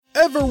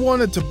Ever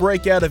wanted to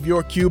break out of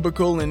your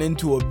cubicle and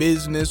into a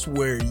business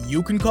where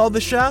you can call the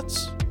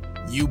shots?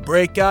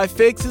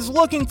 YouBreakIFix is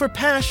looking for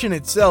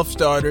passionate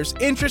self-starters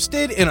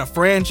interested in a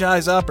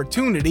franchise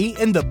opportunity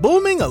in the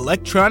booming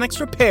electronics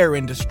repair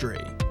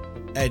industry.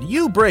 At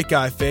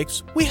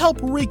YouBreakIFix, we help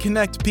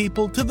reconnect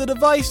people to the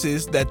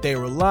devices that they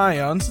rely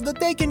on so that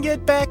they can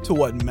get back to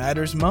what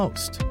matters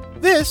most.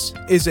 This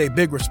is a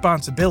big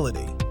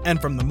responsibility, and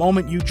from the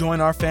moment you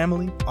join our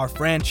family, our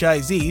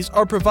franchisees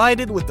are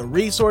provided with the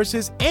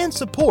resources and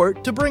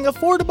support to bring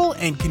affordable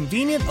and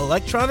convenient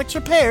electronics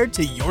repair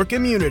to your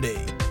community.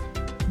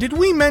 Did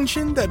we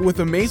mention that with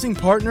amazing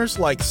partners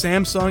like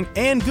Samsung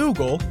and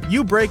Google,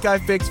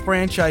 YouBreakIFix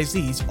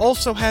franchisees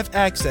also have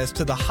access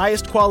to the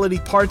highest quality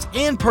parts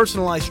and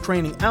personalized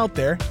training out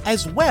there,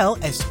 as well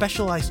as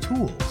specialized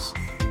tools?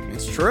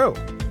 It's true.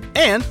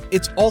 And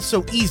it's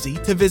also easy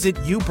to visit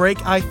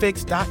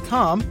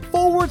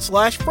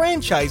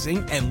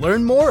YouBreakIFix.com/franchising and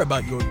learn more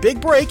about your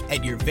big break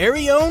at your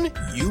very own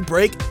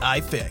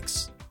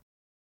YouBreakIFix.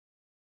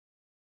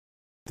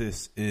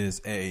 This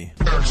is a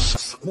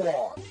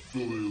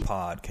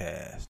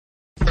podcast.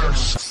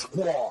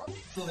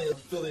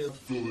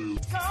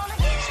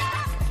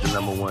 The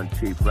number one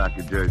cheap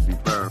rocket jersey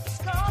firm.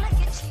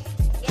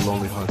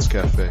 Lonely Hunts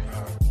Cafe.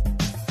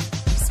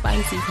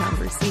 Spicy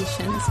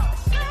conversations.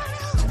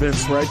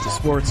 Vince Wright, the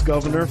sports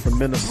governor from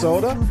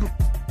Minnesota.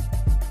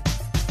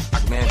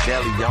 Man,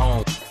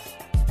 DeLeon.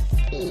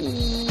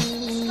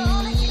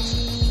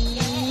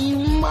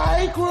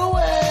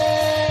 Microwave.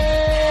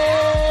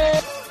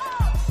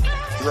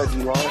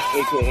 Reggie Long,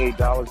 a.k.a.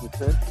 Dollars and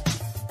Cents.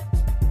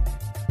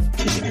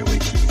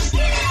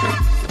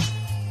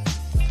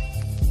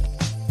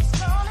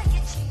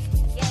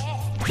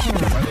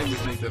 My name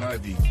is Nathan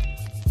Ivey.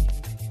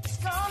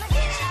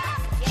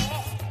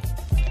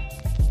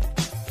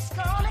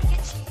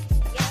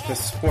 The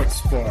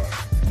Sports Bar,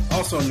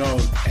 also known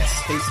as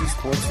Stacy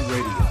Sports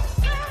Radio.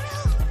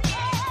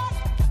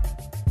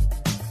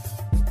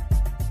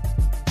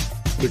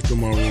 Victor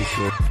Maroon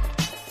Show.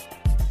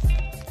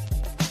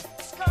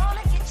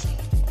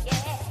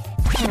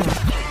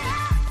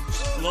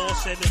 Law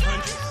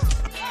 700.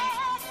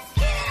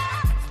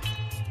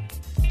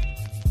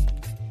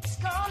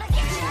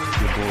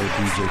 Your boy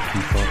DJ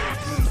Keeper.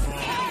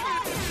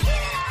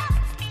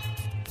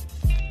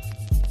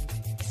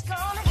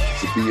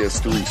 The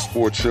BS3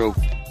 Sports Show.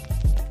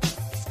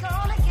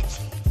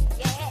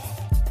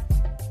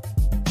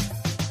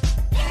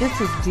 This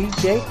is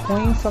DJ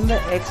Queen from the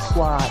X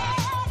Squad.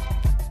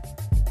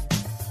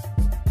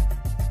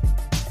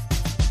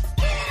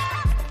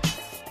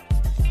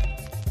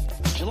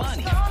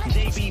 Jelani,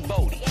 JB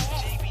Bodie,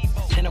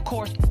 and of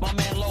course, my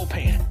man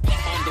Lopan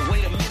on the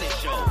Wait a Minute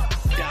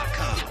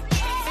Show.com.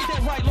 Ain't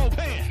that right,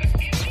 Lopan?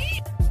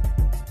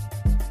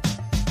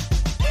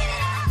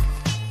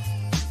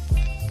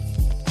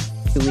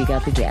 We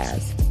got the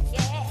jazz.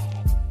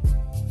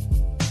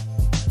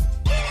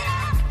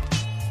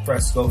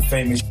 Fresco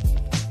famous.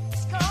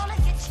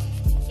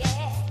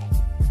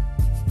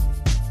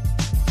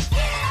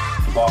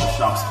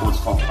 Barbershop Sports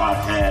Talk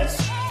Podcast.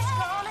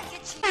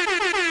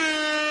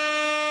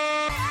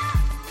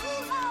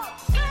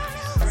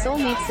 Soul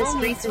Meets the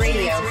Streets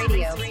Radio.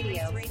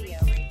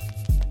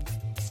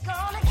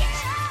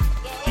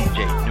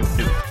 DJ New.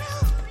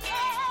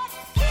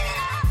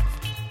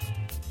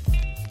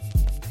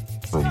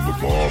 From the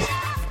bottom.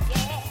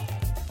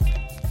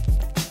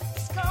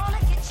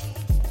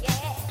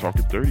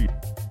 Talking 30.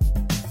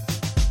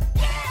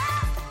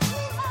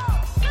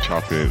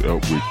 Chopping it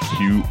up with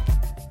Q.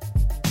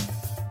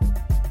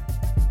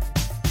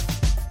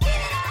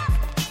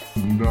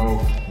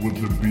 Enough with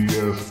the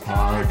BS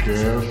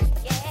podcast.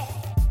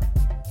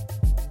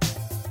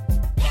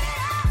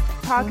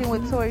 Talking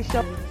with Tori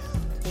Show.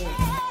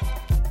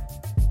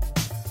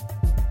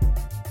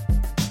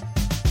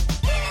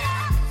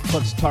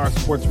 Clutch Tar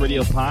Sports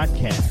Radio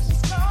Podcast.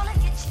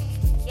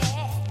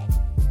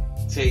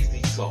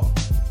 Tasty Talk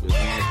with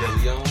man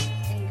DeLeon.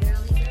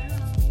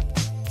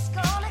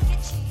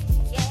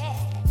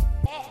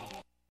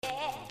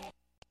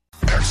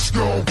 X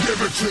gon'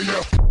 give it to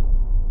you.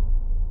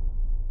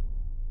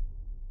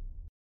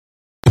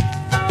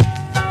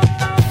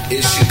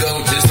 It should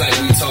go just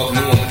like we talk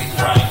normally.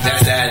 Right.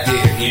 That's the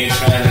idea. We ain't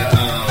trying to,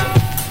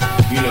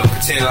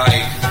 pretend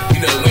like, we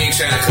ain't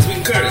trying to, because we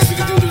can curse. We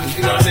can do the,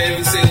 you know what I'm saying?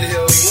 We say the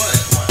hell we want.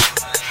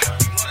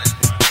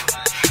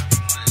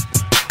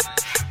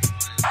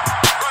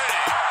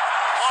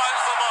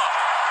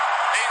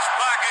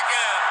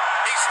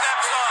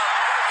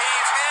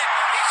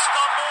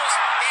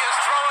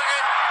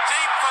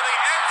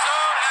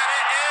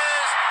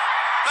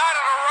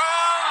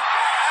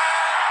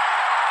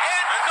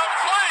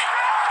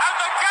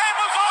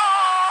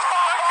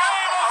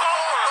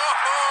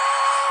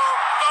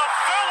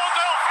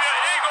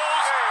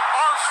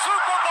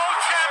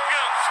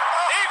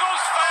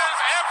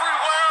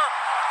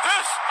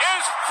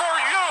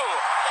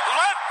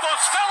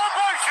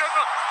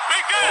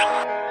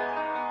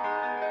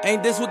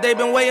 Ain't this what they've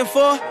been waiting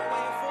for?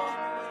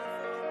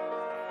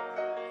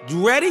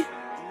 You ready?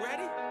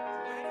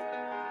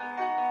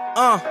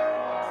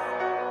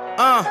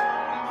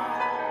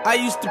 I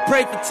used to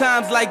pray for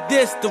times like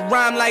this, to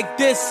rhyme like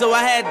this, so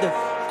I had to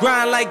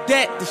grind like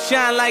that, to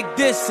shine like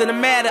this. In a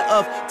matter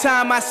of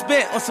time I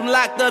spent on some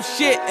locked up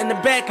shit in the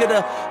back of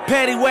the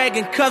paddy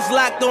wagon, cuffs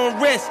locked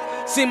on wrist.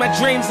 See my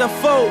dreams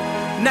unfold,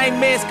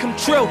 nightmares come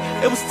true.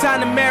 It was time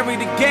to marry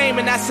the game,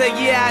 and I said,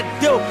 yeah, I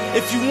do.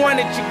 If you want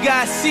it, you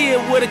gotta see it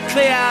with a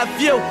clear eye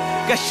view.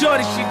 Got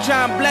shorty, she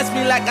tryin' bless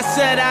me like I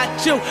said I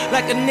chew.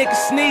 Like a nigga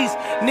sneeze,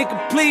 nigga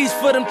please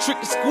for them trick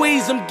and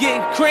squeeze, I'm getting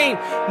cream.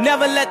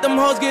 Never let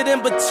them hoes get in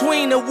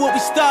between of what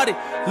we started.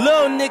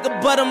 Little nigga,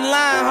 but I'm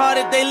lying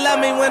hearted. They love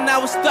me when I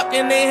was stuck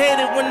and they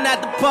hated when I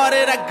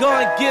departed. I go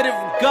and get it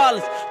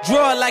regardless.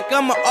 Draw it like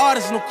I'm an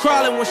artist, no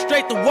crawling. Went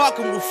straight to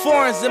walking with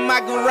foreigns in my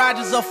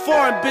garages. Are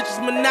foreign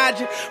bitches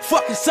menaging,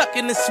 fucking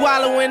sucking and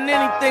swallowing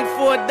anything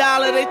for $1.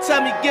 They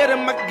tell me get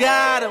him, I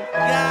got him.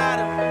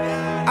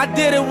 I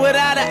did it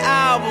without an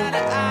album.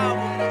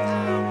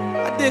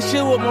 I did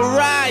shit with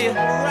Mariah.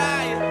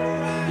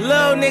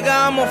 Little nigga,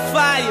 I'm on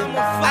fire.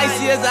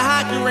 Icy as a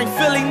hockey ring,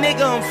 Philly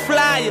nigga, I'm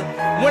flyer.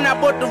 When I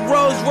bought the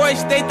Rolls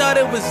Royce, they thought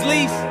it was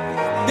lease.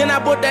 Then I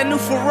bought that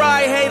new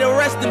Ferrari, hey, to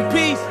rest in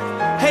peace.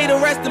 Hey, to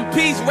rest in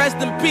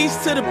peace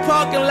to the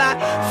parking lot.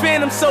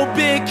 Phantom so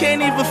big,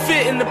 can't even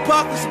fit in the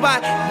parking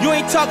spot. You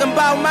ain't talking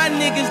about my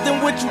niggas,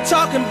 then what you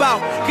talking about?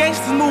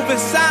 Gangsters move in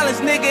silence,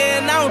 nigga,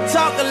 and I don't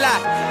talk a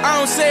lot.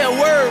 I don't say a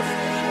word.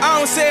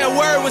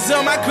 Was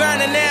on my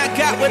grind and now I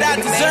got what I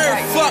deserve.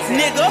 Fuck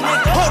nigga.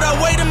 Hold up,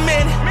 wait a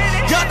minute.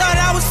 Y'all thought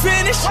I was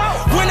finished.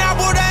 When I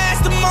bought the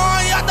Aston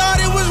Martin, y'all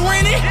thought it was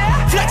rented.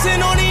 Flexing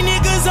on these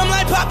niggas, I'm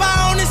like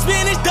Popeye on the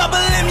spinach. Double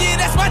M,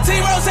 yeah, that's my team.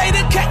 Rose,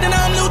 the captain,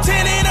 I'm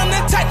lieutenant. I'm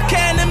the type to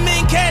can the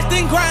men cast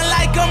and grind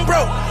like I'm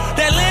broke.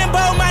 That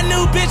Lambo, my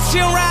new bitch,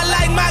 she'll ride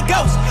like my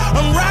ghost.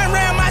 I'm riding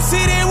around my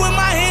city with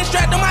my hands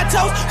strapped on my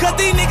toes. Cause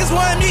these niggas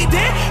want me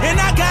dead, and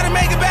I gotta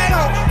make it back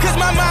home. Cause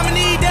my mama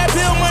need that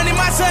bill money,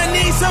 my son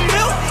needs some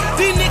milk.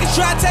 These niggas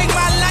try to take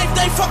my life,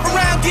 they fuck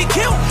around, get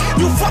killed.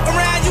 You fuck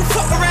around,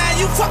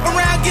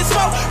 get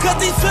smoked. Cause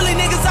these Philly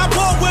niggas I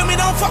bought with me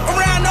don't fuck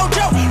around, no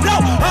joke. No,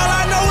 all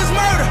I know is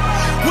murder.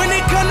 When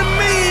it come to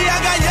me, I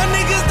got young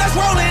niggas that's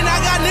rolling. I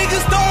got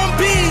niggas throwing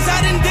bees.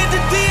 I done did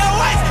the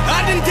DOS, I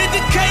done did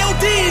the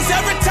KODs.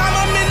 Every time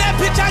I'm in that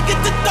bitch, I get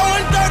to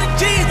throwing 30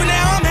 G's. But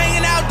now I'm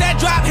hanging out that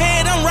drop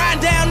head, I'm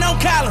riding down no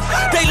collar.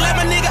 They let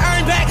my nigga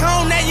earn back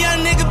home, that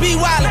young nigga be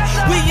wildin'.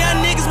 We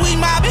young niggas, we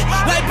mobbin',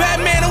 like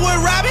Batman and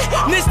with Robin.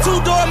 This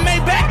two-door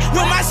Maybach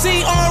with my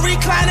seat on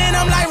reclining.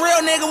 I'm like,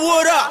 real nigga,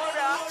 what up?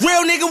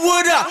 Real nigga,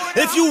 what up?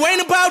 If you ain't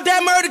about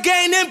that murder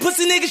game, then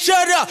pussy nigga,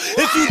 shut up.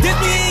 If you dip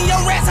me in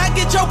your rats, I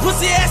get your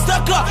pussy ass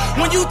stuck up.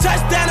 When you touch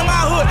down in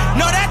my hood,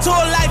 no, that tour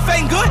life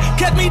ain't good.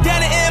 Catch me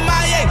down in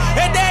MIA,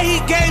 at that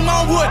heat game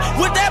on wood.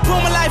 With that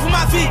Puma life on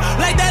my feet,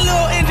 like that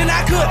little engine I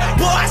could.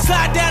 Boy, I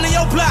slide down in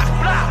your block,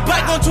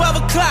 bike on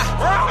 12 o'clock.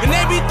 And they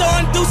be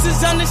throwing deuces,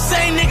 I'm the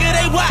same nigga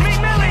they watch.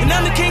 And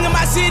I'm the king of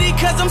my city,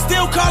 cause I'm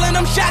still calling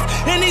them shots.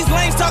 And these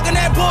lanes talking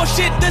that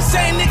bullshit, the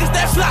same niggas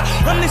that flop.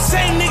 I'm the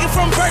same nigga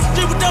from First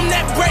Street with them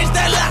that braids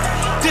that lock.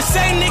 The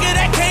same nigga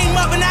that came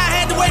up and I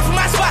had to wait for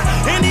my spot.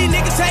 And these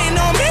niggas hating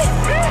on me,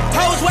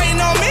 hoes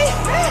waiting on me.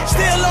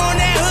 Still on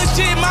that hood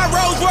shit, my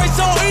Rolls Royce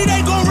on E,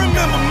 they gon'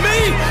 remember me.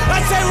 I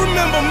say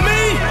remember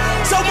me.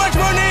 So much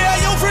money,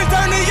 your friends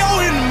turn to your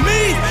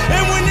enemies.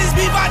 And when this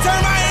beef, I turn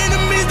my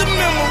enemies to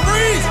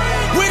memories.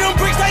 We them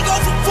bricks, they go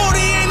for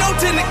 40, ain't no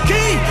 10 the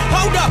key.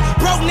 Hold up,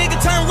 broke nigga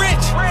turn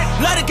rich.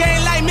 Love the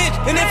game like Mitch.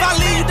 And if I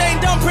leave you, they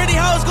ain't dumb pretty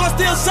hoes gon'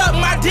 still suck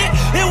my dick.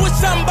 It was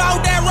something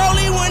about that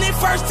rollie when it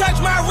first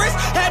touched my wrist.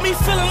 Had me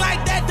feeling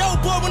like that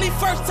dope boy when he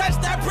first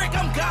touched that brick.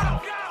 I'm gone.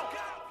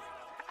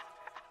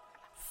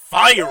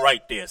 Fire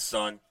right there,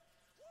 son.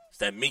 It's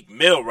that Meek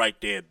Mill right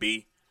there,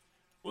 B.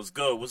 What's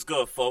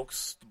good,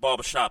 folks? The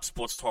Barbershop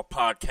Sports Talk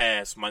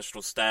Podcast,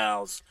 Maestro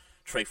Styles,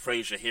 Trey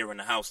Frazier here in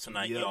the house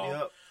tonight,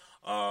 y'all.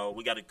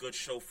 We got a good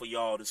show for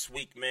y'all this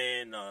week,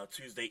 man.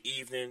 Tuesday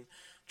evening.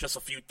 Just a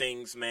few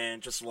things,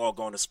 man. Just log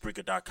on to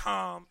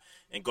Spreaker.com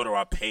and go to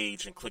our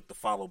page and click the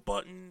follow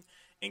button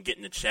and get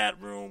in the chat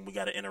room. We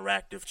got an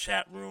interactive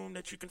chat room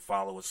that you can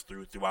follow us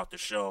throughout the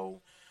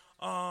show.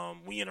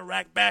 We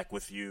interact back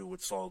with you.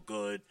 It's all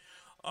good.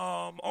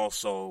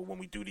 Also, when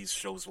we do these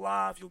shows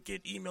live, you'll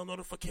get email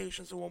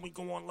notifications of when we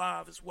go on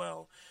live as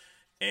well.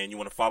 And you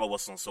want to follow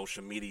us on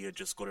social media,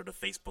 just go to the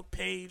Facebook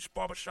page,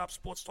 Barbershop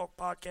Sports Talk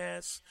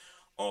Podcast.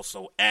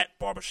 Also, at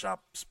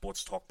Barbershop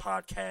Sports Talk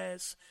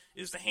Podcast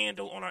is the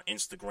handle on our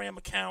Instagram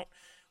account.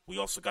 We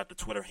also got the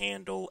Twitter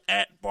handle,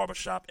 at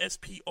Barbershop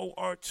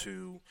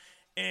SPOR2.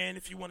 And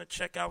if you want to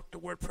check out the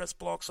WordPress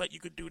blog site, you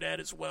could do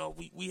that as well.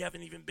 We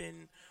haven't even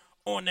been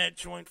on that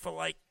joint for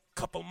like a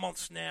couple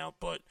months now,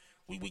 but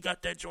we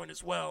got that joint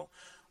as well.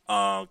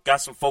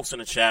 Got some folks in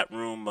the chat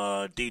room,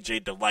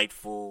 DJ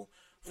Delightful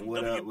from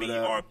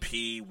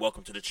WBRP.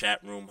 Welcome to the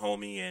chat room,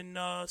 homie.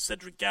 And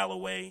Cedric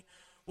Galloway.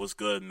 What's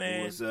good,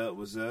 man? What's up?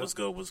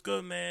 What's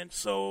good, man?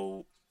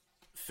 So,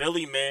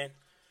 Philly, man.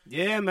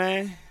 Yeah,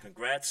 man.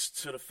 Congrats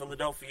to the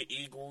Philadelphia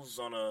Eagles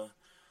on a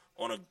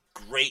on a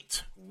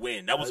great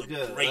win. That was a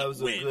great win.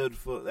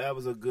 That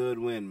was a good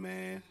win,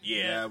 man.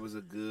 Yeah. That was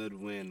a good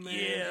win, man.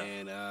 Yeah.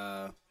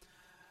 And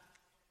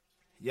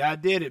y'all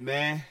did it,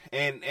 man.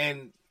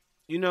 And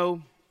you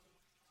know,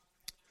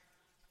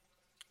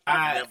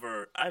 I've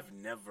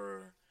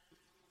never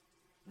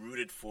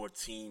rooted for a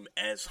team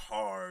as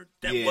hard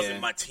that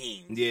wasn't my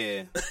team.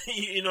 Yeah.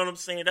 You know what I'm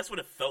saying? That's what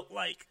it felt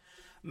like.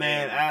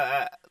 Man,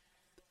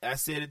 I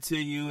said it to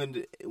you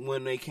and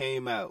when they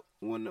came out.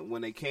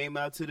 When they came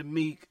out to the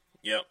Meek,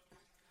 yep,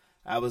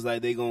 I was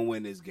like, they gonna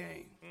win this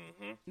game.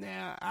 Mm-hmm.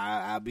 Now,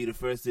 I'll be the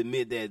first to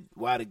admit that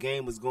while the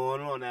game was going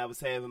on, I was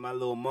having my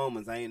little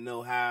moments. I didn't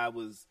know how I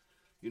was,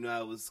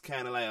 I was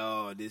kind of like,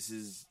 oh, this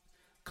is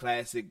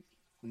classic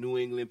New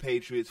England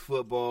Patriots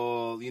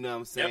football, you know what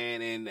I'm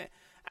saying? Yep.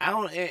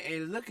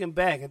 And looking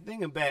back and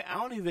thinking back, I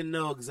don't even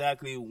know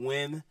exactly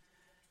when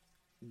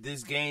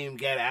this game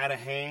got out of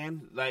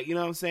hand. Like, you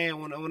know what I'm saying?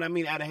 When I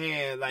mean out of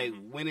hand, like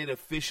when it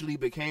officially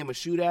became a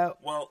shootout?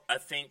 Well, I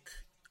think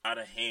out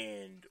of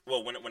hand,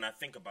 well, when I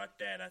think about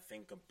that, I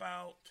think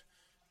about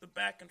the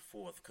back and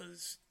forth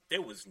because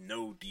there was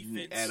no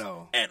defense at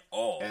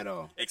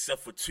all.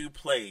 Except for two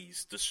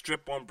plays, the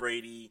strip on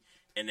Brady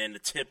and then the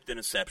tipped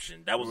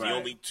interception. That was the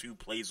only two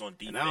plays on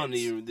defense.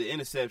 And the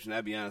interception,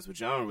 I'll be honest with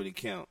you, I don't really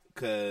count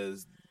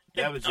because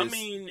that was just... I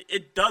mean,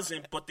 it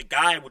doesn't, but the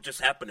guy would just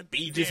happen to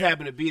be there.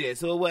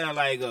 So it wasn't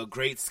like a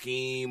great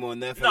scheme or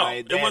nothing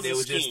like that. It wasn't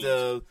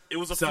it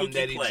was just something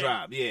that he play.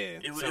 dropped. Yeah,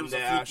 it was something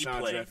that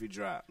Alshon Jeffrey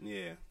dropped.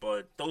 Yeah.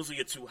 But those are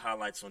your two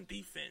highlights on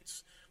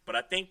defense. But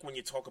I think when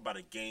you talk about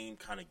a game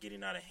kind of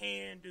getting out of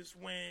hand is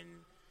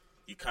when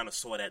you kind of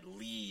saw that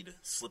lead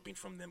slipping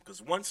from them.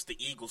 Because once the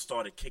Eagles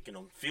started kicking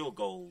on field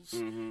goals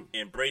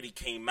and Brady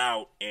came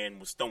out and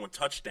was throwing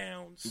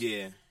touchdowns,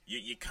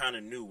 you kind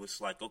of knew it's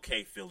like,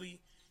 okay, Philly,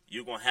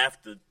 you're going to have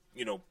to,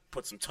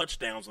 put some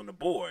touchdowns on the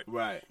board.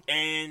 Right.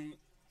 And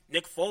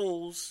Nick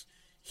Foles,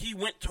 he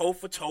went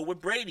toe-for-toe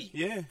with Brady.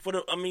 Yeah. For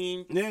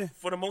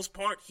the most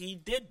part, he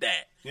did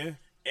that. Yeah.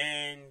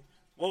 And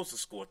what was the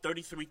score?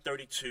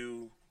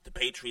 33-32. The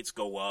Patriots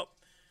go up.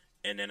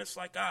 And then it's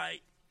like, all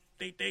right,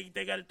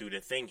 they got to do their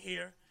thing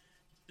here.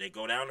 They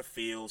go down the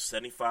field,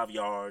 75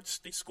 yards.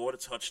 They scored a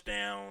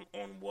touchdown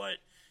on what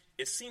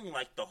it seemed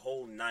like the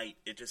whole night.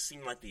 It just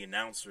seemed like the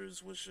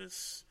announcers was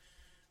just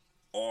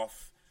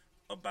off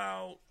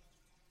about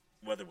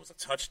whether it was a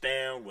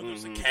touchdown, whether it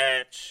was a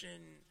catch,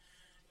 and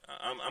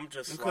I'm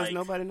just because like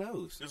nobody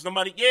knows. There's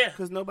nobody,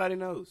 because nobody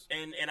knows.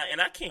 And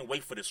I can't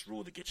wait for this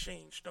rule to get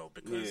changed though,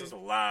 because there's a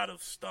lot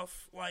of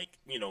stuff like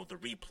the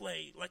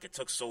replay. Like it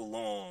took so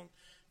long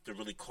to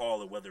really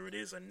call it whether it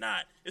is or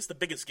not. It's the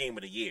biggest game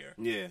of the year,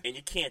 and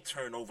you can't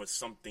turn over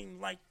something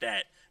like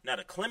that. Now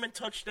the Clement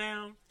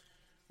touchdown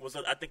was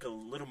I think a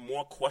little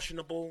more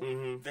questionable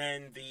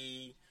than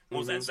the what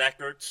was that Zach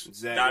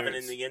Ertz diving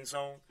in the end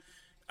zone.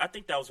 I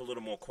think that was a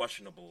little more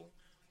questionable,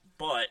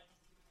 but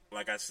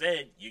like I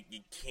said, you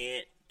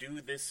can't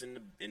do this in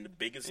the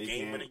biggest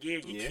game of the year.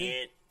 You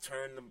can't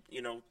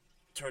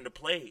turn the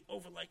play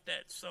over like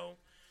that. So,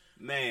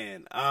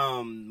 man,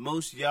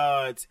 most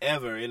yards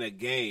ever in a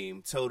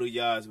game, total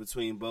yards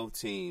between both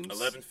teams,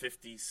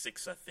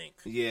 1156, I think.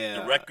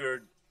 Yeah, the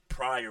record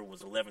prior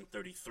was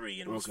 1133,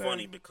 and it was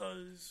funny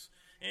because,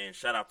 and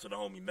shout out to the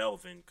homie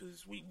Melvin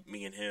because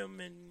me and him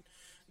and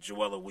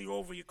Joella, we were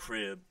over your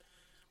crib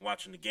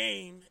watching the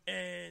game,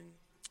 and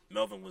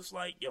Melvin was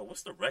like, yo,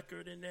 what's the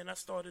record? And then I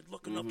started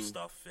looking up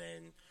stuff,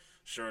 and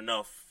sure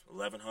enough,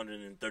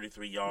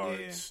 1,133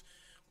 yards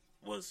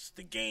was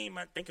the game.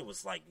 I think it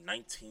was like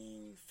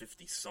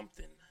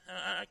 1950-something.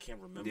 I can't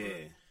remember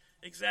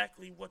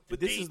exactly what the But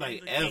this date is like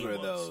of the game ever,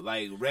 was. though.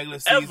 Like regular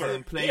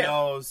season,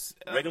 playoffs.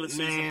 Regular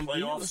season,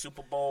 playoffs,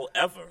 Super Bowl,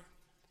 ever.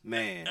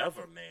 Man.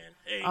 Ever, man.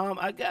 Hey.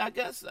 I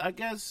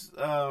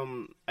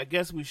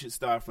guess we should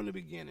start from the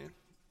beginning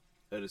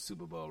of the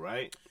Super Bowl,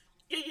 right?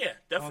 Yeah,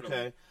 definitely.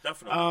 Okay.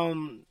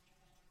 Definitely.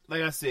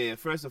 Like I said,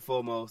 first and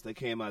foremost, they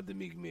came out the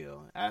Meek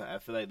Mill. I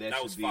feel like that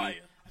should be. Fire.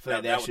 I feel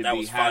like that should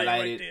be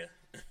highlighted.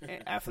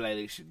 Right I feel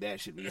like that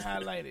should be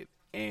highlighted.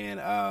 And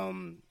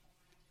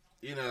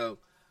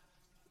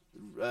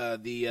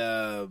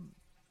the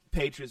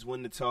Patriots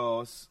win the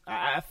toss.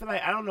 I feel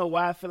like I don't know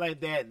why I feel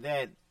like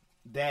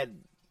that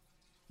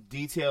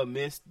detail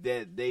missed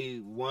that they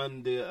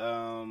won the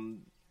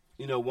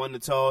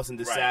toss and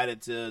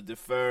decided to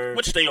defer,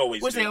 which they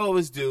always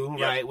do,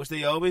 right? Which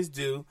they always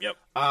do. Yep.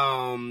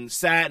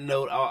 Side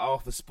note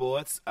off of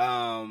sports,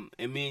 and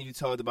me and you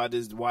talked about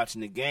this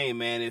watching the game,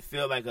 man. It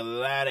felt like a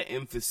lot of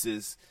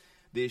emphasis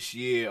this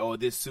year on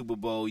the Super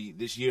Bowl.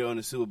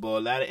 A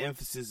lot of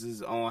emphasis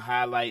is on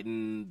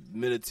highlighting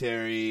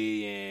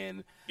military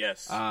and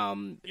yes.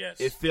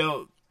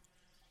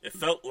 It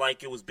felt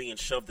like it was being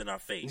shoved in our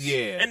face.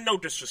 Yeah. And no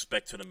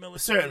disrespect to the military.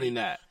 Certainly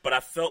not. But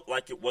I felt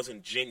like it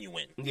wasn't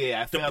genuine.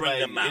 Yeah, I felt like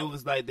them out. It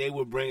was like they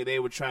were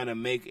trying to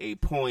make a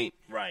point.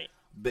 Right.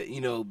 But,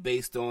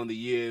 based on the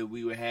year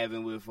we were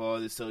having with all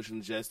this social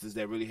injustice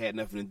that really had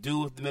nothing to do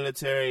with the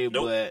military.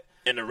 Nope. But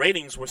and the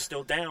ratings were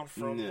still down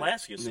from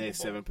last year's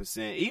Super Bowl.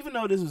 7%. Even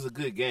though this was a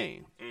good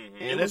game.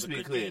 And let's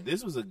be clear,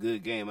 this was a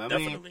good game. I mean,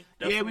 definitely.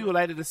 yeah, we would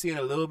like to see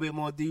a little bit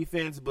more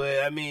defense,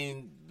 but I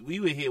mean, we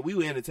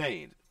were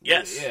entertained.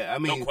 Yes. Yeah, I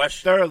mean, no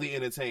question. thoroughly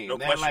entertained. No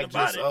Not question like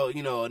about just,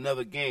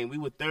 another game. We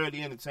were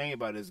thoroughly entertained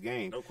by this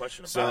game. No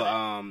question about so, it.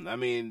 I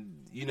mean,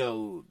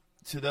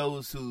 to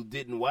those who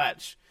didn't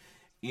watch,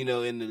 in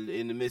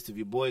the midst of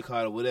your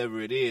boycott or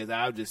whatever it is,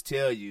 I'll just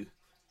tell you,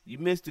 you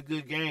missed a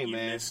good game,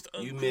 man.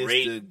 You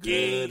missed a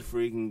good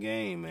freaking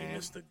game, man. You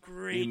missed a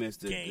great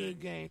good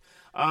game.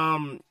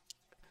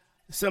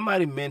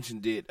 Somebody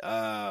mentioned it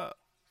about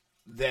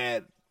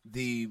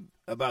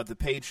the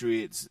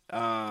Patriots,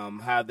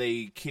 how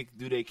they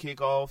do their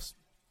kickoffs,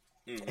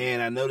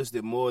 and I noticed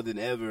it more than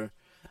ever.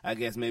 I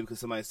guess maybe because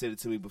somebody said it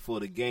to me before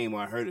the game,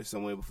 or I heard it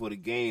somewhere before the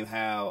game,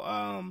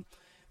 how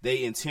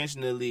they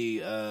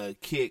intentionally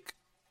kick,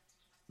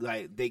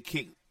 like they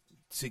kick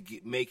to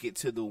make it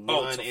to the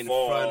one in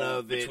front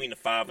of it, between the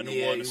 5 and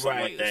the 1 or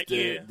something like that.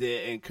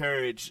 To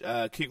encourage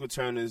kick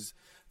returners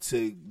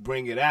to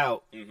bring it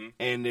out,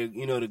 and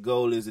the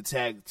goal is to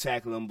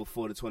tackle them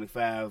before the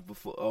 25,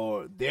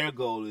 or their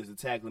goal is to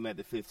tackle them at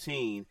the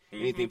 15.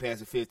 Anything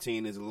past the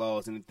 15 is a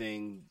loss.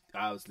 Anything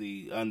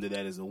obviously under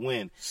that is a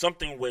win.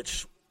 Something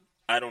which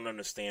I don't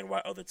understand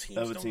why other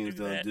teams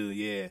don't do.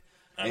 Yeah.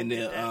 And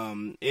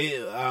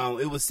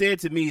it was said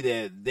to me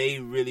that they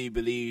really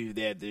believe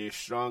that their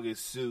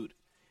strongest suit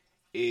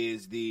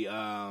is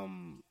their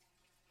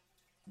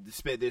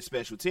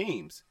special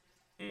teams.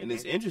 And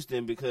it's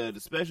interesting because the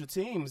special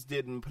teams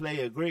didn't play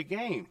a great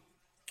game.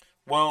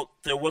 Well,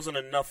 there wasn't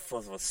enough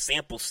of a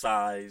sample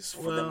size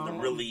for them to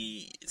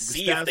really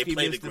see if they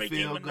played a great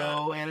game or not. Field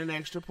goal and an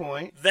extra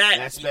point.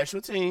 That's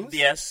special teams.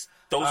 Yes,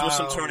 those were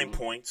some turning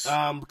points.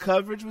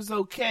 Coverage was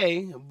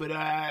okay, but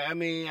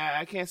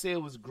I can't say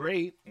it was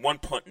great. One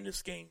punt in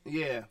this game.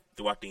 Yeah.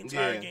 Throughout the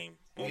entire game.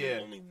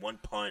 Only one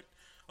punt.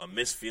 A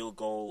missed field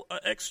goal, an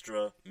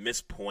extra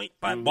missed point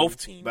by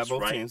both teams. By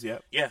both teams, yeah.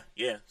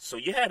 Yeah. So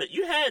you had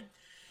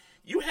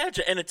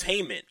your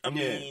entertainment. I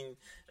mean,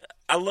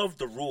 I love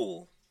the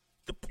rule,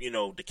 to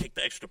kick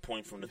the extra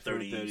point from the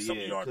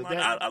 30-something yard line.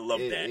 I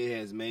love that. It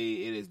has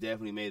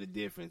definitely made a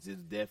difference.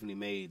 It's definitely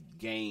made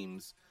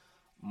games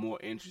more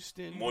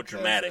interesting, more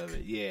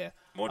dramatic. Yeah,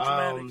 more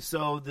dramatic.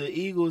 So the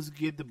Eagles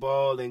get the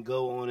ball and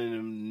go on an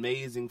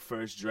amazing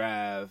first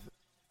drive.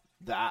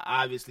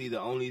 Obviously, the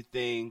only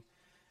thing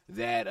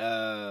that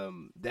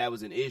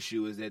was an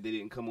issue is that they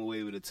didn't come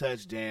away with a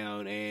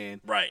touchdown, and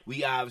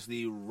we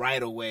obviously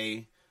right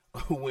away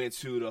went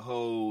to the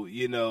whole,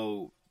 you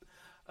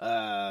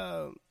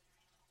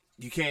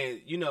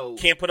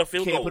can't put up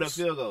field goals. Can't put up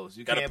field goals.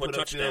 You gotta can't put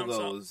up field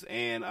goals. Up.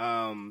 And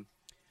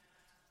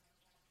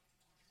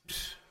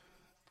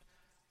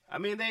I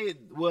mean, the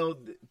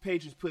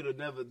Patriots put up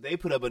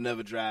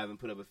another drive and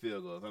put up a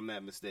field goal, if I'm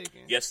not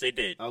mistaken. Yes, they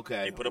did.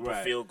 Okay. They put up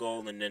a field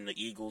goal, and then the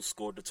Eagles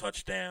scored the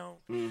touchdown.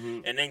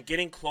 And then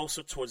getting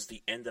closer towards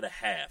the end of the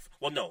half.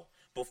 Well, no,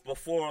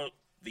 before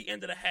the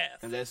end of the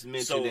half. And let's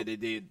mention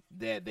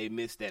that they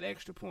missed that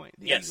extra point.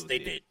 Yes, they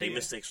did. They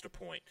missed the extra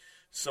point.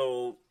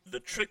 So the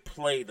trick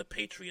play the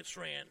Patriots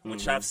ran,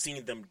 which I've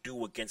seen them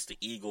do against the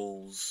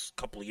Eagles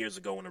a couple of years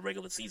ago in a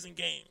regular season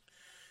game.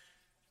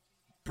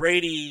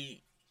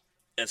 Brady,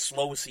 as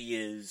slow as he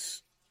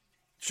is,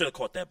 should have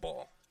caught that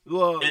ball.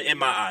 Well, in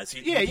my eyes,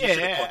 he should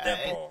have caught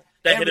that ball.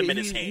 That hit him in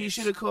his hands. He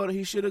should have caught it.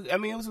 He should have. I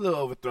mean, it was a little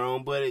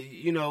overthrown, but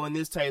in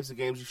these types of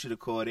games, you should have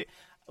caught it.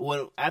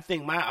 Well, I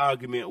think my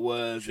argument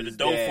was should have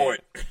dove for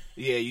it.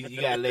 Yeah, you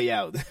got to lay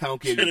out. I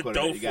don't care if you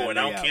dove for it.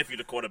 I don't care if you're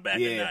the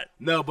quarterback or not.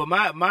 No, but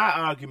my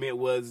argument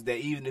was that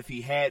even if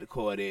he had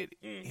caught it,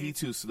 he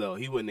too slow.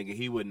 He wouldn't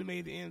have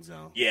made the end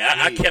zone. Yeah,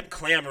 I kept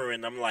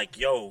clamoring. I'm like,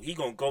 yo, he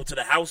gonna go to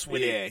the house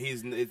with it. Yeah,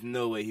 it's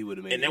no way he would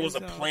have made. And there was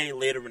a play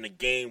later in the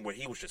game where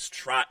he was just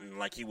trotting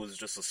like he was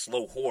just a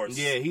slow horse.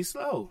 Yeah, he's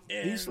slow.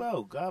 He's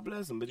slow. God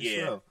bless him, but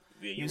he's slow.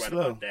 Yeah, you're right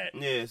slow. About that.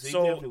 Yeah, so he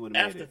definitely would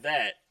have made it. After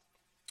that,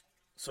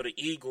 so the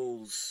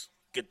Eagles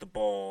get the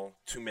ball,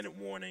 2-minute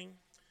warning.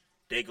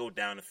 They go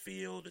down the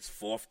field. It's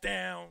 4th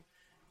down,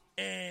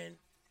 and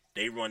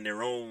they run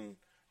their own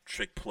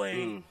trick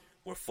play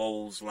where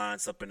Foles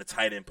lines up in the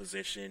tight end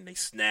position. They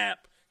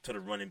snap to the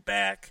running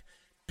back,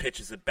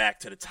 pitches it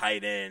back to the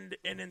tight end,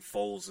 and then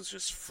Foles is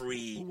just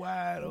free,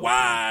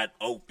 wide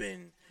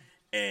open.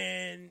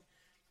 And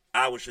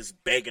I was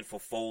just begging for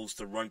Foles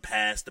to run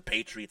past the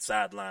Patriots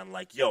sideline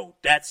like, yo,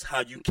 that's how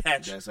you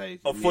catch a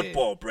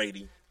football,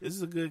 Brady. This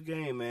is a good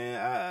game,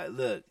 man.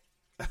 Look.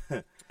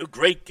 A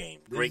great game.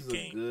 Great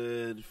game. This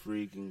is a good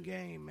freaking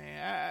game,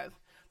 man.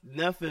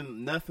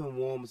 Nothing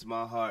warms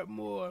my heart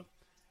more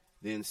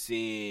than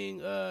seeing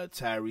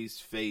Tyrese's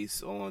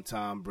face on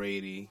Tom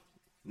Brady.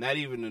 Not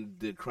even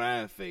the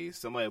crying face.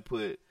 Somebody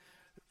put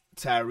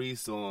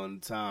Tyrese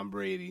on Tom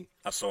Brady.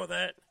 I saw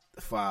that.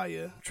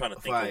 Fire. I'm trying to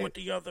think of what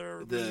the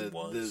other meme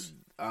was.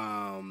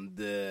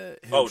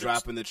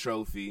 Dropping the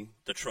trophy.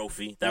 The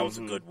trophy. That was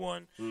a good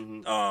one.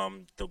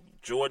 The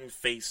Jordan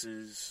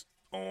faces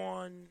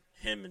on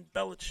him and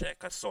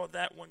Belichick. I saw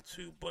that one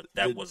too, but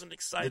that wasn't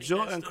exciting. The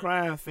Jordan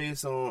crying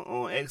face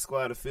on X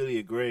Squad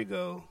affiliate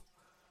Grego.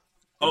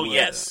 Oh,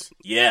 yes.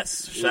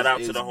 Shout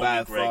out to the homie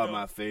by Grego. far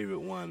my favorite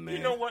one, man.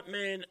 You know what,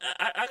 man?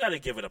 I got to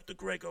give it up to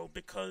Grego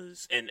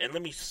because, and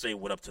let me say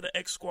what up to the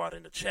X Squad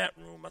in the chat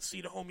room. I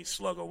see the homie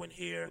Sluggo in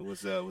here.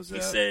 What's up?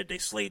 He said they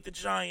slayed the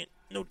Giant.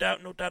 No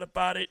doubt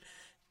about it.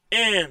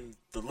 And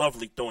the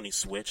lovely Thorny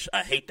Switch.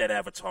 I hate that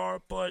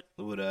avatar, but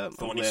what up?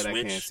 Thorny I'm glad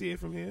Switch. I can't see it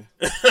from here.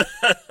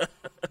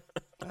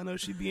 I know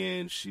she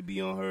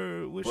be on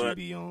her. What she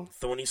be on?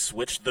 Thorny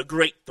Switch, the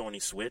great Thorny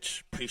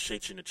Switch.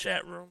 Appreciate you in the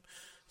chat room.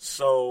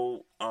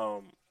 So,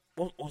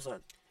 what was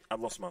that? I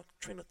lost my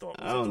train of thought.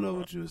 I don't know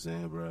what you were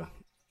saying, bro.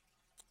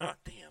 Oh,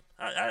 damn.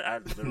 I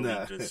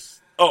literally just...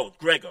 Oh,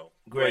 Grego.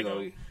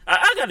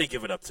 I got to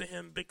give it up to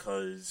him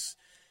because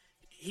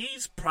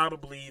he's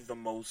probably the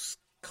most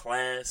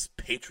class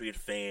Patriot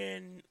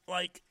fan,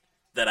 like,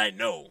 that I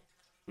know,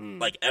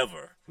 like,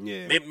 ever.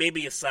 Yeah.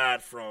 Maybe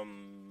aside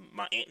from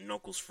my aunt and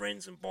uncle's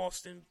friends in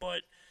Boston,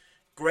 but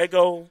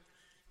Grego,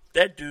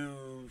 that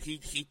dude,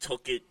 he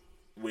took it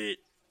with,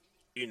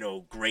 you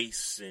know,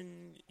 grace,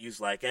 and he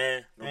was like,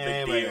 no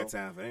big deal. Got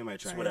time for anybody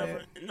trying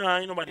whatever. that. No,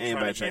 ain't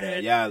nobody trying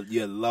that. Y'all,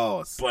 you're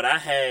lost. But I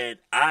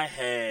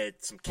had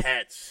some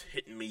cats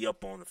hitting me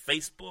up on the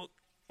Facebook,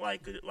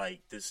 like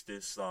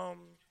this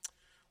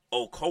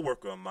old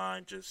coworker of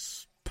mine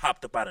just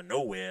popped up out of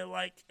nowhere,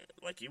 like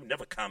you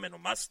never comment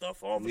on my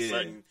stuff. All of a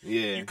sudden,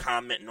 you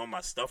commenting on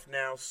my stuff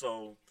now.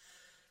 So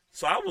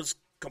I was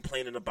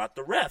complaining about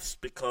the refs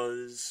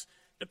because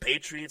the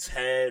Patriots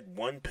had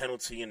 1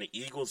 penalty and the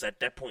Eagles at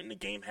that point in the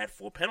game had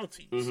 4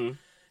 penalties. Mm-hmm.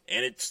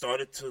 And it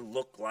started to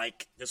look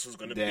like this was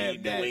going to be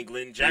New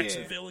England,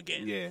 Jacksonville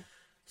again. Yeah.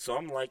 So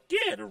I'm like,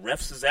 yeah, the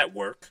refs is at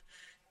work.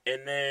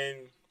 And then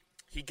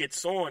he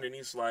gets on and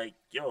he's like,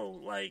 yo,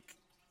 like,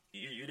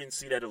 you didn't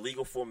see that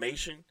illegal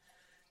formation?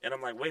 And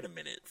I'm like, wait a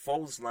minute.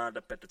 Foles lined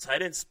up at the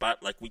tight end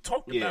spot like we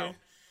talked about.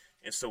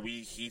 And so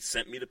he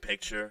sent me the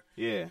picture.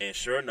 Yeah. And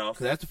sure enough.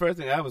 'Cause that's the first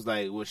thing I was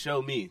like, well,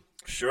 show me.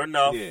 Sure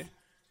enough. Yeah.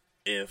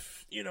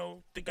 If, you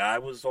know, the guy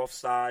was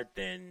offside,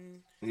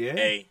 then,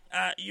 hey,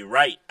 you're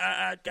right.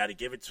 I got to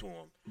give it to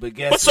him.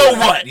 But so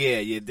what? Yeah,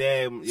 you're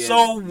damn. Yeah,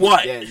 so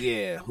what?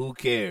 Yeah, who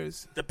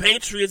cares? The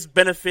Patriots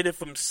benefited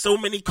from so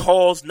many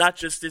calls, not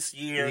just this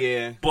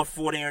year, but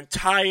for their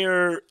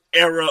entire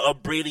era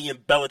of Brady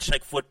and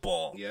Belichick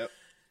football. Yep.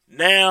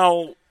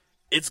 Now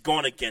it's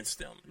gone against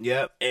them.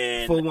 Yep.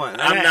 And for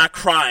one, I'm not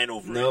crying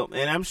over it. No,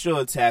 and I'm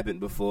sure it's happened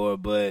before,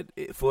 but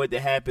for it to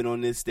happen on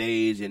this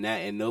stage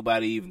and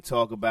nobody even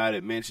talk about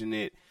it, mention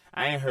it,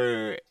 I ain't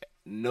heard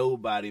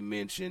nobody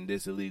mention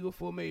this illegal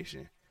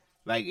formation,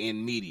 like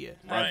in media.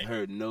 Right. I've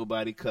heard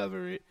nobody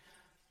cover it.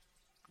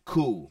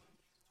 Cool.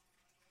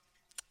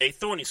 Hey,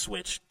 Thorny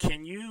Switch,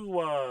 can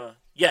you?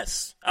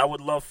 Yes, I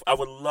would love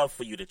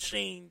for you to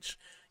change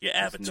your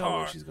avatar. No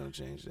way she's gonna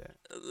change that.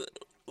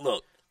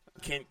 Look.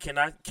 Can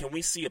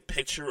we see a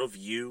picture of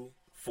you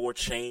for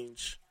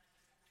change?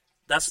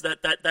 That's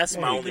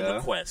my only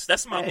request.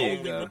 That's my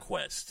only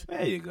request.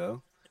 There you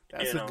go.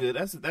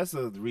 That's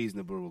a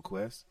reasonable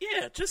request.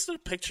 Yeah, just a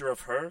picture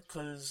of her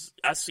because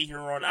I see her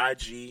on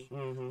IG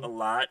a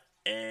lot,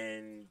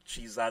 and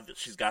she's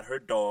got her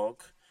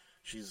dog,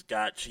 she's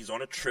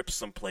on a trip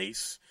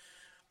someplace,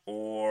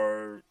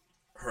 or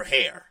her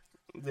hair,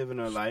 living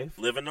her life,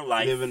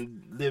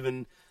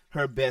 living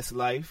her best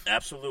life.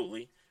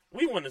 Absolutely.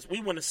 We want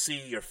to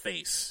see your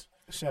face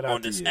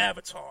on this you.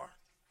 avatar.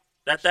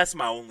 That's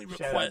my only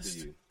request. Shout out to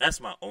you. That's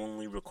my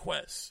only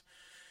request.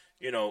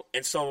 You know,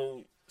 and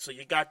so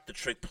you got the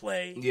trick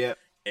play. Yep.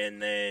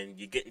 And then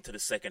you get into the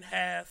second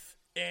half,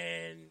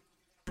 and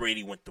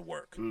Brady went to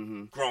work.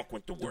 Mm-hmm. Gronk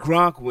went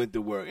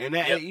to work. And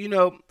that, you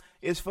know,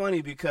 it's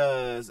funny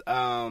because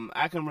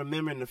I can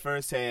remember in the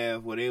first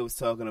half where they was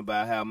talking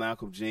about how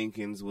Malcolm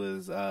Jenkins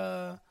was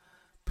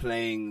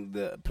playing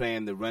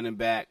the running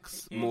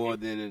backs more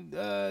than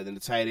the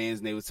tight ends,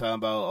 and they were talking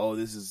about,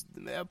 this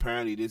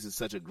is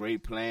such a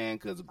great plan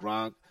because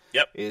Gronk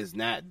is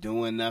not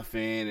doing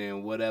nothing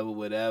and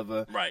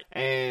whatever. Right.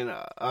 And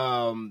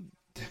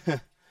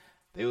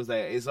they was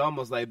like, it's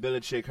almost like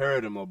Belichick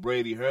heard him or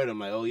Brady heard him.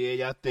 Like, oh yeah,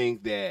 y'all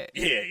think that?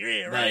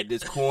 Yeah, right. Like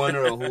this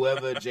corner or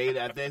whoever,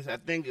 Jada. I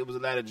think it was a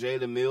lot of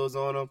Jada Mills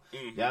on him.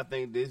 Mm-hmm. Y'all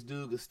think this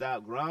dude could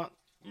stop Gronk?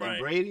 Right. And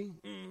Brady?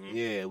 Mm-hmm.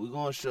 Yeah, we're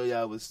gonna show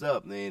y'all what's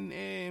up,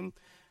 and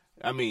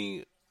I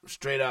mean,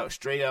 straight off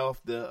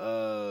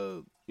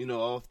the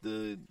off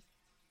the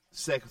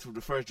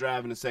first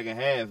drive in the second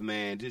half,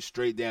 man, just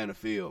straight down the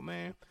field,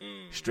 man,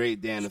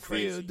 straight down the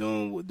field,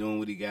 doing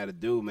what he got to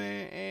do,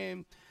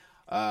 man,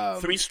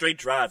 and 3 straight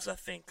drives, I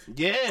think.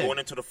 Yeah, going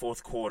into the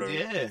fourth quarter.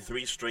 Yeah,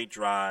 3 straight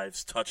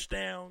drives,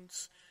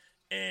 touchdowns.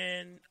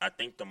 And I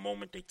think the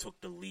moment they took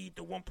the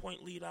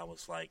 1-point lead, I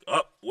was like,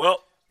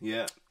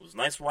 yeah, it was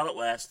nice while it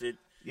lasted.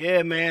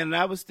 Yeah, man, and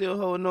I was still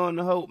holding on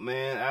to hope,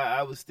 man.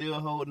 I was still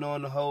holding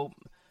on to hope.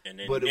 And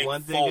then but Nick the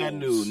one thing Foles, I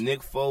knew,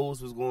 Nick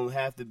Foles was going to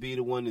have to be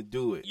the one to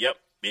do it. Yep,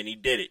 and he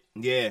did it.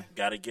 Yeah.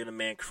 Got to give a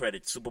man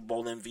credit. Super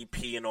Bowl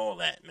MVP and all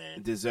that,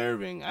 man.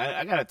 Deserving.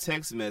 I got a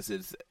text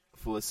message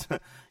for,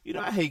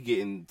 I hate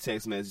getting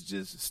text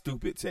messages,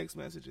 stupid text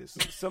messages.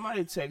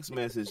 Somebody text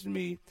messaged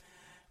me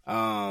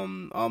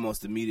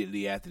almost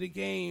immediately after the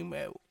game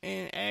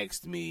and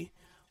asked me,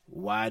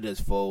 why does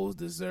Foles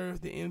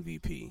deserve the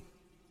MVP?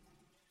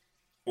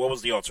 What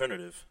was the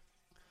alternative?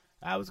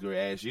 I was going to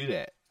ask you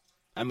that.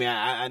 I mean,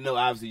 I know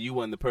obviously you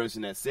weren't the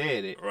person that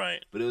said it.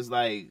 Right. But it was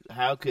like,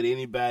 how could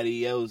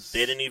anybody else...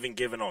 They didn't even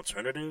give an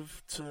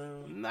alternative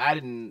to...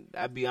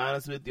 I'll be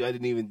honest with you, I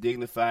didn't even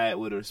dignify it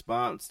with a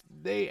response.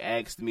 They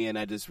asked me and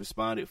I just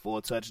responded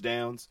 4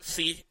 touchdowns.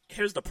 See,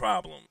 here's the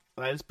problem.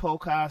 Like, it's Paul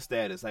Kyle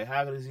status. Like,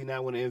 how does he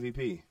not win an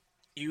MVP?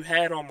 You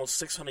had almost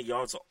 600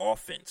 yards of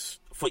offense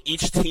for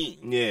each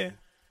team. Yeah.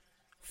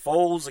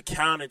 Foles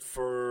accounted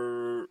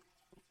for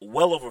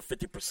well over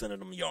 50% of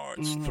them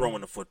yards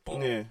throwing the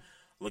football. Yeah.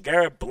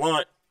 LeGarrette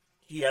Blount,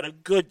 he had a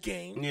good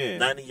game, Yeah.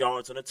 90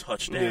 yards and a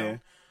touchdown. Yeah.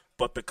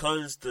 But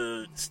because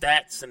the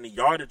stats and the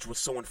yardage was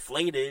so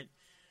inflated,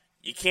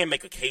 you can't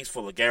make a case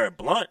for LeGarrette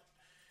Blount.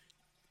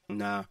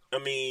 Nah. I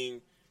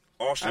mean,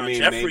 Alshon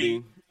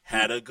Jeffrey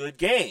had a good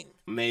game.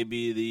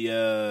 Maybe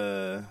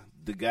the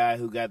guy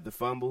who got the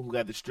fumble, who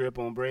got the strip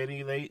on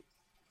Brady late.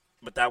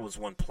 But that was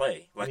one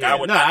play. Like Yeah.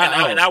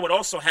 I would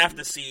also have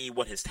to see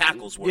what his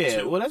tackles were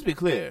too. Well, let's be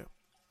clear.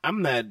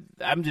 I'm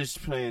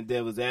just playing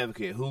devil's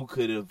advocate. Who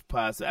could have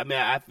possibly? I mean,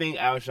 I think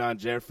Alshon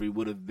Jeffrey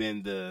would have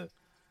been the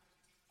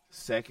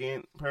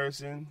second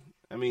person.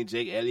 I mean,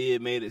 Jake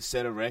Elliott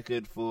set a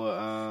record for.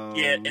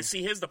 Yeah, and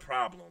see, here's the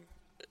problem.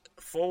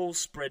 Foles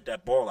spread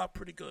that ball out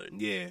pretty good.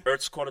 Yeah.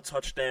 Ertz caught a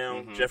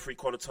touchdown. Jeffrey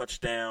caught a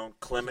touchdown.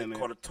 Clement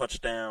caught a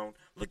touchdown.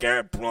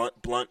 LeGarrette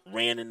Blount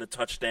ran in the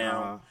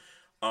touchdown.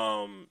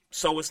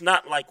 So it's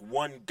not like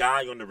one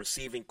guy on the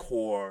receiving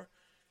core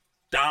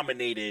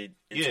dominated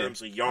in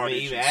terms of yardage. I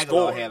mean, even and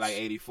Aguilar scores. had like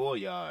 84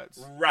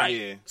 yards. Right.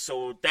 Yeah.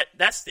 So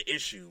that's the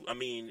issue. I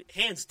mean,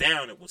 hands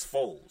down, it was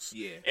Foles.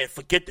 Yeah. And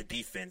forget the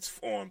defense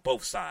on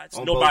both sides.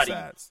 On Nobody both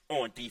sides.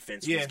 on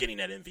defense Yeah. was getting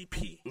that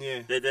MVP.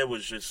 Yeah. There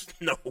was just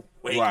no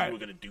way Right. you were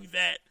going to do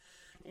that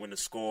when the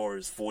score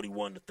is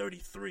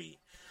 41-33.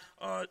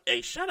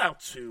 Hey, shout out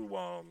to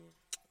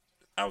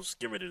I was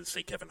getting ready to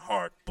say Kevin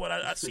Hart, but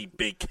I see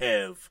Big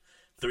Kev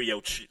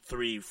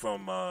 303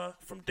 from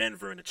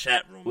Denver in the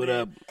chat room. What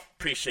man. up?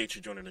 Appreciate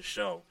you joining the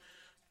show.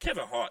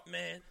 Kevin Hart,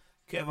 man.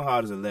 Kevin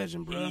Hart is a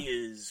legend, bro. He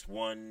is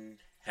one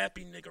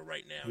happy nigga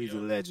right now. He's yo.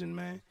 a legend,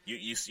 man.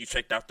 You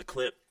checked out the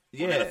clip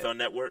Yeah. on NFL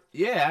Network?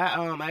 Yeah,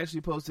 I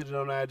actually posted it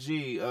on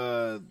IG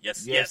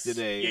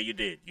yesterday. Yeah, you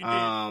did.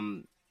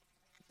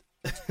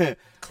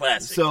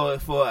 Classic. So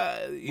for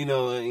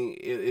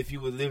if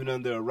you were living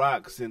under a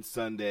rock since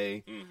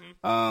Sunday,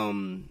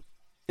 and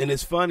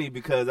it's funny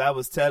because I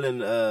was telling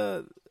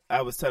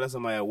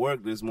somebody at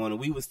work this morning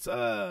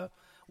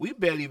we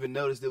barely even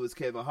noticed it was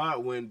Kevin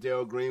Hart when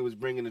Darryl Green was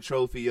bringing the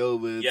trophy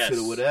over to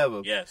the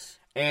whatever. Yes.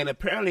 And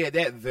apparently at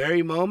that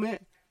very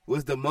moment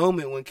was the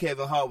moment when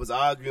Kevin Hart was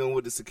arguing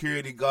with the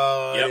security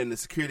guard, and the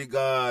security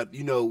guard,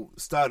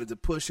 started to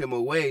push him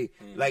away,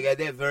 like at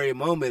that very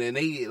moment, and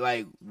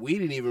we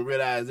didn't even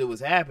realize it was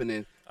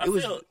happening.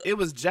 It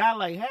was just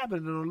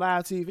happening on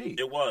live TV.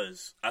 It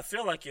was. I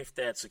feel like if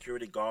that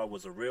security guard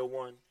was a real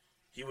one,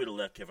 he would have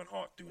let Kevin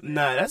Hart do that.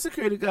 Nah, that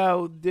security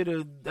guard he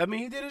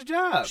did his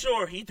job.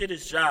 Sure, he did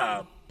his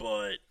job,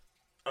 but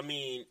I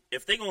mean,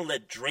 if they're gonna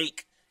let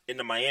Drake in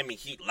the Miami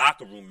Heat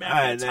locker room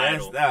match the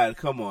title,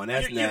 come on,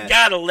 you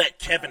gotta let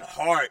Kevin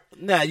Hart.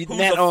 Who's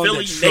not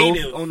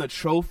on on the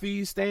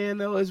trophy stand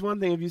though. It's one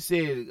thing if you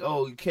said,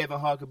 "Oh, Kevin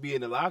Hart could be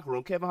in the locker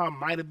room." Kevin Hart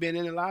might have been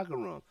in the locker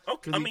room.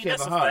 Okay, Kevin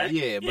that's Hart. a fact.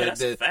 Yeah, but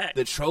that's a fact.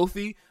 the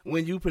trophy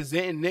when you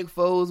presenting Nick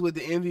Foles with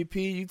the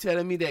MVP, you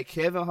telling me that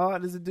Kevin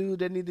Hart is a dude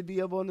that need to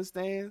be up on the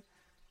stand?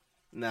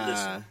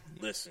 Nah,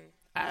 listen.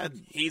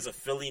 He's a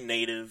Philly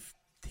native.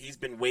 He's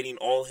been waiting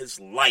all his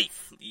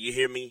life. You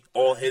hear me?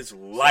 All his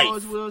life. So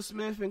is Will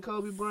Smith and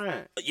Kobe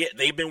Bryant. Yeah,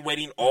 they've been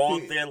waiting all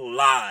their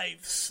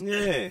lives.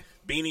 Yeah.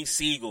 Beanie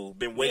Siegel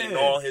been waiting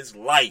all his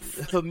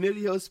life.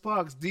 Emilio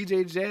Sparks,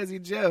 DJ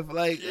Jazzy Jeff,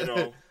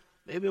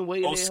 they've been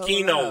waiting.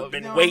 Oschino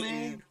been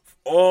waiting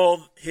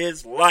all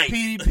his life.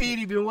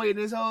 Petey been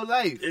waiting his whole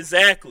life.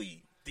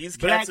 Exactly. These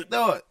Black cats.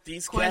 Thought.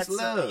 These Quest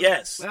cats. Love.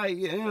 Yes.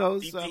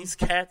 These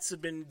cats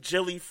have been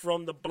Jilly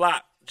from the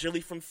block.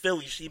 Jilly from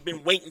Philly. She's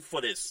been waiting for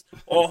this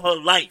all her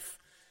life.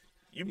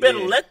 You better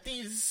let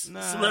these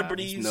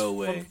celebrities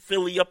from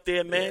Philly up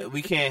there, man. Yeah,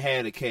 we can't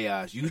have the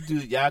chaos.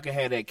 Y'all can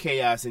have that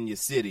chaos in your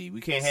city. We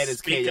can't have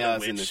this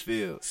chaos in the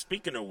field.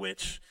 Speaking of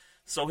which,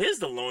 so here's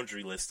the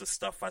laundry list of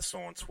stuff I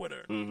saw on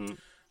Twitter. Mm-hmm.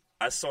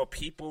 I saw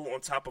people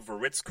on top of a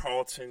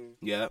Ritz-Carlton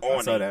I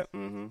saw that.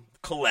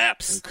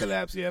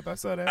 Collapsed. Yep, I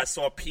saw that. I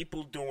saw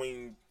people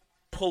doing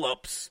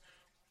pull-ups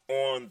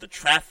on the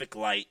traffic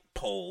light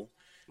pole.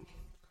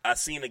 I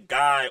seen a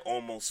guy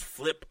almost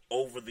flip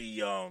over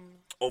the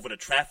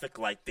traffic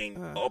light thing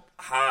up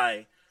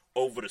high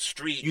over the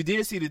street. You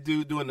did see the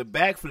dude doing the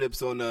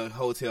backflips on the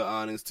hotel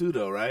awnings too,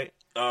 though, right?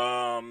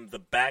 The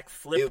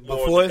backflip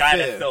or the guy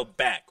that fell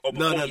back. Or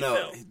before he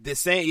fell. The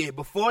same.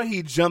 Before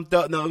he jumped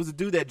up. No, it was a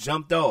dude that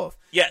jumped off.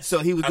 Yes. So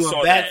he was doing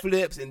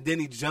backflips and then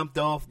he jumped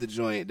off the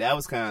joint. That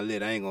was kind of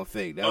lit. I ain't gonna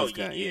fake. That was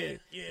kind of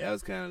That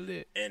was kind of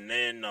lit. And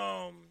then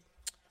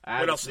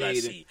What else did I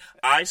see?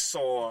 I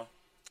saw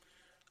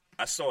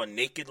a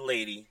naked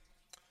lady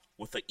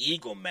with an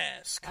eagle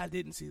mask. I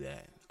didn't see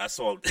that.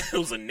 It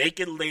was a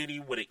naked lady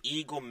with an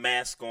eagle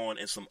mask on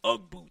and some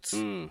Ugg boots.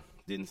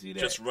 Didn't see that.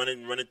 Just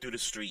running through the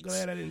streets.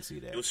 Glad I didn't see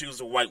that. She was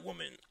a white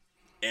woman,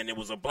 and it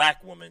was a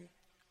black woman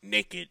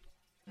naked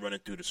running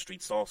through the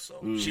streets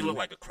also. She looked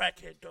like a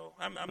crackhead though.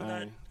 I'm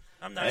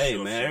not hey,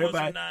 sure man, if she was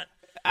or not.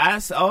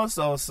 I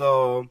also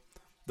saw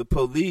the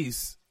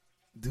police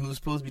who's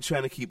supposed to be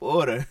trying to keep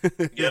order.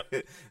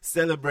 Yep.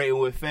 Celebrating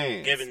with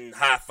fans. Giving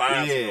high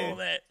fives and all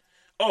that.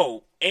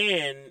 Oh,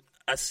 and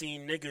I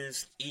seen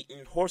niggas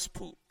eating horse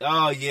poop.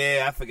 Oh,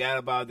 yeah, I forgot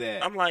about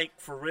that. I'm like,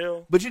 for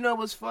real? But you know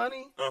what's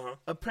funny? Uh-huh.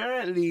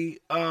 Apparently,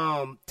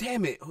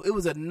 damn it, it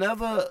was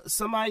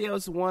somebody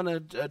else won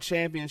a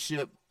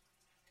championship,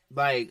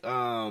 like,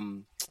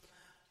 damn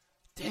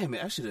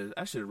it, I should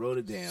have wrote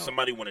it down.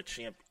 Somebody won a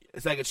champ.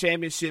 It's like a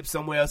championship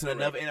somewhere else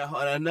in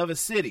another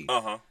city.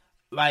 Uh-huh.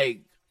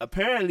 Like,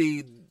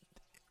 apparently,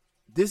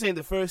 this ain't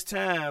the first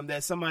time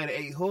that somebody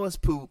ate horse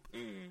poop,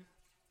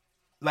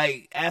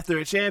 like, after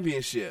a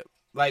championship.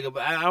 Like,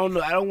 I don't know.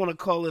 I don't want to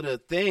call it a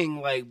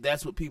thing. Like,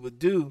 that's what people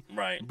do.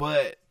 Right.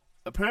 But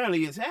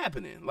apparently it's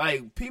happening.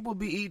 Like, people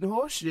be eating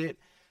horse shit.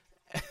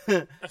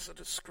 That's a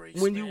disgrace,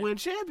 when man. You win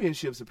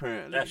championships,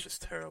 apparently. That's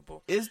just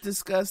terrible. It's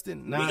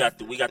disgusting. We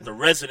got the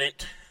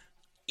resident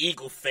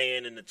Eagle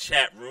fan in the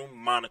chat room,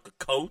 Monica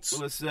Coates.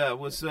 What's up?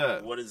 What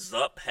is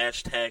up?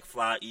 #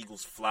 Fly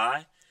Eagles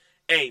Fly.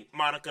 Hey,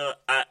 Monica,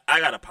 I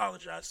gotta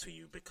apologize to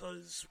you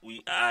because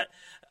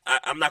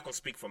I'm not gonna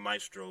speak for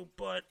Maestro,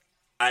 but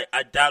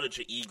I doubted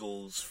your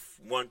Eagles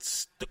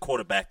once the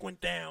quarterback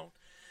went down.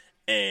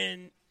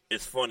 And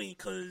it's funny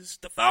because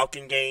the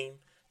Falcon game,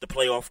 the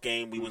playoff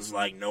game, we was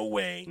like, no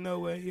way. No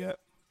way, yep.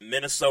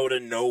 Minnesota,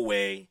 no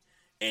way.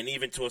 And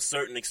even to a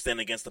certain extent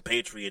against the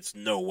Patriots,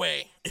 no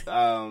way.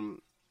 I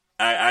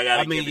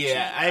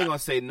ain't gonna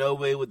say no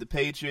way with the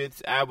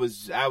Patriots. I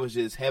was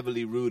just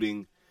heavily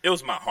rooting. It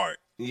was my heart.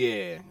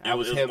 Yeah, I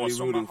was heavily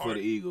rooting for the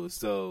Eagles.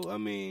 So I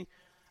mean,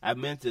 I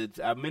meant to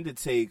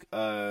take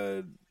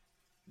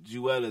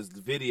Juella's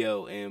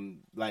video and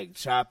like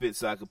chop it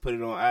so I could put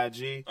it on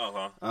IG.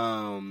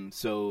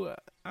 So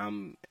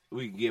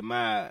we can get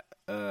my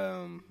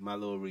my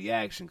little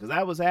reaction because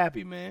I was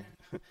happy, man.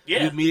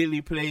 Yeah. We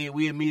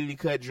immediately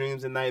cut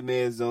Dreams and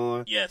Nightmares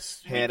on.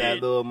 Yes. Had that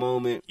little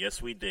moment.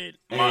 Yes, we did.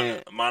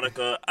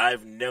 Monica,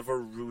 I've never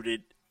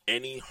rooted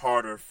any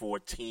harder for a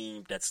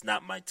team that's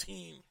not my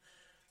team.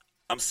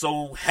 I'm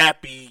so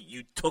happy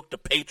you took the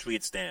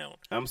Patriots down.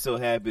 I'm so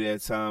happy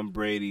that Tom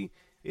Brady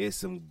is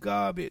some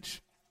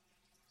garbage.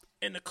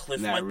 And the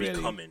cliff might be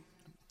coming.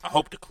 I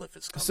hope the cliff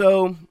is coming.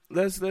 So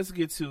let's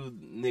get to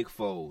Nick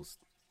Foles.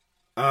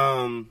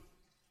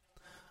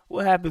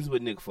 What happens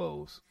with Nick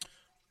Foles?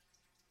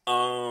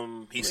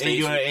 He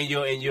stays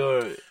in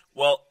your.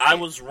 Well, I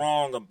was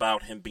wrong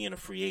about him being a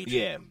free agent.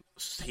 Yeah,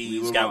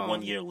 he's got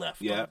 1 year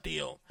left on the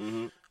deal.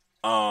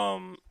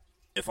 Mm-hmm.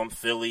 If I'm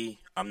Philly,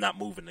 I'm not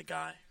moving the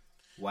guy.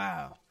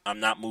 Wow, I'm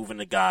not moving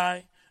the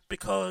guy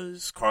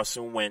because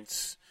Carson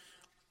Wentz,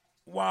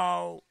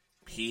 while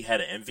he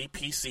had an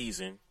MVP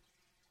season,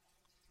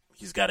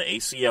 he's got an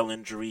ACL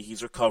injury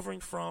he's recovering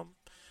from,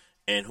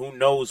 and who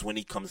knows when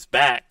he comes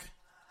back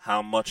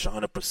how much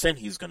 100%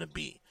 he's going to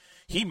be.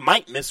 He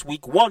might miss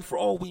week 1 for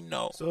all we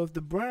know. So if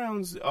the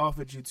Browns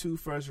offered you 2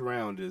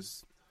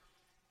 first-rounders...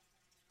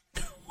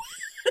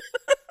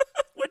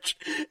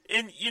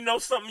 And you know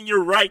something,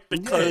 you're right,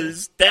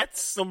 because that's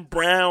some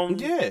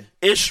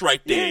Brown-ish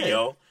right there,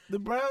 yo. The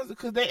Browns,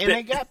 because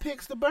they got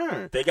picks to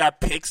burn. They got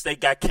picks, they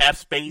got cap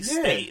space,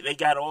 they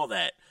got all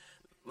that.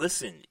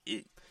 Listen,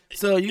 it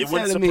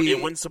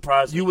wouldn't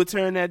surprise me. You would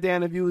turn that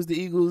down if you was the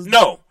Eagles?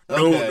 No.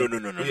 Okay.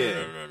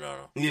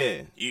 No.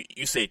 Yeah.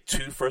 You say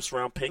 2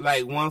 first-round picks?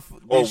 Like one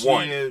or this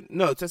one? Year.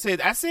 No,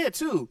 I said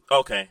 2.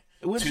 Okay.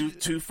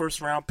 Two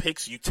first-round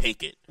picks, you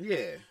take it.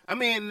 Yeah. I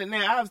mean,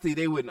 now obviously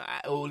they wouldn't,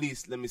 or at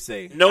least let me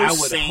say,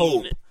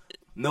 hope.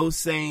 No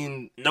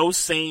sane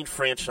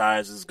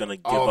franchise is going to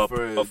give up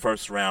a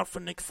first round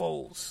for Nick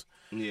Foles.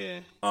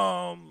 Yeah.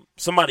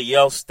 Somebody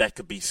else that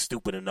could be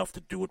stupid enough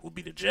to do it would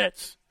be the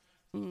Jets.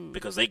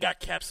 Because they got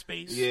cap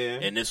space. Yeah.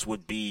 And this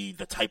would be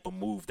the type of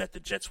move that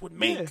the Jets would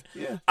make.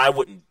 Yeah. I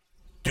wouldn't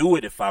do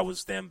it if I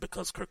was them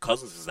because Kirk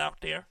Cousins is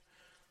out there.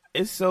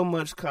 It's so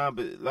much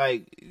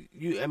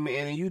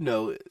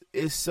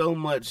it's so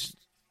much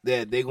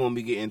that they're gonna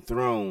be getting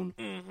thrown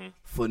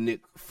for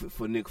Nick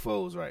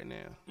Foles right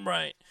now.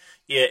 Right.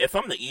 Yeah, if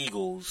I'm the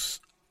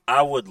Eagles,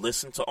 I would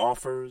listen to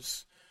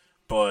offers,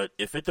 but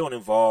if it don't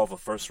involve a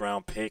first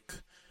round pick,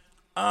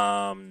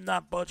 I'm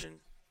not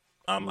budging.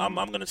 I'm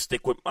gonna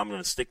stick with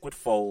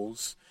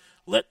Foles.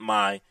 Let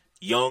my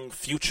young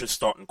future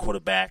starting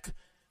quarterback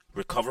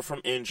recover from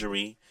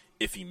injury.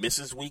 If he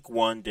misses week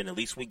 1, then at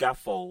least we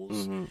got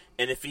Foles.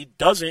 And if he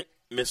doesn't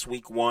miss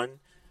week 1,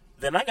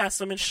 then I got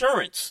some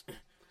insurance.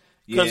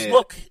 Because,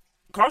 look,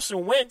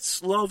 Carson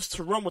Wentz loves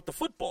to run with the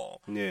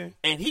football. Yeah.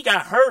 And he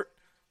got hurt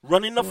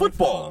running the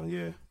football.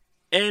 Yeah.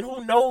 And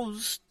who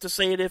knows to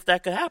say if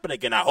that could happen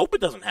again. I hope it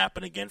doesn't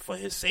happen again for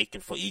his sake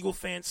and for Eagle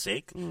fans'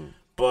 sake.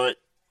 But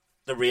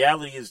the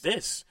reality is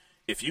this.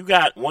 If you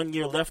got 1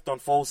 year left on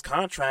Foles'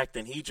 contract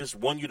and he just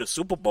won you the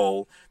Super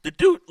Bowl, the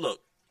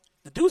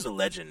dude's a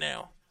legend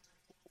now.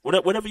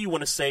 Whatever you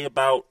want to say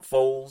about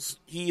Foles,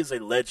 he is a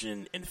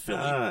legend in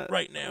Philly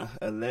right now.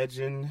 A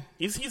legend?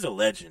 He's a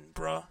legend,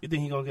 bruh. You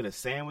think he going to get a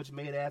sandwich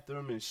made after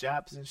him in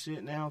shops and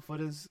shit now for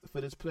this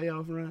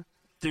playoff run?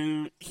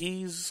 Dude,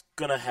 he's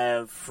going to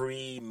have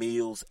free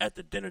meals at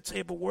the dinner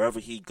table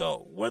wherever he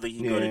go. Whether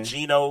he go to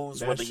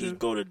Geno's, whether he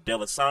go to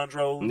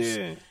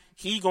D'Alessandro's,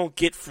 he going to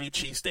get free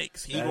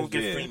cheesesteaks. He going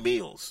to get free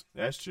meals.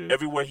 That's true.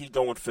 Everywhere he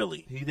go in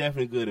Philly. He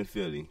definitely good in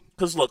Philly.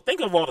 Because, look, think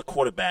of all the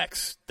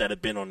quarterbacks that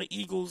have been on the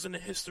Eagles in the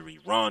history.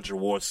 Ron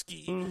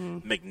Jaworski,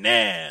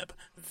 McNabb,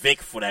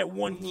 Vic for that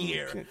 1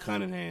 year.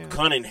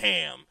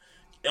 Cunningham.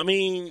 I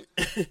mean,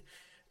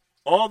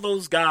 all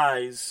those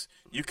guys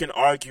you can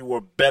argue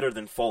are better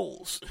than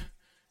Foles,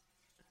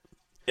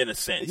 in a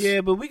sense.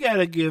 Yeah, but we got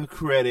to give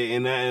credit,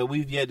 and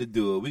we've yet to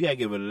do it. We got to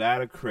give a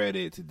lot of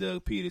credit to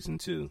Doug Peterson,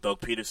 too.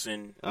 Doug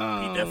Peterson, he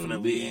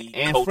definitely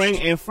and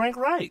coached. Frank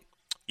Wright.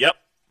 Yep.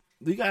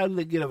 We got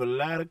to give a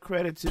lot of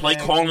credit to Play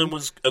calling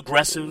was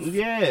aggressive.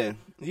 Yeah.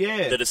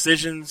 The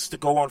decisions to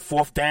go on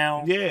fourth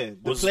down. Yeah.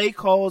 The play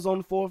calls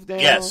on fourth down.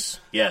 Yes.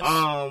 We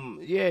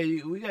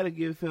got to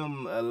give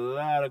him a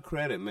lot of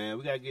credit, man.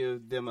 We got to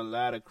give them a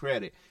lot of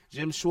credit.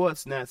 Jim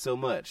Schwartz, not so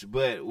much.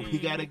 But we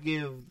got to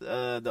give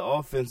the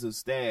offensive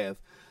staff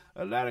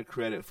a lot of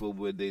credit for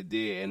what they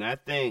did. And I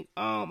think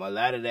a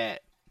lot of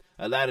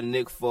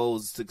Nick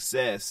Foles'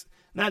 success,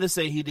 not to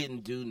say he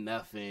didn't do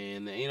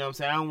nothing. You know what I'm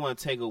saying? I don't want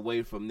to take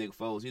away from Nick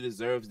Foles. He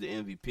deserves the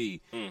MVP.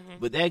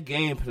 But that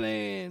game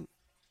plan.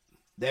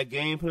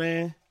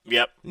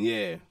 Yep.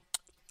 Yeah.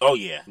 Oh,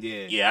 yeah.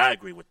 Yeah. Yeah, I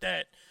agree with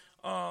that.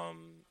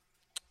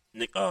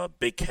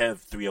 Big Kev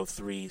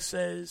 303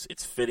 says,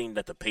 it's fitting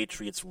that the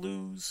Patriots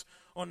lose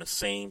on the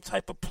same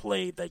type of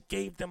play that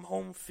gave them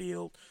home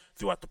field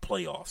throughout the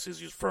playoffs.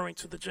 He's referring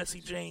to the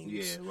Jesse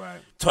James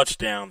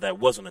touchdown that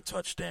wasn't a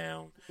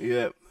touchdown.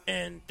 Yep.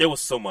 And there was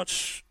so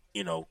much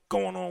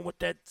going on with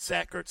that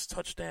Zach Ertz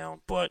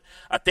touchdown. But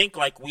I think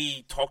like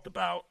we talked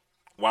about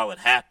while it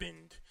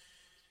happened,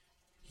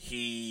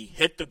 he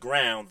hit the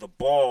ground, the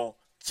ball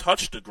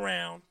touched the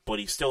ground, but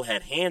he still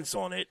had hands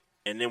on it.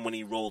 And then when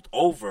he rolled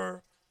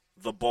over,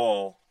 the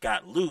ball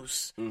got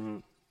loose,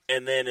 and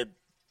then it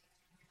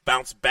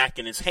bounced back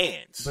in his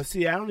hands. But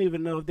see, I don't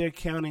even know if they're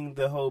counting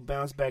the whole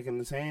bounce back in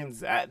his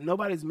hands.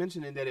 Nobody's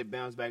mentioning that it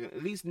bounced back.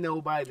 At least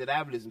nobody that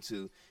I've listened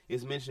to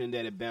is mentioning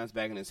that it bounced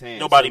back in his hands.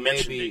 Nobody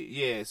mentioned it.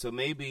 Yeah, so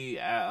maybe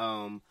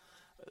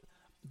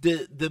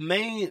the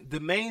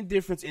main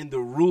difference in the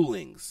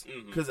rulings,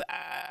 because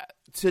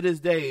to this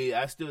day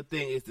I still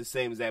think it's the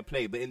same as that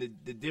play, but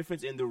the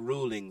difference in the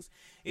rulings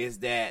is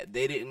that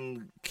they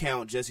didn't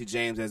count Jesse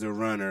James as a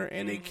runner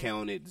and they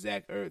counted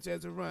Zach Ertz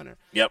as a runner.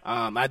 Yep.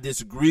 I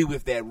disagree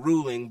with that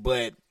ruling,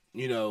 but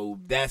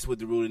that's what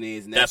the ruling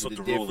is, and that's what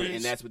the rule is,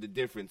 and that's what the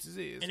difference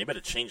is. And they better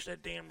change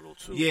that damn rule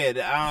too.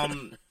 Yeah.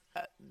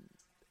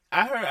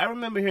 I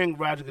remember hearing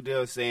Roger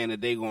Goodell saying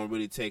that they're gonna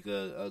really take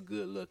a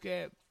good look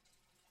at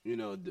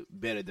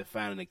better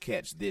defining the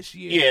catch this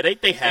year. Yeah,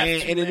 they have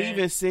to, and it man.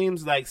 even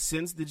seems like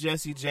since the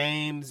Jesse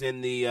James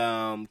and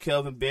the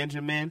Kelvin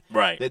Benjamin,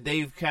 that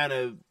they've kind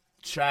of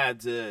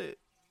tried to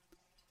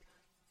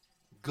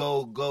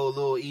go a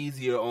little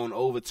easier on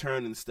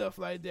overturning stuff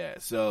like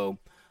that. So,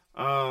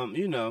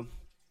 Yeah.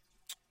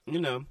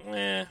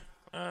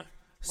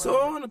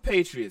 So on the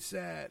Patriots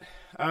side,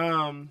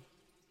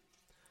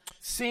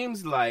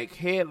 seems like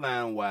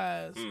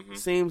headline-wise,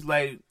 seems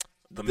like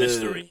the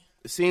mystery.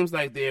 It seems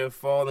like they're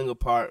falling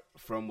apart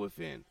from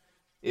within.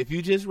 If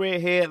you just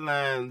read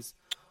headlines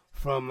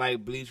from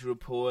like Bleacher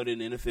Report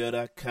and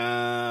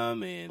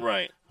NFL.com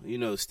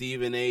and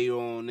Stephen A.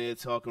 on there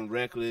talking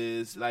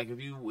reckless, like if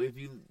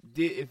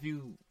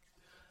you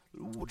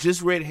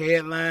just read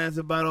headlines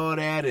about all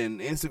that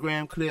and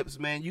Instagram clips,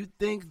 man, you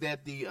think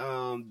that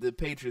the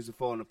Patriots are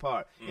falling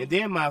apart. And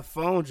then I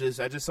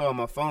just saw on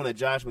my phone that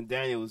Josh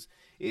McDaniels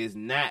is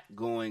not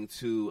going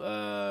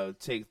to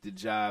take the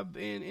job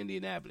in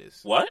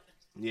Indianapolis. What?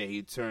 Yeah,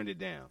 he turned it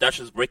down. That's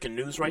just breaking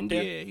news right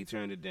there? Yeah, he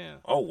turned it down.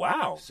 Oh,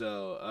 wow.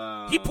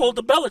 So he pulled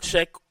the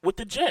Belichick with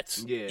the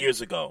Jets years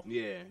ago.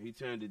 Yeah, he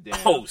turned it down.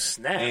 Oh,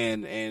 snap.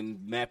 And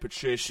Matt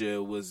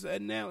Patricia was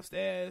announced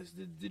as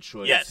the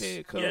Detroit's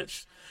head coach.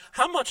 Yes.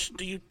 How much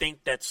do you think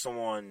that's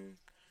on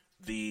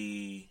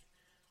the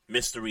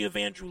mystery of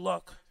Andrew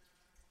Luck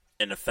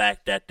and the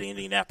fact that the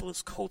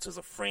Indianapolis Colts as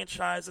a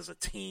franchise, as a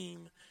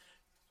team,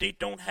 they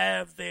don't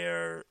have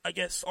their, I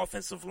guess,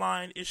 offensive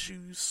line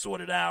issues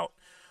sorted out?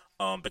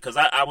 Because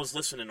I was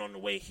listening on the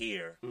way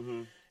here,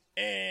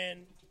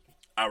 and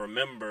I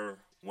remember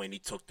when he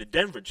took the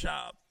Denver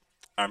job.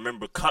 I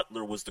remember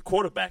Cutler was the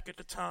quarterback at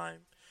the time,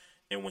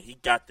 and when he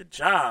got the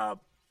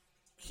job,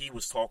 he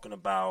was talking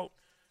about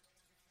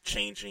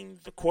changing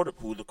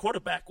who the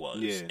quarterback was.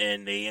 Yeah.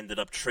 And they ended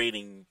up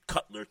trading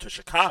Cutler to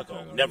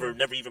Chicago.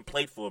 Never even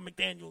played for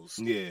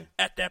McDaniels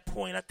at that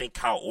point. I think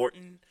Kyle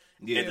Orton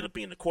ended up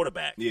being the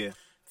quarterback. Yeah.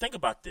 Think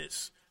about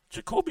this.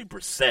 Jacoby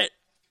Brissett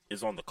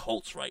is on the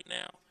Colts right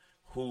now,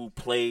 who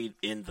played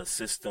in the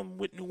system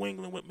with New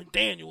England with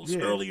McDaniels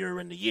earlier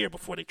in the year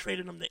before they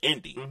traded him to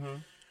Indy. Mm-hmm.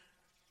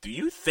 Do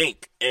you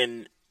think,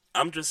 and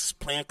I'm just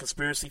playing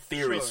conspiracy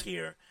theories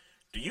here,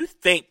 do you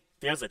think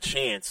there's a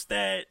chance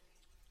that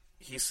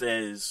he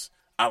says,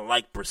 I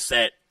like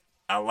Brissett,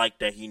 I like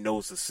that he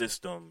knows the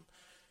system,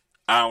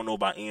 I don't know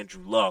about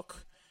Andrew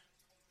Luck,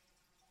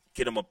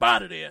 get him up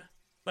out of there,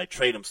 like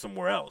trade him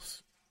somewhere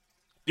else?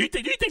 Do you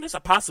think there's a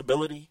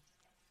possibility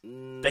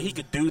that he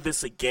could do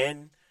this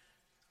again?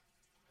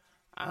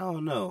 I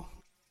don't know.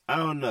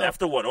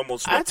 After what,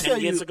 almost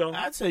 10 years ago?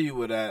 I tell you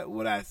what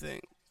I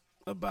think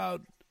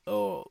about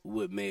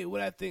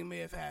what I think may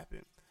have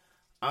happened.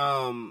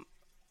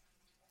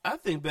 I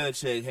think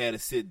Belichick had to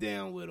sit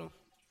down with him.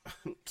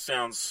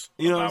 Sounds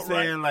you know what I'm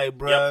saying? Like,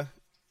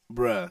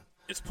 bruh.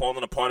 It's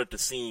falling apart at the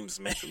seams,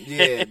 man.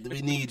 Yeah,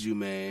 we need you,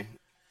 man.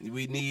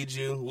 We need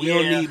you. We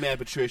don't need Matt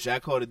Patricia. I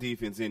call the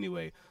defense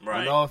anyway.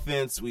 Right. On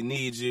offense, we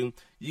need you.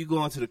 You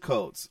going to the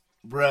Colts.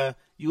 Bruh,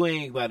 you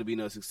ain't about to be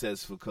no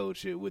successful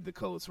coach with the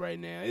Colts right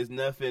now. It's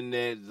nothing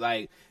that,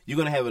 like, you're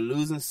going to have a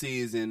losing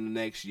season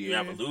next year. You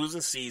have a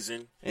losing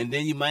season. And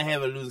then you might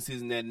have a losing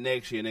season that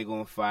next year, and they're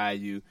going to fire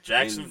you.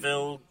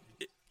 Jacksonville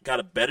got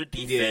a better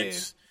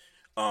defense.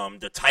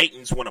 The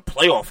Titans won a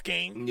playoff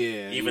game.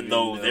 Yeah. Even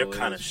though they're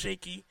kind of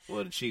shaky.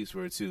 Well, the Chiefs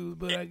were too,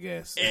 but I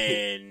guess.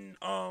 And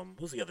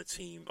who's the other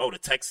team? Oh, the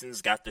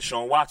Texans got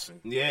Deshaun Watson.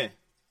 Yeah.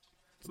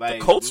 Like,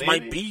 the Colts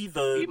might be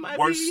the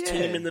worst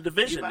team in the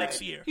division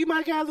next year. He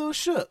might got a little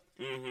shook.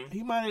 Mm-hmm.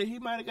 He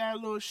might have got a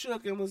little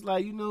shook and was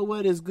like, you know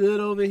what, it's good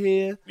over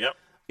here. Yep.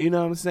 You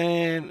know what I'm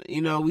saying?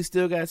 You know, we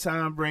still got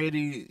Tom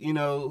Brady, you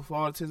know, for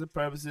all intents and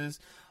purposes.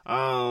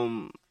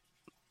 You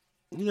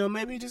know,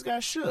 maybe he just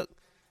got shook.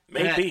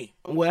 Maybe.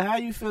 How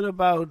you feel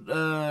about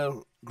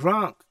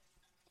Gronk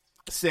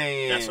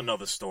saying that's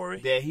another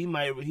story that he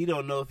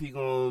don't know if he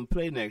gonna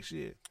play next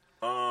year?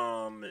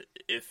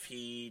 If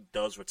he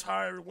does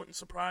retire, it wouldn't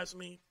surprise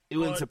me. It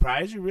wouldn't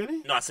surprise you,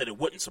 really? No, I said it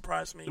wouldn't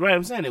surprise me. Right,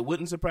 I'm saying it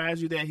wouldn't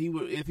surprise you that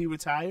if he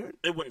retired?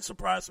 It wouldn't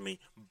surprise me.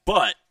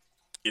 But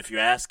if you're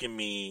asking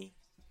me,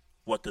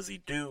 what does he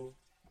do?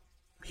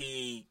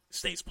 He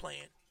stays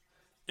playing,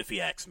 if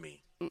he asks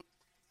me.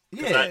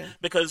 Yeah.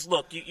 Because,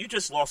 look, you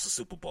just lost the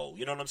Super Bowl.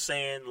 You know what I'm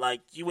saying?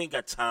 Like, you ain't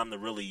got time to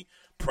really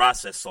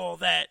process all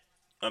that.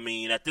 I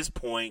mean, at this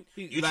point,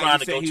 you're trying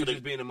to go to the...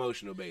 just being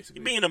emotional, basically.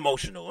 You're being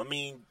emotional. I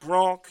mean,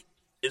 Gronk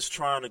is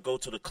trying to go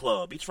to the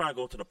club. He's trying to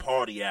go to the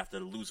party after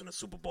losing the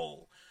Super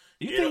Bowl.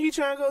 You think he's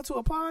trying to go to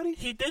a party?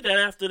 He did that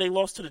after they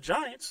lost to the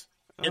Giants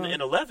in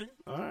 11.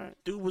 All right.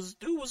 Dude was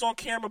on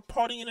camera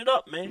partying it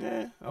up, man.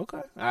 Yeah,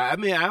 okay. I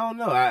mean, I don't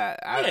know.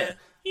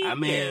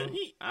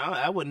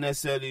 I wouldn't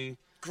necessarily...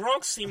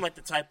 Gronk seemed like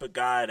the type of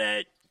guy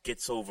that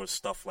gets over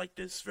stuff like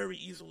this very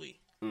easily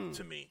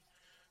to me.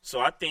 So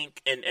I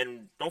think,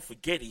 and don't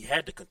forget, he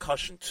had the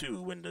concussion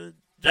too in the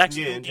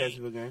Jacksonville game.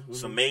 Mm-hmm.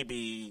 So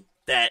maybe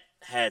that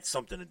had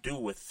something to do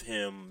with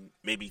him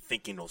maybe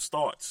thinking those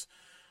thoughts.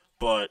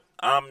 But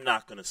I'm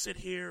not going to sit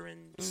here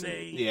and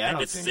say that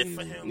this is it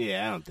for him.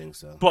 Yeah, I don't think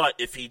so. But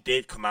if he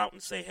did come out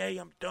and say, hey,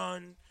 I'm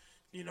done,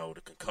 you know,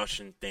 the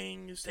concussion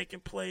thing is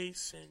taking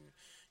place, and,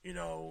 you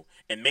know,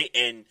 and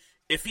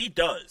if he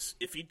does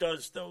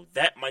though,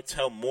 that might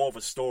tell more of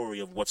a story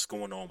of what's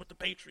going on with the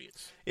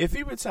Patriots. If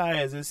he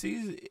retires,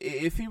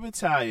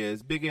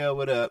 Big L,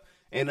 what up?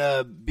 And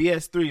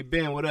BS3,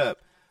 Ben, what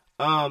up?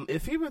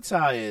 If he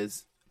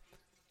retires,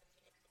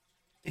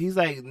 he's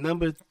like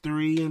number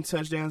 3 in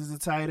touchdowns as a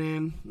tight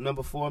end,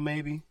 number 4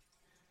 maybe.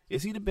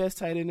 Is he the best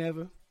tight end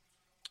ever?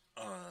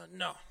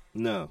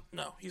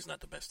 No, he's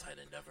not the best tight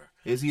end ever.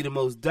 Is he the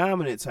most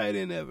dominant tight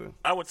end ever?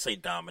 I would say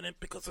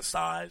dominant because of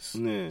size.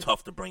 Yeah.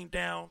 Tough to bring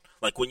down.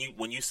 Like when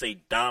you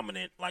say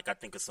dominant, like I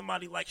think of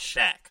somebody like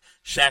Shaq.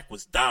 Shaq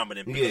was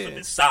dominant because of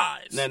his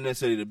size. Not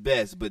necessarily the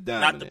best, but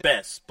dominant. Not the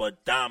best,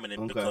 but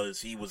dominant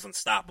because he was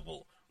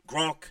unstoppable.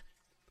 Gronk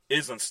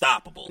is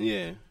unstoppable.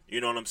 Yeah.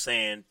 You know what I'm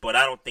saying? But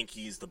I don't think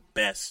he's the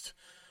best,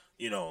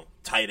 you know,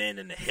 tight end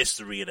in the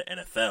history of the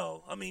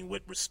NFL. I mean,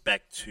 with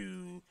respect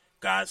to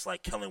guys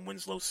like Kellen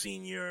Winslow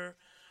Sr.,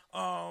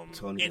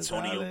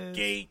 Antonio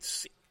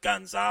Gates,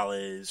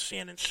 Gonzalez,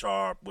 Shannon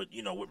Sharp. With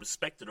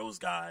respect to those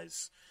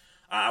guys,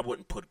 I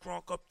wouldn't put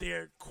Gronk up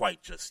there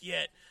quite just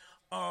yet.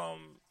 A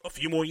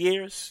few more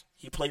years,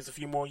 he plays a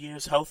few more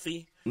years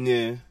healthy.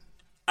 Yeah.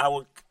 I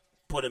would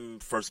put him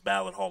first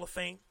ballot Hall of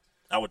Fame.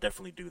 I would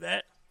definitely do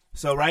that.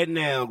 So right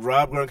now,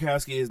 Rob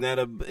Gronkowski is not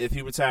if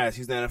he retires,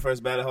 he's not a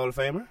first ballot Hall of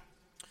Famer?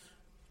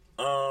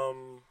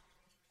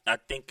 I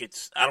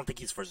don't think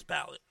he's first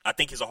ballot. I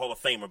think he's a Hall of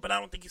Famer, but I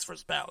don't think he's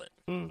first ballot.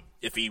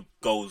 If he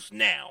goes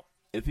now.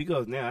 If he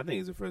goes now, I think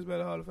he's a first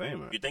ballot Hall of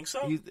Famer. You think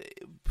so?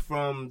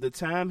 From the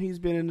time he's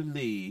been in the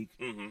league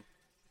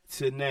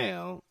to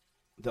now,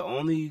 the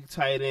only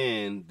tight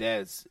end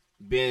that's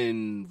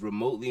been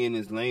remotely in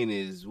his lane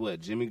is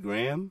what, Jimmy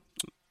Graham?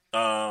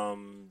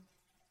 After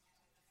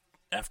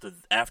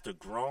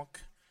Gronk,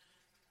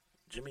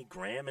 Jimmy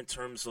Graham in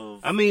terms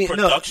of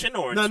production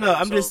or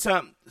I'm just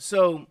talking.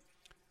 So,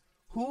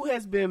 who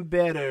has been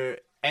better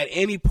at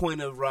any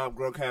point of Rob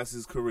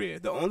Gronkowski's career?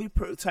 The only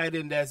tight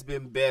end that's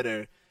been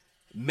better,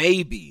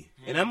 maybe,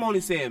 and I'm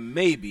only saying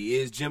maybe,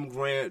 is Jimmy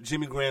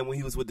Graham when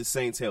he was with the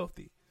Saints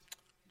healthy.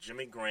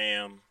 Jimmy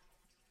Graham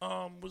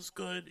was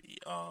good.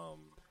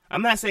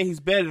 I'm not saying he's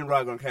better than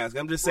Rob Gronkowski.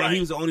 I'm just saying he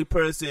was the only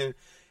person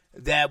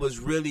that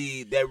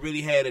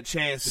really had a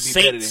chance to be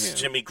Saints, better than him.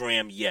 Jimmy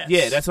Graham, yes.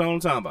 Yeah, that's what I'm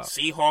talking about.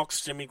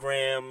 Seahawks, Jimmy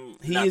Graham,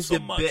 he not is so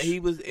much. He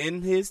was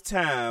in his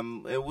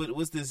time.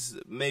 What's this?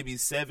 Maybe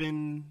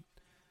 7.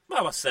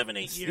 About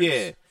 7-8 years.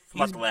 Yeah,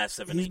 about the last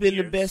 7-8 years. He's been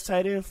the best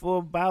tight end for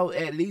about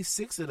at least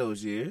 6 of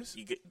those years.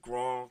 You get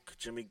Gronk,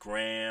 Jimmy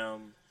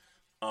Graham,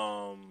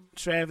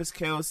 Travis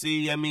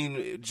Kelce. I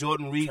mean,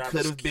 Jordan Reed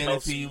could have been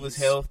if he was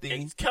healthy.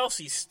 And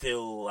Kelce's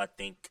still, I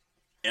think,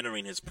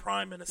 entering his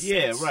prime in a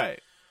sense. Yeah,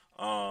 right.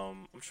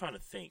 I'm trying to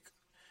think.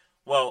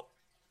 Well,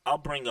 I'll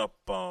bring up,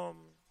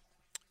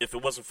 if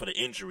it wasn't for the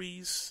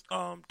injuries,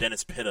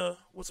 Dennis Pitta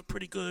was a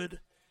pretty good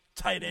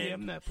tight end. Yeah,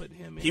 I'm not putting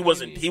him in. He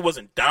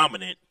wasn't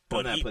dominant,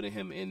 but I'm not putting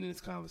him in this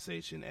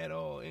conversation at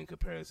all in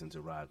comparison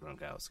to Rob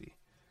Gronkowski.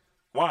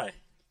 Why?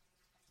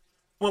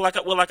 Well,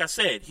 like I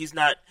said, he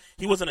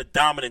wasn't a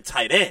dominant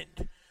tight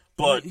end,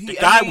 but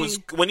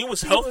when he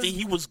was healthy,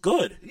 he was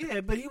good.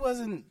 Yeah, but he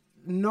wasn't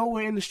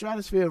nowhere in the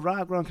stratosphere of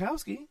Rob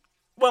Gronkowski.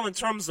 Well, in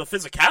terms of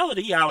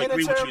physicality, I'll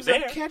agree with you there.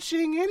 In terms of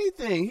catching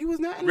anything, he was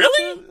not.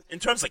 Really? In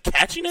terms of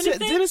catching anything?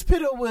 Dennis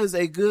Pitta was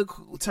a good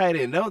tight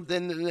end. No,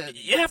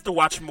 you have to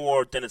watch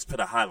more Dennis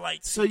Pitta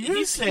highlights. So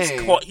you're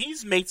saying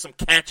he's made some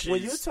catches.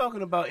 When you're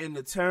talking about in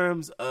the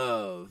terms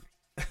of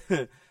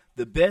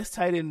the best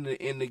tight end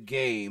in the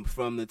game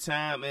from the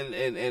time and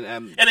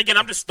again,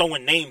 I'm just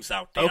throwing names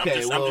out there.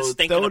 Okay, I'm just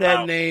thinking throw about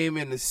that name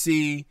in the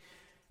sea,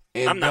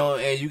 and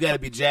you got to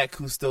be Jack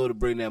Cousteau to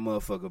bring that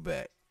motherfucker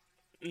back.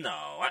 No,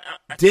 I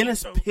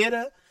Dennis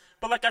Pitta.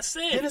 But like I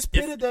said, Dennis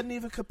Pitta doesn't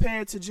even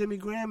compare to Jimmy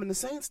Graham in the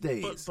Saints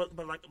days. But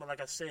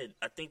like I said,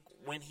 I think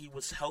when he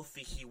was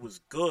healthy, he was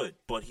good.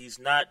 But he's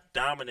not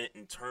dominant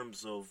in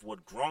terms of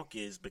what Gronk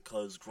is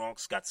because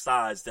Gronk's got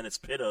size. Dennis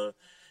Pitta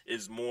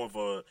is more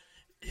of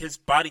his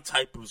body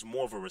type was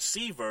more of a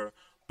receiver.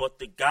 But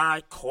the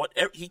guy caught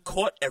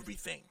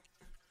everything.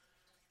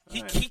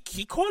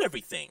 He caught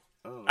everything.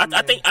 Oh,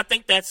 I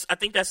think that's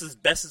as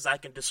best as I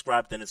can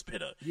describe Dennis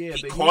Pitta. Yeah,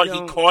 he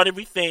caught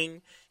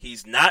everything.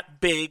 He's not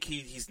big.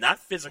 He's not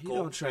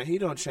physical. He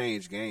don't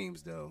change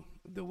games though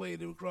the way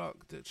the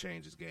Gronk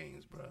changes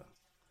games, bro.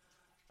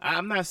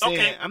 I'm not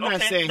saying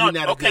he's not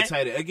a good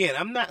tight end. Again,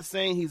 I'm not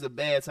saying he's a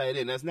bad tight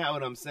end. That's not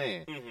what I'm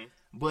saying. Mm-hmm.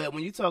 But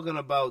when you're talking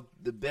about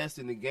the best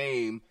in the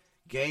game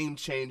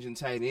changing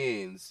tight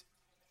ends,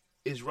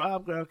 is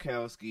Rob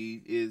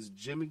Gronkowski, is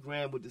Jimmy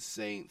Graham with the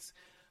Saints,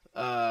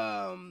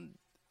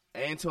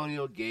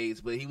 Antonio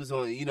Gates, but he was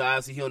on,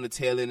 obviously he on the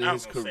tail end of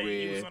his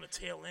career. He was on the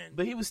tail end.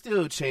 But he was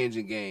still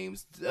changing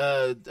games.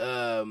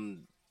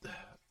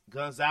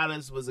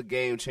 Gonzalez was a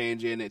game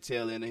changer in the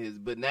tail end of his,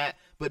 but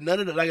none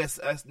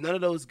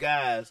of those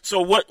guys.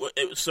 So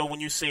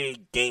when you say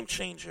game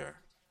changer,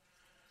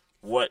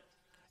 what?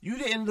 You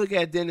didn't look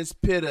at Dennis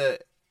Pitta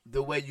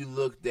the way you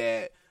looked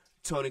at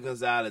Tony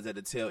Gonzalez at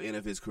the tail end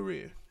of his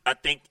career. I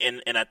think,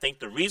 and I think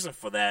the reason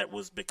for that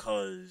was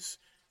because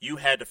you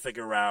had to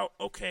figure out,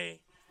 okay,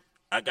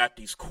 I got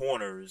these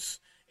corners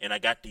and I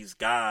got these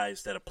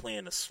guys that are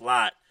playing the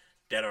slot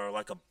that are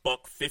like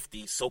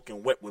 $150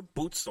 soaking wet with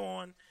boots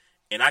on,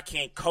 and I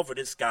can't cover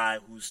this guy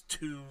who's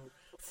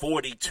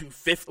 240,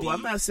 250. Well,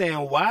 I'm not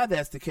saying why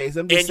that's the case.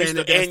 I'm just saying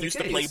that's the case. Used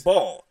to play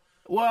ball.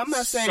 Well, I'm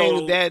not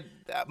saying that.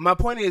 My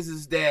point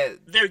is that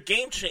they're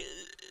game changers.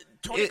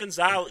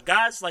 Gonzalez,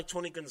 guys like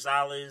Tony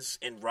Gonzalez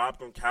and Rob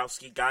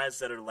Gronkowski, guys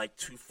that are like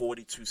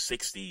 240,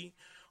 260,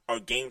 are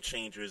game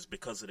changers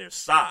because of their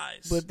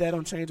size. But that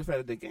don't change the fact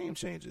that they're game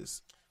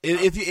changers.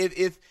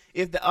 If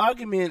the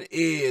argument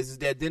is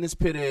that Dennis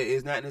Pitta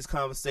is not in this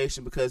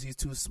conversation because he's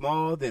too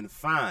small, then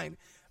fine.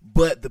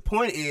 But the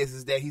point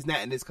is that he's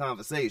not in this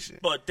conversation.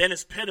 But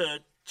Dennis Pitta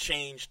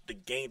changed the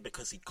game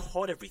because he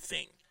caught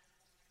everything.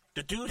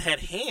 The dude had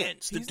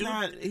hands.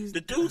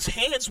 The dude's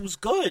hands was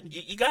good.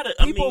 You gotta.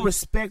 People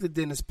respected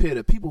Dennis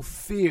Pitta. People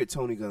feared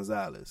Tony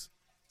Gonzalez.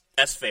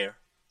 That's fair.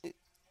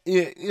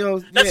 Yeah,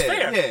 that's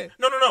fair. Yeah.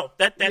 No.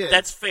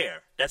 That's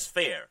fair. That's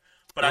fair.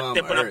 But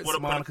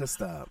Monica,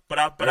 stop.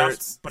 Zach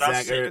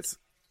Ertz.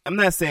 I'm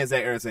not saying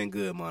Zach Ertz ain't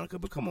good, Monica,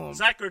 but come on.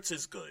 Zach Ertz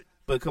is good.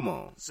 But come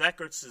on. Zach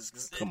Ertz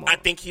is. Come on. I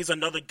think he's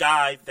another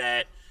guy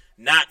that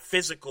not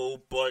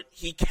physical, but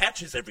he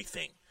catches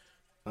everything.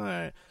 All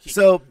right.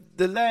 So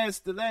the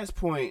last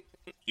point.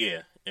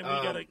 Yeah, and we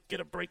gotta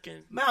get a break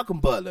in. Malcolm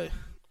Butler.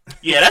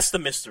 Yeah, that's the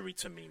mystery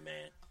to me,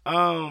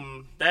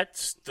 man.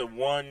 That's the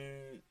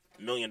 $1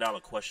 million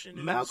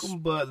question. Malcolm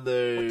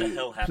Butler what the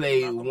hell happened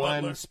played to Malcolm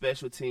one Butler?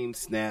 special team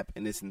snap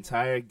in this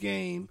entire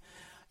game,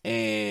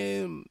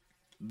 and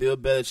Bill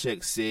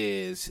Belichick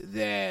says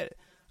that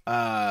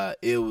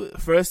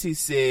First he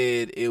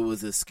said it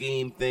was a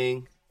scheme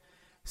thing.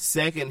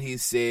 Second, he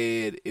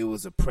said it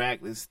was a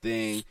practice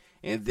thing.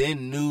 And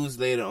then news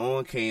later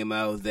on came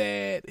out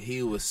that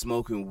he was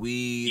smoking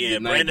weed. Yeah, the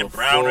Brandon night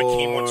Browner before,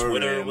 came on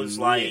Twitter and was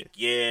like,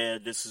 yeah. yeah,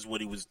 this is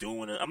what he was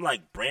doing. I'm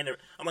like, wait a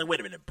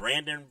minute,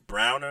 Brandon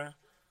Browner?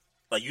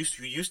 Like, you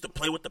used to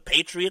play with the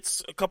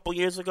Patriots a couple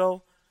years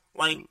ago?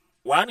 Like,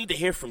 well, I need to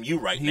hear from you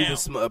right now.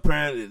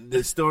 Apparently,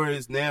 the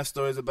stories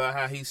about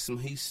how he's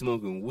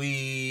smoking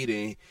weed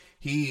and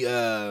he,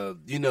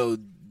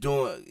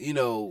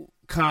 doing,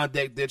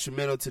 conduct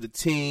detrimental to the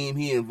team.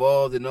 He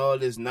involved in all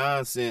this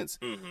nonsense.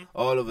 Mm-hmm.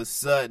 All of a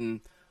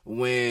sudden,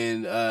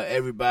 when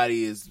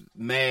everybody is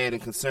mad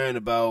and concerned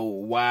about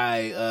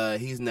why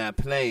he's not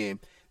playing,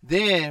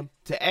 then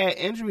to add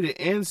injury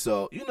to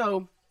insult,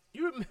 you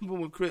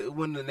remember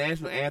when the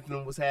national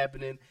anthem was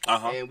happening,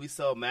 and we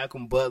saw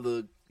Malcolm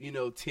Butler,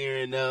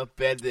 tearing up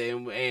at the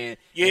and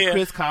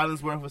Chris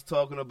Collinsworth was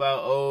talking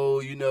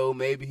about,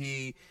 maybe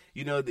he.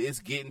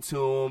 It's getting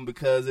to him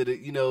because of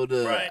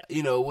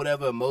the,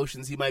 whatever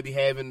emotions he might be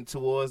having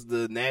towards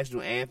the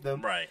national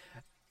anthem. Right.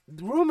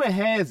 The rumor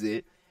has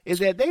it is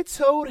that they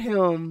told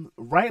him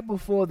right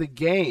before the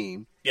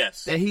game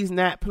that he's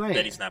not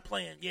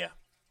playing. Yeah.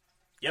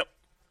 Yep.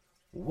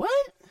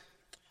 What?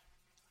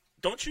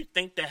 Don't you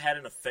think that had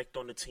an effect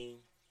on the team?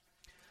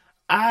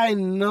 I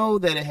know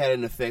that it had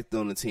an effect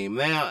on the team.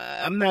 Now,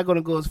 I'm not going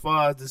to go as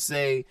far as to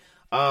say,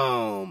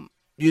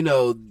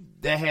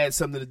 that had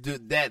something to do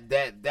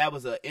that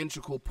was an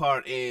integral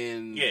part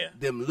in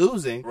them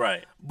losing.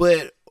 Right.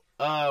 But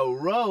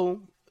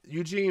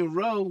Eugene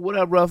Rowe, what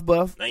up, Rough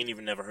Buff? I ain't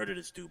even never heard of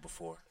this dude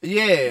before.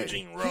 Yeah.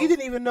 Eugene Rowe. He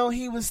didn't even know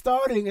he was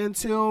starting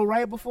until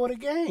right before the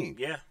game.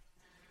 Yeah.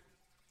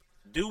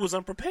 Dude was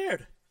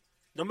unprepared.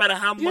 No matter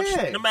how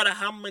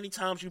many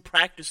times you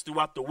practice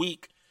throughout the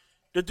week,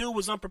 the dude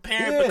was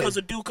unprepared because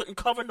the dude couldn't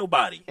cover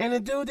nobody. And the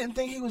dude didn't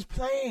think he was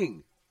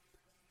playing.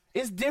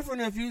 It's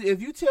different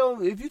if you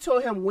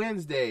told him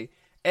Wednesday,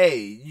 hey,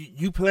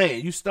 you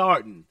playing, you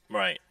starting.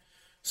 Right.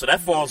 So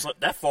that falls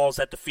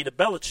at the feet of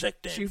Belichick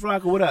then. Chief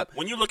Rocker, what up?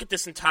 When you look at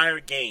this entire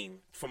game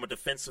from a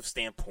defensive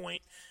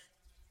standpoint,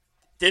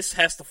 this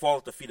has to fall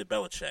at the feet of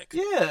Belichick.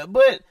 Yeah,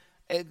 but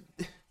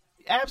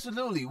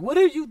absolutely. What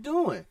are you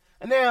doing?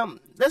 And now,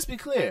 let's be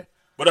clear.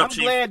 What up, I'm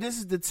Chief? glad this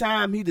is the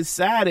time he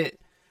decided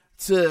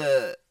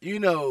to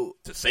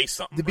say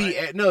something, to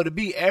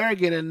be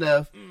arrogant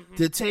enough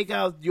to take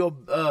out your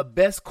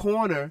best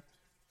corner.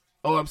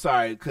 Oh, I'm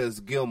sorry, because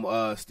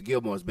Gilmore's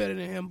better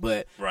than him,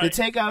 but to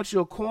take out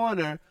your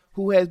corner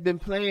who has been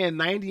playing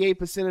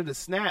 98% of the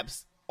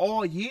snaps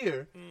all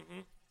year,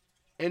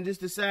 and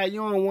just decide you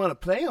don't want to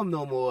play him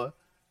no more.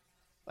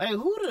 Like,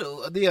 who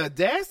the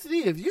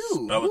audacity of you?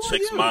 It's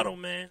Belichick's motto,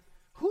 man.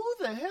 Who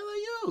the hell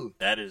are you?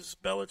 That is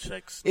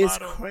Belichick's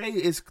motto.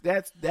 It's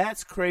crazy.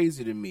 That's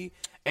crazy to me.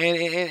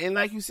 And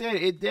like you said,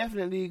 it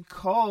definitely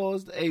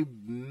caused a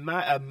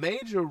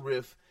major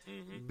rift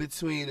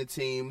between the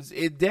teams.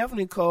 It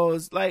definitely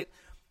caused, like,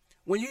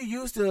 when you're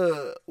used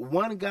to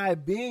one guy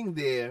being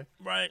there,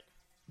 right?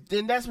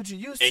 Then that's what you're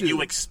used to. And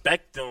you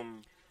expect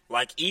them,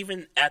 like,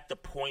 even at the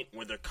point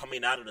where they're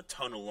coming out of the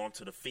tunnel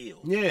onto the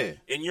field. Yeah.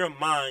 In your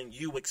mind,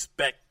 you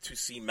expect to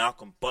see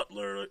Malcolm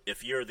Butler,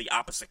 if you're the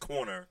opposite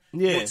corner,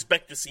 you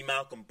expect to see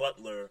Malcolm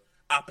Butler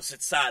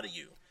opposite side of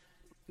you.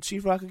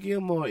 Chief Rocker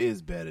Gilmore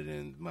is better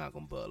than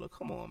Malcolm Butler.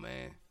 Come on,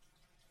 man.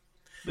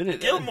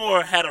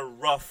 Gilmore had a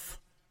rough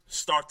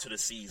start to the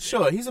season.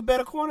 Sure, he's a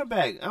better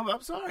cornerback.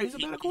 I'm sorry, he's a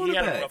better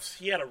cornerback.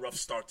 He had a rough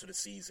start to the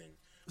season.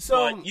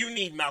 So but you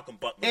need Malcolm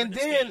Butler.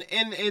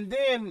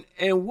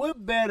 And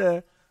what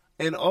better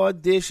an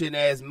audition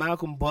as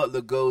Malcolm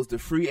Butler goes to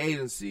free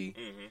agency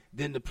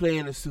than to play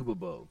in the Super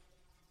Bowl?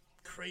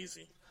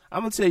 Crazy.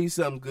 I'm gonna tell you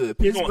something good.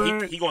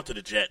 Pittsburgh, he going to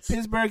the Jets.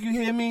 Pittsburgh, you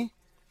hear me?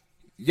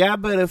 Y'all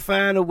better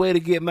find a way to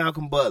get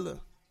Malcolm Butler.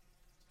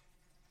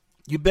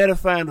 You better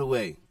find a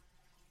way.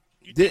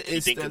 You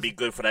think it'd be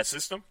good for that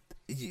system?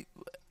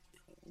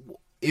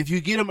 If you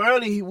get him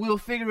early, we'll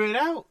figure it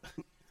out.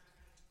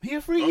 He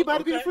about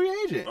to be a free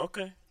agent.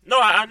 Okay. No,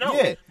 I know.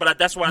 Yeah. But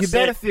that's why I said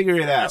you better figure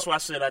it out. That's why I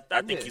said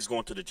I think he's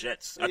going to the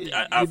Jets.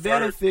 You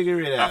better figure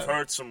it out. I've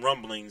heard some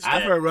rumblings.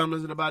 I've heard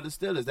rumblings about the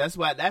Steelers. That's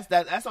why. That's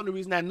the only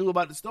reason I knew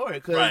about the story,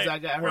 because I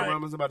heard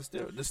rumblings about the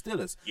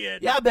Steelers. Yeah.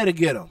 Y'all better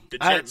get him.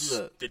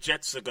 The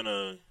Jets are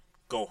gonna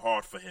go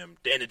hard for him,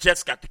 and the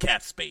Jets got the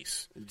cap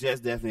space. The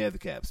Jets definitely have the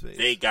cap space.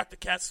 They got the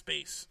cap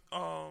space.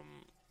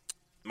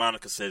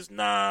 Monica says,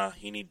 nah,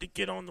 he need to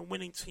get on the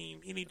winning team.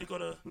 He need to go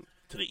to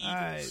the Eagles.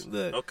 All right,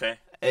 look. Okay.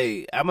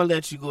 Hey, I'm going to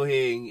let you go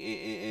ahead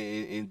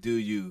and do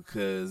you,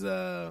 because...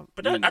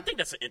 But I think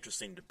that's an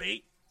interesting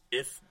debate.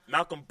 If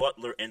Malcolm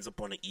Butler ends up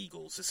on the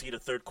Eagles, is he the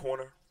third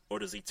corner, or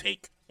does he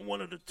take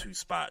one of the two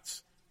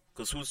spots?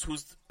 Because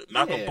who's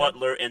Malcolm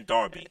Butler and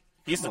Darby?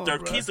 He's the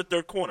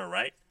third corner,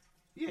 right?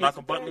 Yeah,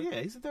 Malcolm Butler?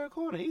 Yeah, he's the third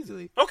corner,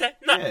 easily. Okay,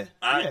 no,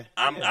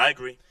 I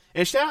agree.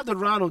 And shout out to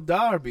Ronald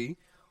Darby,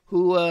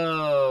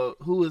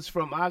 who is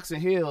from Oxon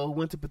Hill,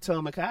 went to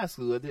Potomac High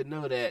School. I didn't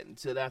know that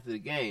until after the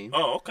game.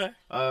 Oh, okay.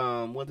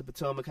 Went to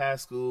Potomac High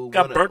School.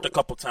 Got burnt a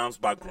couple times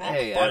by Gronk.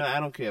 Hey, but, I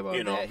don't care about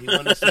you know. that. He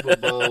won the Super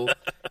Bowl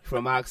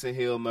from Oxon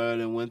Hill,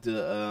 Maryland. Went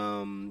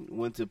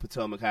to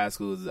Potomac High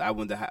School. I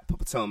went to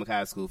Potomac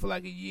High School for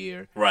like a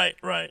year. Right.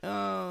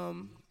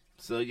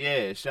 So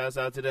yeah, shouts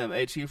out to them.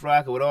 Hey, Chief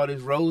Rocker, with all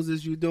these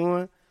roses you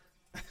doing,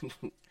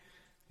 you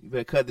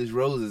better cut these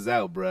roses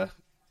out, bruh.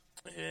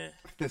 Yeah,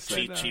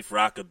 Chief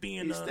Rocker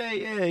being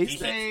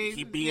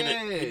he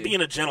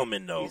being a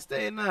gentleman though. He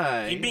stay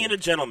nice. He being a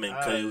gentleman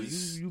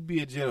because you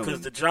be a gentleman. Because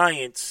the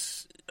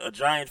Giants, a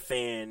Giant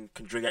fan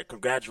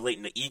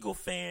congratulating the Eagle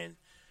fan,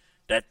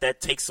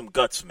 that takes some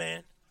guts,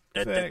 man.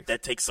 That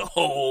takes a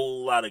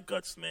whole lot of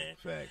guts, man.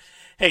 Facts.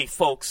 Hey,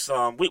 folks,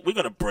 we're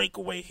gonna break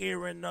away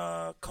here and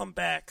come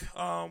back.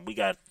 We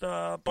got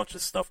a bunch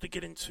of stuff to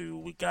get into.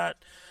 We got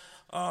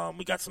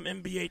some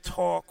NBA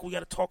talk. We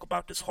got to talk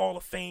about this Hall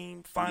of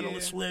Fame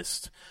finalist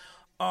list.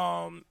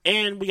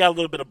 And we got a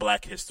little bit of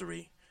Black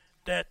history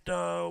that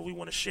we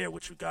want to share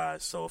with you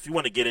guys. So if you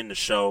want to get in the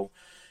show,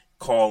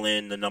 call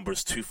in. The number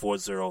is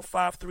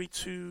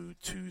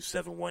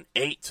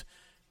 240-532-2718.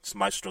 It's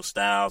Maestro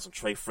Styles and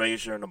Trey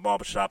Frazier in the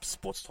Barbershop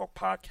Sports Talk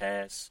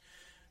Podcast.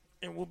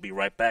 And we'll be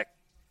right back.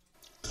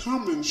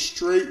 Coming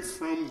straight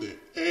from the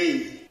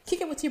A.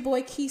 Kick it with your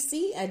boy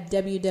Kesey at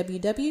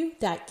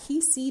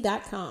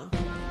www.kesey.com.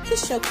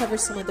 His show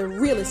covers some of the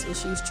realest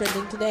issues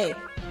trending today.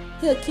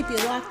 He'll keep you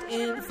locked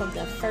in from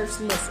the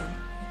first listen.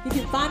 You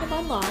can find him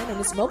online on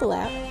his mobile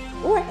app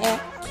or at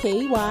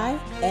KYSII.com,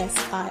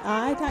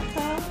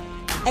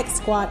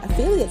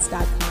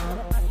 XSquadAffiliates.com,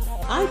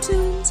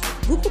 iTunes,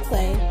 Google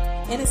Play,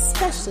 and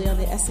especially on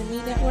the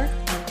SME Network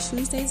on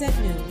Tuesdays at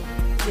noon.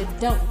 You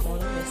don't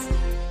want to miss it.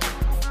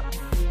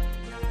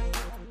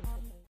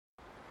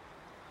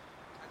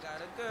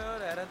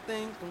 I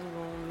think I'm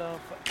gonna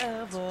love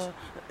forever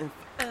and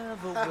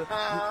forever.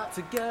 We're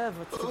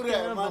together, Who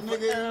that, my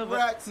nigga forever.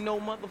 Rex? No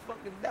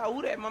motherfucking doubt.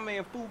 Who that? My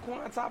man Fu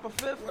Quan, top of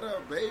fifth. What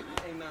up, baby?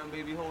 Ain't nothing,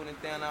 baby, holding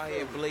it down out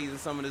here, blazing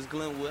some of this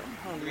Glenwood. I'm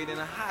hungrier than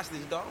a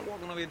hostage, dog. I'm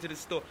walking over here to the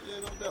store.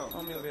 Yeah, no doubt.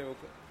 Come over here real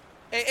quick.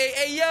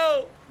 Hey,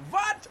 yo!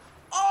 What?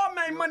 Oh,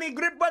 my money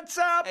grip, what's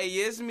up? Hey,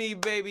 it's me,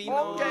 baby. You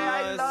know, okay,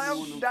 I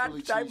love that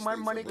type. My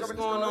money What's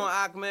coming. going on,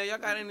 Ahmed? Y'all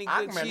got any good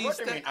Ahmed, cheese what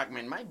do you steak? mean,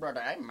 Ahmed? My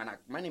brother,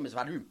 my name is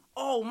Valu.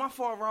 Oh, my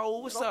fault,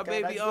 Raul. What's up,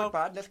 baby? That's good,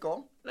 pal. Let's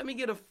go. Let me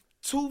get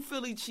 2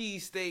 Philly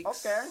cheesesteaks.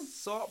 Okay.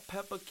 Salt,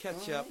 pepper,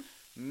 ketchup,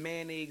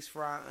 mayonnaise,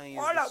 fried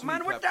onions. Hold up,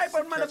 man. What type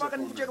of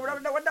motherfucking chicken?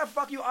 What the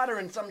fuck you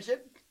ordering? Some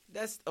shit?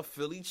 That's a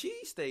Philly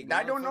cheesesteak.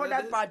 I don't know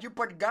that part. You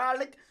put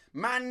garlic,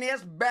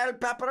 mayonnaise, bell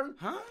pepper,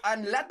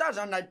 and lettuce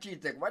on that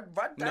cheesesteak. What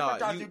type of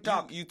talk you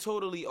talk? You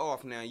totally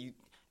off now. You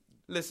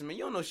listen, man.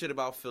 You don't know shit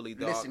about Philly,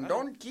 dog. Listen,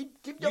 don't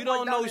keep your You don't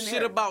voice know down in shit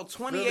here. about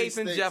 28th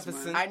and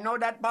Jefferson. I know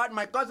that part.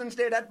 My cousin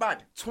stay that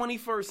part.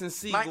 21st and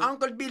Siegel. My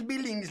uncle build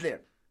buildings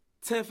there.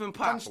 10th and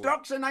Poplar.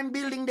 Construction, I'm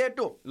building there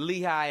too.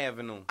 Lehigh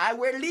Avenue. I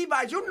wear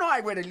Levi's. You know I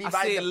wear the Levi's.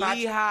 I said the patch,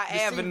 Lehigh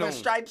the Avenue. silver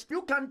stripes.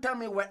 You can't tell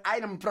me where I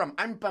am from.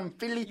 I'm from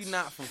Philly. You're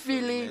not from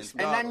Philly. man. And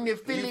then the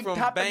Philly You from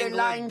top of the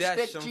line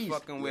Bangladesh, steak I'm cheese.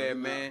 fucking weird,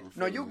 man.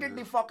 No, you get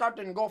the fuck out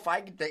and go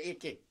fight the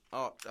AK.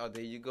 Oh,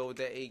 there you go with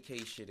that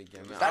AK shit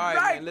again, man. That's All right,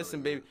 right. man.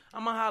 Listen, baby.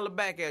 I'm going to holler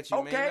back at you,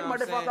 Okay, man. You know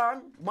what I'm saying?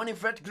 motherfucker. Money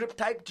fret grip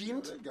type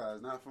jeans. That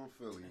guy's not from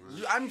Philly,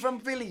 man. I'm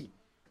from Philly.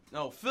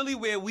 No, Philly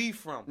where we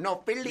from. No,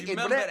 Philly is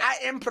Remember where that. I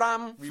am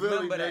from. Philly,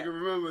 Remember that. nigga,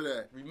 remember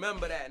that.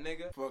 Remember that,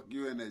 nigga. Fuck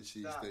you and that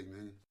cheesesteak,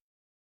 man.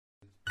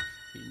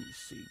 Beanie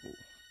Siegel.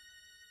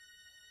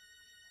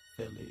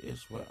 Philly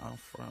is where I'm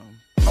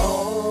from.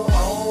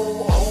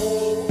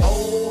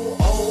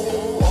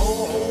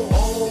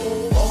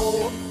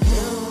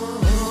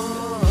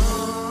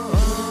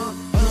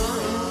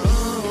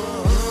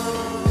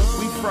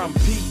 We from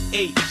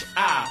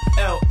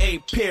P-H-I-L-A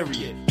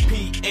period.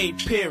 P-A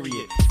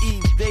period.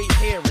 Eve, they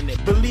hearing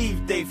it.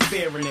 Believe they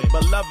fearing it,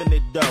 but loving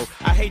it though.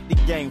 I hate the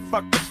game,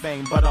 fuck the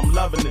fame, but I'm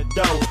loving it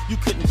though. You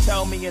couldn't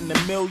tell me in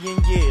a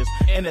million years,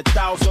 in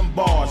 1,000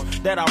 bars,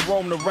 that I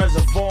roam the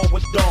reservoir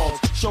with dogs.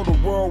 Show the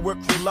world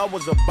what true love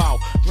was about.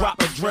 Drop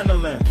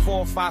adrenaline,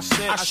 4, 5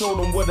 cents. I showed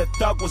them what a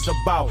thug was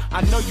about.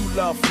 I know you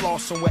love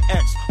flossing with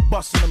X,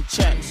 busting them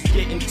checks,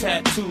 getting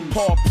tattoos,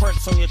 paw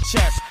prints on your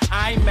chest.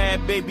 I ain't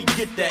mad, baby,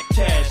 get that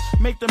cash.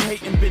 Make them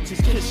hating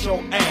bitches kiss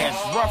your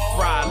ass. Rough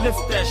ride,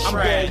 lift that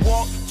trash. I'm gon'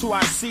 walk till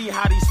I see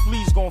how these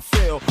fleas gon'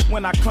 feel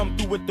when I come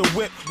through with the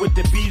whip with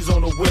the bees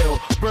on the wheel.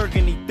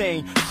 Burgundy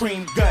thing,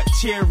 cream gut,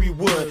 cherry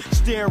wood,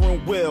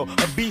 steering wheel,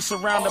 a bee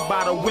surrounded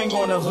by the wing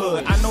on the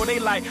hood. I know they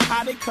like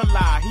how they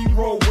collide. He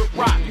roll with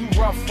rock, you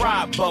rough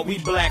ride, but we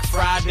Black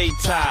Friday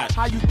tied.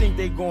 How you think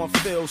they gon'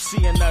 feel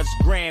seeing us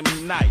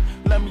Grammy night?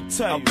 Let me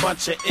tell you, a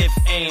bunch of if,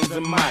 ands,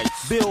 and mites.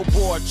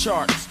 Billboard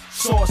charts,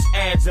 source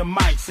ads and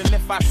mics. And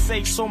if I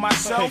say so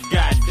myself,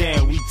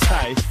 goddamn, we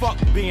tight. Fuck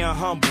being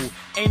humble,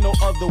 ain't no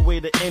other way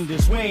to end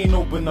this. We ain't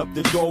open up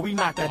the door, we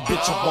knock that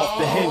bitch up off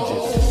the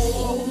hinges.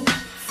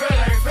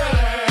 Philly,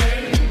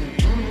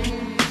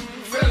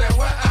 Philly,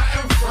 where I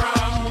am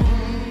from.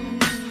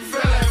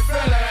 Philly,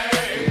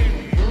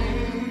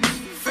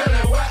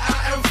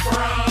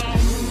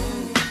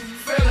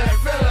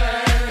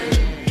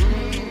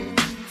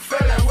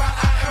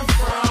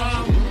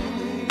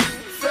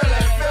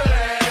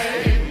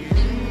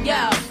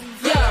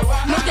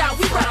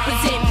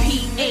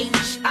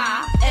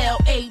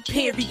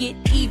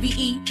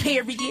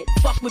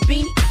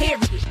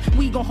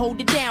 hold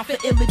it down for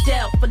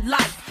Illidale for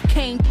life.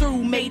 Came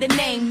through, made a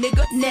name,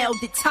 nigga, nailed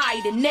it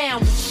tight, and now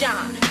we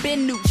shine.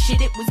 Been new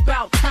shit, it was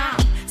about time.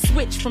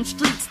 Switch from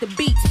streets to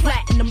beats,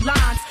 platinum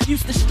lines.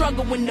 Used to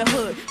struggle in the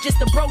hood, just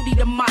a Brody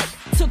the mic.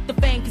 Took the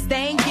fame cause they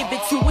ain't give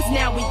it to us,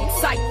 now we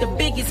excite the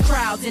biggest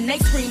crowds and they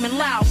screaming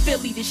loud,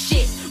 Philly the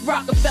shit.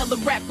 Rockefeller,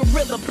 rap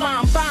gorilla,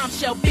 blind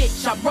bombshell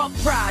bitch. I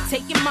rough ride,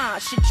 taking mine,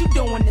 shit you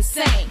doing the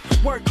same.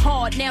 Work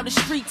hard, now the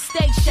streets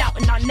stay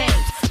shouting our names.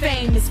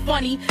 Fame is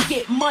funny,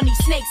 get money,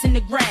 snakes in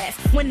the grass.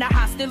 When the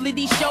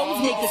hostility shows,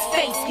 niggas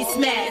face get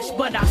smashed.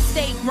 But I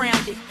stay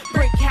grounded,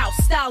 brick house,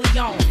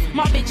 stallion.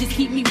 My bitches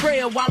keep me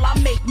real while I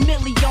make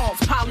millions.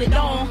 Pile it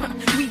on,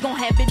 we gon'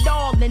 have it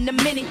all in a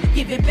minute.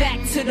 Give it back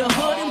to the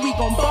hood and we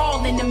gon'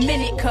 ball in a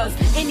minute. Cause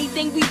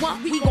anything we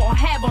want, we gon'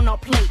 have on our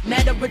plate.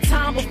 Matter of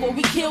time before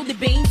we kill the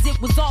beans, it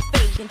was all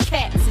fake and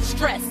cats and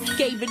stress.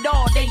 Gave it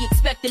all, they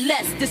expected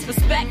less.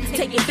 Disrespect,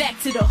 take it back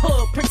to the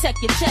hood,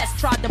 protect your chest.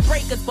 Tried to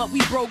break us, but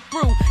we broke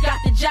through. Got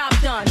the job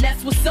done,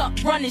 that's what's up,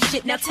 running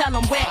shit. Now tell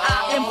them where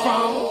I am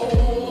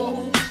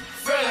from.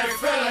 Philly,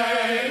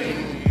 Philly,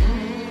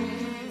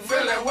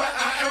 Philly, where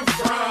I am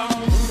from.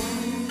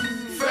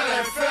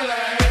 Philly,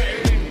 Philly,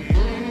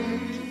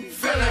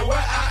 Philly,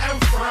 where I am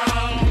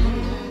from.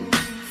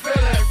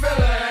 Philly,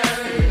 Philly,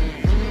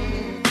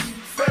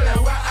 Philly,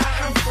 where I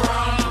am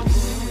from.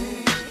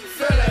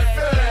 Philly,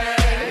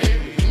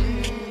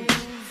 Philly,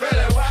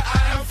 Philly, where I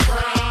am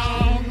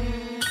from.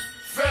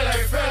 Philly,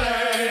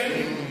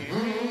 Philly,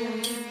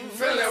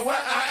 Philly,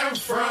 where I am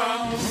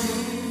from.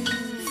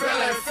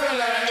 Philly,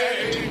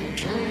 Philly,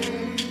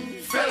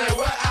 Philly,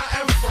 where I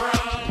am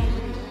from.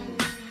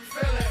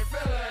 Philly,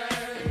 Philly,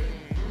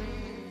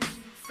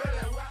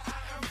 Philly, where I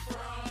am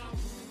from.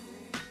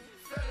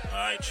 All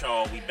right,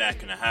 y'all, we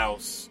back in the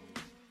house.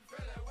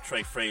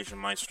 Trey Frazier,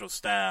 Maestro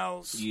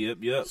Styles. Yep.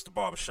 It's the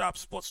Barbershop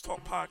Sports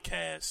Talk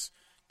Podcast.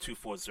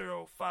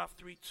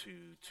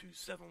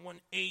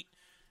 240-532-2718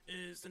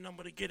 is the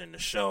number to get in the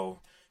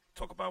show.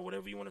 Talk about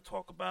whatever you want to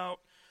talk about.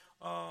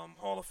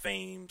 Hall of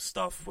Fame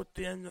stuff with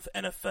the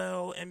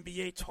NFL,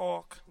 NBA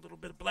talk, a little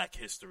bit of Black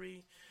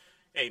history.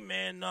 Hey,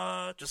 man,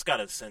 just got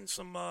to send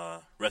some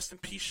rest in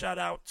peace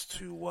shout-outs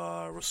to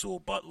Rasul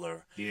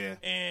Butler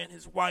and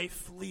his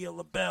wife, Leah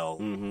LaBelle,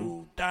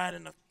 who died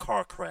in a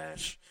car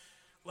crash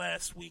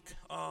last week.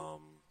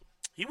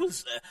 He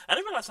was I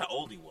didn't realize how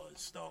old he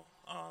was, though.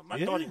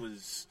 I thought he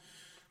was,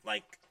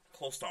 like,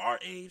 close to our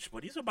age,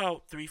 but he's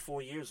about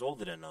 3-4 years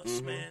older than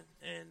us, man,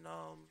 and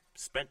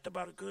spent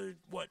about a good,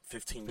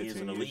 15 years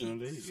in the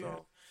league.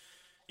 So,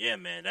 yeah,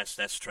 man,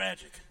 that's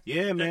tragic.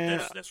 Yeah, man.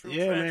 That's real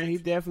tragic. Man, he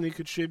definitely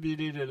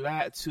contributed a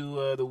lot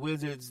to the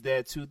Wizards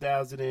that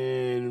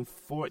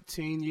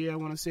 2014 year, I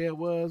want to say it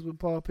was, when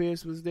Paul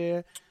Pierce was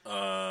there.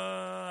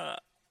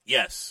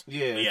 Yes.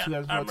 Yeah,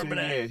 2014, I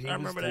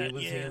remember that.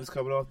 Yeah, he was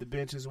coming off the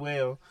bench as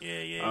well.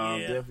 Yeah.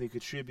 Definitely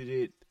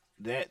contributed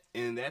that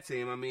in that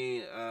team. I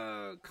mean,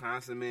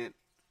 consummate,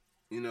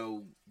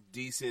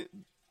 decent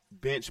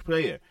bench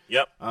player.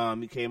 Yep.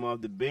 He came off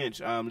the bench.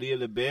 Leah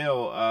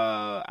LaBelle,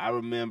 I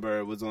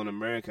remember, was on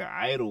American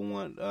Idol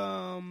one.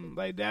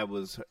 Like that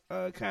was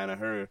kind of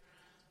her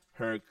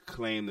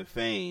claim to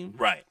fame.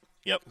 Right.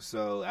 Yep.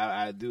 So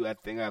I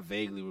think I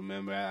vaguely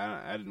remember.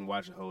 I didn't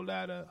watch a whole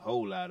lot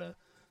of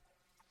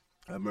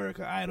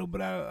American Idol,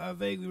 but I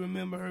vaguely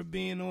remember her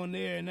being on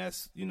there, and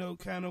that's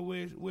kind of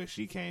where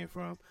she came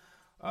from.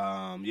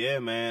 Yeah,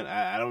 man,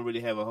 I don't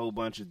really have a whole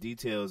bunch of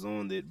details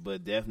on it,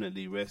 but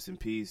definitely rest in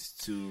peace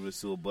to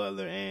Rasul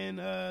Butler and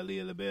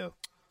Leah LaBelle.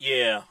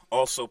 Yeah,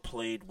 also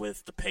played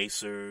with the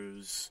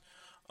Pacers,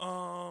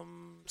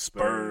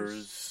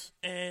 Spurs,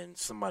 and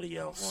somebody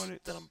else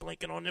Hornets. that I'm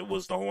blanking on. It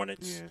was the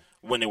Hornets. Yeah.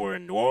 When they were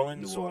in New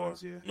Orleans, New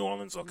Orleans, yeah. New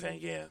Orleans, okay,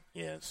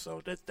 yeah.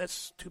 So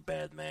that's too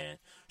bad, man.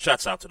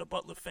 Shouts out to the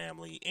Butler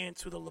family and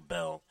to the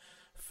LaBelle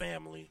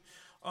family.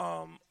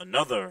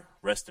 Another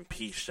rest in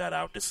peace shout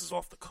out. This is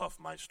off the cuff,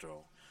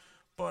 Maestro,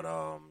 but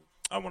I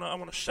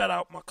wanna shout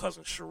out my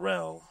cousin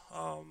Sherelle,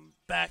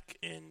 back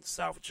in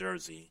South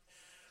Jersey,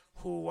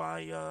 who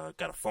I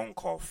got a phone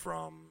call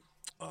from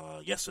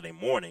yesterday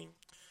morning,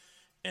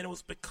 and it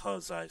was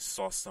because I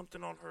saw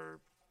something on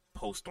her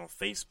post on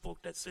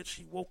Facebook that said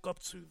she woke up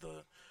to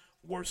the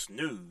worst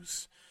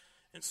news,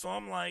 and so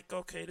I'm like,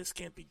 okay, this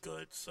can't be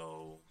good.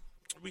 So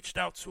I reached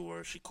out to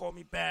her. She called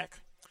me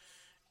back.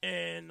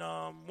 And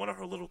one of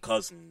her little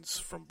cousins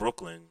from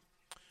Brooklyn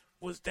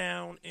was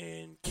down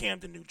in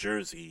Camden, New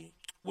Jersey,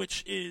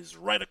 which is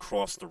right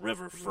across the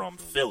river from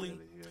Philly.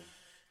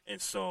 And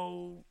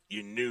so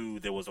you knew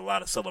there was a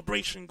lot of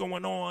celebration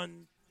going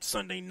on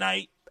Sunday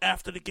night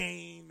after the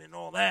game and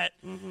all that.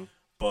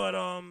 But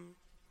her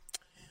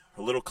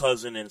little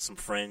cousin and some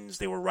friends,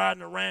 they were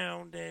riding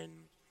around,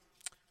 and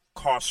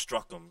car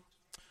struck them.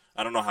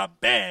 I don't know how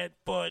bad,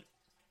 but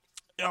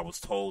I was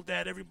told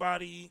that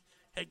everybody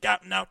had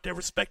gotten out their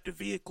respective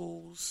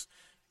vehicles.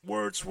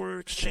 Words were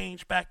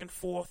exchanged back and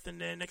forth, and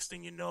then next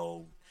thing you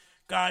know,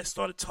 guys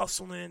started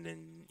tussling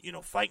and,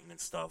 fighting and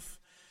stuff.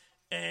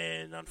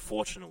 And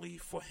unfortunately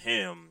for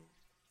him,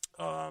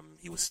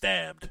 he was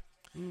stabbed,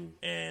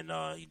 and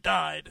he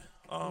died.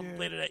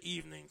 later that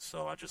evening.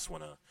 So I just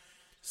want to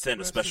send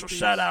a Rest special in peace.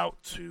 shout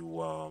out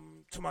to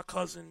my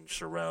cousin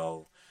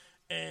Sherelle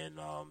and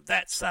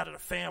that side of the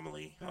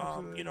family.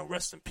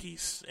 Rest in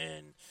peace.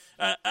 And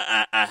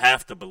I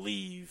have to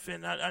believe,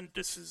 and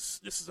this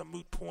is a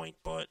moot point,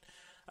 but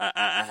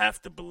I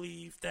have to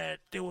believe that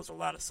there was a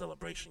lot of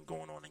celebration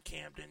going on in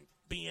Camden,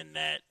 being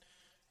that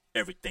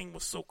everything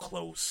was so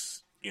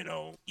close.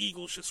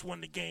 Eagles just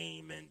won the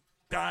game, and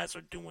guys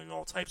are doing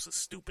all types of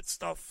stupid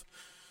stuff.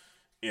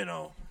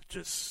 It's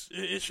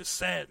just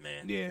sad,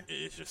 man. Yeah,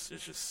 it's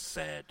just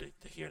sad to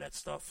hear that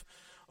stuff.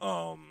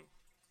 And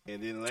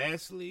then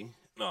lastly,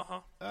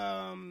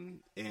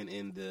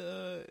 in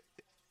the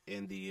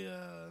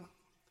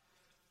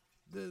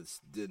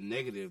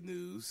negative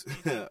news,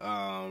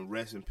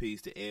 rest in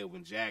peace to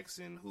Edwin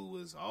Jackson, who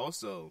was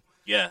also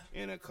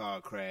in a car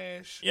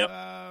crash. Yep.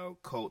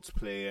 Colts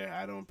player.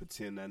 I don't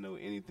pretend I know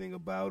anything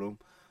about him.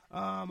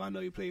 I know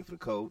he played for the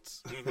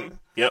Colts. Mm-hmm.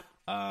 Yep.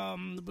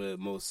 But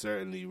most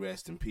certainly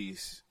rest in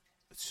peace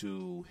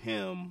to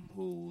him,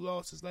 who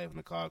lost his life in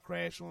a car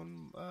crash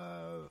on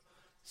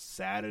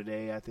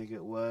Saturday, I think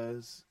it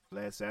was.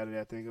 Last Saturday,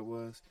 I think it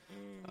was.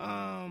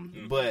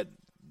 But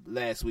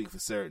last week for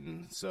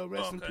certain. So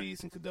rest in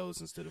peace and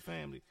condolences to the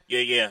family.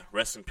 Yeah.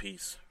 Rest in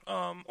peace.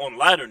 On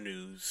lighter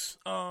news,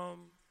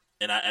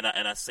 and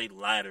I say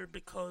lighter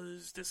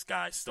because this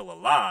guy's still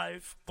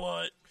alive,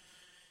 but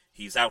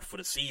he's out for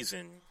the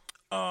season.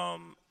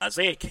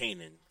 Isaiah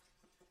Kanan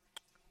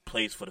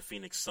plays for the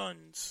Phoenix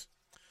Suns.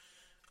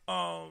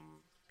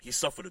 He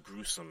suffered a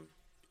gruesome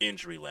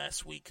injury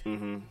last week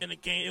in a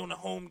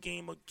home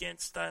game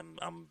against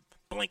I'm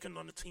blanking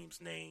on the team's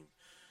name,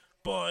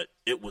 but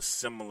it was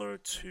similar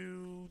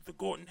to the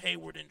Gordon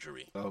Hayward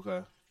injury.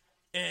 Okay.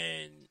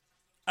 And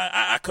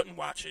I couldn't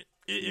watch it.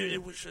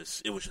 It was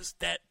just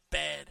that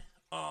bad.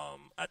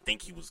 I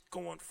think he was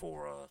going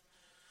for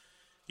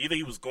either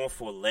he was going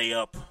for a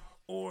layup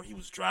or he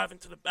was driving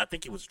to the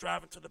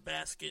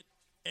basket,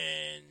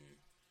 and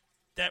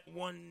that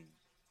one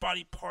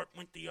body part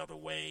went the other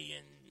way,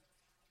 and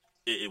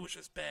it was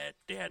just bad.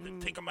 They had to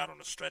take him out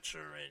on a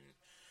stretcher, and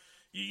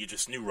you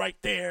just knew right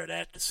there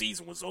that the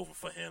season was over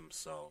for him.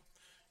 So,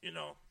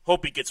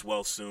 hope he gets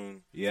well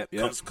soon. Yep.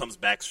 Comes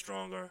back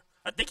stronger.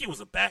 I think he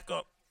was a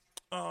backup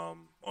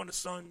on the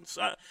Suns.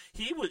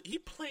 He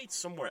played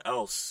somewhere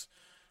else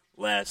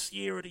last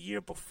year or the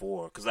year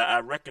before, because I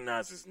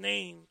recognize his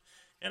name,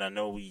 and I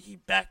know he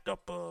backed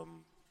up a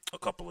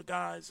couple of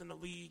guys in the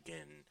league,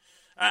 and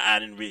I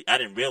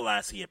didn't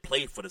realize he had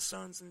played for the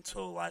Suns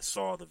until I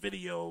saw the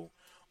video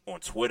on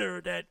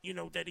Twitter that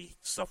that he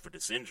suffered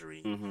this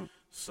injury.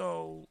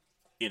 So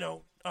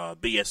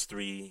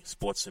BS3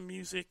 Sports and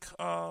Music,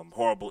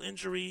 horrible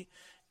injury,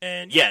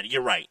 and yeah,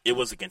 you're right. It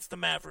was against the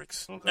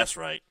Mavericks. Okay. That's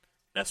right.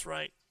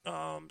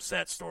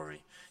 Sad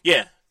story.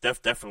 Yeah,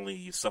 definitely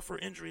you suffer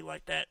injury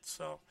like that.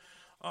 So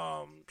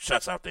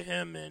shouts out to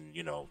him, and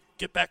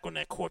get back on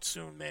that court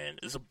soon, man.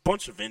 There's a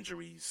bunch of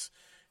injuries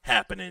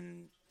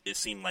happening. It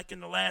seemed like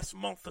in the last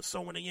month or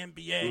so in the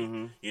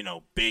NBA,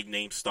 big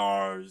name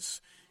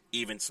stars,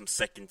 even some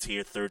second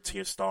tier, third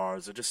tier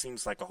stars. It just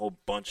seems like a whole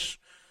bunch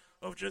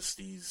of just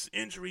these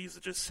injuries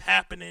are just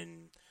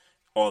happening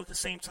all at the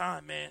same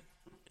time, man.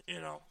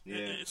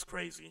 It's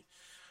crazy.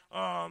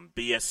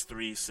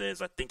 BS3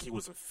 says, I think he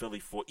was in Philly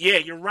for... Yeah,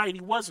 you're right. He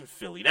was in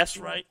Philly. That's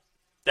right.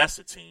 That's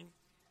the team.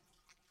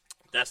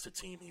 That's the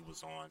team he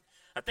was on.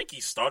 I think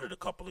he started a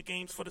couple of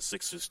games for the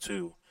Sixers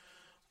too.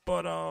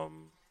 But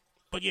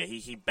yeah,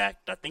 he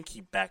backed... I think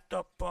he backed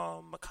up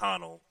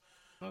McConnell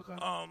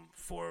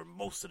for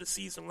most of the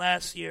season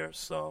last year.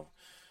 So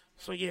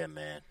yeah,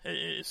 man,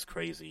 it's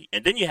crazy.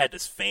 And then you had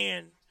this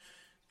fan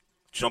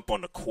jump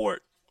on the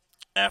court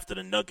after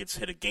the Nuggets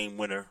hit a game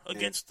winner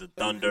against the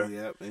Thunder.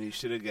 Yep, and he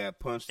should have got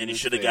punched in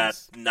his face. And he should have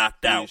got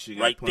knocked out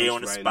right there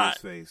on the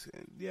spot. In his face.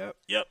 Yep.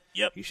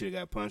 He should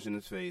have got punched in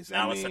his face.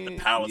 Malice at the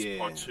Palace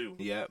Part 2.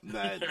 Yep.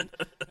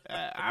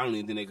 I don't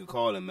even think they could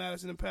call it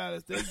Malice in the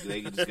Palace.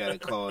 They just got to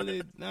call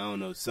it, I don't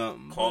know,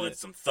 something. Call it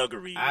some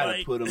thuggery.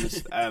 I'd put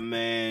him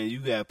man, you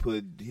got to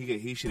put,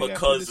 he should have got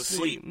put to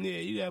sleep. Yeah,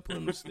 you got to put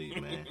him to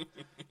sleep, man.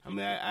 I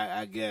mean,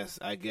 I guess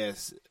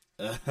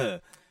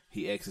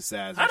he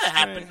exercised. How'd that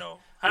happen, though?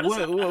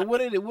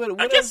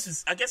 I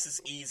guess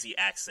it's easy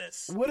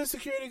access. What are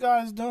security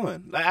guards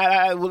doing?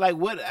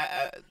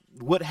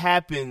 What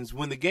happens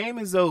when the game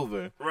is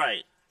over?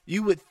 Right.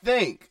 You would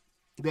think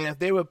that if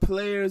there were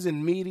players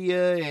and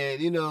media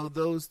and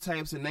those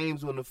types of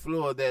names on the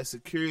floor, that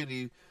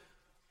security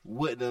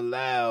wouldn't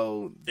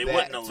allow to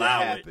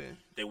happen.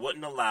 They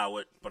wouldn't allow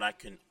it, but I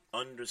can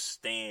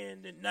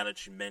understand, and now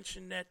that you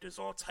mentioned that there's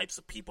all types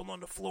of people on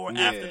the floor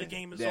after the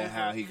game is over,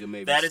 how he could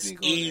maybe that is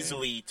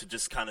easily to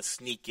just kind of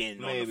sneak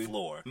in on the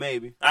floor.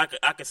 Maybe I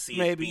could see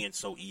it being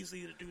so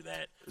easy to do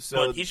that.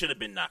 So but he should have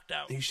been knocked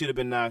out. He should have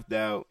been knocked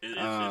out. There's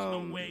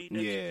no way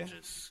that you can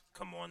just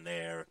come on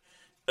there.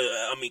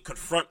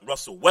 Confront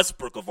Russell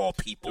Westbrook of all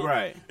people.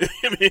 Right.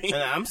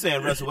 I'm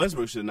saying Russell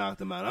Westbrook should have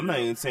knocked him out. I'm not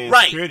even saying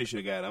security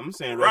should have got him. I'm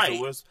saying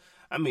Russell Westbrook.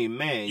 I mean,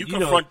 man, you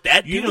confront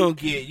that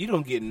dude? You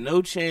don't get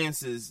no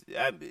chances.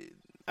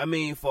 I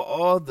mean, for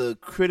all the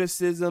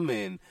criticism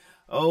and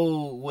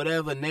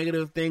whatever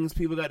negative things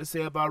people got to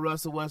say about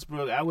Russell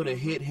Westbrook, I would have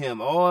hit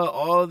him.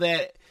 All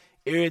that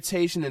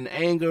irritation and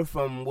anger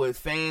from what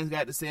fans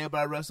got to say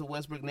about Russell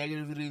Westbrook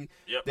negatively,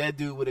 that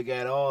dude would have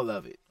got all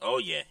of it. Oh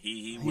yeah,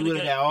 he would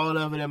have got all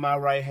of it in my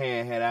right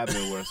hand had I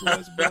been Russell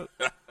Westbrook.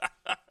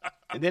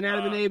 And then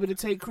I'd have been able to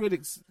take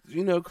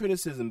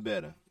criticism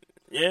better.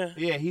 Yeah.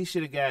 Yeah, he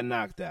should have got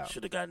knocked out.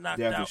 Should have got knocked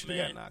Definitely out, should man.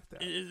 have got knocked out.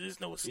 There's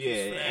no excuse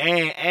Yeah, for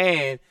that.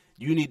 and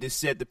you need to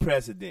set the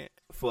precedent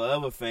for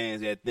other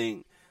fans that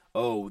think,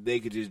 they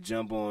could just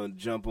jump on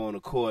the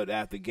court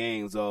after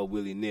games all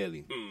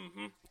willy-nilly.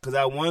 Because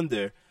I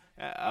wonder,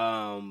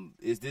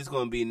 is this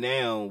going to be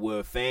now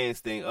where fans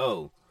think,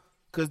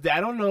 because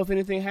I don't know if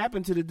anything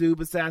happened to the dude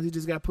besides he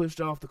just got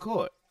pushed off the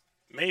court.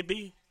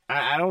 Maybe.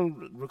 I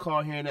don't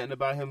recall hearing nothing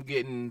about him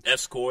getting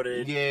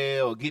escorted.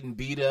 Yeah, or getting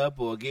beat up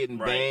or getting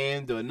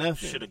banned or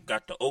nothing. Should have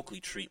got the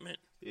Oakley treatment.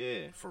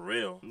 Yeah. For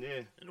real.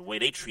 Yeah. And the way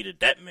they treated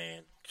that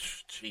man,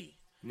 gee.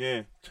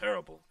 Yeah.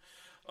 Terrible.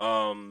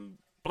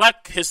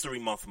 Black History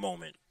Month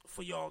moment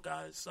for y'all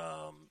guys.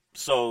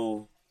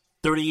 So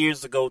 30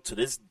 years ago to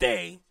this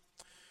day,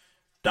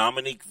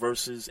 Dominique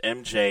versus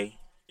MJ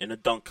in a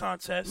dunk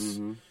contest.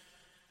 Mm-hmm.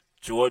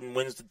 Jordan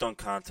wins the dunk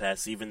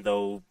contest, even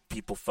though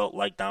people felt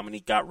like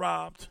Dominique got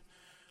robbed.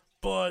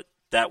 But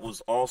that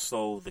was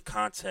also the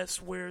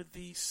contest where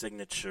the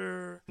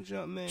signature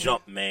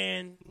jump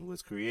man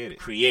was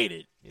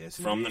created. Yes,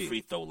 from indeed. the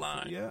free throw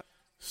line. Yeah.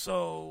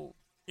 So,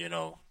 a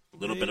little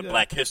There bit you of go.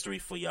 Black History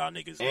for y'all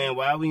niggas. And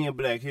while we in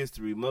Black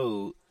History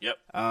mode, Yep.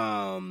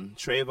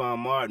 Trayvon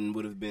Martin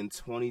would have been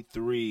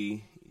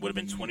 23. Would have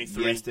been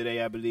 23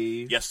 yesterday, I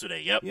believe.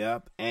 Yesterday, yep.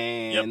 Yep.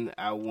 And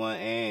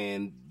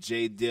and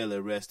Jay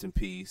Dilla, rest in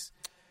peace.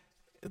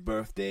 His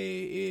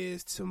birthday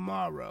is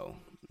tomorrow.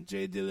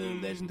 Jay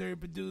Dilla, legendary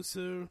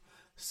producer,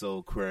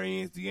 Soul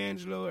Quarians,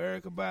 D'Angelo,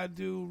 Erykah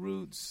Badu,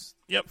 Roots,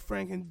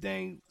 Frank and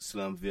Dank,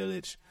 Slum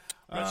Village.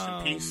 Rest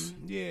in peace.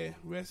 Yeah,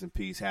 rest in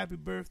peace. Happy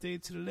birthday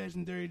to the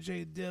legendary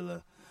Jay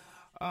Dilla.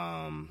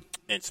 And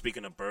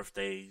speaking of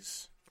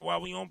birthdays,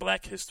 while we on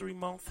Black History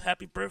Month,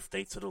 happy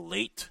birthday to the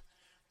late,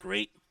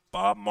 great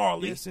Bob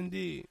Marley. Yes,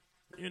 indeed.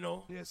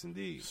 Yes,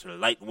 indeed. So the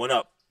light went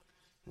up.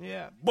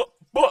 Yeah. But.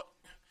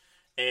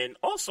 And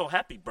also,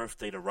 happy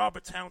birthday to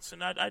Robert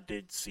Townsend. I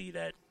did see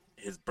that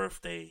his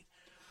birthday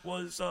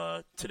was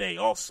today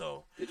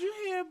also. Did you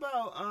hear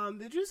about?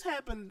 Did this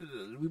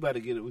happen? We about to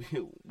get off.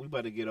 we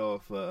about to get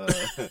off on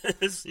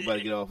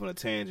a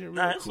tangent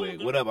real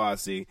quick. What up,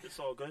 RC? It's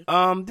all good.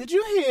 Did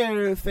you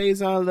hear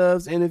Faison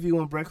Love's interview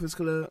on Breakfast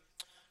Club?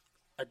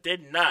 I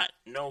did not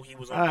know he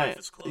was on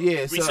Breakfast Club.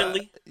 Yeah,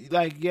 recently, so,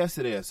 like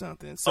yesterday or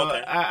something. So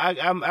okay.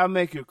 I'll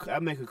make it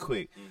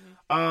quick.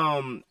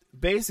 Mm-hmm.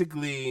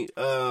 Basically,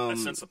 a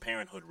sense of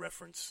parenthood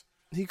reference.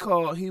 He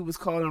was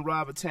calling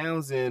Robert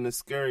Townsend a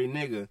scary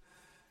nigga,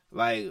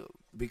 like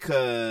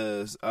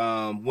because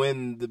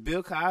when the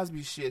Bill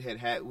Cosby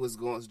shit was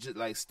going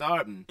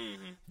starting,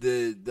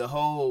 the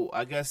whole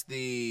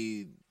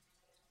the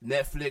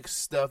Netflix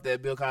stuff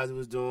that Bill Cosby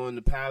was doing,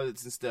 the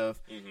pilots and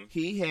stuff,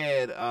 he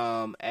had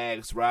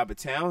asked Robert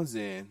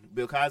Townsend.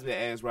 Bill Cosby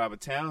had asked Robert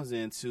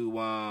Townsend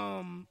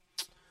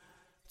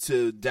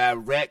to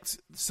direct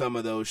some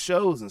of those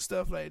shows and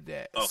stuff like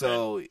that. Okay.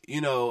 So,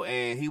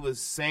 and he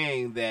was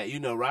saying that,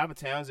 Robert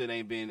Townsend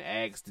ain't been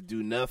asked to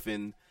do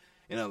nothing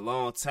in a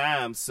long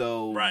time.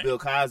 So Bill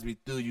Cosby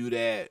threw you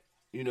that,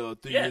 you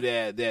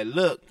that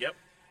look. Yep.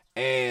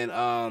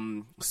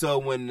 And so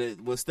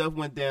when stuff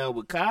went down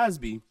with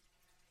Cosby,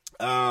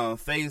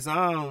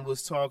 Faison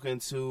was talking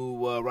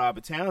to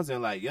Robert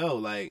Townsend like, yo,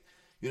 like,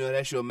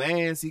 that's your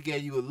man. He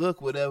gave you a look,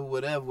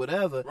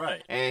 whatever.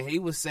 Right. And he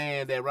was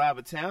saying that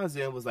Robert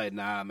Townsend was like,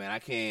 nah, man, I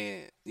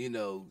can't,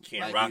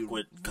 can't rock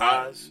with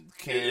Cos.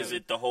 Is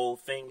it the whole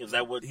thing? Is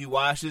that what he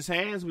washed his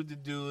hands with the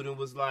dude and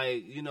was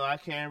like, I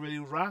can't really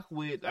rock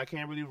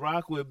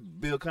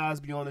with Bill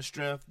Cosby on the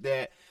strength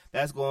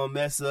that's gonna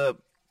mess up.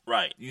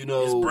 Right.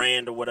 His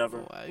brand or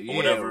whatever. Yeah, or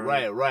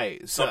whatever.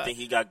 Right. Something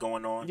he got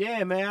going on.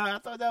 Yeah, man. I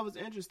thought that was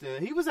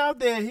interesting. He was out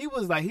there. He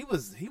was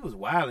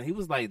wild. He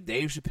was like,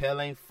 Dave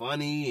Chappelle ain't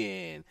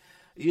funny, and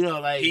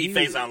like he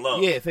Faison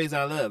Love. Yeah,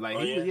 Faison Love.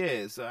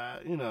 Like So I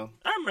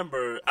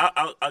remember.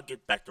 I'll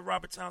get back to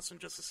Robert Townsend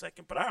in just a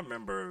second, but I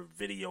remember a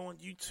video on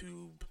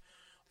YouTube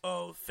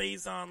of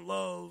Faison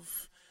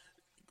Love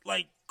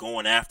like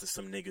going after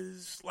some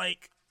niggas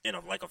like.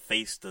 Like a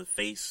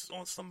face-to-face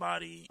on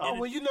somebody.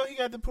 Oh, he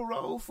got the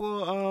parole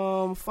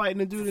for fighting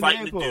the dude in the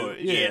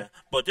airport. Yeah,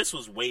 but this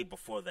was way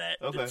before that.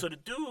 Okay. So the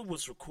dude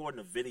was recording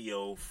a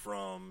video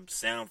from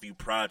Soundview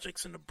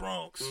Projects in the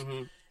Bronx,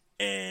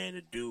 and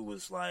the dude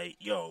was like,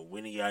 yo,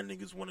 when of y'all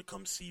niggas want to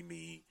come see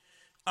me?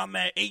 I'm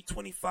at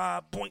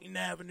 825 Boynton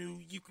Avenue.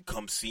 You can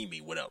come see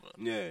me, whatever.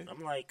 Yeah.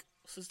 I'm like,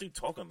 what's this dude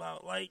talking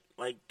about? Like,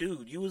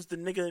 dude, you was the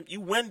nigga, you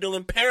Wendell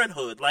in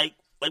Parenthood. Like,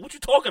 what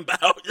you talking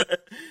about? You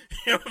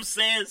know what I'm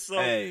saying? So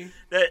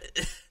that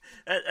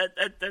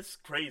That's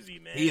crazy,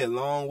 man. He a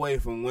long way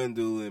from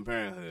Wendell and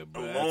Parenthood,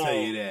 bro. I'll tell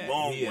you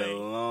that. He a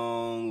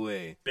long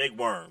way. Big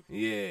worm.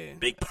 Yeah.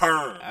 Big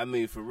perm. I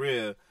mean, for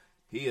real,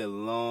 he a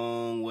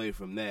long way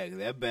from that. 'Cause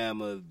that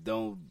Bama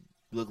don't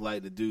look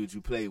like the dude you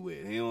play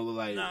with. He don't look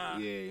like,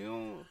 he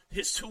don't.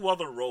 His two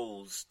other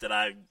roles that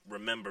I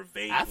remember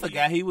vaguely. I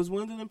forgot he was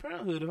Wendell in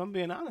Parenthood, if I'm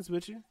being honest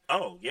with you.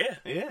 Oh, yeah.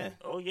 Yeah.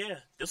 Oh, yeah.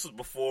 This was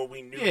before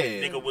we knew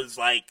Yeah. nigga was,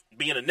 like,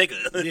 being a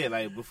nigga. Yeah,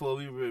 like, before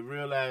we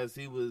realized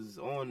he was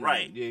on.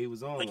 Right. Yeah, he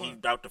was on like, one.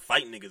 he out to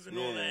fight niggas and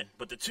all Yeah. that.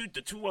 But the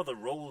two other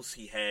roles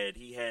he had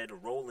a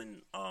role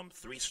in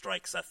 3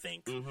 Strikes, I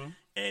think. Mm-hmm.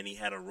 And he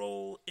had a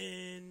role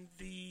in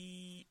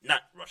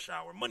not Rush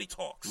Hour, Money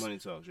Talks. Money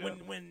Talks, yeah.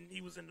 When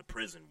he was in the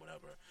prison,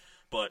 whatever.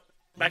 But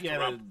back to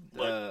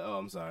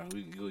I'm sorry.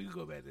 We can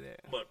go back to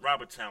that. But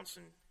Robert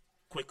Townsend,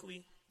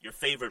 quickly, your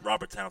favorite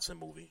Robert Townsend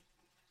movie.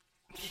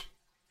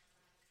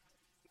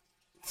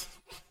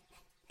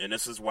 And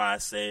this is why I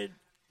said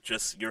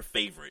just your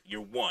favorite.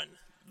 Your one.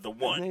 The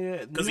one.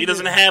 Because he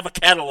doesn't have a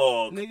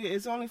catalog. Nigga,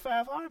 it's only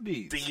 5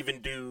 heartbeats. To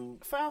even do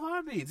 5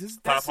 heartbeats.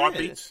 Five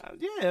heartbeats?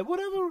 Yeah,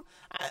 whatever.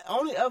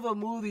 Only other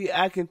movie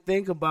I can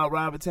think about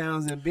Robert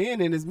Townsend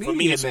being in is Meteor Man. For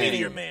me, it's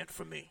Meteor Man,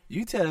 for me.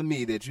 You telling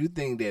me that you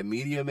think that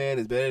Meteor Man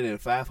is better than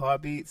 5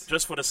 heartbeats?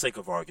 Just for the sake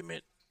of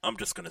argument, I'm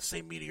just going to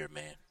say Meteor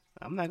Man.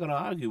 I'm not going to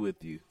argue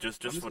with you.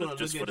 Just for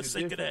the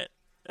sake of that.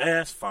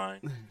 That's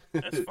fine.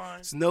 That's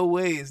fine. It's no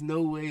way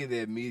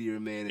that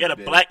Meteor Man is had a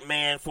better. black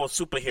man for a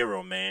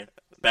superhero, man.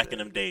 Back in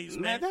them days,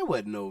 man. That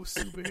wasn't no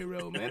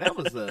superhero, man. That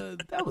was a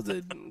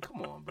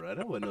come on, bro.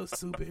 That wasn't no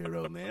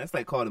superhero, man. That's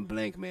like calling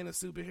Blank Man a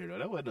superhero.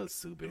 That wasn't no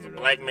superhero.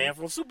 Black man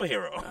for a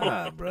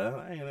superhero.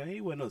 Bro. He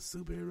wasn't no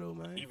superhero,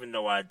 man. Even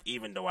though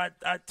I'd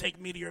take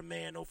Meteor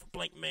Man over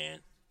Blank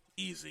Man,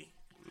 easy.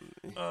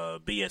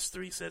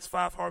 BS3 says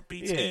 5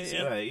 heartbeats, easy.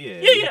 Right,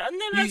 Yeah. And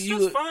then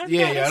that's fine.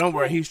 Yeah, don't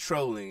worry. Cool. He's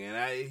trolling,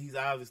 and he's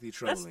obviously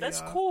trolling. That's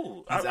y'all.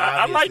 cool. He's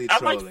I like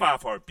trolling.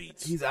 5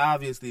 heartbeats. He's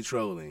obviously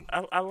trolling.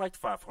 I liked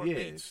 5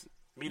 heartbeats.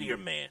 Yeah. Meteor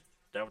Man.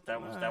 That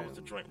was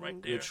the joint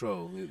right there. Good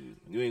troll.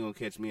 You ain't gonna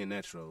catch me in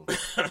that troll.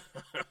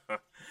 All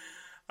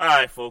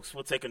right, folks.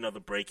 We'll take another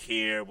break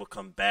here. We'll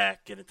come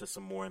back, get into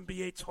some more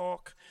NBA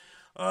talk.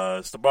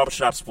 It's the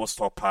Barbershop Sports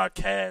Talk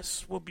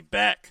Podcast. We'll be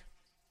back.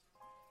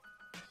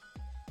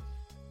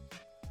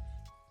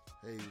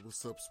 Hey,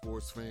 what's up,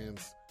 sports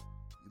fans?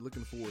 You're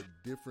looking for a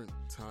different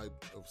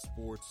type of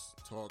sports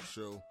talk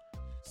show,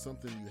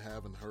 something you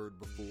haven't heard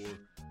before?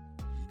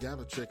 You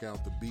gotta check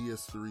out the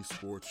BS3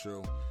 Sports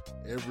Show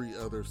every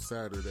other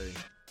Saturday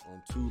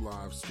on 2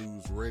 Live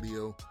Stews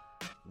Radio,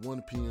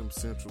 1 p.m.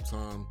 Central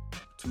Time,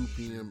 2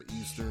 p.m.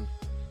 Eastern.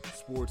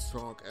 Sports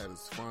talk at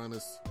its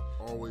finest.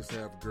 Always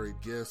have great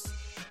guests,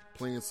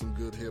 playing some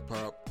good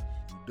hip-hop.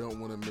 You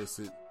don't want to miss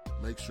it.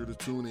 Make sure to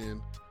tune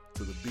in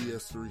to the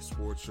BS3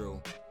 Sports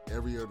Show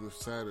every other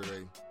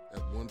Saturday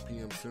at 1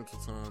 p.m. Central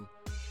Time,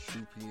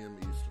 2 p.m.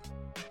 Eastern.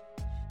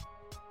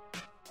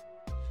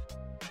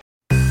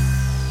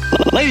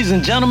 Ladies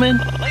and gentlemen,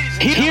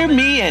 hear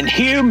me and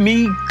hear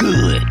me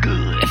good.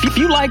 If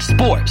you like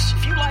sports,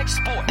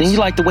 then you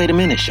like the Wait a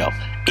Minute Show.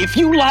 If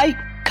you like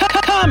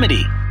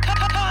comedy,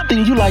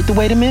 then you like the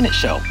Wait a Minute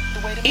Show.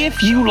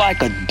 If you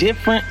like a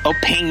different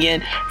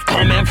opinion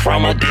coming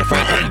from a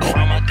different angle,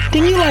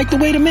 then you like the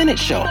Wait a Minute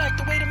Show.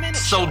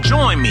 So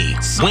join me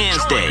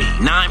Wednesday,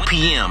 9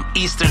 p.m.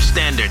 Eastern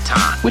Standard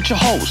Time with your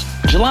host,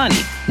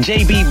 Jelani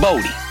J.B.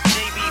 Bodie.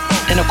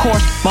 And of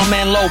course, my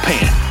man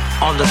Lopan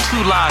on the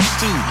 2 Live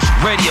Stews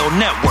Radio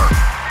Network.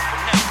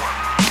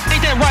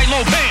 Ain't that right,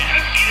 Lopan?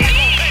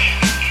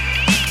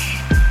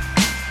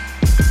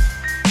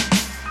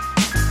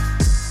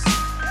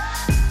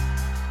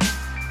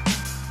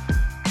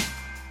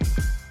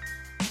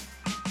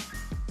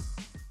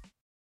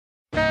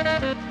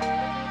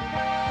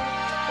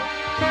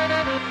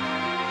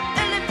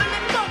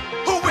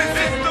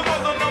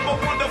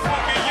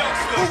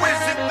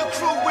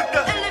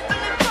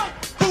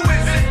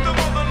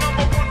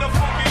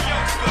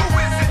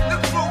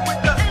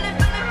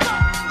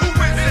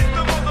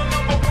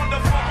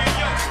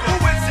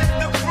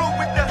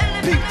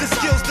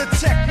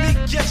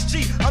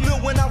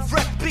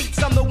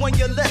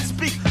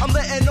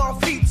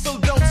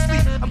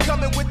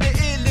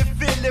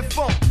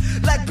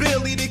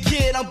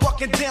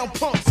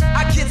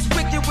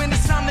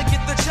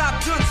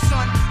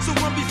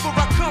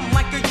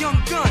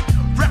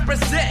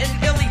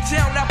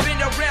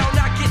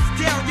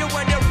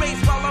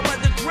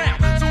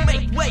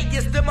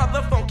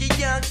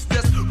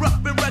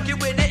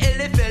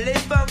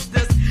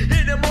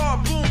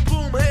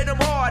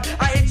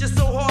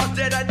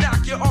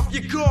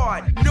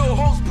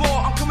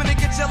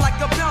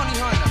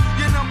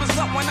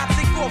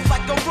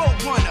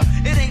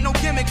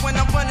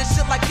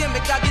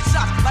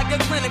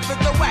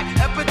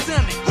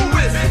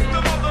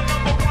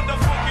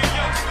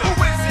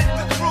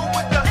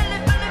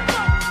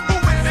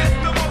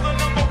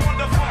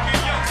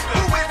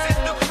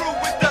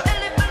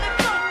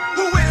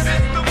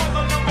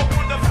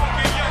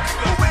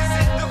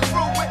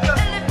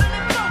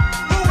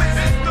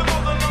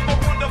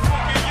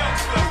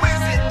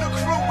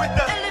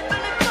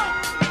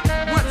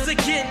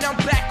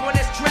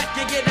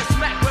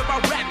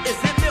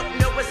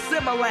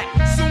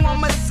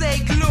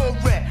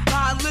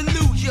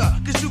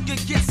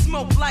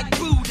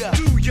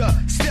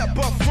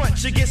 up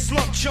front, you get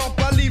slumped, chump.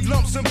 I leave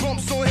lumps and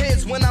bumps on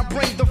heads when I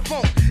bring the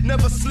funk.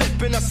 Never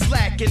slipping or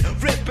slacking,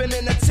 ripping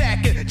and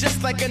attacking.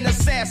 Just like an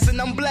assassin,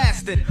 I'm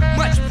blasting.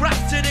 Much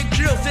props to the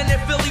girls in their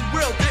Philly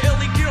world. The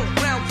illy girls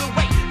round the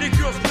way, the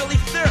girls really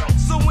thorough.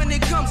 So when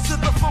it comes to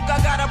the funk,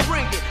 I gotta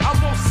bring it. I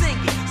won't sing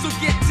it, so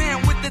get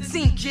down with the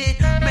team, kid.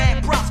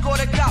 Mad props, call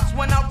the cops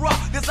when I rock.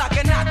 Cause I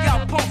can knock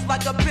out punks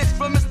like a bitch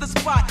from Mr.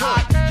 Spot.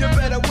 You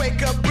better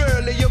wake up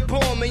early, you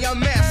bore me. I'm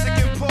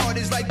massacring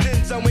parties like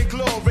Denzel and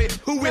Glory.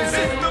 Who is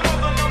it? Who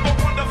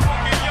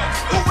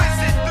is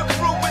it? The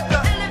crew with the.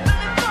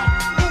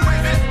 Who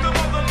is it? The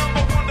mother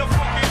number one, the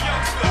funky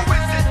youngster. Who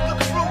is it? The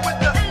crew with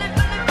the.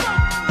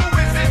 Who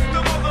is it?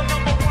 The mother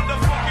number one, the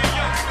funky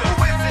youngster.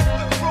 Who is it?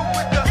 The crew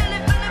with the.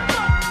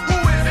 Who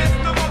is it?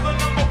 The mother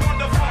number one,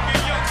 the funky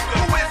youngster.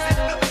 Who is it?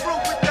 The crew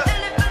with the.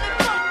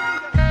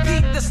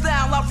 Beat the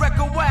style, I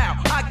reckon wow.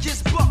 I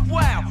just buck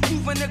wow.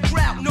 Moving the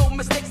crowd, no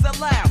mistakes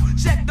allowed.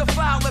 Check the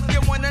file if you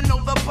wanna know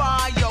the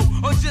bio.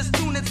 Or just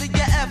tune into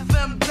your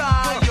FM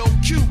dial.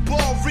 Cue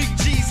ball, Rick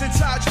G's and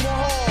Taj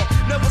Mahal.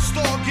 Never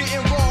start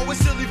getting raw with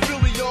silly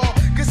Philly, y'all.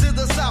 Cause it's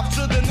the south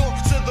to the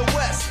north to the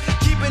west.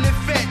 Keeping it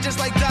fat just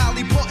like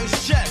Dolly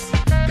Parton's chest.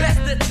 Best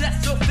to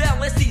test or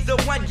fail, it's either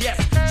one, yes.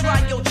 Try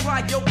your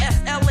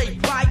SLA,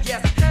 why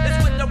yes.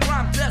 It's with the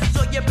rhyme dust,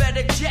 so you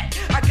better check.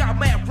 I got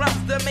mad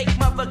rhymes to make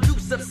Mother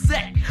Goose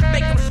upset.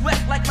 Make them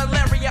sweat like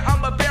malaria,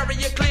 I'm a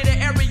barrier. Clear the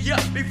area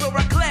before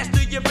I clash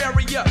through your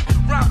barrier.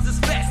 Rhymes is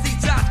fast, see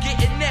times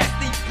getting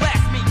nasty.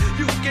 Blast me,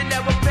 you can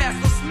never pass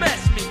or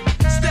smash me.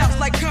 Styles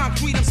like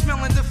concrete, I'm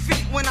smelling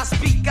defeat. When I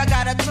speak, I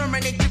gotta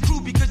terminate your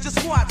crew because your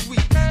squad's weak.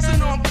 So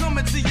now I'm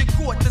coming to your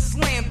court to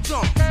slam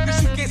dunk.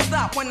 Cause you can't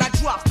stop when I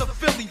drop the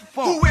Philly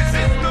funk. Who is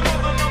it? The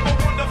mother number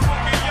one, the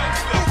funky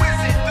youngster. Who is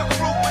it? The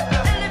crew with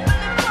the.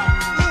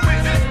 Who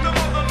is it? The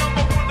mother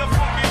number one, the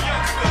funky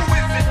youngster. Who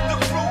is it? The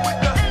crew with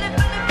the.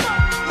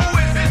 Who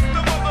is it?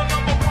 The mother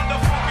number one, the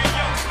funky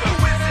youngster.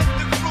 Who is it?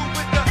 The crew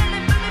with the.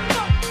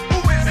 Who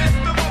is it?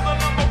 The mother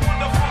number one,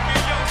 the funky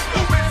youngster.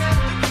 Who is it?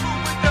 The crew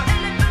with the.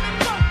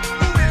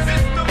 Who is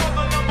it? The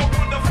mother number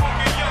one, the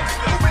funky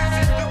youngster. Who is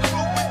it? The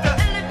crew with the.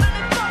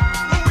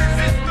 Who is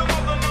it? The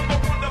mother number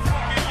one, the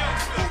funky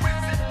youngster. Who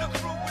is it? The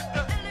crew with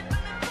the.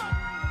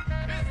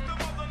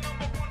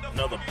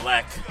 Another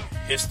Black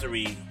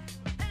History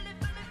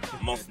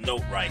Month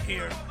note right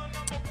here.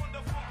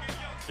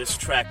 This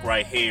track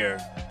right here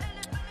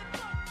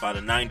by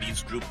the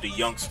 90s group The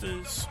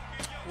Youngsters,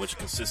 which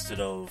consisted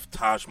of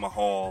Taj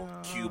Mahal,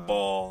 Cue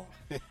Ball,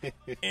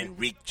 and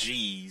Rick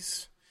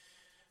G's.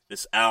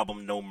 This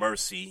album, No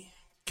Mercy,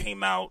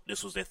 came out.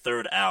 This was their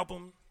third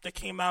album that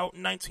came out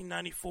in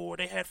 1994.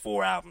 They had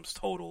 4 albums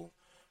total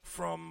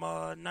from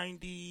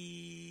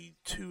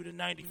 92 to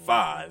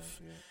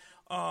 95.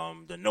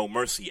 The No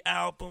Mercy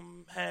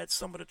album had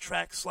some of the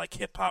tracks like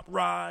Hip Hop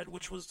Ride,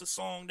 which was the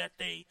song that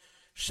they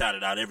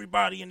shouted out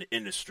everybody in the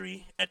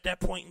industry at that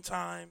point in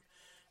time.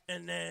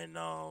 And then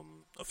a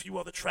few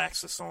other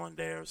tracks that's on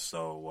there.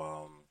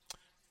 So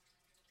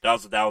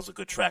that was a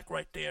good track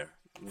right there.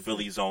 Mm-hmm.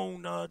 Philly's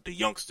own The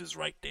Youngsters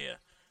right there.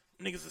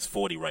 Niggas is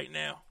 40 right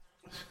now.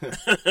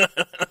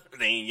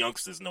 They ain't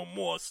youngsters no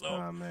more. So,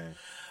 oh, man.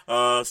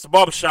 It's the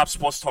Barbershop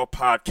Sports Talk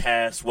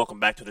Podcast. Welcome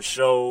back to the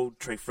show.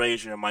 Trey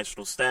Frazier and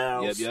Maestro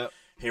Styles. Yep.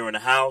 Here in the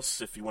house.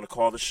 If you want to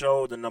call the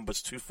show, the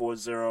number's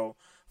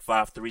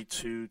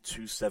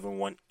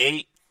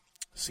 240-532-2718.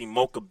 See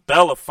Mocha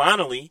Bella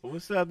finally.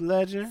 What's up,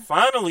 legend?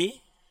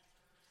 Finally,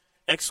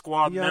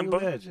 X-Squad member.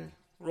 Legend.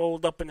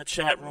 Rolled up in the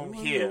chat room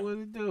here. What did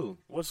he do?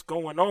 What's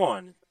going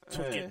on?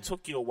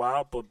 Took you a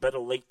while, but better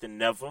late than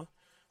never,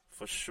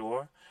 for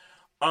sure.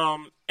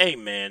 Hey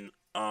man,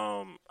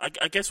 I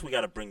guess we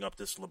got to bring up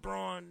this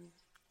LeBron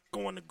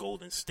going to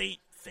Golden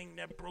State thing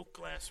that broke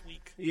last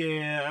week.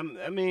 Yeah,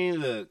 I mean,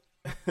 look,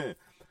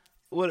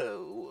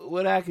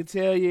 what I can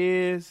tell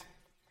you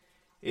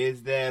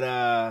is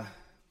that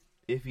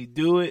if you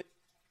do it,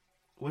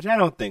 which I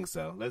don't think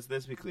so. Let's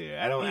be clear.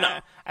 I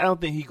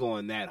don't think he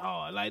going that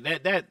hard. Like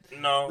that.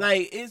 No.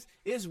 Like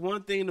it's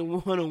one thing to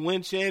want to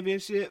win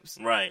championships.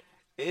 Right.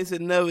 It's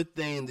another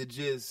thing to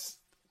just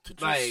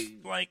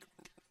like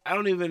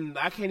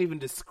I can't even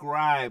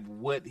describe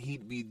what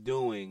he'd be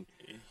doing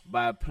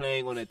by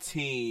playing on a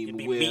team. He'd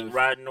be with meat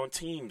riding on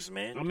teams,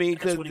 man. I mean,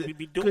 that's what he'd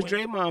be doing. Because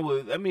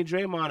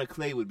Draymond and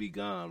Clay would be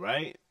gone,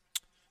 right?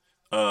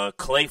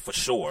 Clay for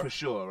sure. For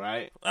sure,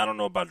 right? I don't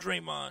know about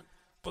Draymond,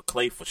 but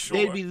Clay for sure.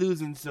 They'd be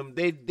losing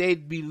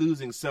They'd be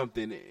losing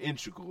something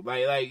integral.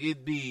 Like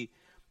it'd be.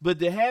 But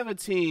to have a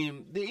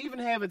team, they even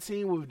have a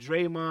team with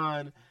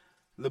Draymond,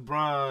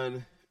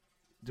 LeBron,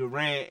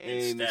 Durant,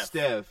 and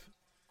Steph.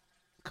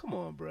 Come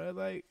on, bro.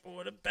 Like,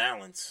 boy, the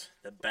balance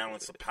of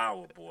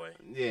power, boy.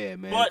 Yeah,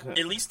 man. But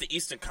at least the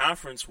Eastern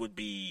Conference would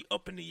be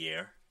up in the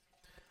air.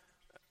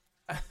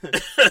 I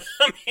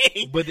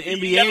mean, but the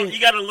NBA, you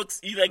gotta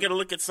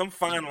look at some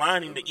fine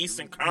line in the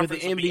Eastern Conference.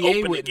 But the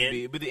NBA wouldn't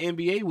be. But the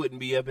NBA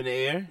wouldn't be up in the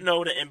air.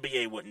 No, the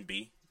NBA wouldn't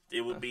be.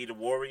 It would be the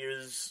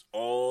Warriors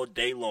all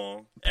day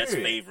long as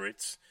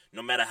favorites.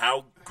 No matter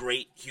how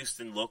great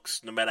Houston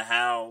looks, no matter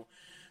how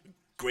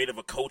great of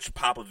a coach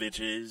Popovich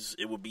is,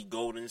 it would be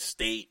Golden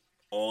State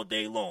all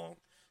day long.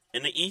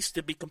 In the East,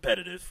 it'd be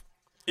competitive.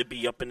 It'd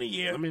be up in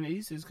the air. I mean, the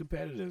East is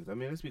competitive. I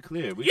mean, let's be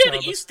clear.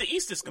 The East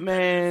is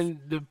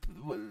competitive.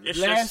 Man, It's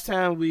last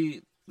time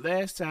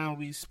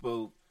we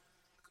spoke,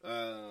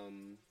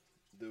 the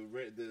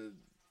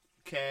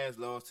Cavs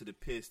lost to the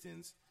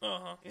Pistons.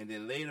 And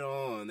then later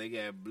on, they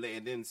got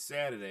and then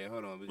Saturday,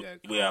 hold on, we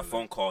got a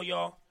phone call,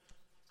 y'all.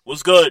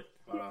 What's good?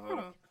 Hold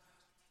on.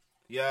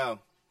 Yo.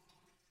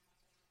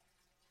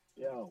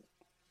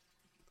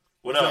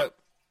 What up?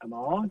 Am I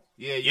on?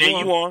 Yeah,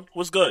 you on.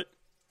 What's good?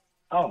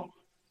 Oh,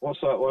 what's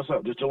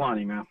up? Just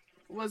Jelani, man.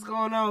 What's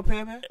going on,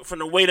 Pimpin'? From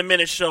the Wait a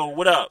Minute show,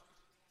 what up?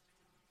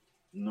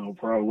 No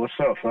problem. What's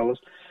up, fellas?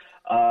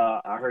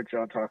 I heard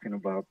y'all talking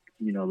about,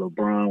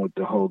 LeBron with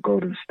the whole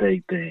Golden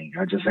State thing.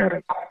 I just had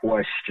a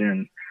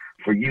question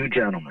for you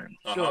gentlemen.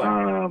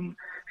 Sure.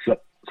 So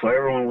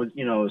everyone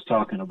was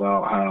talking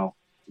about how,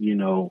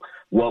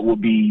 what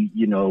would be,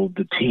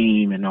 the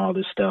team and all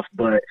this stuff.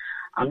 But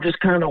I'm just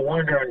kind of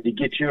wondering, to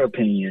get your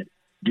opinion,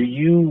 do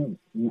you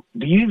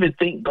even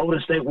think Golden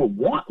State would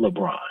want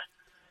LeBron,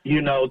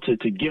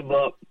 to give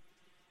up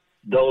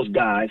those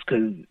guys?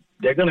 Because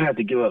they're going to have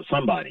to give up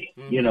somebody.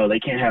 Mm-hmm. They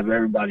can't have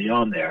everybody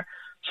on there.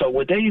 So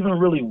would they even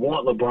really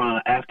want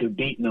LeBron after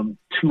beating them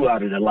 2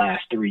 out of the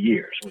last 3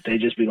 years? Would they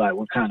just be like,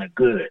 we're kind of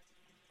good?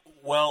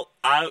 Well,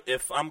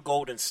 if I'm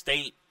Golden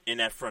State in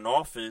that front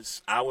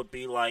office, I would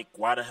be like,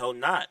 why the hell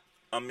not?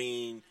 I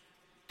mean,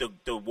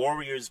 the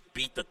Warriors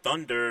beat the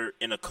Thunder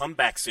in a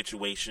comeback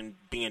situation,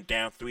 being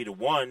down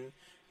 3-1,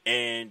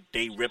 and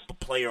they rip a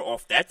player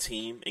off that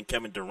team in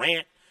Kevin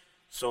Durant.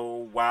 So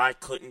why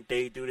couldn't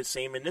they do the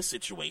same in this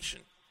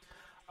situation?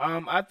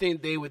 I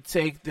think they would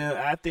take them.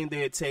 I think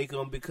they'd take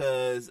them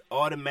because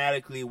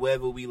automatically,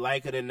 whether we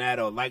like it or not,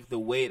 or like the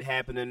way it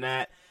happened or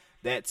not,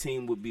 that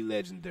team would be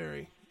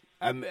legendary.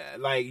 I'm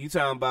like, you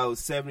talking about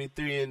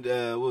 73 and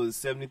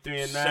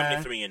 73 and 9?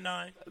 73 and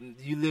 9.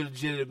 You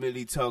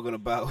legitimately talking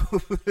about and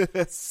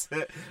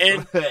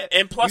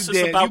plus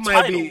it's about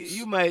titles.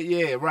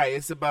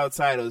 It's about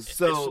titles.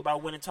 So it's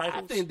about winning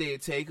titles. I think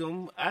they'd take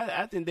them.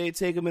 I think they'd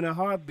take them in a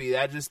heartbeat.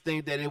 I just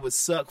think that it would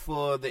suck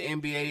for the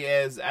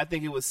NBA I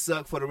think it would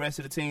suck for the rest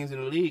of the teams in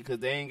the league because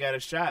they ain't got a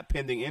shot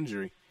pending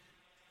injury.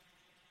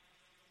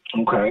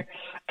 Okay.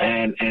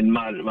 And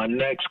my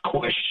next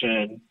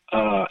question,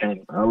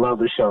 and I love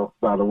the show,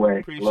 by the way.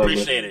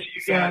 Appreciate it.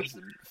 You guys.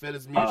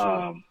 Fit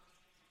mutual.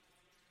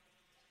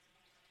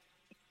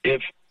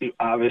 If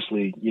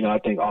obviously, I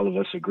think all of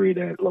us agree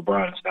that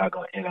LeBron is not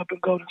going to end up in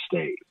Golden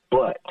State.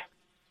 But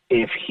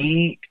if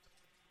he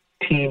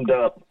teamed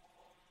up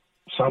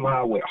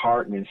somehow with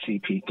Harden and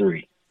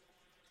CP3,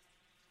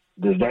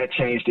 does that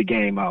change the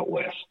game out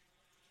west?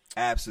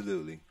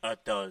 Absolutely.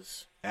 It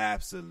does.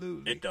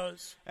 Absolutely. It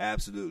does.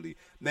 Absolutely.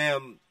 Now,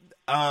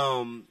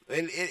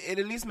 it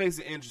at least makes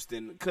it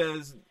interesting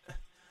because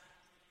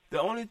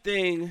the only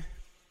thing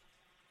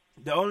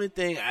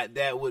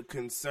that would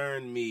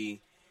concern me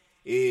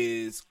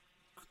is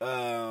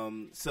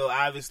so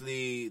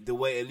obviously the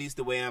way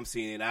I'm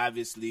seeing it,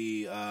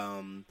 obviously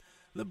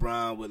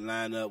LeBron would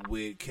line up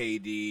with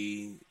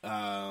KD.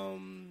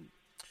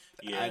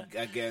 I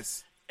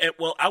guess.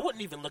 Well, I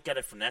wouldn't even look at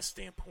it from that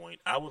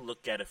standpoint. I would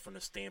look at it from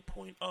the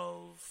standpoint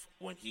of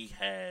when he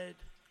had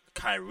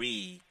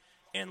Kyrie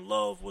and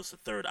Love was the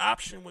third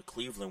option with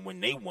Cleveland when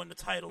they won the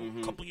title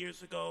a couple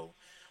years ago.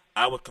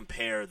 I would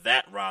compare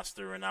that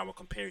roster and I would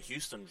compare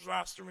Houston's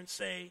roster and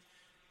say,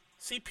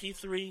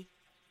 CP3,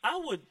 I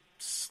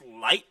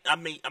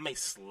may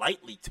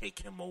slightly take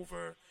him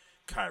over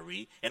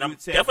Kyrie, and I'm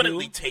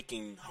definitely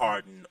taking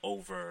Harden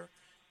over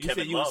Kevin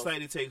said you Love. would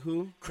slightly take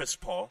who? Chris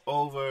Paul.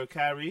 Over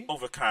Kyrie?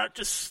 Over Kyrie,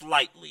 just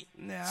slightly.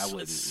 Nah, I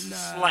wouldn't.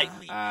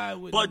 Slightly. I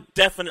wouldn't. But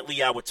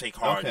definitely I would take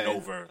Harden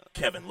over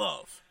Kevin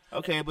Love.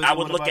 Okay, but I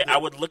would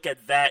look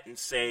at that and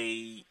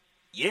say,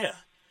 yeah,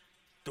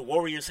 the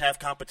Warriors have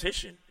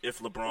competition if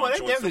LeBron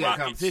joins the Rockets. Got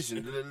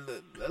competition.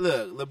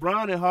 Look,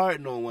 LeBron and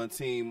Harden on one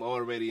team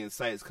already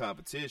incites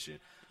competition.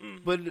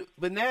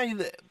 But now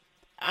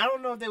I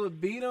don't know if they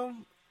would beat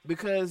them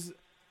because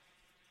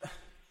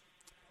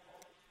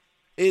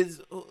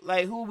is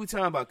like who are we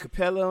talking about?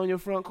 Capella on your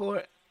front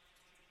court?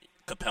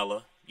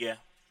 Capella, yeah.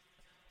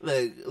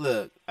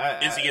 Look.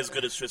 Is he as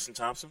good as Tristan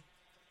Thompson?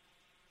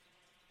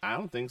 I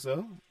don't think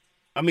so.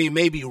 I mean,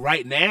 maybe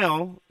right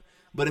now,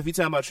 but if you're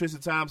talking about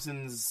Tristan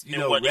Thompson's,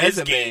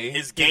 resume,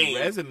 his game,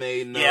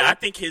 no. Yeah, I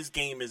think his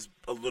game is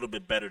a little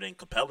bit better than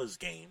Capella's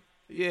game.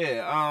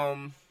 Yeah.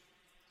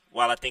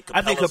 While I think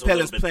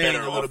Capella's playing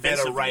a little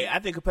better right. I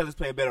think Capella's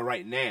playing better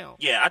right now.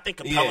 Yeah, I think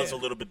Capella's a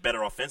little bit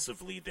better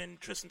offensively than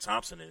Tristan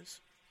Thompson is.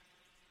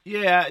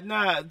 Yeah,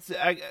 nah.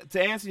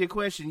 To answer your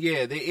question,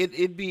 yeah,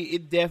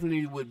 it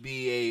definitely would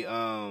be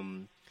a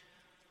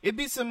it'd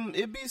be some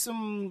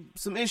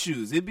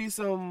issues. It'd be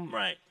some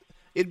right.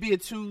 It'd be a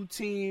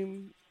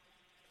two-team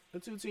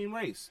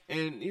race,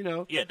 and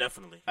yeah,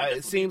 definitely.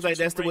 It seems like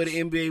that's the way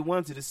the NBA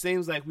wants it. It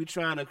seems like we're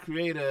trying to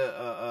create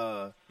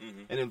an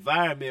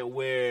environment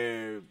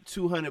where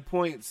 200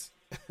 points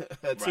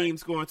a team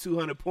scoring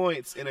 200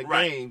 points in a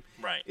game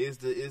right. is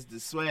the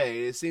swag.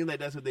 It seems like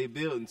that's what they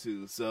building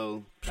to.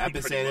 So I've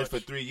been saying this for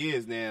 3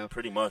 years now.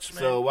 Pretty much,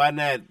 man. So why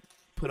not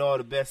put all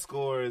the best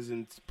scorers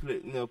and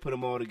put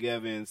them all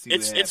together and see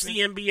what happens? It's the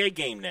NBA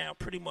game now,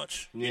 pretty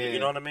much. Yeah. You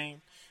know what I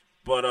mean?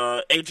 But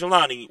hey,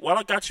 Jelani, while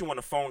I got you on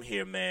the phone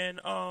here, man,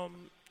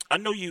 I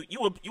know you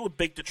a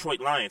big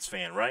Detroit Lions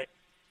fan, right?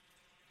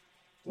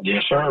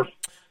 Yes, sir.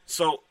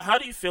 So how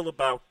do you feel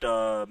about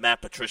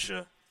Matt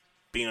Patricia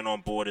being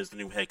on board as the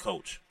new head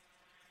coach?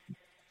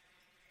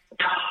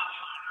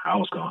 I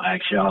was going to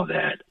ask y'all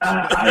that.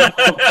 I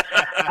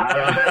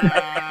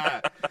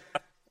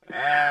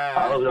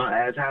was going to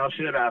ask how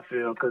should I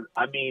feel, because,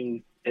 I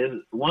mean,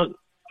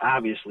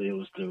 obviously it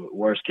was the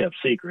worst kept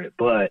secret,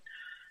 but,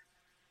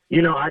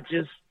 you know, I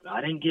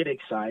didn't get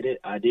excited.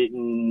 I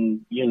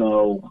didn't, you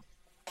know,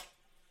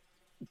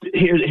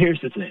 here's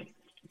the thing.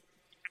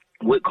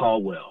 With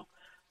Caldwell,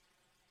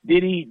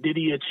 did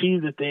he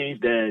achieve the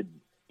things that,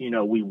 you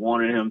know, we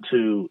wanted him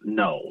to?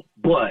 No.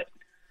 But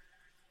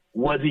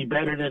was he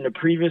better than the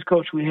previous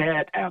coach we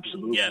had?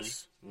 Absolutely.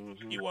 Yes,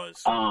 he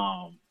was.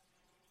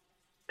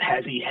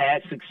 Has he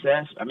had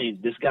success? I mean,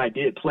 this guy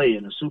did play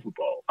in the Super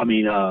Bowl. I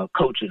mean,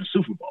 coach in the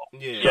Super Bowl.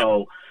 Yeah.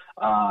 So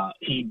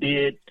he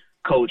did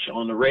coach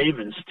on the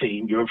Ravens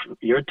team,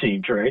 your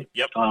team, Trey.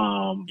 Yep.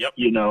 Yep.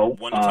 You know,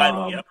 won the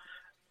title. Yep.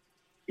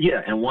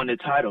 Yeah, and won the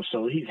title.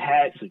 So he's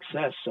had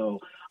success. So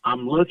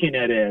I'm looking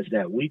at it as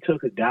that we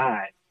took a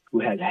guy who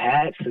has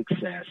had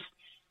success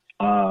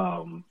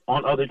on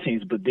other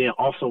teams, but then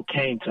also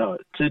came to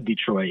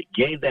Detroit,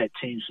 gave that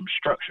team some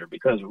structure.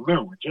 Because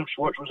remember, when Jim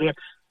Schwartz was there,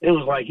 it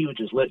was like he was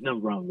just letting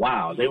them run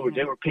wild. They were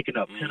picking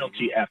up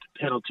penalty after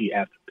penalty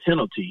after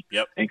penalty,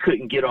 and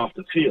couldn't get off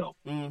the field.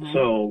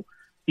 So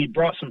he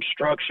brought some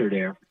structure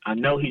there. I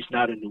know he's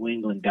not a New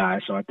England guy,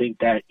 so I think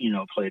that, you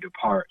know, played a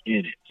part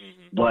in it.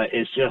 But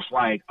it's just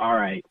like, all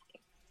right,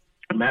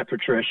 Matt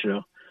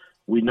Patricia,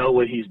 we know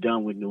what he's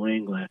done with New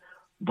England,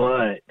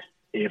 but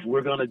if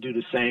we're going to do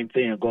the same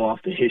thing and go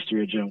off the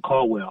history of Jim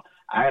Caldwell,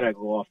 I got to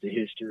go off the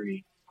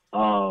history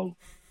of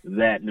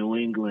that New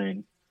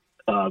England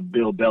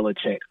Bill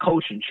Belichick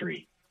coaching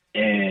tree.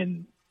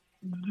 And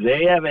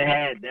they haven't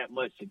had that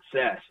much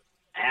success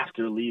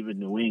after leaving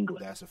New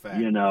England. That's a fact.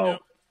 You know,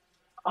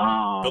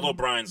 Bill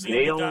O'Brien's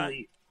the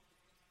only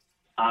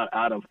guy.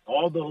 Out of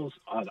all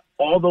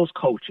those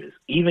coaches,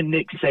 even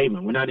Nick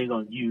Saban, we're not even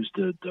going to use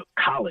the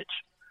college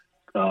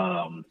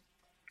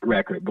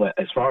record, but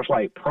as far as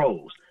like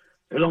pros,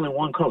 there's only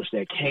one coach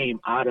that came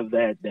out of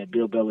that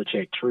Bill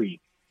Belichick tree,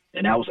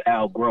 and that was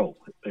Al Groh.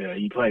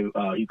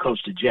 He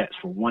coached the Jets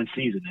for one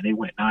season, and they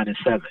went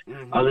 9-7.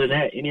 Other than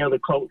that, any other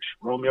coach,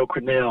 Romeo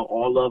Crennel,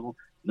 all of them,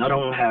 none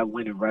of them have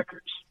winning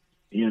records.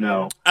 You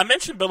know, I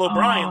mentioned Bill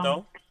O'Brien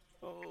though.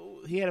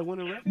 He had a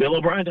winning record. Bill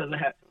O'Brien doesn't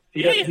have.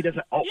 He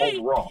doesn't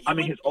overall. I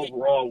mean, his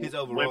overall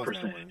win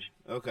percentage.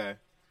 Okay.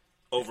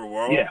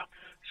 Overall. Yeah.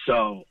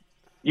 So,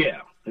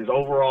 yeah, his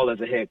overall as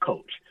a head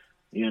coach.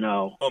 You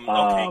know.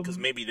 Okay, because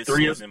maybe this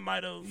season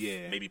might have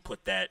maybe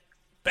put that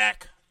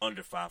back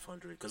under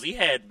 500, because he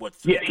had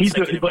three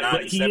consecutive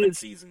 9-7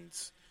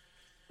 seasons.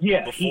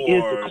 Yeah, he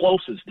is the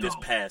closest. This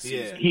past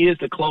season. He is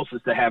the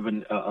closest to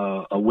having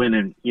a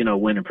winning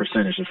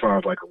percentage as far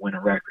as like a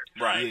winning record.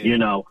 Right. You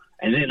know,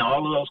 and then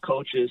all of those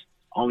coaches,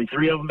 only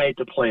 3 of them made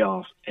the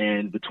playoffs,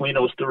 and between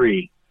those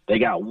 3, they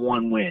got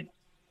 1 win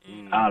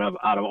out of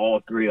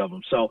all 3 of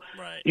them. So,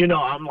 you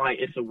know, I'm like,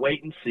 it's a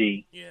wait and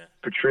see. Yeah.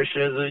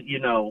 Patricia is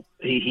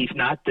he's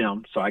not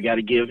them, so I got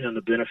to give him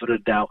the benefit of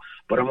the doubt.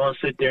 But I'm going to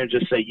sit there and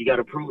just say, you got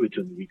to prove it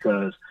to me,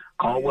 because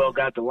Caldwell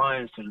got the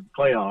Lions to the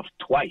playoffs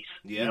twice.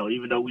 You know,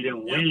 even though we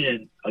didn't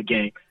win a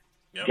game,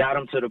 got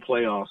them to the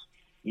playoffs.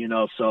 You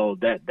know, so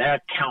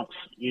that counts.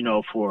 You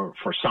know, for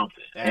something.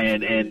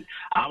 Absolutely. And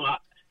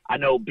I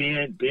know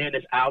Ben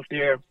is out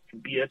there from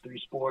BS3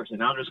 Sports,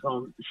 and I'm just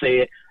going to say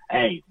it.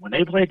 Hey, when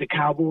they played the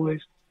Cowboys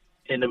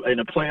in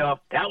the playoff,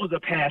 that was a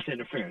pass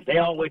interference. They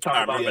always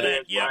talk about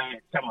that.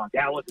 Come on,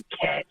 that was a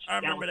catch. I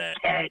remember that.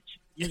 Catch.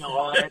 You know,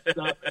 all that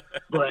stuff.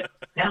 But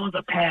that was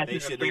a pass They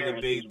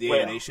interference.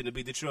 They shouldn't have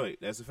beat Detroit.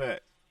 That's a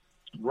fact.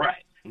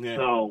 Right. Yeah.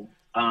 So,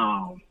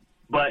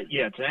 but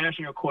yeah, to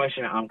answer your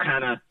question, I'm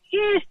kind of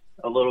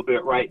a little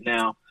bit right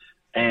now,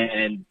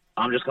 and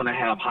I'm just going to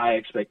have high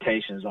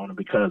expectations on him,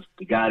 because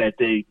the guy that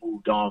they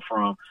moved on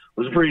from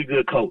was a pretty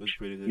good coach.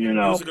 You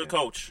know, he was a good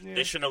coach.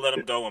 They shouldn't have let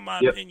him go, in my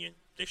opinion.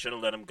 They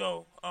shouldn't have let him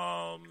go.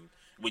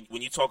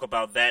 When you talk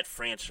about that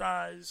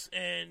franchise,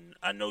 and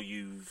I know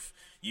you've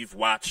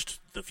watched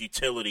the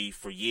futility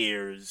for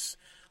years.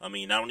 I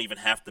mean, I don't even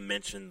have to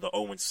mention the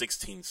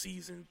 0-16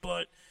 season,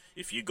 but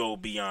if you go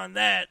beyond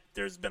that,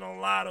 there's been a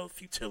lot of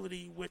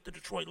futility with the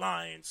Detroit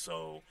Lions.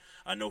 So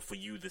I know for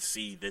you to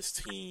see this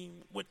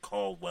team with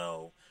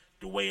Caldwell,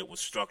 the way it was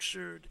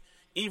structured,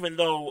 even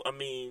though, I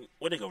mean,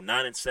 where'd they go,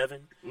 9-7?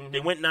 They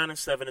went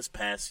 9-7 this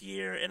past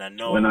year, and I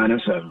know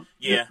 9-7.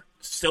 Yeah,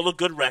 still a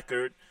good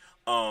record.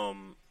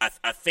 I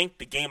think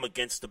the game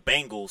against the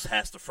Bengals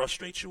has to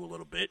frustrate you a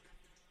little bit,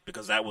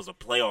 because that was a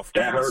playoff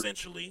game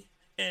essentially,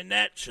 and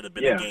that should have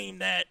been a game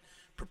that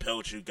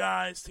propelled you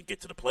guys to get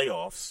to the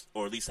playoffs,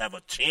 or at least have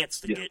a chance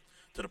to get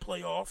to the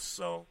playoffs.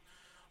 So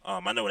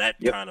I know that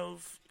kind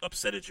of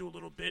upsetted you a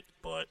little bit,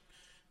 but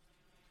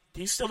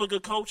he's still a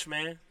good coach,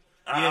 man.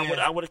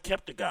 I would have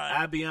kept the guy.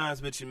 I'll be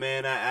honest with you,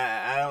 man.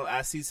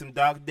 I see some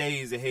dark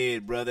days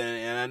ahead, brother,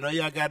 and I know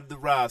y'all got the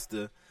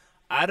roster.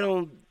 I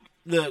don't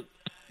look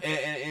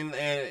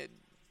and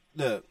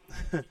look.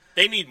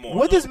 They need more.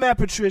 What does Matt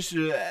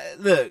Patricia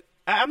look?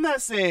 I'm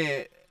not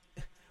saying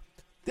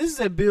this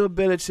is a Bill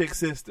Belichick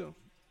system,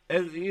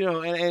 and you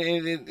know,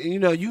 and you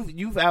know,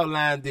 you've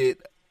outlined it,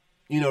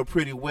 you know,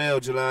 pretty well,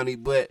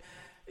 Jelani. But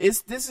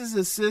this is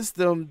a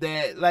system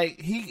that,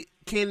 like,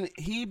 Can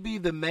he be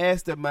the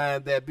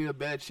mastermind that Bill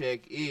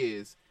Belichick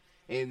is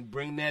and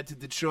bring that to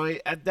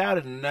Detroit? I doubt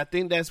it. And I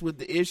think that's what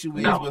the issue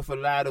is with a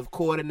lot of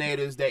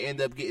coordinators that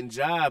end up getting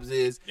jobs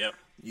is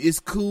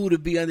it's cool to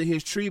be under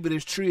his tree, but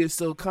his tree is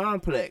so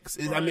complex.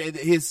 Right. I mean,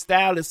 his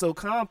style is so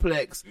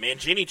complex.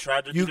 Mangini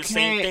tried to do the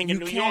same thing in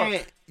New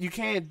York. You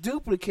can't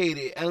duplicate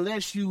it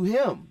unless you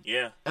him.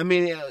 Yeah. I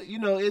mean, you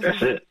know.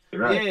 That's it.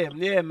 Right.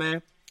 Yeah,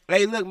 man.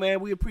 Hey, look,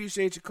 man, we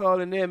appreciate you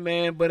calling in,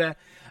 man, but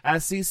I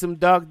see some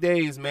dark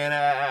days, man.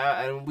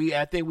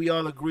 I think we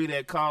all agree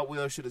that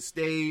Caldwell should have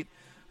stayed,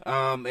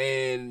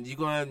 and you're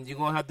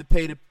gonna have to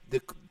pay the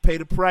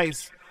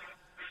price.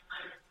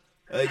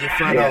 Your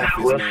front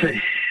office, we'll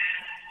man.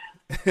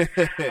 See.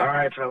 All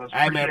right, fellas. All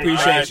right, man.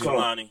 Appreciate you,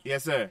 Jelani.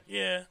 Yes, sir.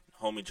 Yeah,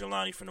 homie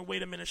Jelani from the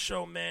Wait a Minute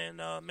Show,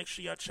 man. Make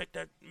sure y'all check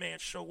that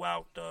man's show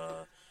out.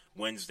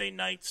 Wednesday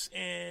nights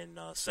and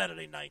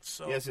Saturday nights.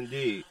 So yes,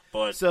 indeed.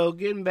 But so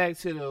getting back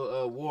to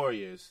the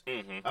Warriors,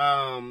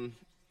 mm-hmm.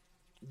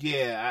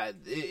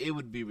 It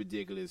would be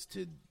ridiculous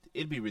to.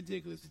 It'd be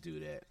ridiculous to do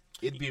that.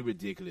 It'd be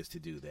ridiculous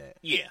to do that.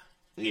 Yeah,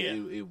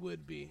 it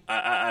would be.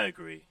 I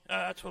agree.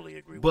 I totally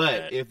agree. But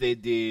with that. If they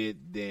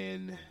did,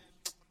 then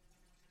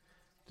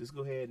just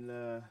go ahead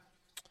and.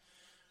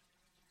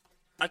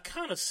 I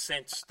kind of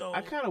sense though.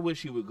 I kind of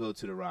wish he would go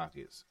to the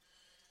Rockets.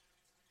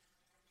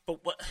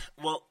 But what?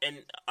 Well, and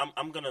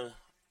I'm gonna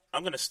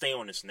stay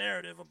on this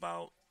narrative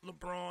about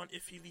LeBron.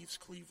 If he leaves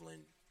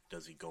Cleveland,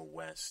 does he go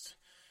west?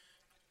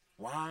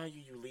 Why are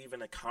you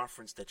leaving a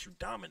conference that you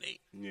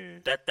dominate? Yeah,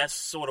 that's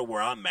sort of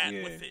where I'm at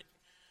with it.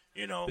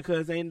 You know,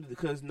 because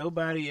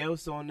nobody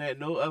else on that,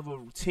 no other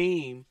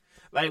team.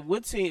 Like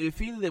what team? If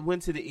he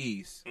went to the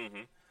East,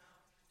 mm-hmm.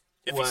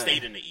 If he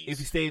stayed in the East. If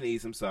he stayed in the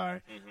East, I'm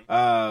sorry.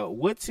 Mm-hmm.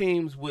 What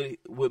teams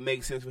would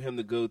make sense for him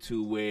to go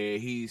to where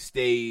he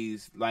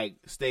stays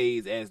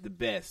as the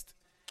best?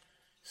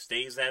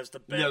 Stays as the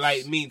best. You know,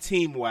 like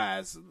team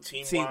wise.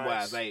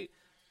 Team-wise. Like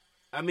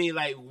I mean,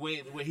 like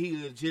when he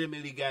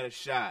legitimately got a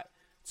shot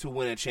to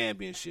win a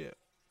championship.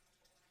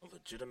 A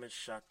legitimate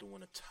shot to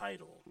win a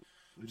title.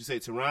 Would you say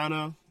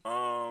Toronto? What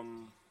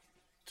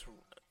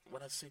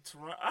I say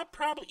Toronto? I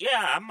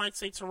might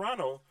say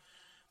Toronto.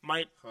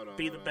 Might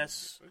be the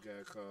best. We got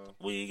a call.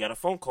 We got a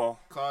phone call.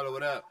 Caller,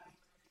 what up?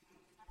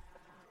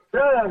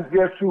 Damn,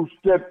 guess who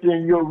stepped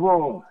in your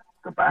room?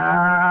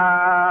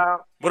 Goodbye.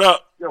 What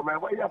up? Yo,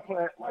 man, why y'all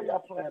playing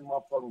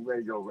motherfucking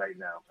radio right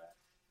now, man?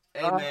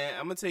 Hey, man,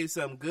 I'm gonna tell you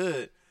something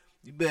good.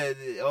 You better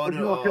What you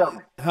gonna tell me?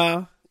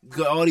 Huh? I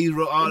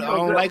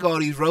don't like all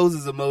these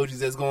roses emojis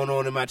that's going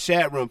on in my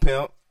chat room,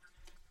 pimp.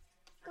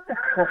 Yo,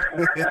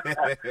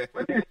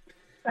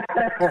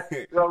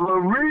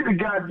 read the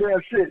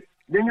goddamn shit.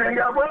 Then you ain't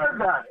got to worry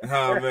about it.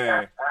 Oh,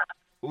 man.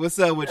 What's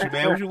up with you,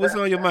 man? What's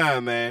on your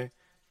mind, man?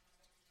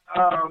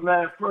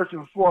 Man, first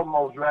and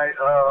foremost, right,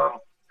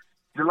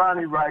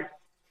 Jelani, right,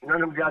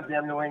 none of them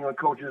goddamn New England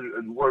coaches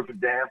is worth a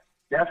damn.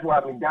 That's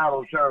why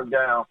McDonald turned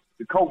down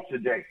the coach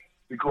today,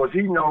 because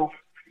he knows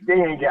they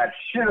ain't got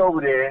shit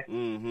over there.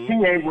 Mm-hmm.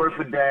 He ain't worth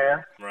a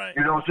damn. Right.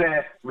 You know what I'm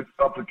saying? With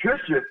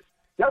Patricia,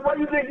 that's why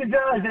you think the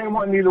Giants ain't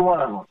want neither one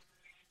of them.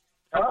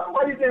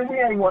 Why do you think we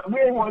ain't want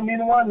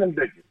neither one of them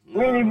bitches?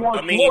 We ain't even want.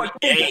 I mean,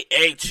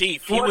 hey,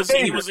 Chief, he was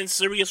in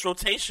serious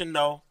rotation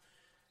though.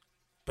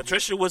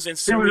 Patricia was in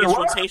serious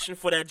rotation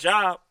for that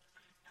job.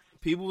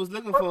 People was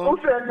looking for him. Who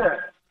said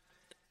that?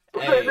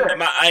 Who said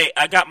that?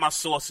 I got my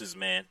sources,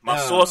 man. My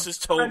sources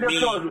told me.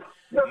 Your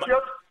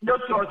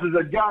sources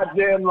are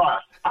goddamn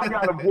lie. I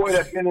got a boy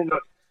that's been in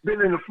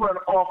the front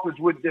office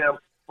with them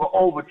for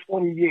over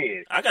 20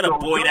 years. I got a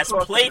boy that's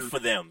played for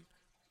them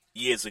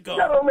years ago.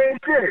 That don't mean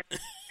shit.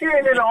 He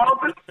ain't in the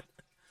office.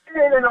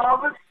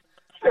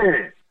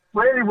 Shit.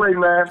 But anyway,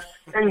 man.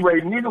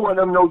 Neither one of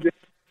them knows it.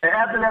 And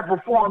after that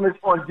performance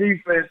on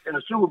defense in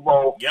the Super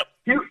Bowl,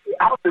 if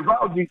I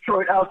was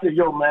Detroit, I would say,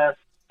 yo, man,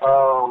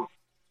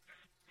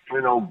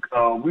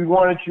 we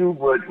wanted you,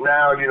 but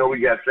now, we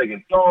got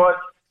second thought.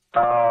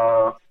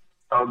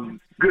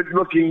 Good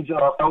lookings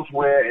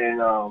elsewhere, and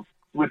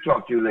we'll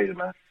talk to you later,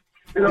 man.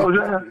 You know what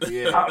I'm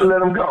saying? Yeah. I'll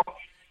let him go.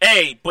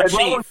 Hey, but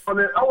Chief, I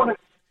want to.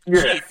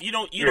 Chief, you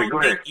don't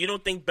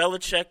think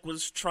Belichick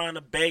was trying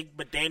to beg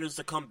McDaniels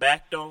to come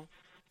back though?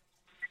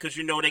 Because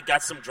they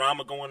got some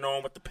drama going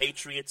on with the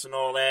Patriots and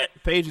all that.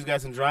 Patriots got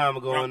some drama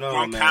going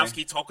on, man.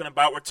 Gronkowski talking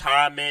about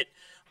retirement.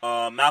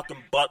 Malcolm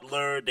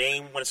Butler, they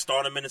ain't want to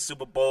start him in the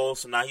Super Bowl,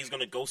 so now he's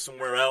going to go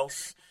somewhere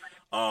else.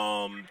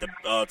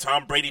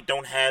 Tom Brady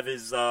don't have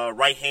his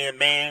right hand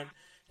man,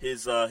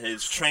 his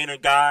trainer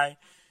guy.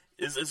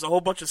 There's a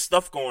whole bunch of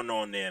stuff going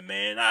on there,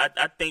 man.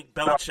 I think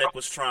Belichick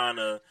was trying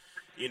to,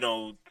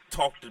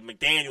 talk to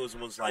McDaniels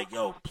and was like,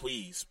 "Yo,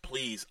 please,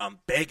 I'm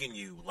begging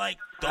you, like,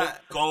 don't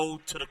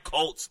go to the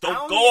Colts.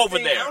 Don't go over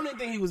there." I don't even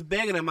think he was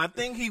begging him. I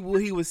think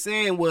what he was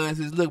saying was,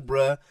 "Look,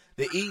 bruh,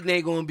 the eating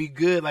ain't gonna be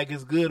good like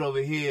it's good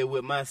over here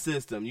with my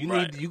system. You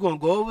gonna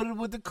go over there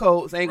with the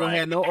Colts. Ain't gonna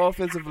have no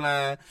offensive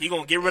line. He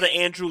gonna get rid of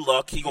Andrew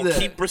Luck. He gonna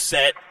keep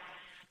Brissett."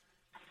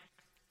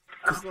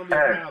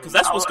 Because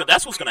that's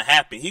what's gonna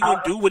happen. He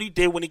gonna do what he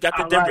did when he got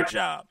the Denver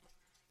job.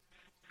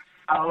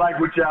 I like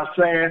what y'all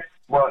saying,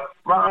 but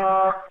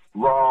wrong.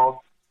 I'm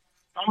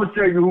gonna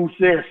tell you who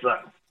said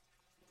something.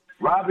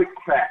 Robert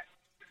Kraft.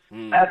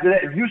 After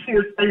that, did you see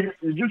his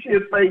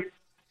face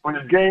when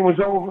the game was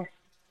over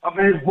up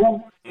in his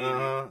booth?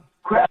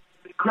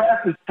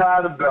 Kraft is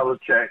tired of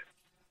Belichick,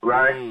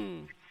 right?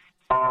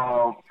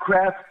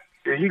 Kraft,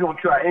 he gonna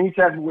try any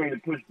type of way to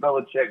push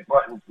Belichick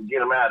buttons to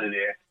get him out of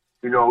there.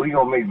 He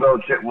gonna make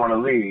Belichick want to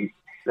leave.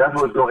 That's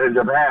what's gonna end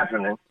up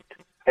happening.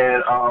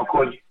 And of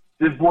course,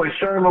 this boy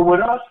Sherman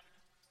with us,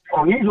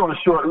 he's on a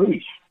short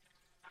leash.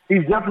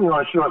 He's definitely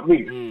on a short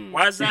leash.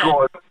 Why is that?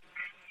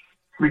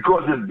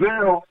 Because if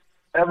Bill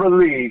ever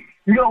leaves,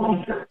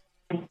 who's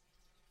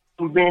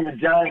being the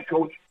Giant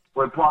coach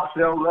when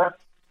Parcells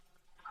left?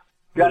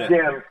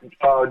 Goddamn,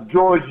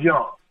 George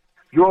Young.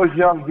 George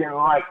Young didn't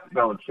like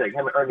Belichick.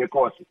 Him and Ernie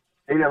Corsi.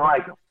 They didn't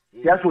like him.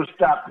 That's what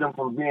stopped them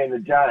from being the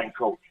Giant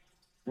coach.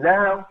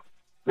 Now,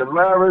 the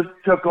Mariners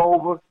took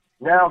over.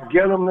 Now,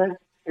 Gettleman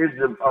is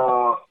the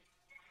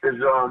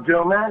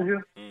general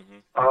manager.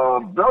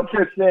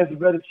 Belichick stands a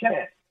better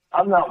chance.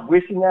 I'm not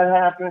wishing that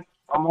happened.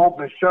 I'm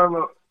hoping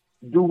Sherman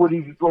do what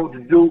he's supposed to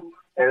do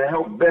and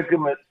help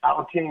Beckham and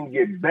our team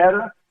get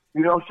better.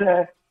 You know what I'm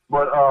saying?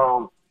 But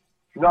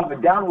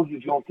McDonald's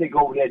is going to take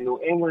over that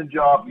New England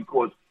job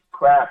because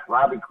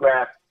Robbie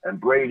Kraft, and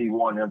Brady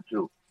want him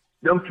too.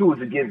 Them two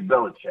is against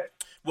Belichick.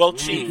 Well,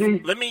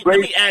 Chief, let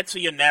me add to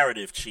your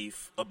narrative,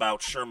 Chief,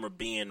 about Shermer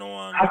being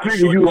on. I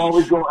figured you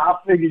always go. I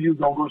figured you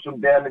gonna go some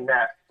damn in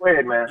that. Go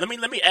ahead, man.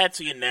 Let me add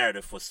to your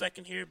narrative for a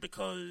second here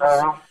because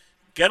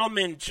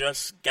Gettleman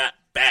just got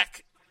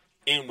back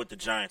in with the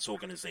Giants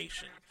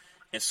organization,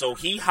 and so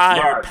he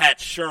hired Pat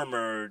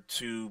Shermer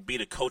to be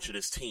the coach of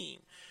this team.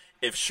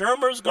 If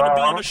Shermer's going to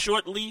be on a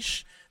short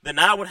leash, then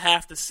I would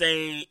have to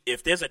say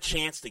if there's a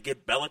chance to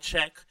get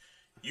Belichick.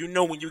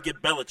 When you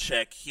get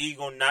Belichick, he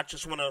gonna not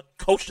just want to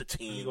coach the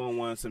team. He gonna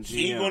want some GM.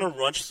 He gonna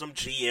run some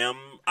GM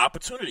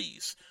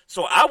opportunities.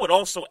 So I would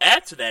also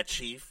add to that,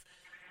 Chief,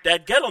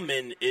 that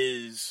Gettleman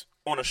is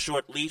on a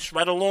short leash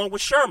right along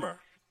with Shermer.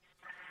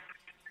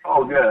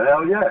 Oh yeah,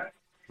 hell yeah,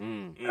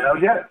 hell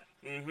yeah.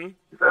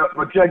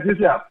 But check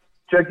this out.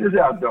 Check this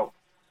out though,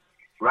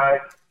 right?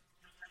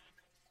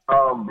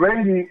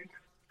 Brady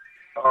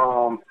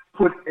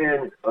put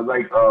in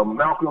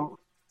Malcolm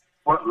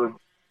Butler.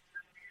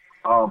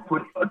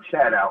 Put a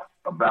chat out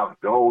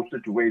about the whole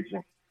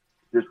situation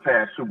this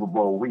past Super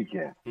Bowl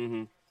weekend.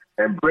 And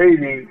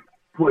Brady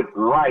put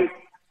light,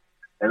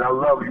 and I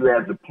love you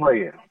as a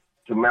player,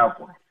 to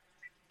Malcolm.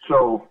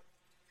 So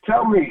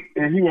tell me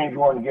if he ain't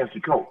going against the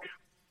coach,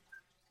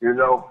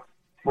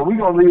 But we're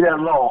going to leave that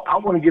alone. I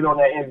want to get on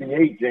that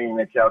NBA thing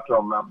that y'all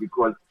talking about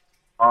because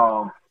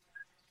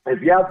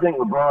if y'all think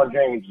LeBron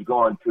James is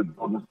going to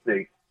Golden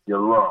State,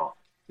 you're wrong.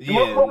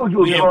 Yeah, what was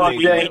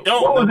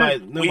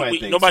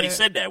nobody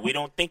said that. We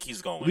don't think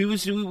he's going.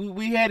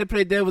 We had to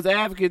play devil's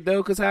advocate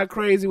though, because how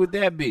crazy would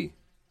that be?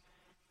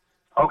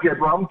 Okay,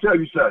 bro, I'm gonna tell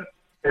you something.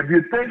 If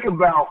you think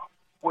about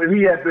what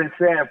he had been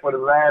saying for the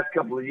last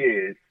couple of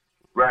years,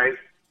 right?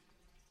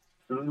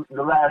 The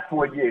last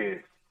 4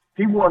 years,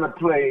 he want to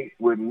play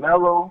with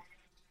Melo,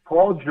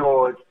 Paul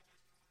George,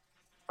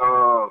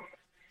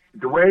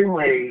 Dwayne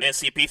Wade, and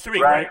CP3,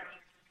 right?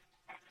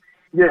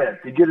 Yeah,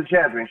 to get a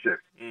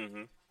championship.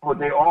 But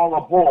they all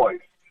are boys.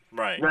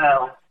 Right.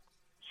 Now,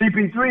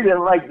 CP3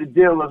 didn't like the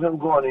deal of him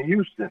going to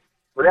Houston.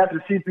 But after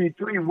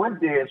CP3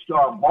 went there and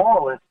started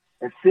balling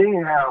and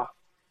seeing how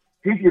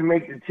he can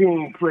make the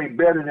team play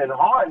better than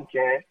Harden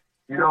can,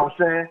 you know what I'm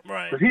saying?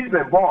 Right. Because he's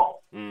been balling.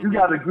 You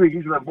got to agree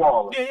he's been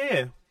balling.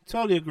 Yeah.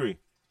 Totally agree.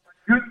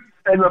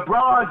 And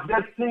LeBron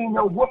just seen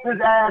him whoop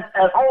his ass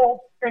at home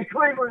in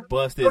Cleveland.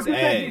 Bust his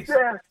ass.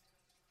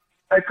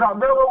 And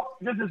Carmelo,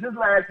 this is his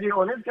last year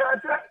on his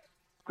contract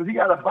because he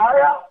got a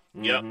buyout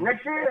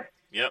next year.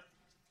 Yep.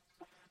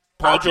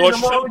 Paul George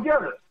too.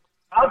 Together.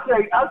 I'll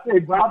say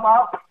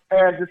Bob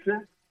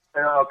Anderson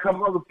and a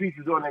couple other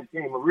pieces on that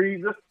team.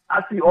 Ariza.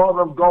 I see all of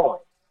them going.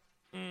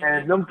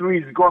 And them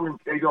threes they're gonna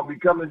be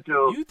coming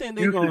to. You think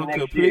they're gonna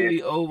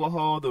completely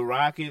overhaul the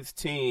Rockets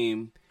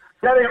team?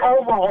 That ain't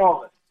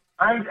overhauling.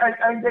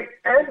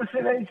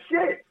 Anderson ain't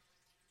shit.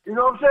 You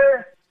know what I'm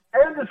saying?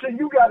 Anderson,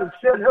 you got to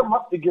set him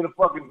up to get a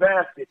fucking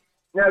basket.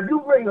 Now, if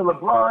you bring a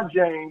LeBron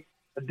James,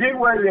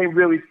 D-Wade ain't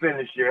really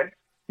finished yet.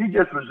 He's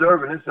just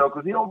reserving himself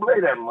because he don't play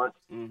that much.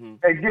 And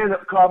then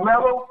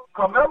Carmelo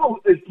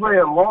is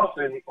playing lost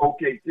in the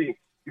OKC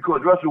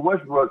because Russell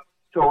Westbrook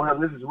told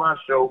him, "This is my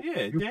show.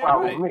 Yeah, you damn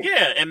follow right. me."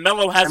 Yeah, and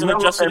Melo hasn't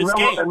adjusted his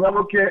game. And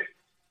Melo can't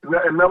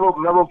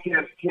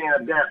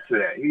adapt to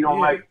that. He don't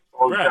like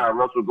all the time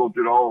Russell go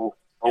through the hole,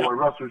 or when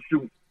Russell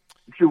shoot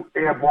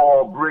air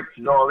ball, bricks,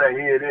 and all that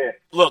here and there.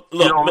 Look.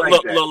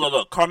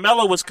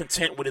 Carmelo was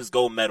content with his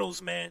gold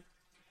medals, man.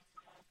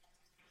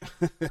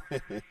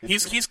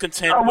 he's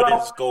content with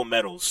his gold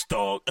medals,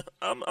 dog.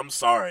 I'm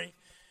sorry.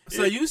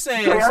 So you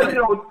saying?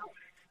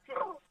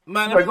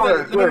 Let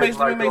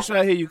me make sure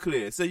I hear you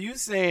clear. So you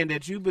saying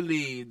that you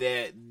believe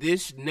that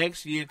this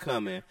next year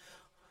coming,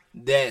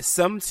 that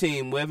some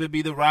team, whether it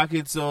be the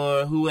Rockets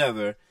or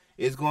whoever,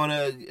 is going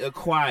to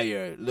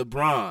acquire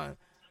LeBron,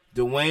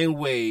 Dwayne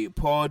Wade,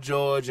 Paul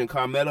George, and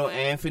Carmelo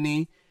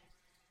Anthony?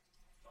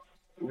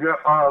 Yeah,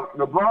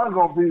 LeBron's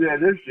gonna be there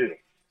this year.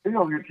 He's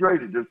gonna get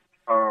traded in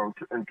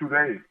 2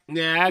 days.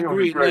 Yeah, I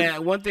agree. Yeah,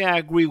 one thing I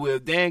agree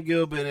with, Dan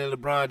Gilbert and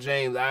LeBron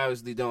James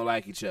obviously don't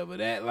like each other.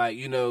 That,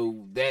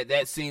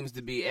 that seems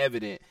to be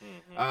evident.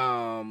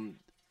 Mm-hmm.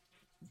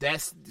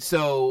 That's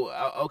so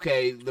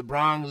okay.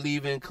 LeBron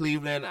leaving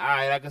Cleveland. All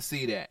right, I can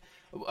see that.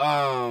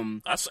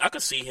 I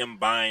could see him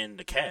buying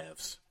the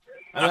Cavs.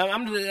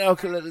 I'm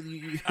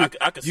okay.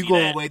 I could see you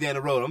going that. way down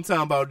the road. I'm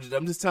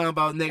just talking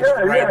about next Yeah,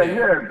 right yeah, now.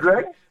 yeah,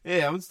 Greg.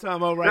 Yeah, I'm just talking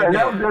about right That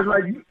now. was just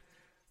like you.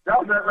 That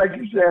was just like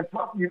you said,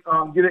 "Fuck you,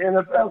 get an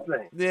NFL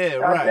thing." Yeah,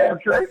 Damn,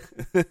 Trey.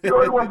 You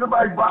always want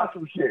somebody to buy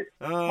some shit.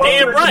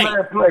 Damn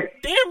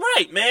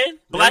right, man.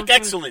 Black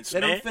excellence,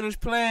 man. Let them finish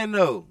playing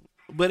though.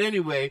 But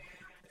anyway,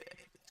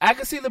 I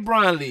can see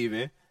LeBron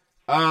leaving.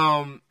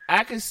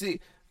 I can see.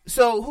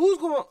 So who's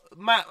going?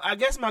 I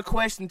guess my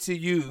question to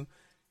you,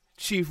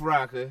 Chief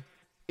Rocker,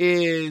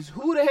 is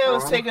who the hell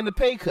is taking the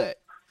pay cut?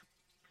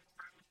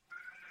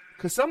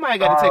 Because somebody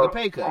got to take a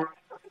pay cut.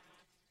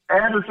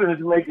 Anderson is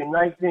making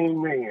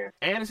 $19 million.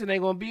 Anderson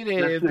ain't gonna be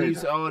there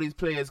if all these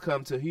players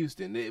come to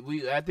Houston.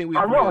 I think we.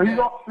 I know he's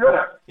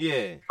gonna.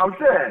 Yeah. I'm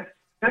saying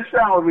his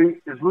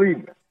salary is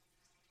leaving,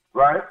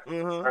 right?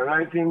 Mm-hmm. At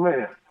 $19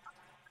 million.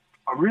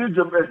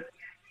 Ariza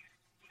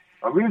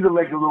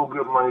make a little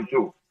good money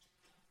too.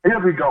 He'll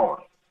be going,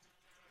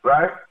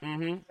 right?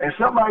 Mm-hmm. And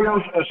somebody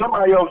else is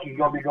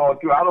gonna be going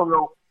too. I don't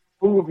know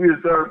who will be the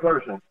third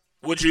person.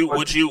 Would you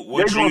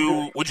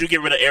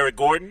get rid of Eric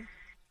Gordon?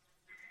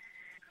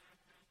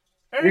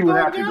 He would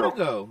have to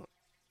go.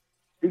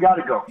 He got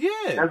to go.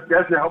 Yeah,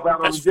 that's to help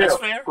out on the jail. That's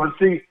fair. But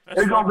see,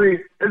 it's gonna be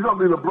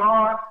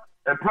LeBron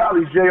and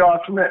probably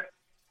J.R. Smith.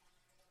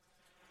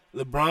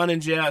 LeBron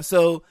and J.R.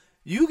 So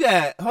you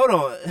got hold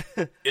on.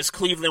 It's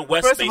Cleveland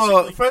West. First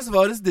of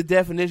all, this is the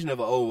definition of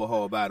an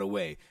overhaul. By the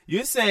way,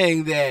 you're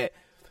saying that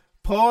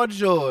Paul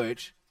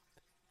George,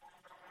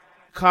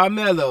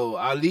 Carmelo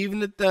are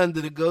leaving the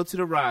Thunder to go to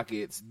the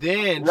Rockets.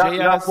 Then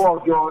not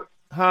Paul George.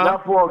 Huh?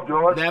 Not Paul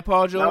George. Not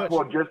Paul George? Not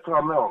Paul, just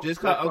Carmelo. Okay.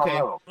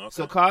 Carmelo.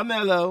 So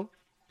Carmelo,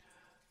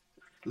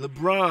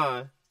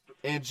 LeBron,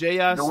 and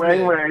J.R. Dwayne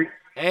Smith, Wade.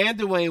 and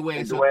Dwayne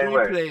Wade. So Dwayne three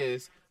Wade.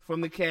 players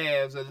from the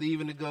Cavs are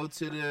leaving to go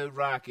to the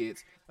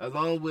Rockets,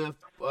 along with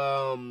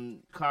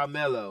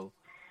Carmelo.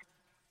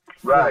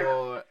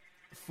 Right.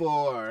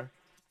 For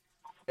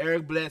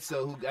Eric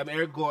Bledsoe,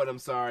 Eric Gordon, I'm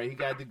sorry, he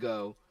got to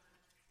go.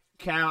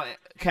 Kyle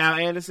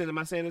Anderson, am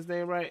I saying his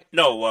name right?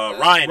 No,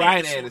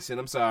 Ryan Anderson,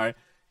 I'm sorry.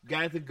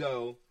 Got to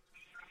go.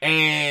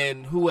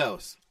 And who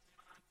else?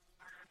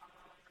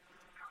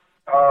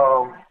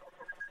 Ariza.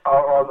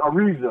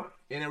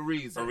 And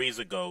Ariza.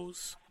 Ariza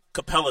goes.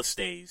 Capella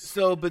stays.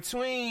 So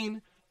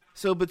between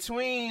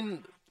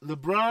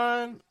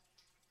LeBron,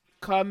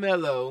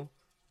 Carmelo,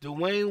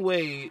 Dwayne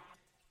Wade,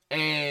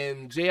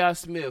 and J.R.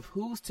 Smith,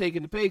 who's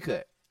taking the pay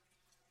cut?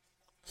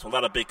 It's a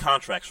lot of big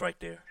contracts right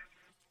there.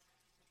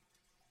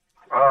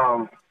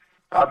 I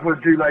put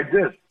it to you like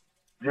this.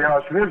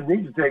 J.R. Smith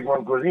needs to take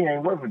one because he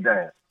ain't worth a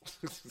damn.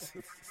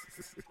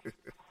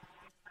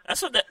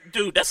 That's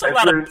a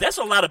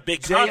lot of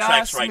big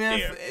contracts right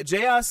there.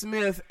 J.R.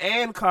 Smith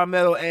and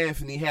Carmelo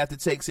Anthony have to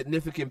take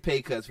significant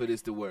pay cuts for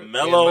this to work.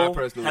 Melo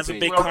has a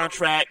big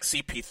contract.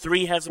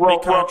 CP3 has a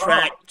big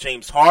contract.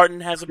 James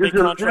Harden has a big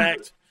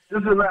contract.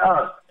 This is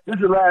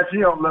last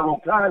year on level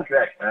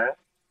contract, man.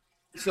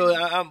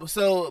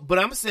 But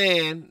I'm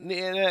saying,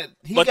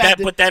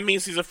 that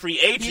means he's a free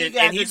agent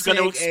and he's going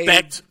to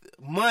expect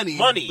money.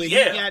 But he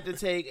got to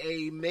take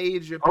a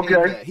major pay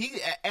cut.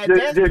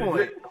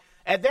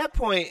 At that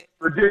point.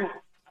 But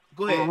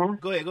go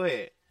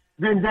ahead.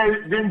 Didn't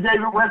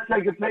David West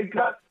take a pay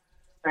cut?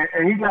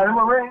 And he got him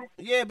a ring?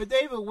 Yeah, but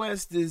David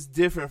West is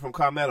different from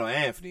Carmelo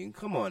Anthony.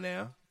 Come on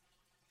now.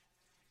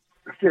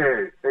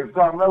 Shit, if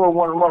Carmelo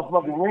won a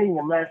motherfucking ring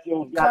and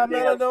Matthews got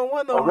Carmelo don't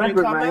want no ring.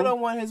 Carmelo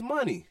won his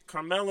money.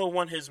 Carmelo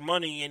won his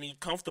money and he's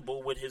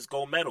comfortable with his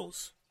gold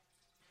medals.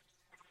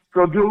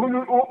 So, dude,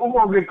 who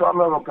gonna get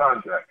Carmelo a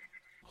contract?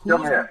 Tell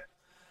me that.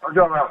 I'm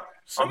talking about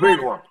a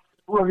big one.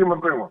 Who gonna give him a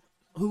big one?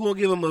 Who gonna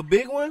give him a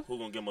big one? Who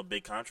gonna give him a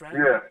big contract?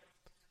 Yeah.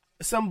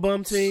 Some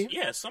bum team.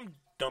 Yeah, some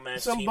dumbass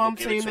some team. Some bum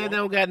team that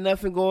don't got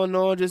nothing going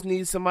on. Just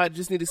need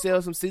to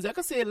sell some seats. I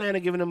can see Atlanta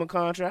giving him a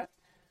contract.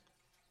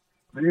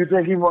 Do you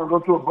think he want to go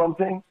to a bum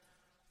team?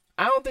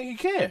 I don't think he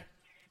care.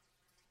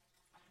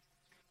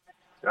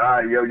 All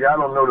right, yo, y'all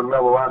don't know the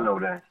Melo I know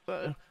then.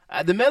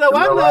 The Melo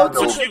I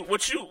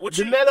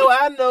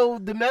know.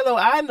 The Melo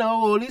I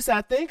know, or at least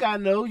I think I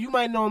know. You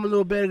might know him a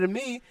little better than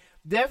me.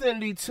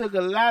 Definitely took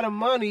a lot of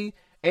money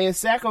and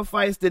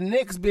sacrificed the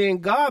Knicks being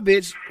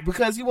garbage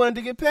because he wanted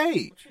to get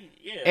paid.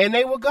 Yeah. And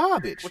they were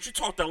garbage. What you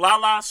talk to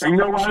Lala? You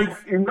know why?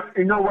 You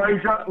know why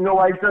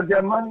he took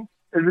that money?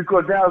 It's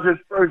because that was his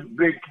first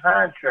big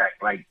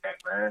contract like that,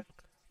 man.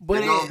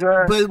 But You know what I'm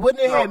saying? but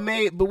wouldn't it No.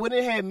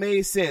 have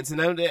made sense?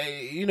 And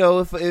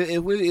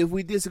if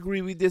we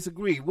disagree, we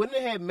disagree. Wouldn't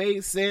it have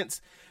made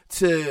sense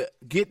to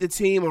get the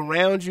team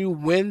around you,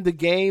 win the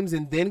games,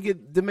 and then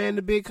demand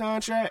a big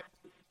contract?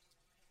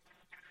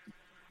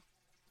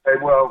 Hey,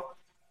 well,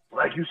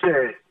 like you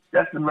said,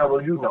 that's the Melo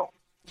you know.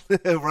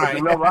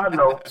 Right.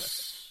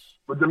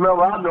 But the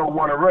Melo I know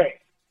won a ring,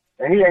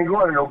 and he ain't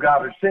going to no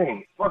garbage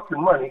team. Fuck the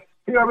money.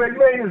 He already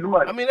made his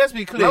money. I mean, let's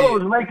be clear. Melo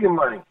was making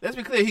money. Let's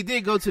be clear. He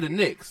did go to the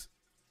Knicks.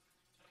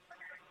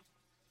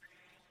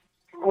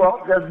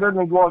 Well, that's better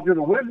than going to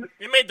the Wizards.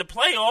 He made the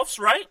playoffs,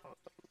 right?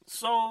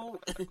 So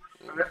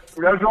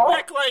That's all.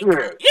 act like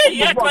Yeah.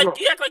 you act like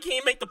he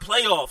didn't make the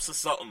playoffs or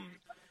something.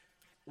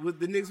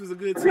 The Knicks was a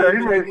good team Yeah, he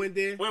when he made- went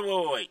there.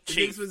 Wait. The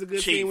Chief, Knicks was a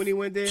good Chief, team when he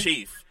went there.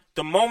 Chief,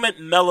 the moment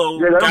Melo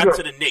Yeah, that was got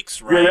a- to the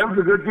Knicks, right? Yeah, that was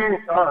a good team.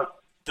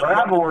 What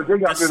happened was they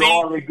got rid of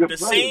all their good the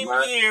players, same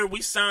man. year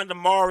we signed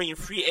Amari in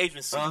free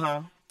agency.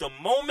 The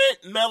moment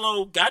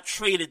Melo got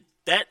traded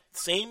that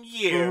same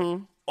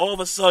year, all of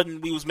a sudden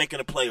we was making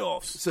the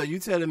playoffs. So you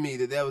telling me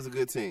that was a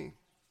good team?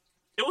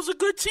 It was a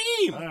good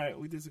team. All right,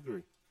 we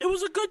disagree. It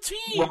was a good team.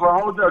 Well,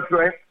 but hold up,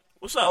 Trey.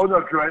 What's up? Hold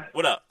up, Trey.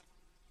 What up?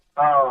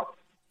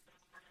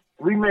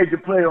 We made the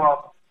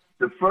playoff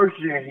the first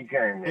year he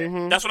came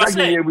in. That's what I Second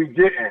said. year we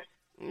didn't.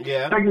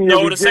 Yeah. Second year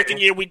No, we the second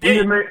didn't. year we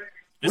did.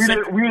 We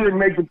didn't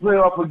make the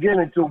playoff again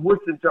until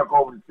Woodson took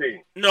over the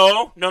team.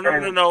 No.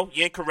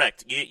 You ain't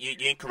correct. You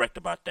ain't correct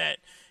about that.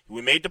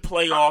 We made the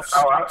playoffs.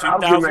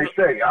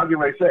 I'll give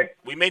me a say.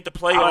 We made the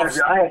playoffs.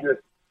 I had to.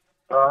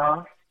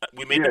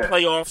 We made the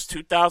playoffs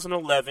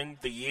 2011,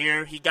 the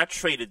year he got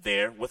traded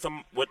there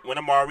when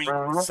Amari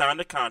signed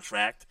the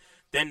contract.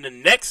 Then the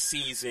next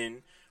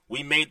season,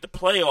 we made the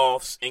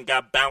playoffs and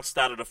got bounced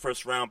out of the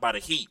first round by the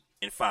Heat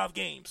in 5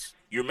 games.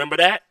 You remember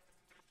that?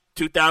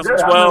 2012,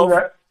 Yeah, I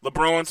remember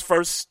LeBron's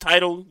first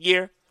title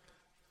year.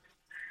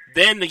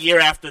 Then the year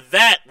after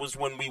that was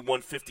when we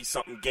won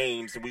 50-something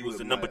games and we was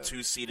the number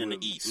 2 seed in the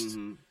East.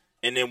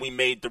 And then we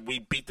beat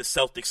the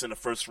Celtics in the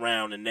first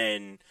round, and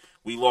then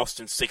we lost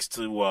in 6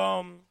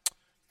 to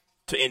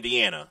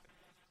Indiana.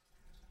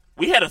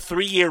 We had a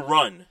 3-year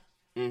run,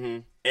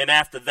 and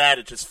after that,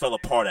 it just fell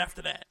apart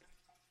after that.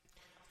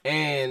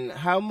 And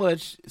how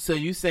much? So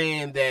you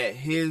saying that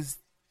his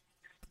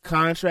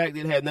contract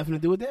didn't have nothing to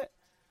do with that?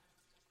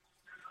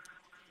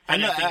 I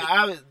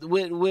know.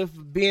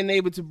 With being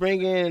able to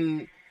bring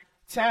in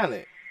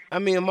talent. I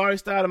mean, Amari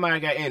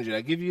Stoudemire got injured.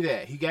 I give you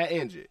that. He got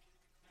injured,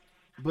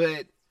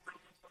 but.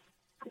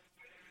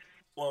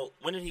 Well,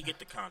 when did he get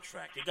the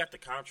contract? He got the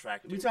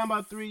contract. We talking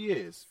about 3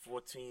 years.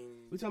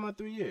 14. We talking about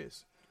 3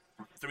 years.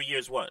 3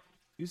 years what?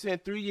 You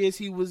said 3 years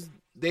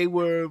they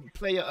were a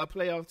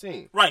playoff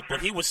team. Right,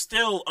 but he was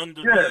still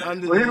under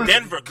the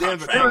Denver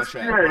contract.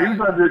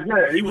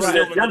 He was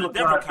still under under the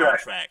Denver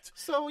contract.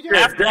 So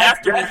yeah,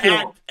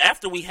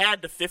 after we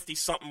had the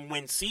 50-something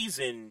win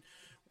season,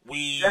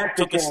 we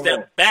Jackson took a came step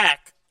in.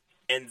 back,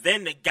 and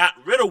then they got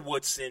rid of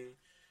Woodson.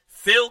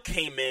 Phil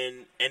came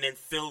in, and then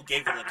Phil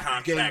gave him the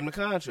contract. Gave him the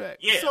contract.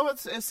 Yeah. So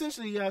it's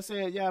essentially y'all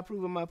saying y'all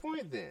proving my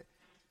point then.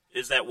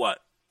 Is that what?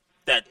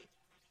 That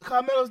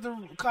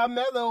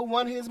Carmelo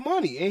won his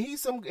money, and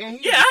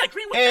yeah, I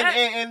agree with that.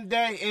 And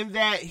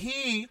that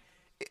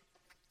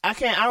I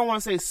don't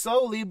want to say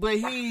solely, but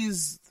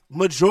he's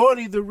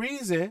majority the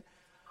reason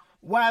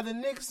why the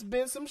Knicks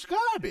been some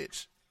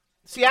garbage.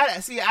 It's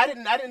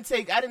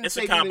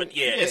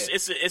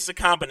a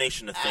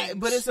combination of things.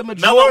 But it's a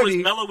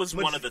majority. Melo was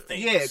one of the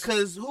things. Yeah,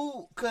 because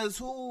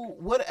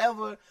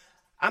whatever.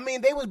 I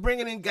mean, they was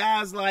bringing in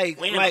guys like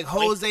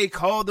Jose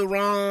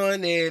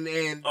Calderon and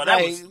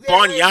that was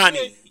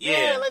Bargnani.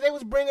 Yeah, like they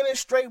was bringing in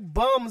straight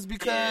bums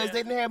because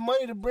they didn't have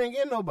money to bring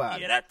in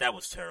nobody. Yeah, that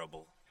was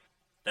terrible.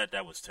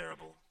 That was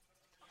terrible.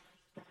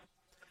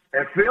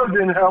 And Phil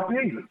didn't help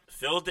either.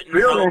 Phil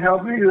didn't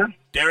help either.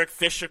 Derek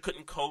Fisher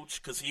couldn't coach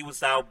because he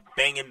was out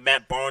banging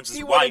Matt Barnes'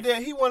 He wife.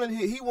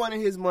 wanted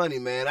his money,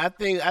 man. I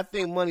think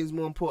money's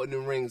more important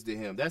than rings to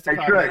him. That's the Hey,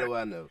 Carmelo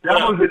I know. That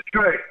was a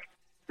trick.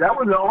 That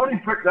was the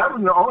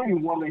only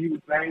woman he was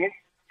banging.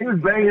 He was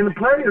banging the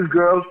players'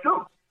 girls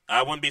too.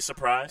 I wouldn't be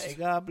surprised. Hey,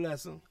 God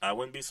bless him. I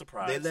wouldn't be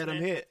surprised. They let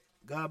him hit.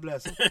 God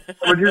bless him.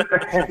 That's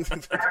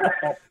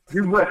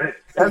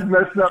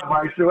messed up,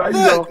 Mike. So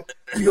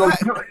you gonna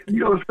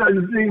start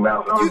your team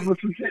out for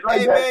some shit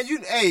like that?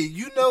 Man,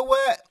 you know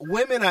what?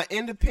 Women are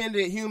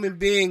independent human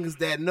beings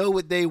that know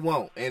what they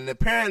want, and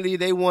apparently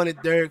they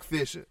wanted Derek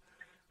Fisher.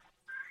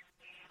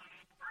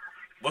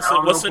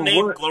 What's her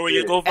name?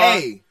 Gloria Govan.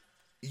 Hey,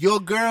 your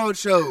girl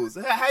chose.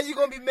 How you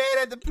gonna be mad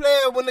at the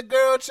player when the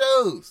girl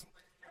chose?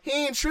 He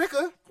ain't trick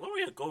her.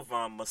 Gloria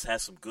Govan must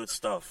have some good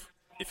stuff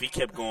if he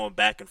kept going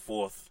back and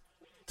forth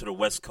to the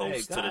West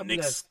Coast, to the God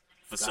Knicks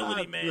bless.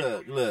 facility, God,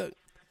 man. Look.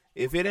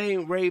 If it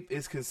ain't rape,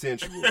 it's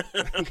consensual.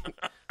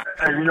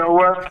 Hey, you know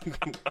what?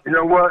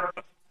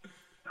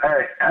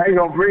 Hey, I ain't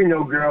gonna bring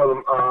no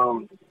girl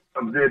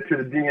up there to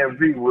the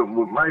DMV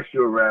with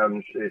Maestro around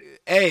and shit.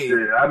 Hey,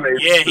 shit, I mean,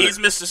 he's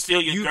Mr.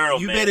 Steal Your Girl,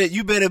 man.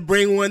 You better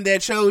bring one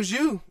that chose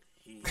you.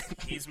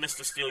 He's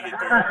Mr. Steal Your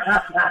Girl,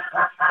 man.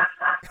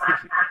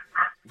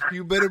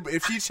 You better,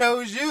 if she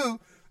chose you,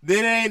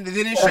 then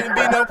it shouldn't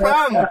be no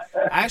problem.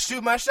 I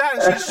shoot my shot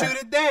and she shoot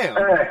it down.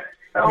 Hey,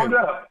 hold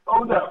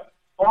up.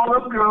 All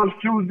them girls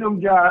choose them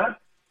guys,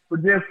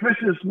 but then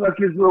Fisher snuck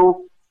his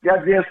little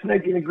goddamn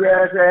snake in the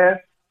grass ass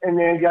and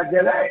then got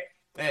that ass.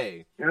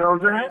 Hey. You know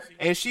what I'm saying?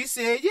 And she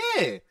said,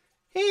 yeah,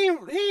 he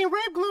ain't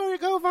rape Gloria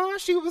Govan.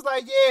 She was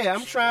like, yeah,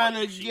 I'm trying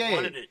to, yeah.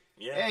 Wanted it.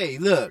 Yeah. Hey,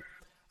 look,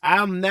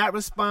 I'm not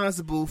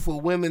responsible for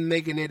women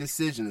making their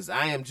decisions.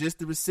 I am just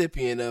the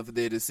recipient of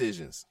their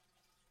decisions.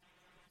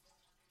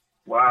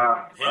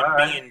 Wow.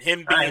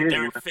 Him being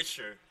Derek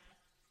Fisher.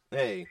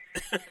 Hey.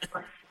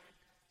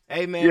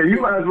 Hey, man. Yeah, you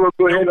might as well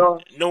go ahead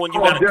on. Knowing you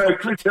got to Derek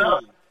coach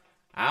Fisher.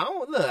 I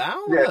ain't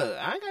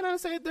got nothing to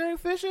say to Derek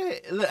Fisher.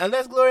 Look,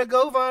 unless Gloria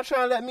Govan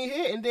trying to let me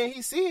hit and then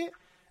he see it,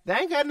 they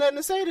ain't got nothing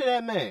to say to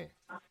that man.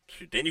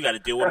 Then you got to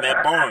deal with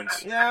Matt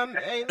Barnes. Yeah,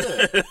 hey,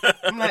 look.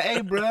 I'm like,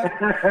 hey, bro.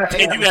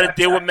 Then you got to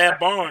deal with Matt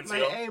Barnes, like,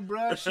 yo. hey,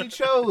 bro, she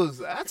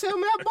chose. I tell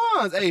Matt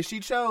Barnes, hey,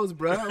 she chose,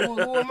 bro.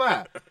 Who am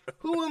I?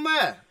 Who am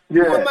I?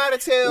 Yeah. Who am I to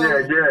tell?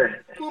 Yeah.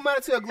 Who am I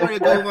to tell Gloria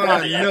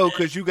Govan no,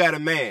 because you got a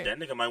man? That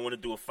nigga might want to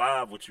do a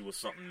 5 with you or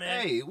something,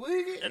 man. Hey,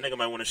 that nigga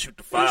might want to shoot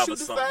the 5 or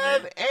something,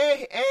 man.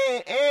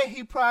 And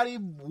he probably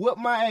whooped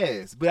my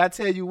ass. But I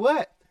tell you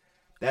what,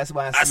 that's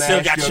why I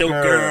still got your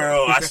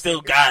girl. I still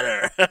got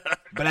her.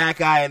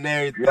 Black eye and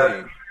everything.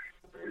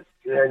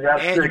 Yeah,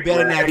 that's and sick, you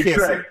better man. not Hey, kiss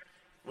Trey. her.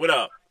 What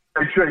up?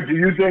 Hey Trey, do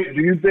you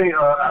think?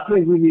 I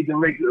think we need to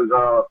make.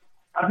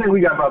 I think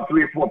we got about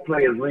 3 or 4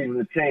 players leaving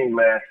the team,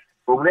 man.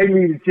 But when they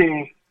leave the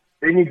team,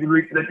 they need to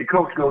let the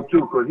coach go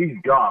too, because he's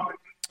garbage.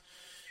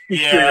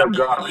 He's straight up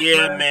garbage,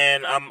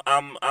 man.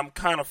 I'm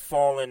kind of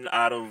falling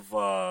out of.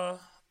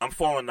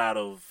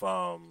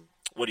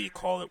 What do you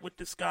call it with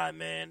this guy,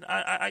 man?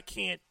 I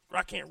can't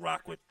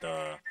rock with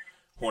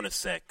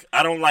Hornacek.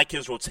 I don't like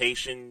his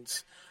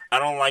rotations. I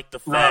don't like the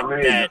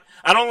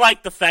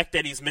fact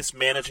that he's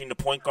mismanaging the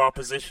point guard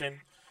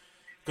position.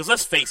 Because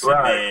let's face it,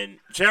 man,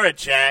 Jared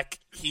Jack,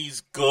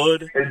 he's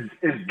good.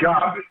 It's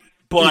garbage.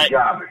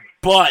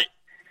 But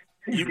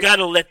you got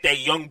to let that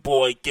young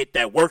boy get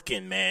that work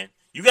in, man.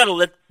 You got to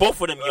let both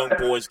of them young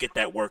boys get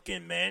that work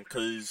in, man.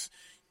 Because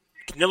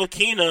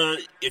Ntilikina,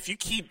 if you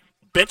keep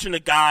benching a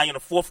guy in the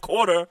fourth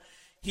quarter,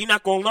 he's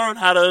not going to learn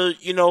how to,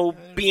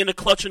 be in the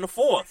clutch in the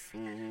fourth.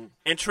 Mm-hmm.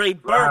 And Trey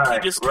Burke, he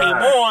just came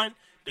on.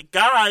 The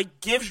guy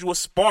gives you a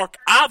spark,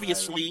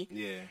 obviously.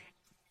 Yeah.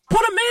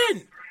 Put him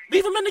in.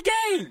 Leave him in the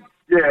game.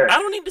 Yeah. I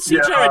don't need to see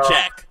Jared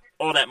Jack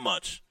all that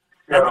much.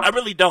 I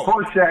really don't.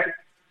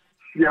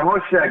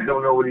 Hornacek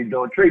don't know what he's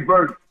doing. Trey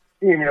Burke,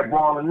 he in there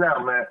balling now,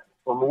 man.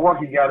 Well,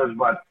 Milwaukee got us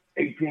about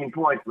 18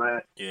 points,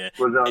 man. Yeah.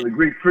 Was the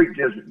Greek Freak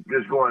just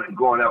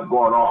going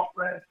off,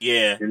 man.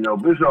 Yeah.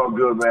 But it's all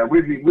good, man.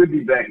 We'll be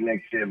back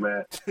next year,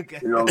 man.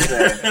 You know what I'm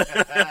saying?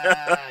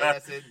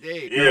 Yes,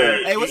 indeed.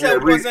 Yeah. Hey, what's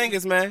up with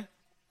Porzingis, man?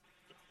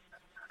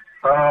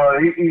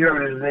 He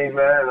heard his name,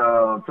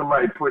 man.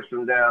 Somebody pushed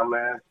him down,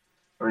 man,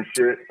 and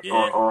shit.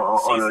 Yeah.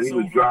 He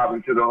was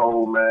driving to the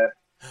hole, man.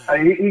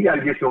 He got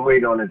to get some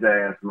weight on his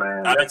ass,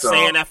 man. I've been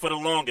saying that for the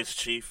longest,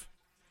 Chief.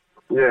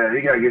 Yeah, he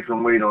got to get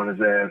some weight on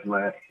his ass,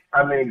 man.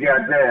 I mean,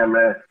 goddamn,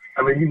 man.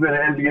 I mean, you've been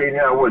in the NBA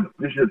now, what,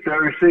 this is your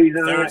third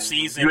season? Third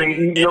season, You ain't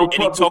eating and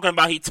he talking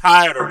about he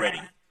tired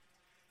already.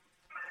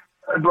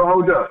 But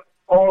hold up.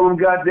 All them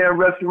goddamn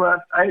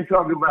restaurants, I ain't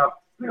talking about,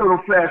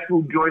 them fast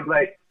food joints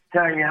like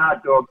Italian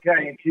hot dog,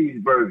 Italian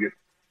cheeseburger,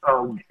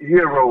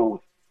 gyros,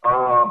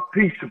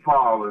 pizza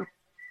parlors,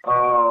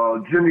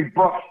 Jimmy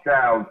Buck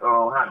style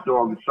hot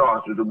dog and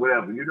sausage or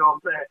whatever. You know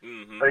what I'm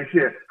saying? Mm-hmm. Like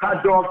shit,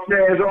 hot dog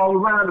stands all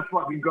around the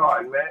fucking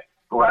garden, man.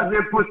 Go out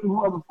there, put some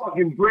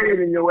motherfucking bread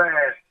in your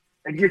ass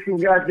and get some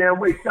goddamn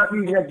weight. Stop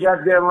eating that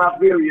goddamn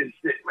Liberian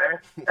shit,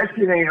 man. That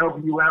shit ain't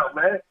helping you out,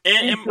 man.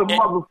 Eat some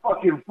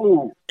motherfucking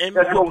food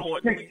that's gonna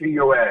stick to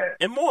your ass.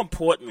 And more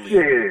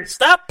importantly,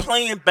 stop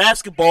playing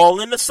basketball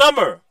in the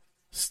summer.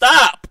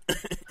 Stop.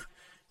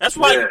 That's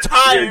why you're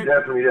tired. Yeah,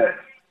 definitely that.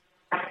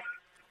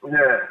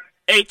 Yeah.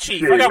 Hey,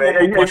 Chief, I got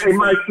one more question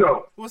for you.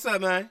 Show. What's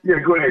up, man? Yeah,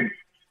 go ahead.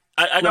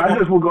 I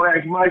just was gonna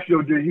ask my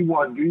show. Do you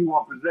want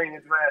Porzingis,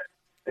 man?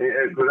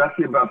 Because I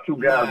see about 2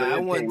 guys. I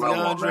want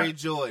DeAndre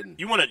Jordan.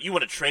 You want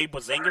to trade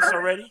Porzingis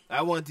already?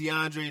 I want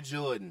DeAndre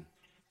Jordan.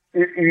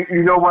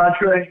 You know why,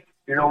 Trey?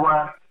 You know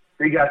why?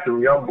 They got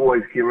some young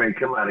boys getting ready to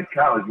come out of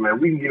college,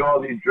 man. We can get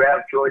all these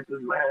draft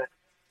choices, man.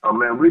 Oh,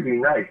 man, we'd be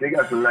nice. They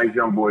got some nice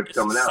young boys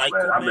coming out,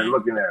 man. I've been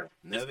looking at them.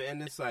 Never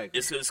ending cycle.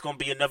 It's going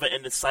to be a never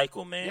ending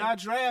cycle, man. Y'all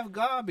draft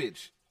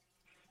garbage.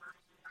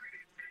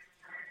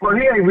 Well,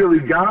 he ain't really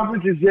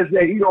garbage. It's just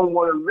that he don't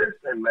want to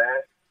listen, man.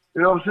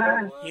 You know what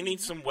I'm saying? He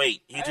needs some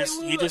weight. He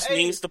just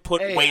needs to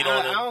put weight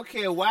on him. I don't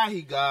care why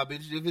he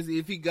garbage.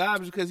 If he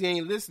garbage because he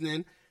ain't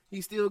listening,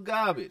 he's still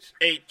garbage.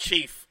 Hey,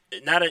 Chief,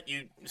 now that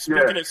you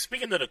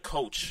speaking of the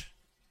coach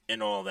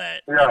and all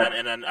that,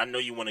 and I know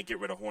you want to get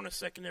rid of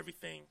Hornacek and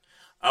everything.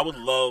 I would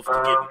love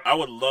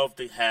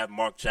to have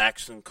Mark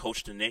Jackson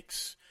coach the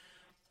Knicks,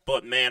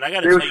 but man, I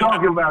got to tell you. They were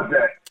talking about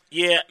that.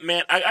 Yeah,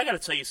 man, I got to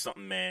tell you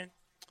something, man,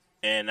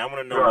 and I want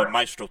to know what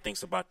Maestro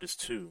thinks about this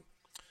too.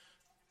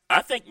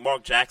 I think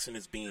Mark Jackson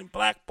is being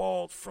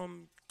blackballed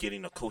from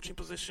getting a coaching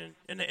position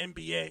in the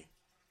NBA.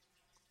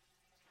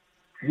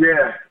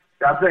 Yeah,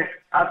 I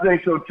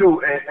think so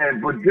too.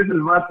 But this is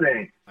my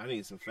thing. I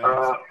need some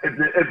facts. If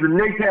the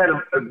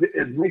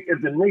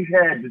Knicks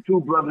had the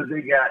two brothers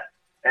they got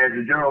as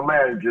the general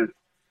managers,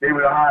 they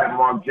would have hired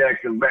Mark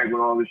Jackson back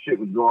when all this shit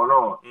was going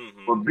on.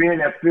 Mm-hmm. But being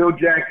that Phil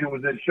Jackson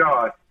was in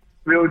charge,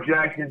 Phil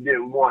Jackson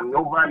didn't want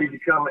nobody to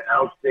come and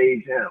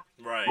outstage him.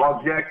 Right.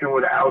 Mark Jackson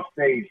would have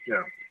outstaged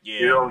him. Yeah.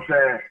 You know what I'm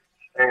saying?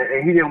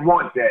 And he didn't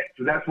want that.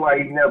 So that's why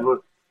he never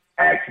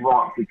asked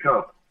Mark to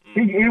come.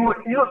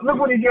 Look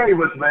what he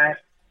gave us, man.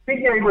 He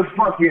gave us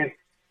fucking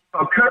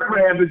Kurt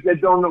Rambis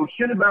that don't know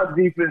shit about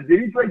defense. Did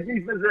he play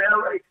defense in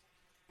L.A.?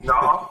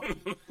 No.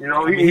 You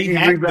know, he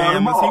hacked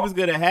them. He was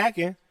good at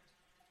hacking.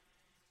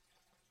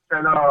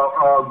 And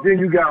then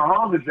you got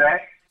Hornacek.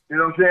 You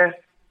know what I'm saying?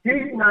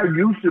 He's not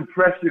used to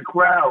pressure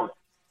crowds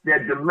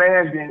that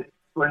demanding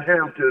for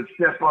him to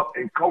step up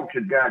and coach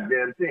a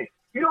goddamn team.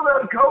 He don't know how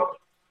to coach.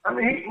 I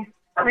mean,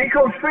 he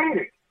coached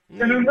Phoenix.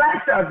 And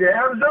relaxed out there,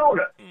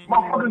 Arizona.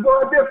 Motherfuckers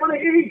go out there for the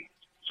heat.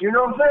 You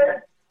know what I'm saying?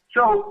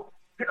 So,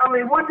 I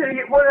mean, what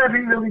have he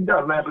really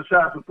done, man,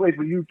 besides to play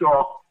for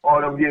Utah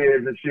all them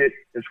years and shit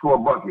and score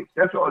buckets?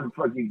 That's all the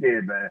fuck he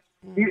did, man.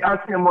 I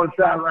see him on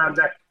the sideline.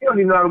 He don't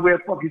even know how to wear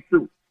a fucking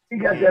suit. He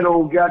got that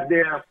old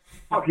goddamn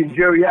fucking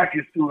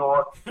geriatric suit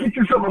on. Get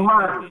you some of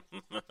mine.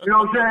 You know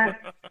what I'm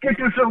saying? Get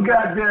you some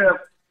goddamn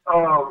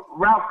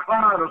Ralph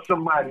Klein or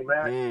somebody,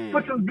 man.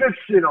 Put some good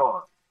shit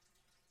on.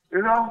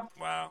 You know?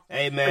 Wow.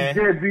 Hey, man.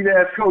 Deadbeat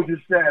ass coaching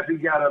staff he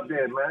got up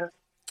there, man.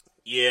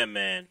 Yeah,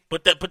 man.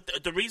 But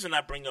the reason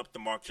I bring up the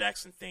Mark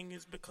Jackson thing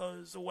is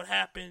because of what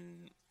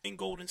happened in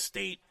Golden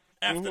State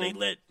after they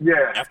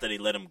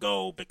let him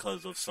go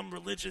because of some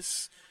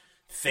religious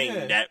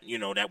thing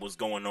that was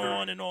going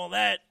on and all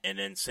that. And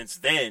then since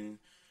then,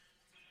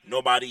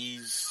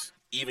 nobody's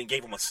even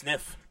gave him a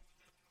sniff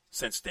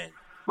since then.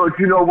 But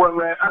you know what,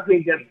 man? I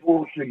think that's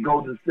bullshit.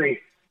 Golden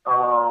State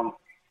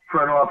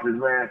front office,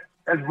 man.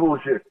 That's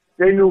bullshit.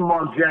 They knew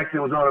Mark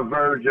Jackson was on the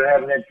verge of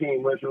having that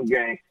team win some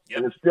game. Yep.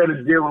 And instead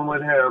of dealing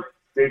with him,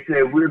 they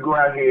said, we'll go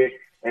out here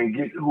and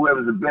get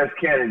whoever's the best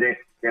candidate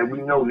that we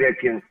know that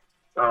can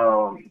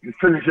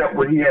finish up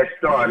what he has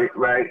started,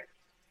 right?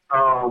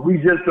 We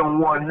just don't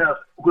want him.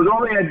 Because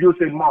all they had to do is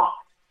say, Mark,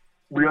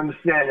 we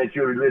understand that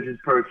you're a religious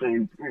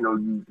person.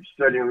 You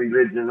studying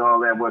religion and all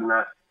that,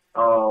 whatnot.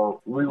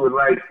 We would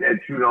like that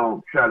you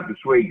don't try to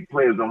persuade the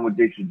players on what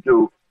they should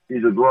do.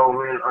 These are grown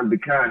men under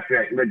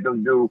contract. Let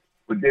them do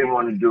what they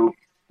want to do.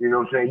 You know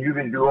what I'm saying? You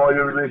can do all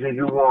your religion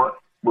you want,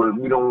 but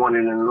we don't want it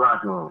in the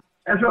locker room.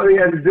 That's all he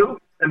had to do.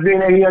 And being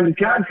that he under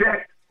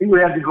contract, he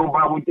would have to go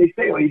by what they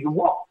say or he can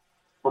walk.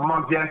 But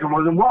Mark Jackson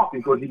wasn't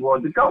walking because he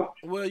wanted to coach.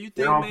 Well, you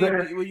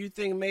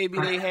think maybe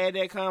they had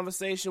that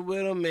conversation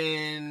with him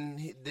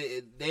and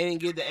they didn't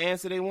get the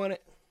answer they wanted?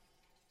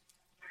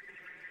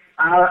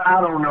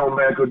 I don't know,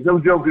 man, because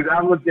them jokers,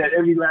 I looked at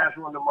every last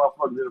one of the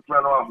motherfuckers in the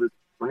front office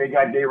when they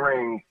got their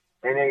rings,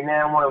 and they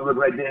now want to look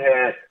like they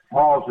had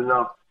balls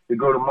enough to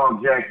go to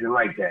Mark Jackson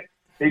like that.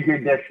 They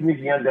did that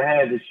sneaky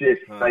underhanded shit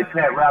like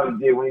Pat Riley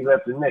did when he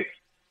left the Knicks.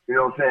 You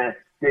know what I'm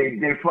saying?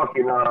 They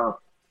fucking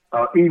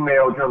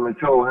emailed him and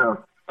told him,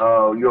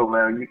 yo,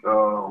 man,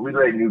 we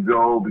letting you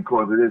go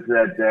because of this,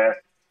 that.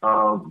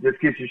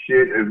 Just get your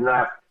shit. If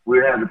not,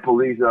 we'll have the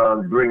police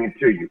bring it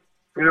to you.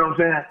 You know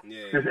what I'm saying?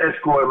 Yeah. Just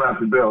escort him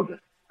out the building.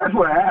 That's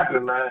what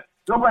happened, man.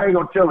 Nobody ain't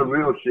gonna tell the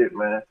real shit,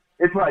 man.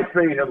 It's like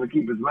paid him to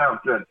keep his mouth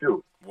shut,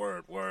 too.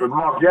 Word. But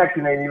Mark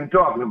Jackson ain't even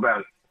talking about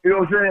it. You know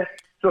what I'm saying?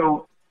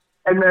 So,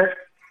 and man,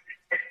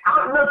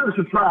 nothing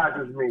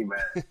surprises me,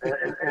 man.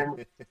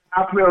 and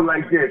I feel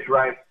like this,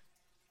 right?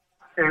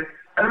 And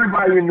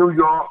everybody in New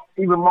York,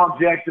 even Mark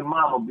Jackson's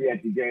mom will be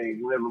at the game.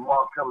 Whenever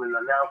Mark come and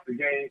announce the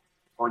game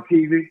on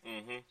TV,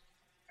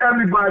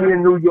 everybody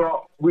in New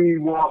York, we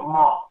want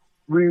Mark.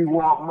 We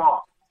want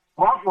Mark.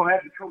 Mark gonna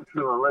have to coach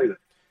sooner or later.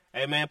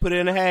 Hey, man, put it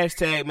in the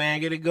hashtag, man.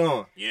 Get it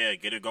going. Yeah,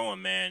 get it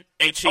going, man.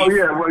 Hey, Chief. Oh,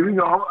 yeah,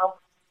 well,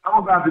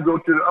 I'm about to go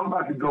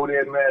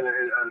there, man,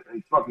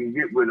 and fucking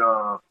get with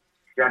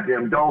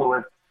goddamn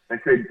Dolan and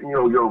say,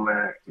 yo,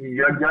 man,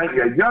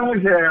 you're young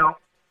as hell.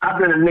 I've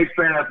been a Knicks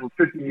fan for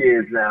 50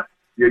 years now.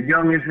 You're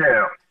young as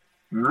hell.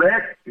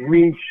 Let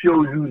me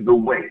show you the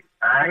way,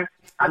 all right?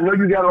 I know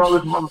you got all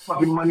this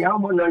motherfucking money. I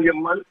don't want none of your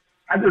money.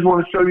 I just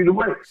want to show you the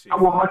way. I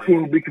want my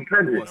team to be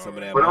competitive.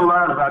 But I'm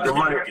lying about the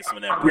money.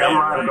 I'm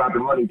lying about the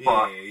money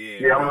part.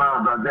 Yeah, I'm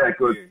lying about that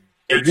because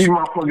if these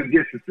motherfuckers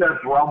get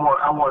successful, I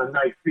want a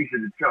nice piece of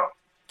the chunk.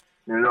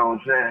 You know what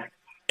I'm saying?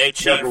 Hey,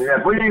 Chief.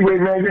 But anyway,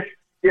 man,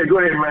 Yeah, go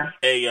ahead, man.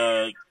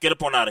 Hey, get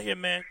up on out of here,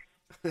 man.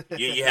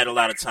 You had a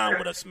lot of time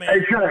with us, man.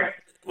 Hey, Trey.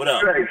 What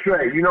up?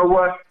 Trey, you know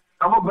what?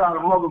 I'm about a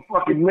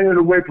motherfucking minute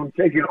away from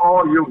taking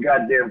all your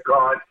goddamn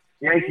cards.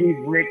 Yankees,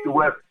 Knicks, the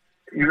West.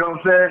 You know what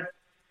I'm saying?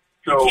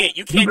 So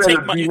you can't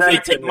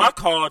take my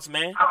cards,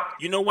 man.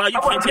 You know why you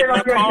can't take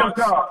my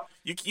cards?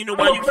 You know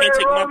why you can't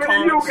take my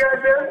cards?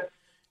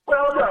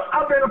 Well, look,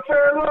 I've been a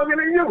fan longer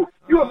than you.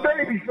 You a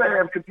baby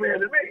fan compared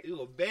to me.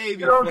 You a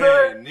baby you know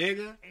fan,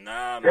 nigga.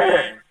 Nah,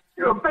 man.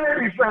 You're a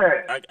baby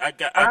fan. I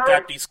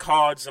got these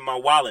cards in my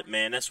wallet,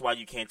 man. That's why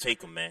you can't take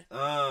them, man.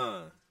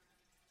 I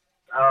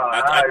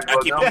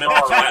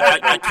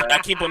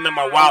keep them in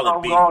my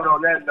wallet, B. Hold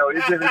on that note.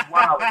 It's in his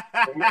wallet.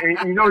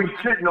 and you know he's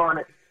sitting on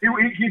it. He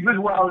keeps his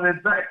wallet in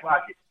his back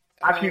pocket.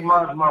 I keep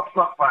mine in my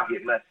front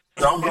pocket, man.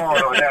 So I'm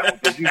going on that one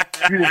because you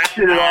just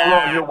shit it all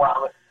on your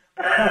wallet.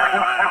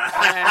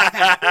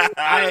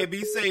 Hey,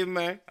 be safe,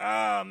 man.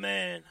 Ah,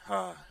 man.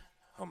 Oh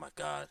my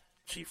God,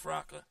 Chief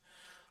Rocker.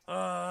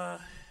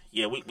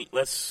 Yeah, we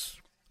let's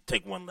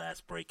take one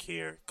last break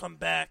here. Come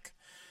back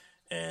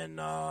and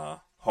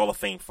Hall of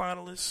Fame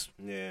finalists.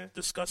 Yeah,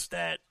 discuss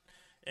that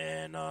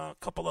and a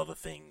couple other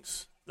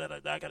things that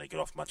I got to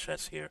get off my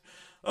chest here.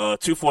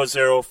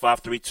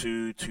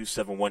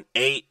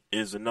 240-532-2718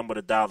 is the number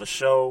to dial the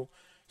show.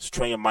 It's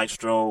Trey and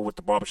Maestro with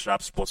the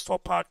Barbershop Sports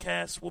Talk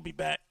Podcast. We'll be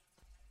back.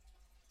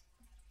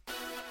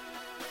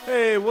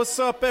 Hey, what's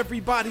up,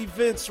 everybody?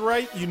 Vince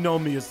Wright. You know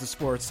me as the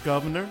sports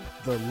governor.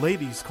 The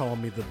ladies call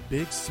me the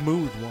big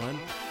smooth one.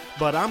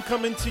 But I'm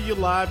coming to you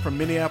live from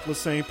Minneapolis,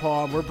 St.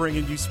 Paul, and we're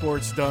bringing you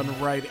sports done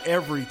right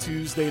every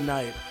Tuesday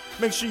night.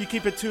 Make sure you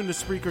keep it tuned to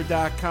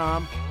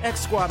Spreaker.com,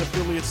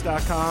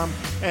 XSquadAffiliates.com,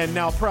 and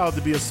now proud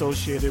to be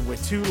associated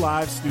with 2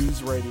 Live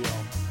Stews Radio.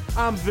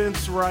 I'm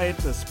Vince Wright,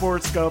 the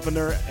sports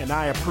governor, and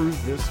I approve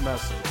this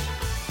message.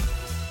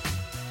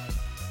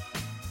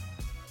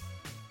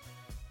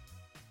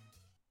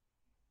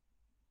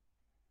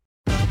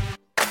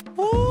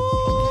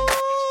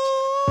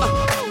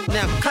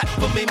 Now clap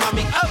for me,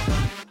 mommy. Oh,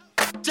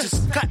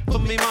 just clap for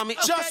me, mommy.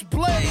 Just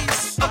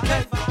blaze.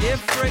 Okay, yeah,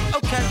 free.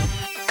 Okay,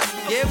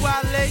 yeah,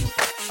 Wale.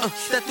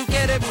 That tú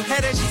quieres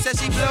mujeres, she said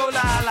she blow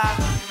la la.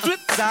 Flip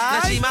side. Now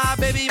she my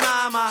baby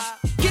mama.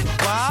 Get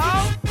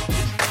wild.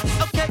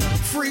 Okay.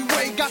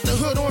 Freeway got the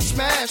hood on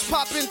smash,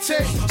 poppin'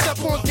 tick, step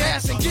on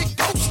gas and get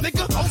ghost,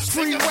 nigga.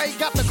 Freeway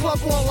got the club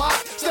on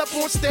lock, step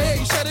on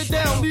stage, shut it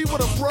down, leave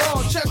with a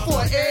brawl, check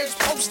for an edge,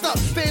 post up,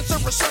 fan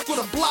service circle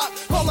the block,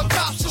 call the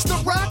cops, it's the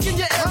rock in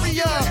your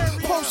area.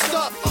 Post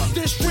up,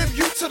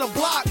 distribute to the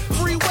block,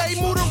 freeway,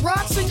 move the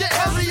rocks in your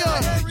area.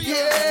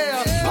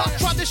 Yeah, Pop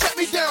tried to shut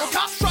me down,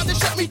 cops tried to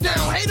shut me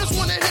down, haters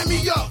wanna hit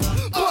me up,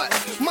 but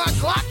my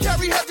Glock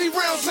carry heavy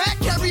rounds, Mac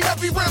carry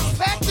heavy rounds,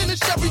 packed in a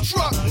Chevy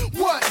truck.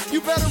 What?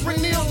 You better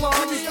ring the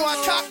alarm before I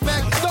cock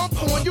back,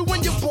 dump on you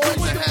and your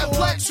boys and have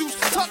black shoes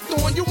tucked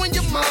on you and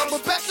your mom.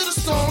 But back to the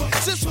song,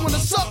 sis wanna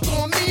suck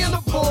on me and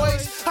the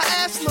boys. Her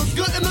ass look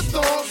good in the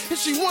thong, and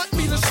she want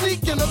me to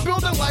sneak in the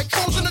building like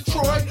Trojan to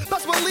Troy.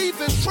 Best believe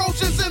there's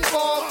Trojans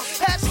involved.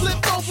 Hat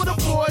slipped over the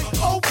boy,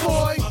 oh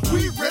boy,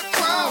 we rip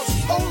crowds.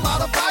 Whole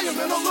lot of volume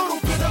and a little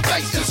bit of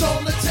bass is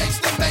all it takes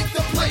to make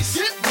the place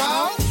get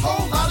wild.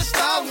 Whole lot of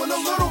style and a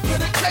little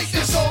bit of cake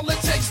is all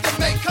it takes to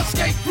make us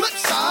skate. Flip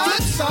side,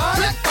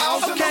 flip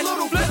fouls and a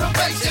little bit of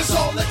bass is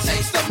all it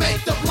takes to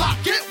make the block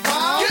get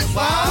wild.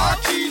 Car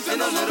keys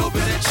and a little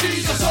bit of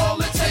cheese is all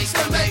it takes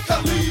to make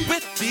a lead.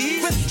 With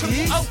these,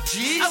 OG.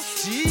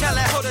 Tell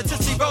that hoe to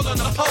see roll on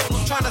the pole.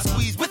 I'm trying to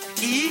squeeze with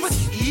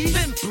ease.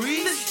 Then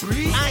breathe.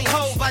 I ain't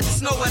hove, I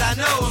just know what I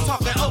know. I'm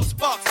talking old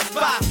sparks,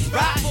 ride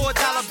for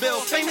 $1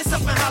 bill. Famous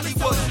up in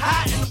Hollywood,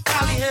 high in the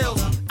Valley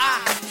Hills. I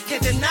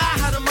can't deny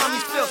how the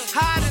mommies feel.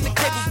 Hide in the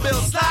cable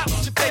bill, slide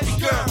with your baby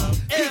girl.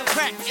 He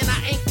crack and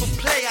I ain't for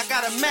play. I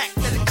got a Mac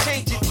that'll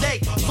change your day.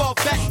 Fall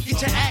back,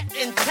 get your act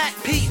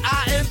intact.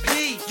 PIMP,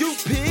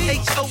 UP,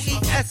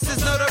 HOES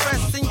is no the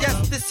rest. And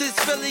yes, this is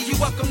Philly. You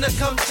welcome to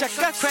come check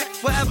us. Crack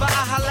wherever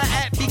I holla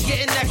at, be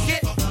getting that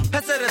get.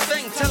 Pass her the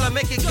thing, tell her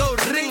make it go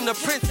ring. The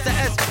Prince, the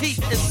SP,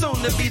 and soon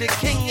to be the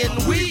king. And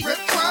we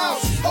rip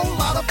crowds, whole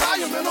lot of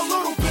volume and a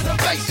little bit of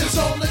bass is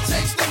all it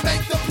takes to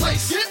make the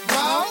place get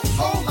wild.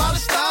 Whole lot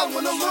of style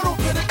and a little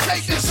bit of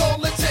cake is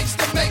all it takes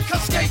to make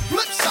us skate.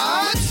 Flip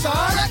side,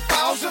 black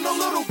fouls and a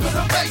little bit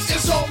of bass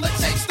is all it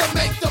takes to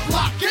make the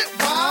block get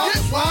wild.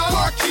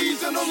 Car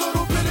keys and a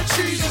little bit of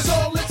cheese is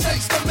all it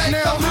takes to make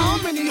now, the how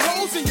many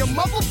hoes in your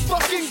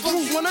motherfucking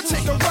group wanna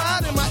take a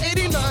ride in my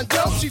 89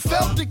 Dell? She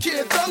felt the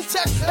kid,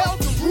 thumbtack, held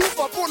the roof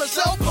up on a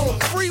cell phone.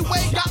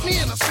 Freeway got me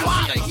in a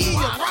squatter, he a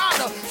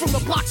rider. From the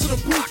blocks to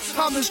the booth,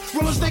 I'm as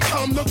real as they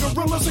come, the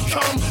gorillas that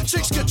come.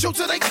 Chicks get chilled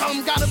till they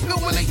come, got a pill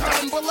when they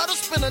done, but let her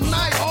spend a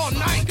night all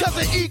night. Cause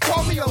the E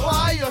called me a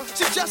liar,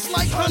 she just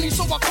like honey,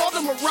 so I called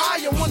her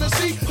Mariah. Wanna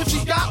see if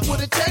she got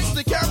what it takes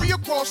to carry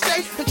across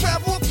state and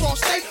travel across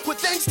state with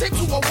things taped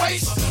to her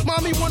waist.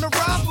 Mommy wanna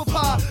ride for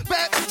pie,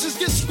 bad bitches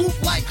get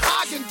scooped like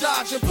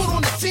Haagen-Dazs and put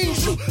on the team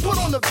shoe, put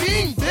on the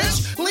beam,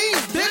 bitch, lean,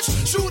 bitch,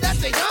 shoot at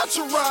the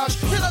entourage,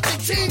 hit up the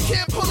team,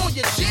 can't put on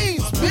your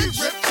jeans, bitch,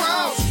 rip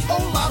crowds,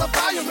 whole lot of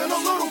volume and a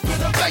little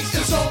bit of face.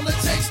 It's all it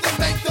takes to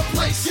make the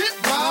place get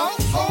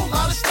wild. Whole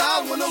lot of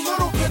style with a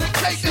little bit of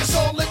cake. It's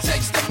all it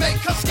takes to make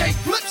a skate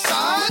flip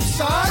side.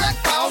 Track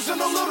files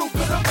and a little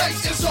bit of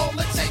bass. It's all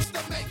it takes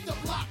to make the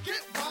block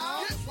get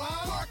wild.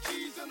 Car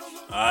keys and a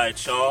little. All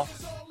right, y'all.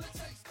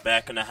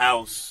 Back in the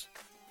house.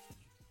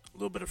 A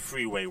little bit of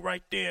freeway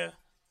right there.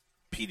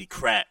 Petey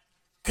Crack.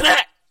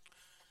 Crack!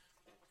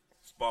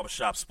 It's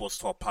Barbershop Sports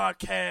Talk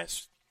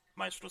Podcast.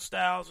 Maestro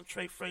Styles and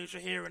Trey Frazier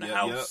here in the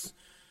house.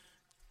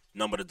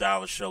 Number to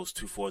dial the show is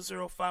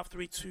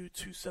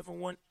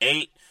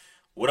 240-532-2718.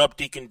 What up,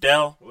 Deacon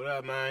Dell? What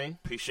up, man?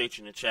 Appreciate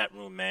you in the chat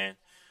room, man.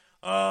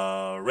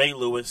 Ray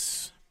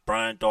Lewis,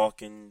 Brian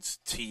Dawkins,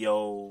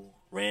 T.O.,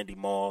 Randy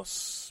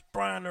Moss,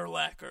 Brian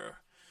Urlacher.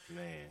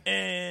 Man.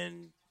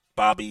 And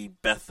Bobby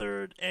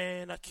Bethard,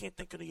 and I can't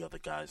think of the other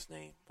guy's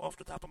name off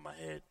the top of my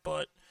head,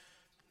 but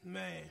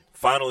man,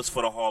 finalists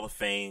for the Hall of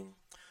Fame.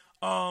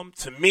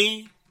 To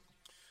me,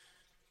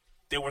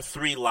 there were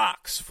 3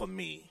 locks for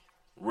me.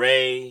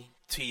 Ray,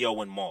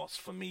 T.O., and Moss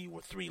for me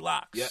were 3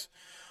 locks. Yep.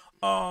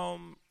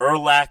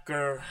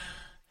 Urlacher,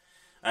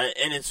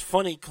 and it's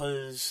funny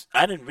because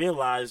I didn't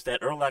realize that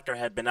Urlacher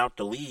had been out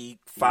the league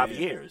 5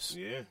 years.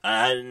 Yeah.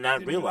 I did not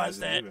Didn't realize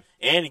that. either.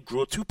 And he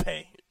grew a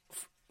toupee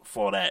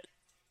for that.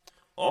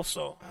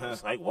 Also, I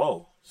was like,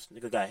 "Whoa, this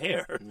nigga got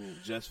hair."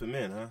 Just for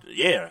men, huh?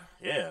 Yeah.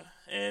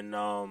 And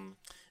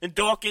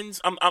Dawkins,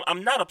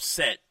 I'm not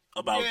upset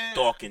about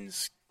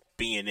Dawkins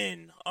being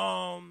in.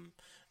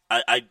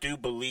 I do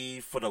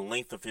believe for the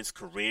length of his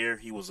career,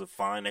 he was a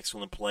fine,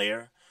 excellent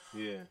player.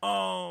 Yeah.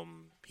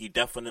 He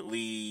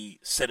definitely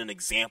set an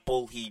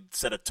example. He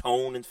set a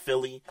tone in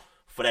Philly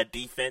for that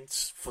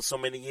defense for so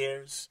many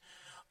years.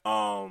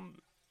 I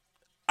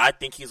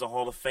think he's a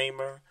Hall of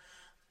Famer.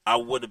 I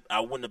wouldn't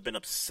have been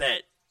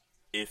upset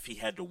if he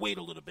had to wait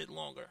a little bit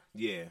longer.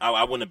 Yeah.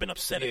 I wouldn't have been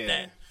upset at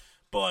that.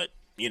 But,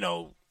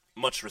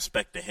 much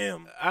respect to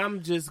him.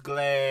 I'm just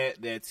glad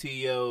that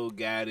T.O.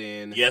 got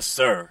in. Yes,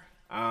 sir.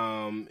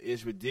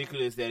 It's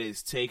ridiculous that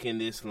it's taken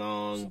this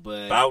long,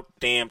 but about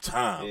damn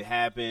time. It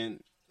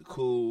happened.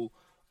 Cool.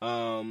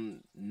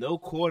 No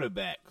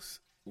quarterbacks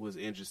was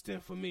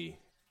interesting for me.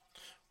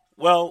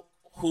 Well,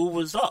 who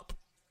was up?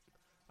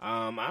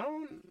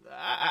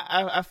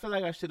 I feel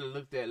like I should have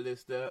looked that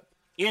list up.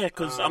 Yeah,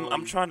 because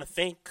I'm trying to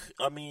think.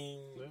 I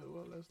mean,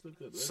 well, let's look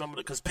at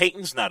because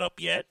Peyton's not up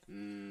yet.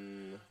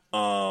 I'm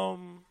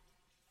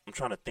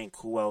trying to think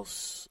who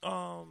else.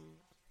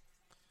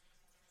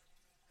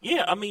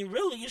 Yeah, I mean,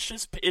 really, it's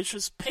just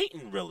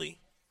Peyton,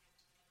 really.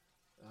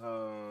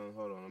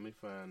 Hold on, let me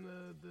find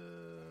the.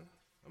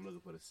 I'm looking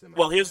for the semi.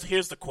 Well,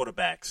 here's the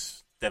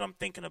quarterbacks that I'm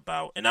thinking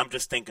about, and I'm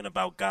just thinking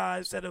about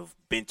guys that have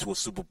been to a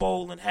Super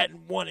Bowl and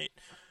hadn't won it.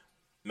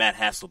 Matt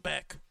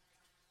Hasselbeck,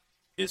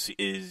 is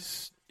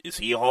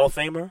he a Hall of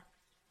Famer?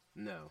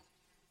 No.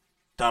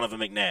 Donovan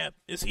McNabb,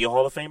 is he a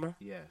Hall of Famer?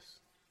 Yes.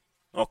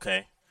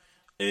 Okay.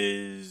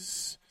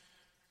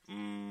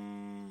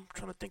 I'm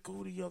trying to think of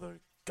who the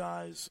other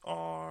guys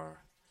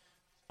are.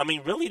 I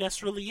mean, really,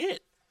 that's really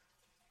it.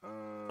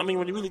 I mean,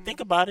 when you really think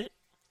about it.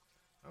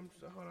 Hold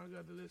on, I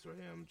got the list right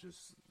here. I'm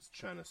just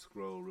trying to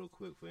scroll real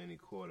quick for any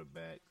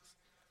quarterbacks.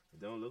 It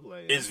don't look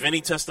like. Is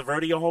Vinny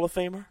Testaverde a Hall of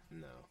Famer?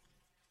 No.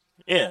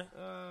 Yeah.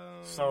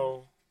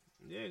 So.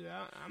 Yeah,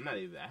 I'm not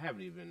even. I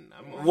haven't even.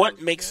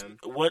 What makes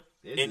what?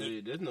 There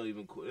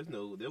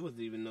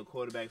wasn't even no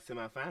quarterback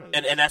semifinal.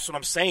 And that's what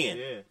I'm saying.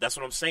 Yeah. That's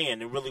what I'm saying.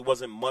 There really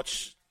wasn't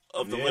much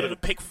of the litter to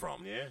pick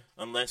from. Yeah.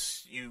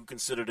 Unless you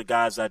consider the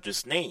guys I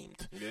just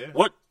named. Yeah.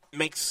 What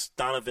makes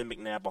Donovan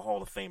McNabb a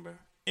Hall of Famer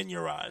in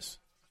your eyes?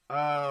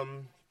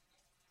 Donovan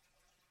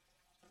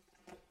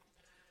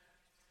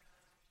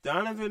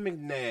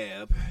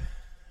McNabb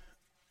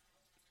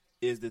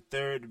is the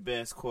 3rd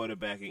best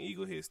quarterback in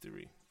Eagle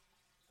history.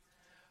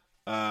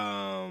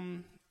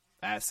 I'd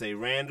say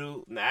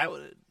Randall. I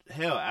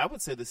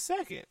would say the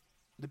 2nd,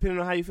 depending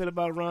on how you feel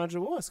about Ron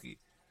Jaworski.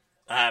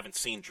 I haven't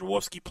seen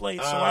Jaworski play,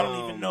 so I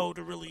don't even know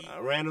to really.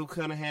 Randall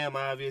Cunningham,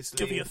 obviously.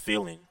 Give you a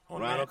feeling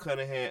on Randall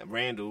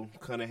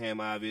Cunningham,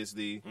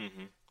 obviously.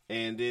 Mm-hmm.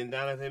 And then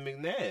Donovan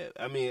McNabb.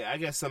 I mean, I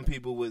guess some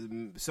people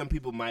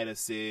might have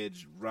said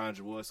Ron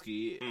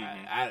Jaworski.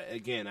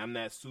 Mm-hmm. I'm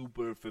not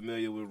super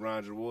familiar with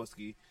Ron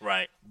Jaworski.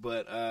 Right.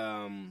 But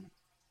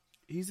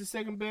he's the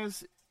 2nd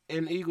best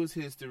in Eagles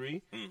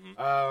history.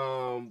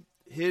 Mm-hmm.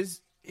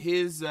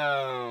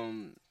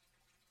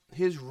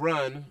 His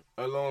run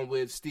along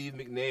with Steve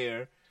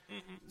McNair,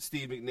 mm-hmm.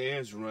 Steve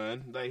McNair's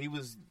run, like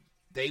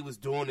they was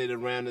doing it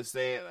around the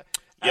same.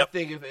 Yep.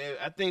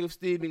 I think if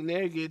Steve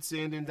McNair gets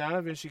in, then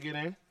Donovan should get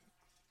in.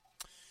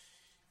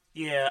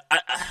 Yeah,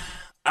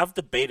 I've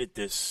debated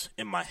this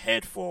in my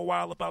head for a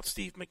while about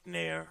Steve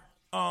McNair,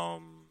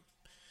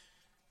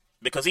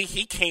 because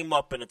he came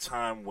up in a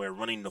time where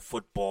running the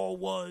football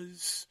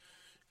was,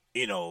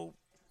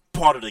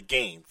 part of the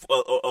game,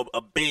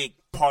 a big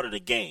part of the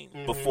game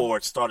before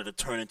it started to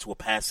turn into a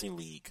passing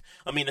league.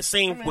 I mean, it's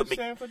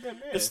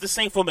the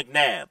same for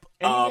McNabb.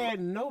 And he had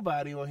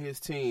nobody on his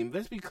team.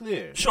 Let's be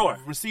clear. Sure.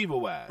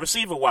 Receiver-wise.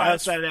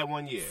 Outside of that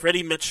one year.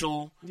 Freddie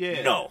Mitchell,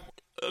 no.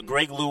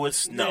 Greg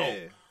Lewis, no.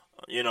 Yeah.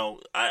 You know,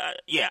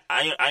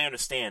 I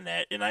understand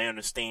that, and I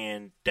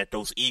understand that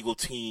those Eagle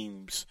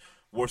teams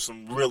were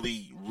some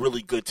really,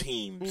 really good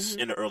teams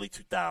in the early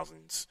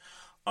 2000s.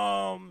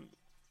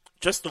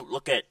 Just to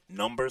look at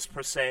numbers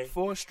per se,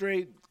 4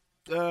 straight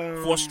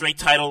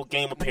title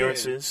game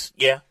appearances.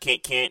 Yeah,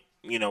 can't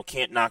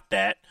knock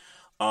that.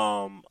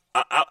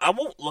 I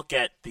won't look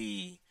at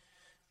the.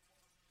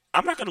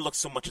 I'm not going to look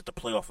so much at the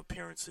playoff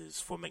appearances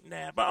for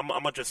McNabb, but I'm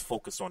going to just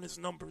focus on his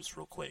numbers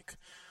real quick.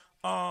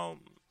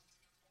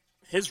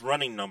 His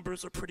running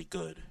numbers are pretty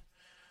good.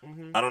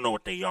 I don't know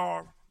what they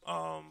are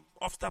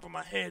off the top of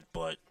my head,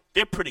 but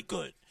they're pretty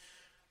good.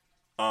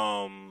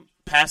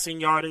 Passing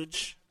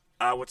yardage,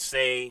 I would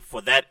say,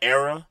 for that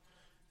era,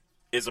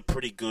 is a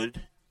pretty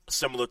good,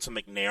 similar to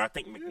McNair. I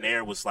think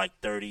McNair was like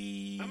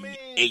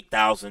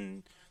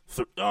 38,000,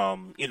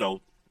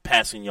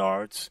 passing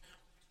yards.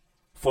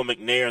 For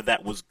McNair,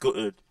 that was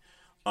good.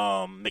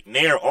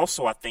 McNair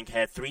also, I think,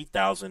 had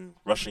 3,000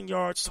 rushing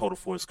yards total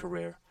for his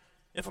career,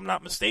 if I'm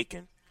not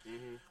mistaken.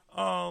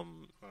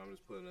 I'm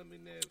just putting up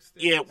McNair's stats.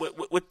 Yeah,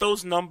 with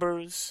those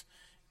numbers,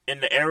 in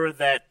the era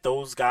that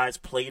those guys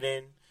played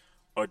in,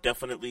 are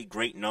definitely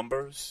great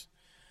numbers.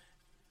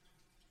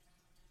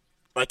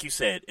 Like you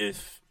said,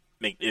 if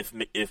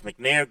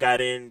McNair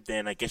got in,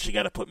 then I guess you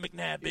got to put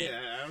McNabb in.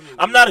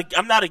 I'm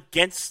not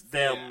against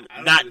them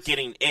not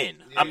getting in.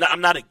 Yeah.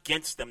 I'm not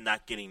against them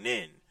not getting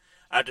in.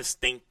 I just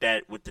think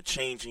that with the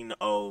changing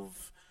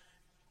of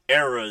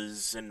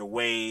eras and the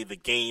way the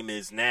game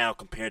is now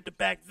compared to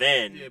back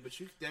then, but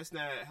that's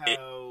not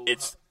how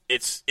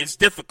it's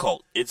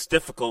difficult. It's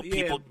difficult.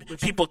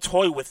 People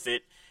toy with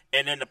it,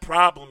 and then the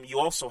problem you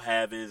also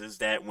have is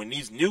that when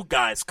these new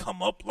guys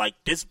come up, like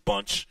this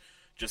bunch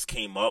just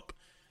came up.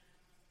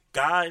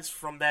 Guys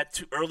from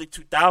that early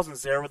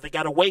 2000s era, they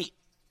gotta wait.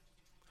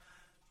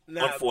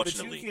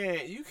 Unfortunately,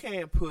 but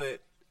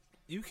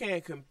you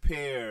can't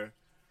compare.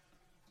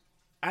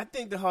 I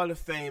think the Hall of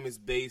Fame is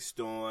based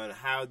on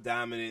how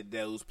dominant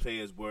those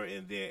players were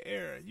in their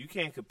era. You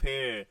can't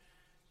compare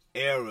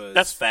eras.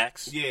 That's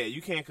facts. Yeah,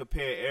 you can't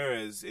compare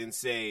eras and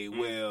say,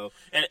 well,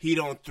 and he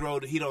don't throw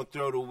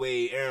the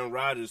way Aaron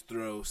Rodgers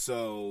throws,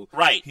 so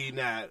right. He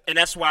not. And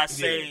that's why I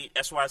say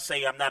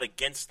I'm not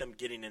against them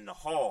getting in the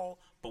Hall.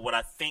 But what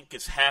I think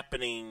is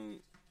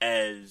happening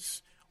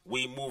as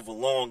we move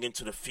along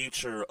into the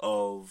future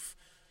of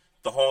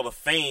the Hall of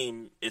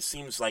Fame, it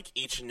seems like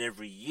each and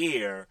every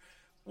year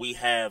we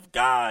have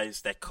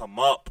guys that come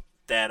up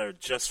that are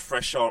just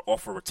fresh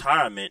off of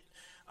retirement,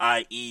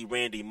 i.e.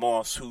 Randy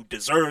Moss, who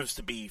deserves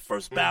to be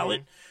first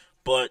ballot.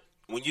 But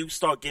when you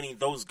start getting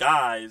those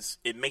guys,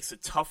 it makes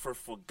it tougher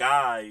for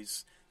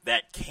guys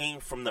that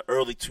came from the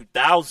early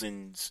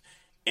 2000s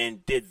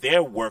and did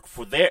their work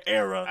for their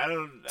era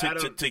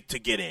to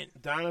get in.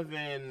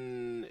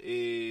 Donovan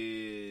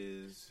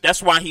is...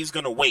 That's why he's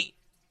going to wait.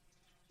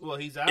 Well,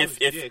 he's if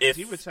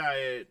he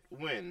retired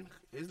when?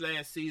 His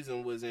last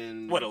season was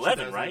in...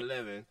 11, right?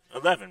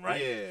 11,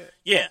 right? Yeah.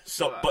 Yeah,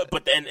 so,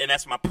 but and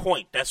that's my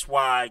point. That's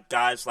why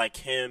guys like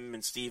him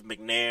and Steve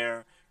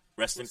McNair,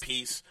 rest in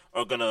peace,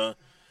 are going to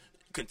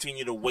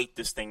continue to wait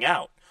this thing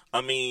out.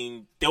 I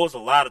mean, there was a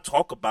lot of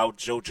talk about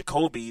Joe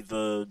Jacoby,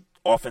 the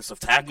offensive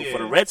tackle for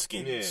the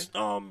Redskins.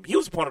 Yeah. He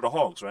was a part of the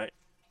Hogs, right?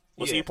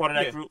 Was he a part of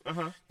that group?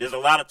 There's a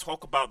lot of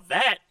talk about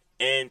that,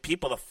 and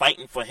people are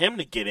fighting for him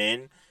to get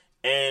in,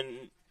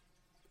 and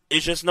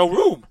it's just no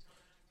room.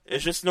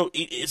 It's just no.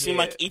 It seems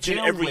like each and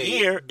every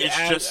year, it's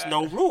just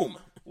no room.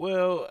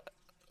 Well,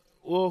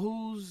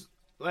 who's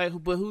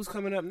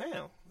coming up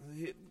now?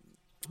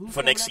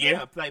 For next year?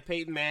 Now? Like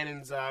Peyton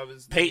Manning's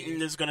obviously.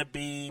 Peyton is going to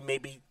be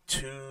maybe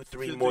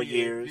 2-3 more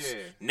years. Yeah.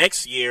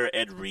 Next year,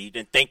 Ed Reed,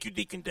 and thank you,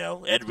 Deacon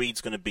Dell. Ed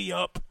Reed's going to be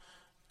up.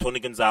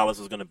 Tony Gonzalez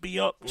is going to be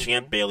up.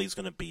 Champ Bailey's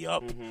going to be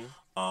up.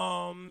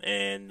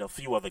 And a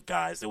few other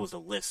guys. There was a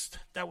list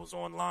that was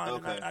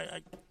online, and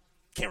I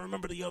can't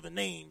remember the other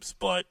names.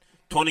 But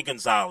Tony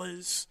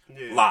Gonzalez,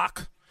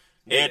 lock.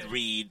 Ed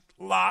Reed,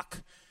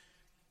 lock.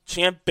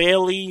 Champ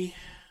Bailey,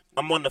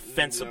 I'm on the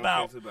fence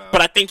about.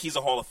 But I think he's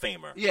a Hall of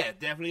Famer. Yeah,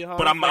 definitely a Hall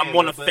of Famer. But I'm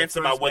on the fence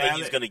about whether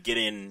he's going to get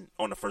in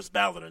on the first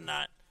ballot or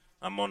not.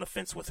 I'm on the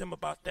fence with him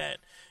about that.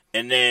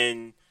 And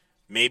then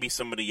maybe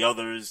some of the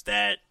others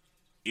that,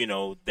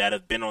 that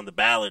have been on the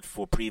ballot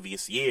for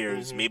previous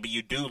years, maybe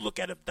you do look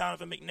at a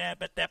Donovan McNabb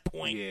at that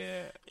point.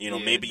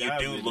 Maybe you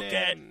do look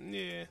at,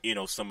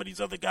 some of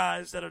these other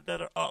guys that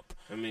are up.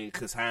 I mean,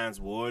 because Hines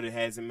Ward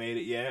hasn't made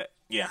it yet.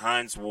 Yeah,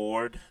 Hines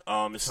Ward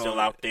is still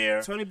out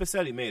there. Tony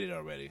Baselli made it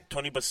already.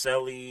 Tony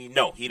Baselli,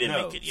 no, he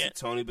didn't make it yet.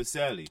 Tony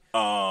Baselli.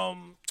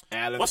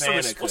 Alan what's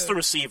the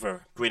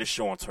receiver? Greatest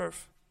show on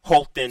turf.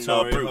 Holt and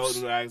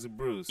Bruce.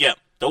 Yeah,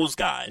 those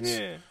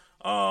guys. Yeah.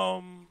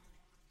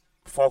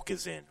 Falk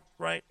is in,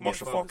 right?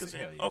 Marshall Falk is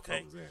in.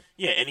 Okay.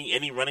 Yeah.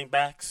 Any running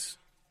backs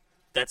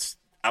that's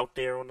out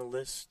there on the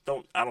list?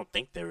 I don't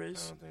think there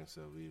is. I don't think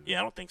so either. Yeah,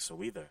 I don't think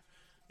so either.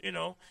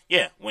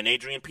 Yeah. When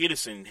Adrian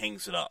Peterson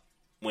hangs it up,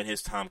 when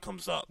his time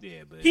comes up,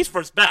 but he's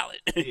first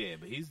ballot. Yeah,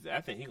 but I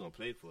think he's gonna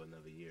play for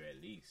another year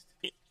at least.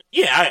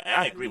 Yeah,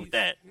 I agree with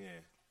that. Yeah.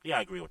 Yeah,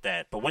 I agree with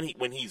that. But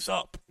when he's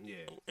up, Yeah.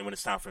 and when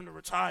it's time for him to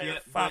retire, Yeah,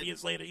 5 but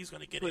years later, he's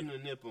going to get putting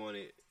it. a nip on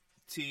it.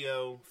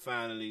 T.O.,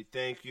 finally,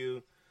 thank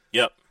you.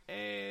 Yep.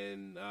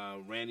 And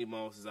Randy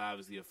Moss is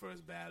obviously a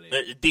first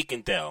ballot.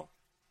 Deacon Dell,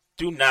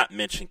 do not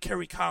mention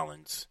Kerry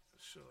Collins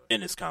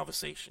in this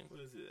conversation.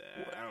 What is it?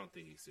 I don't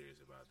think he's serious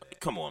about that.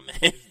 Come on,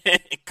 man.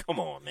 Come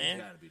on, man.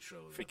 You gotta be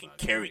trolling Freaking about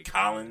Kerry Kerry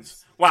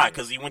Collins. Why?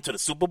 Because he went to the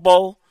Super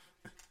Bowl?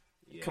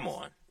 Yes. Come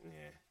on. Yeah.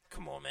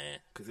 Come on, man.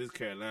 Because his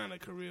Carolina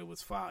career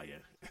was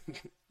fire.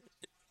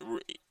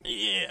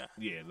 Yeah.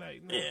 Yeah,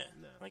 like, no, yeah.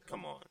 no. Like,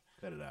 come on.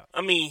 Cut it out.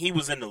 I mean, he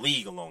was in the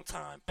league a long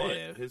time, but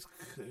Yeah,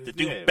 the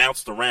dude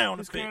bounced around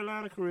his a bit.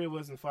 Carolina career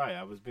wasn't fire.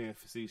 I was being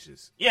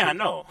facetious. Yeah, I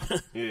know.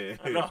 Yeah.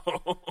 I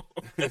know.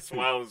 That's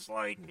why I was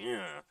like,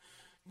 yeah.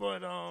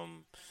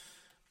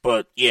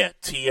 But yeah,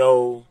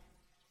 T.O.,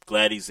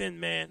 glad he's in,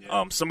 man.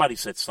 Yeah. Somebody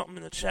said something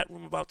in the chat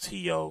room about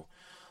T.O.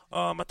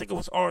 I think it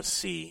was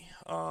RC.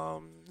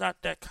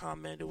 Not that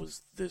comment. It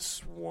was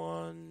this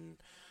one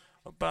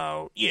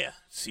about, yeah.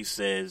 She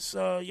says,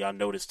 y'all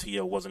noticed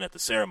T.O. wasn't at the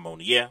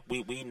ceremony. Yeah,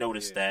 we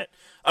noticed that.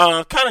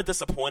 Kind of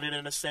disappointed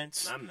in a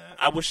sense. I'm not.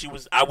 I wish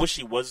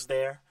he was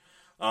there.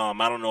 I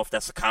don't know if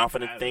that's a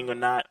confident thing or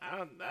not.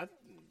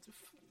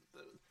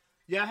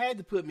 Y'all had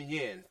to put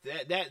me in.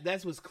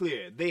 That's what's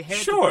clear. They had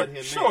Sure, to put him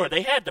in. sure,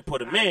 they had to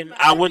put him in.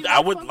 I would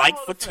like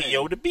for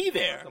T.O. to be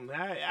there.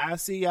 I'll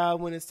see y'all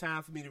when it's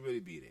time for me to really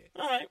be there.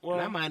 All right, well,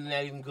 and I might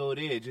not even go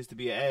there just to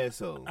be an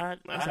asshole.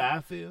 That's how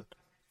I feel.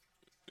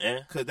 Yeah,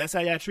 because that's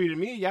how y'all treated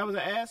me. Y'all was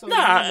an asshole.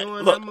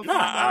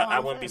 I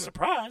wouldn't be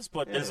surprised,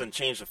 but it doesn't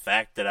change the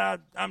fact that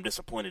I'm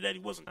disappointed that he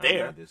wasn't I'm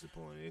there. not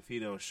disappointed. If he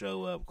don't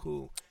show up,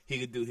 cool. He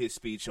could do his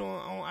speech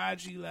on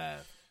IG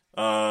Live.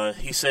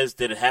 He says,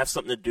 did it have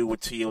something to do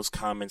with T.O.'s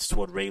comments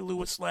toward Ray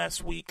Lewis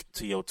last week?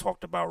 T.O.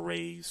 talked about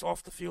Ray's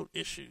off-the-field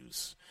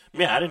issues.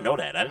 Yeah, I didn't know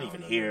that. I didn't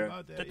even hear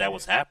that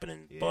was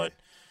happening. Yeah. But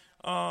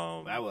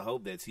I would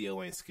hope that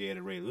T.O. ain't scared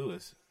of Ray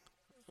Lewis.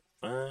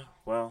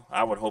 Well,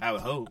 I would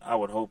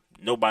hope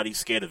nobody's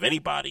scared of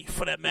anybody,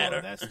 for that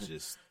matter. Well, that's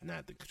just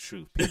not the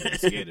truth. People are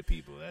scared of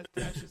people.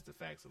 That's just the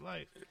facts of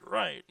life.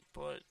 Right,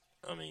 but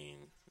I mean,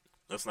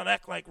 let's not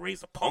act like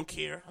Ray's a punk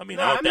here. I mean,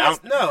 No, I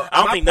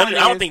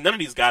don't think none of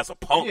these guys are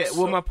punks. Yeah,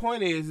 well, my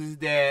point is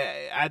that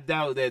I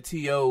doubt that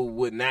T.O.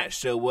 would not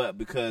show up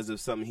because of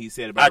something he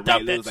said about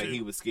Ray Lewis. Like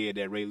he was scared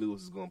that Ray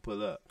Lewis was going to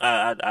pull up.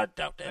 I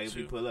doubt that like, too. If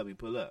he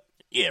pull up.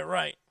 Yeah,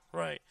 right.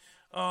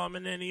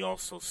 And then he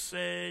also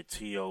said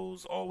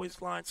T.O.'s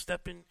always line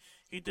stepping.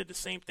 He did the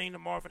same thing to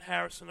Marvin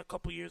Harrison a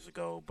couple years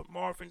ago, but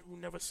Marvin, who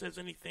never says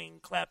anything,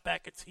 clapped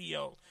back at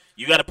T.O.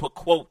 You got to put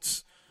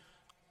quotes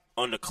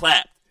on the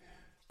clap,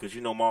 because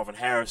you know Marvin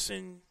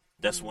Harrison,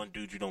 that's one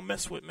dude you don't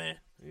mess with, man.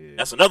 Yeah.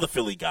 That's another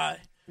Philly guy.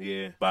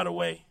 Yeah. By the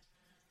way,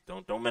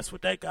 don't mess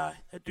with that guy.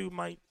 That dude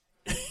might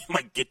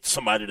get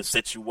somebody to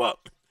set you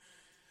up.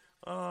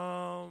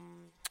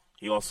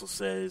 He also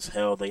says,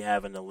 hell, they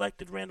haven't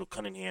elected Randall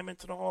Cunningham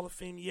into the Hall of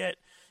Fame yet,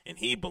 and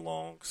he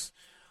belongs.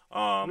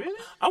 Really?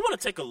 I want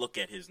to take a look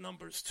at his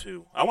numbers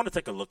too. I want to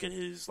take a look at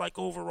his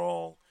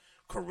overall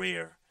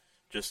career,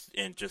 just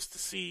to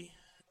see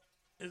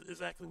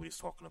exactly what he's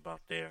talking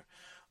about there.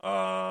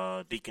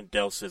 Deacon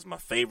Dell says, my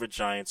favorite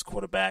Giants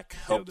quarterback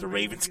helped the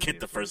Ravens get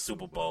the first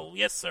Super Bowl.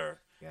 Yes, sir.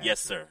 Gotcha. Yes,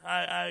 sir.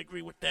 I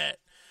agree with that.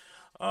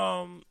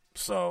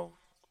 So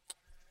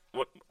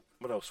what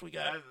else we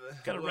got?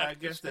 I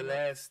guess the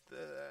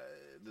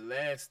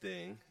last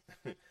thing,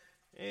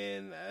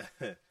 and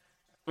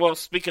well,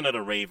 speaking of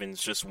the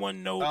Ravens, just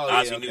one note: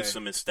 Ozzie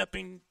Newsome is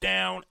stepping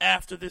down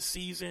after this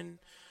season.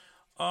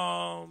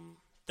 That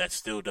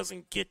still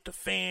doesn't get the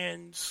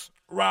fans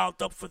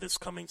riled up for this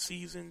coming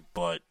season,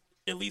 but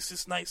at least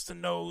it's nice to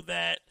know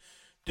that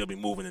they'll be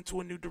moving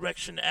into a new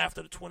direction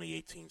after the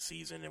 2018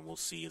 season, and we'll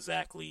see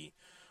exactly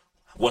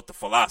what the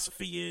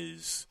philosophy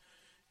is,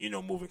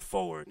 moving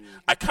forward.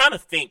 I kind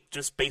of think,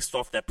 just based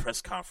off that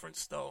press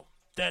conference, though,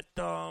 that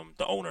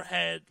the owner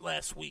had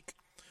last week,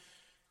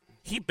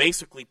 he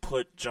basically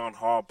put John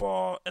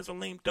Harbaugh as a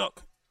lame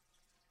duck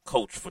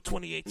coach for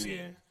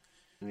 2018.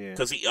 Yeah.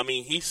 Because,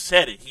 he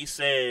said it. He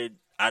said,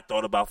 I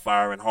thought about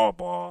firing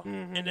Harbaugh,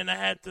 and then I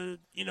had to,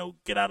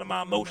 get out of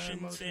my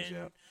emotions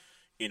and,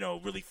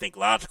 really think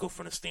logical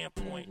from the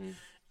standpoint.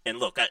 And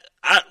look,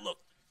 I look,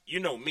 you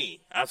know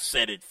me. I've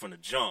said it from the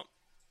jump.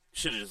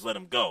 Should have just let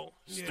him go.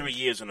 It's 3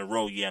 years in a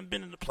row you haven't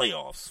been in the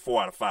playoffs.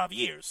 4 out of 5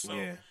 years. So.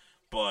 Yeah.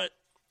 But,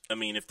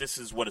 if this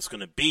is what it's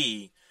going to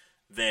be,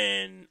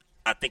 then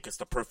I think it's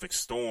the perfect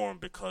storm,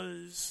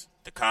 because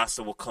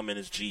DeCosta will come in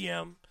as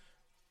GM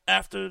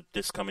after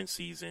this coming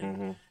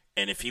season.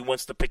 And if he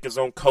wants to pick his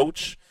own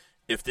coach,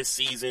 if this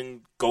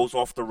season goes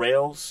off the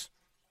rails,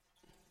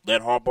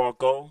 let Harbaugh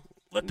go.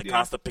 Let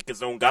DeCosta pick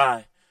his own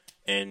guy.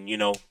 And,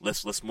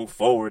 let's move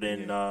forward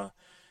and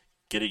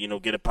get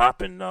it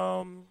popping.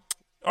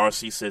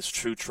 RC says,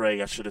 true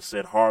Trey. I should have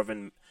said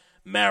Harvin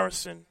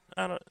Marison.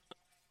 I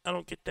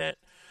don't get that.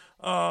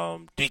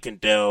 Deacon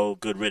Dell,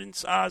 good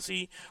riddance,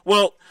 Ozzie.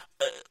 Well,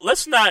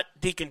 let's not,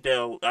 Deacon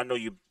Dell, I know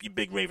you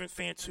big Raven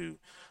fan too,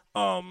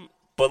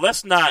 but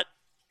let's not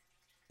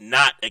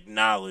not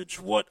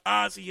acknowledge what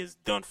Ozzy has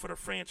done for the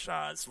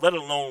franchise, let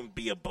alone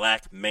be a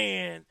black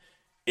man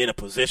in a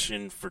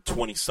position for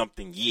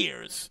 20-something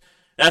years.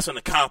 That's an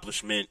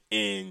accomplishment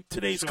in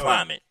today's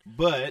climate.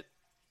 But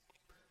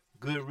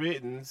good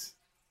riddance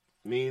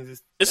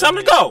means it's time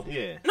to go.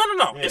 Yeah. No.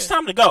 Yeah. It's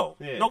time to go.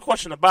 Yeah. No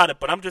question about it.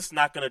 But I'm just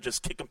not going to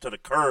just kick him to the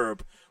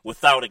curb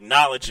without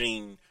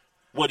acknowledging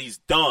what he's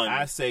done.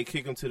 I say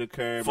kick him to the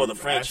curb for the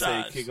franchise.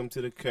 I say kick him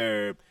to the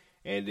curb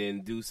and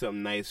then do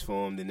something nice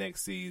for him the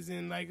next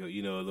season, like a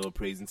little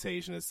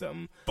presentation or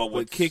something.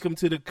 But kick him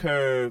to the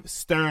curb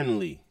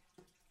sternly.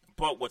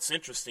 But what's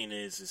interesting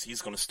is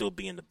he's going to still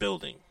be in the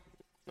building.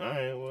 All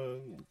right. Well,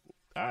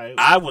 all right.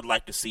 I would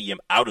like to see him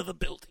out of the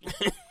building.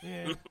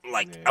 Yeah.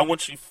 I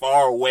want you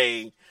far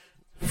away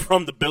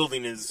from the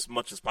building as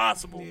much as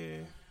possible.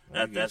 Yeah.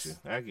 I get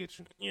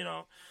you. You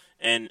know,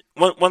 and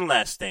one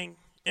last thing,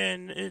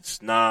 and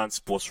it's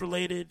non-sports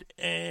related,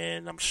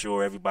 and I'm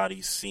sure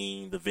everybody's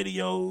seen the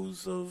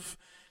videos of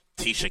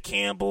Tisha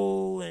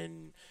Campbell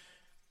and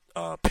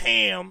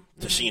Pam,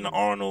 Tashina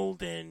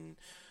Arnold, and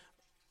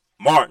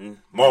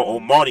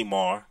Marty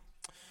Marr.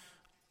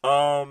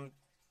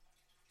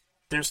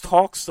 There's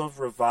talks of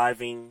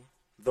reviving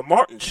the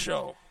Martin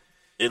Show.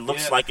 It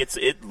looks like it's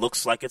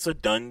a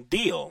done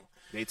deal.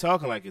 They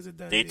talking like it's a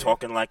done deal. They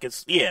talking like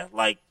it's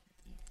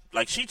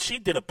like she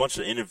did a bunch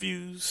of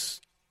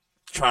interviews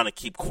trying to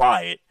keep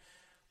quiet,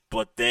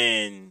 but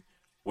then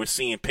we're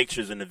seeing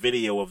pictures in the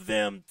video of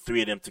them,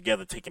 three of them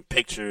together taking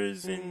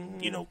pictures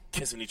and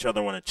kissing each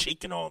other on the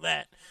cheek and all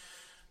that.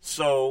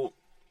 So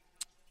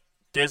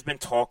there's been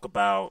talk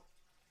about,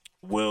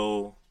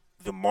 will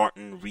the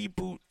Martin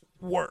reboot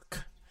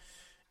work?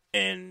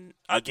 And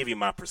I'll give you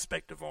my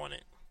perspective on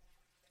it.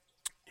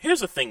 Here's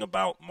the thing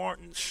about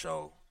Martin's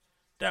show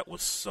that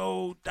was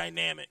so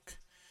dynamic.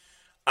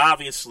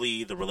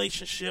 Obviously, the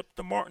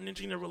Martin and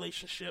Gina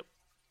relationship,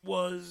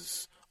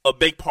 was a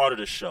big part of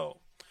the show.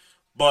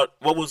 But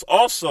what was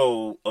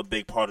also a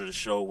big part of the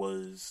show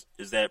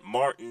is that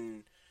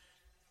Martin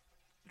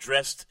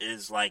dressed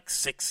as like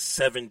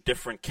 6-7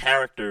 different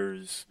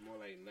characters More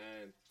like 9,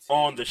 10.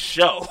 on the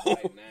show.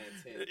 Like 9,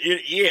 10.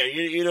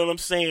 You know what I'm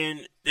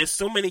saying? There's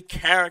so many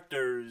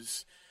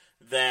characters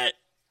that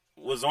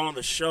was on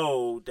the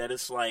show that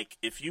it's like,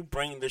 if you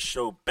bring this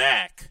show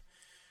back,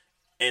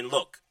 and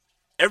look,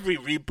 every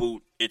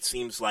reboot, it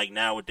seems like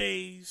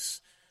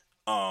nowadays,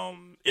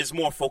 is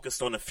more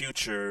focused on the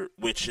future,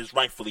 which is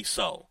rightfully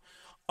so.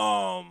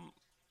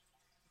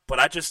 But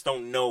I just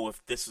don't know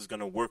if this is going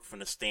to work from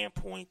the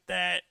standpoint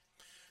that,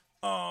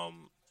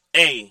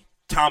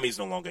 Tommy's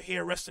no longer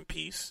here, rest in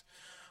peace.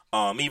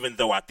 Even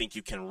though I think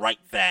you can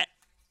write that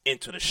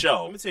into the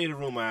show. Let me tell you the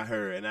rumor I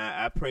heard, and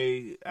I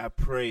pray.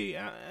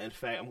 In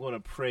fact, I'm going to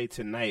pray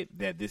tonight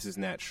that this is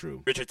not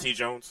true. Richard T.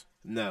 Jones?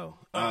 No,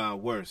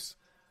 worse.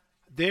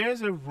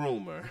 There's a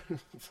rumor.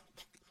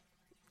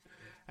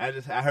 I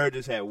heard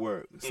this at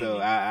work, so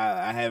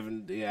I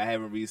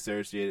haven't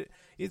researched it.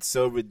 It's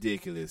so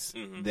ridiculous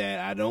that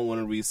I don't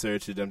want to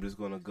research it. I'm just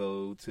going to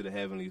go to the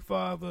Heavenly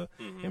Father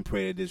and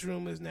pray that this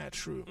rumor is not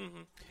true.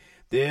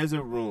 There's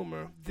a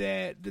rumor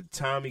that the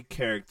Tommy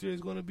character is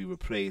going to be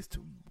replaced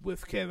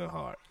with Kevin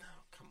Hart. No,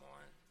 come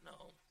on,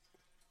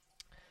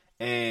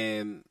 no.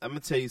 And I'm going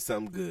to tell you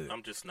something good.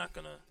 I'm just not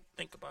going to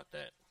think about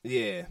that.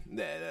 Yeah,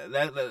 that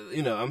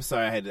I'm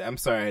sorry I had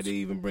to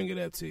even bring it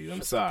up to you.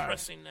 I'm sorry.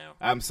 Depressing now.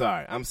 I'm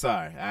sorry.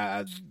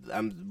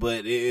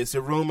 But it's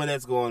a rumor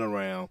that's going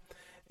around,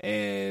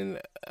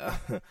 and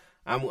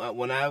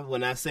when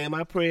I say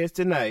my prayers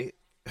tonight,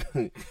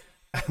 I'm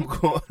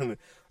going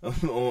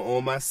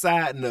on my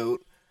side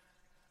note.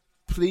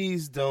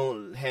 Please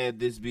don't have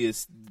this be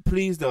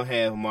please don't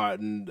have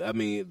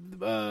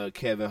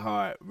Kevin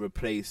Hart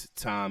replace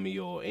Tommy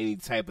or any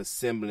type of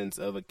semblance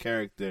of a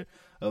character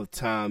of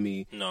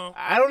Tommy. No.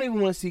 I don't even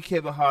want to see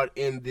Kevin Hart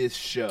in this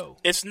show.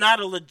 It's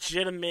not a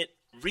legitimate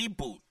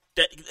reboot.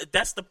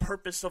 That's the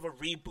purpose of a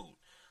reboot.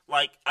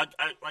 Like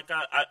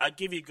I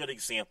give you a good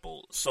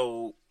example.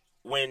 So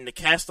when the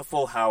cast of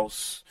Full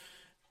House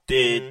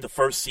did the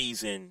first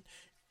season,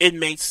 it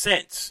made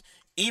sense.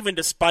 Even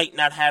despite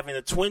not having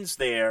the twins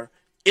there,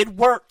 it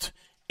worked.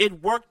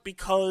 It worked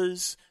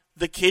because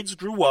the kids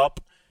grew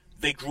up.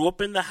 They grew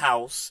up in the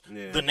house.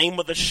 Yeah. The name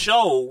of the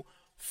show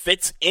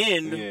fits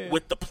in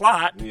with the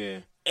plot. Yeah.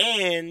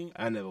 And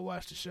I never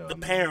watched the show. The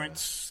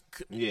parents,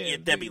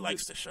 Debbie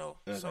likes the show,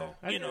 okay. so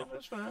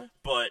that's fine.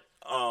 But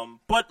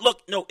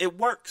look, no, it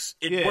works.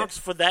 It works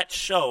for that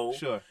show,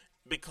 sure,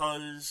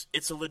 because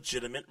it's a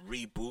legitimate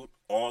reboot.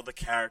 All the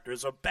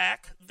characters are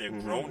back. They're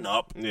grown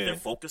up. Yeah. They're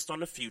focused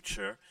on the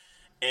future,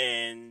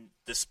 and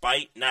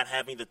despite not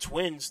having the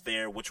twins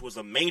there, which was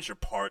a major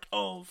part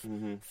of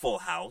Full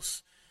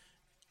House,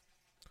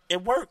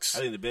 it works.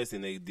 I think the best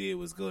thing they did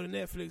was go to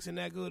Netflix and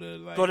not go to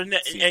and go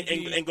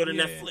to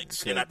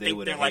Netflix, and I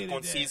think they're like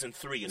on season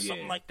 3 or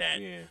something like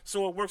that. Yeah.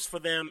 So it works for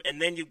them,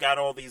 and then you got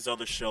all these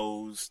other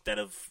shows that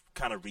have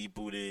kind of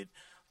rebooted.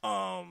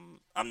 I'm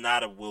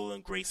not a Will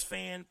and Grace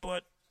fan,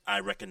 but I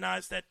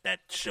recognize that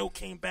show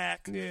came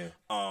back. Yeah.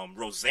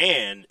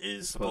 Roseanne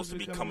is supposed to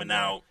be coming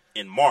out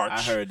in March.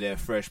 I heard that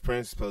Fresh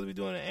Prince is supposed to be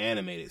doing an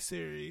animated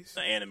series.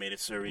 The animated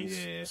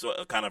series. Yeah. So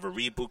a kind of a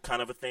reboot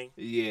kind of a thing?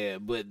 Yeah,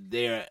 but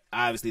they're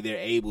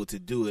able to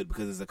do it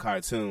because it's a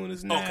cartoon.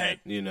 It's not,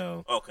 you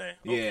know. Okay.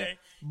 Yeah.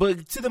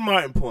 But to the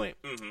Martin point,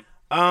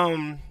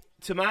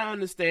 to my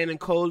understanding,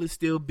 Cole is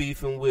still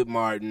beefing with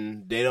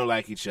Martin. They don't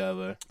like each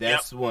other.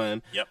 That's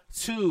one. Yep.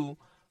 Two,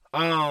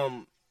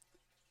 I'm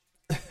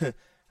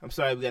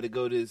sorry we got to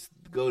go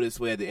this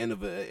way at the end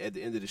of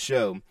the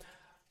show.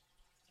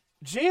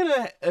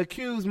 Gina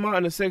accused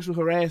Martin of sexual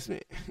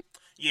harassment.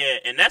 Yeah,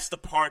 and that's the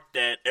part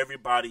that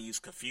everybody's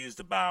confused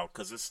about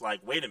because it's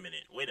like, wait a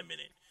minute.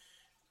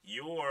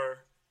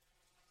 You're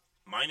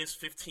minus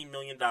 $15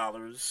 million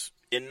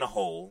in the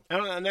hole.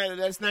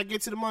 Let's not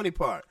get to the money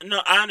part.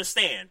 No, I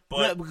understand,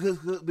 but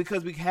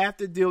because we have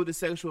to deal with the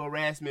sexual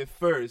harassment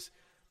first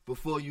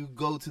before you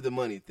go to the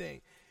money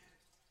thing.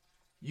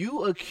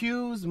 You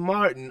accused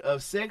Martin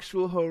of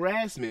sexual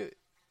harassment.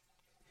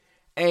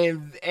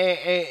 And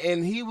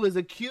he was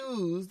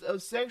accused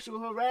of sexual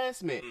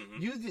harassment.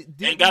 You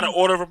and got an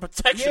order of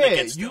protection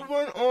against him. You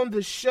weren't on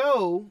the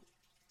show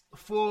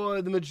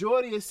for the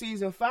majority of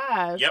season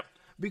 5. Yep.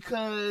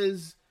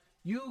 Because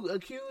you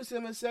accused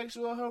him of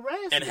sexual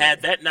harassment. And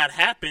had that not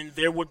happened,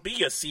 there would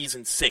be a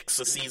season 6,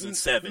 a season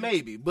 7.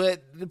 Maybe.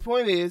 But the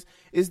point is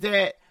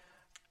that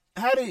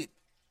how did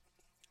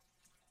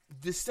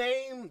the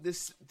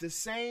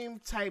same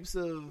types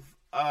of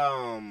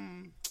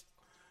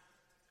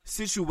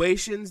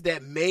situations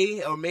that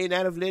may or may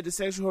not have led to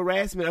sexual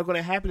harassment are going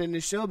to happen in the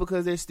show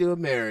because they're still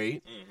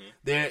married.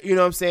 They're, you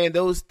know what I'm saying?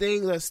 Those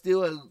things are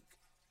still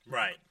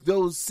right.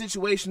 Those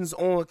situations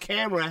on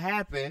camera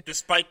happen,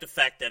 despite the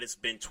fact that it's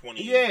been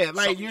 20. Yeah,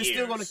 like you're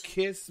still going to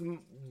kiss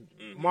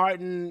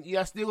Martin.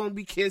 Y'all still going to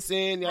be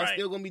kissing. Y'all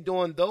still going to be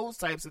doing those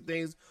types of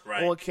things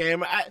on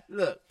camera.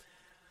 Look,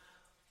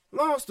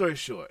 long story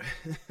short.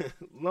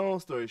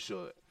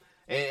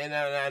 And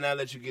I'll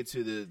let you get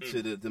to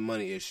the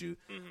money issue.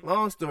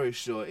 Long story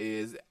short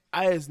is,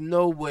 there's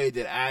no way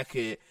that I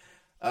could,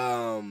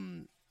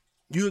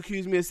 you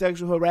accuse me of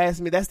sexual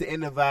harassment, that's the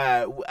end of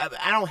I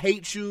don't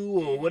hate you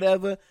or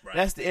whatever,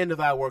 that's the end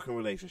of our working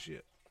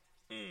relationship.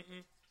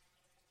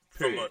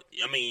 Period.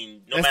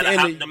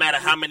 No matter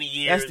how many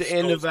years that's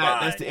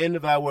the end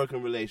of our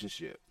working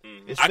relationship.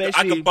 I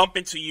can bump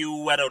into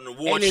you at an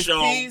award show.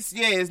 Peace.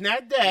 Yeah, it's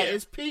not that.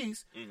 It's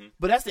peace.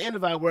 But that's the end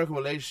of our working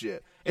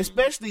relationship.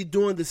 Especially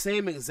doing the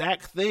same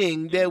exact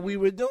thing that we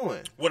were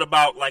doing. What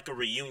about like a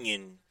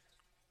reunion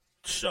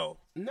show?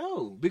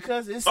 No,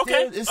 because it's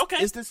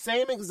it's the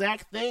same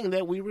exact thing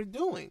that we were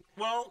doing.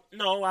 Well,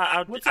 no,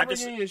 what's a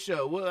reunion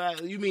show?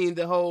 Well, you mean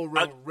the whole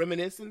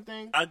reminiscing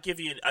thing? I'll give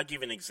you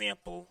an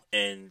example,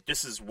 and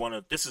this is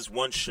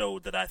one show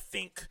that I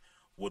think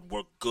would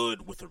work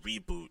good with a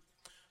reboot.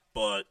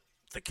 But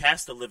the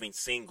Cast of Living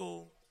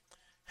Single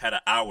had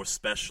an hour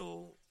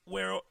special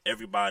where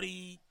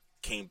everybody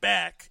came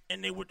back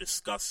and they were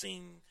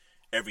discussing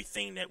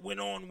everything that went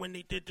on when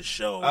they did the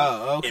show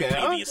in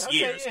previous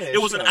years. Yeah,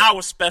 it was an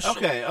hour special.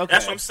 Okay.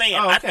 That's what I'm saying.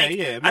 Oh, I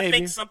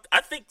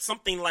think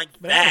something like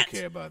but that I don't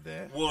care about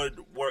that. would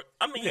work.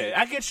 I mean,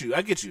 I get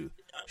you.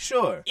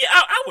 Sure. Yeah,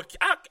 I would.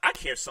 I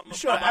care something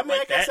about I mean,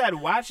 like I guess that. I'd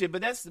watch it,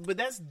 but that's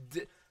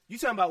you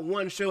talking about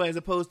one show as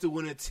opposed to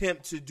an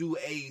attempt to do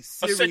a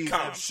series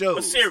sitcom, of shows.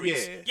 A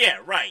series. Yeah,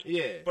 right.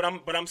 Yeah.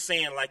 But I'm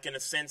saying, like, in a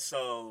sense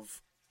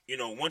of,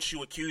 once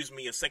you accuse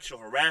me of sexual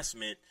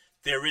harassment,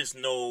 there is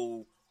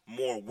no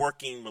more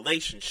working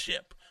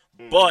relationship.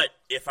 But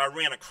if I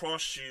ran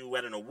across you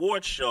at an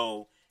award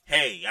show,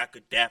 hey, I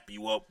could dap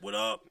you up. What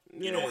up?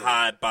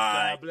 Hi,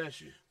 bye. God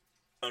bless you.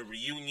 A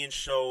reunion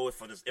show,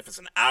 if it's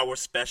an hour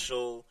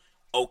special,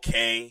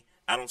 okay.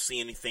 I don't see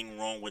anything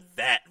wrong with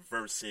that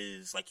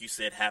versus, like you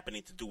said,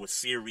 happening to do a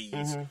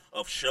series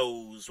of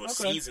shows or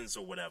seasons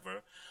or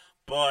whatever.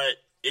 But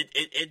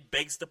it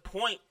begs the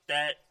point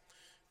that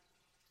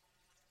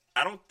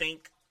I don't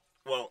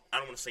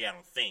want to say I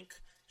don't think.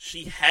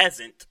 She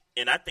hasn't,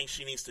 and I think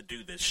she needs to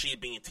do this, she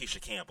being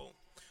Tisha Campbell.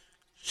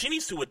 She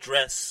needs to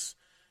address,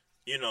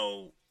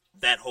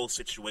 that whole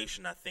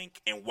situation, I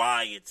think, and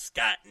why it's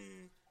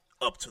gotten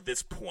up to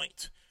this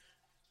point.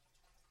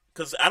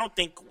 Because I don't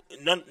think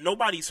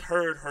nobody's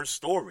heard her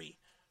story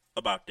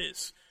about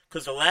this.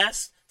 Because the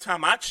last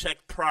time I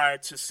checked prior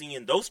to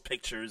seeing those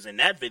pictures and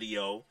that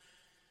video,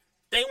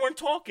 they weren't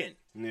talking.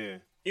 Yeah.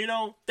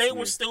 They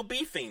were still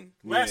beefing.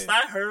 Last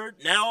I heard,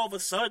 now all of a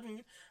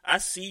sudden, I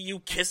see you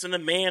kissing a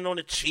man on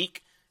the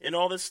cheek and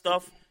all this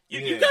stuff.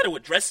 You got to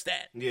address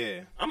that.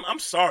 Yeah. I'm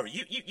sorry.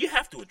 You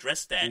have to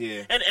address that.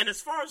 Yeah. And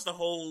as far as the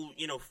whole,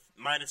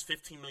 minus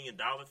 $15 million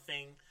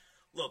thing,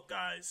 look,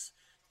 guys,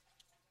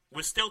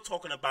 we're still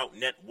talking about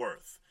net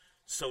worth.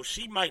 So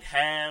she might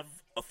have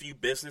a few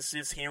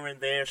businesses here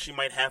and there. She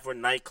might have her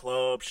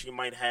nightclub. She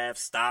might have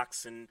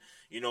stocks and,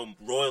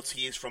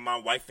 royalties from My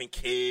Wife and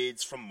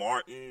Kids, from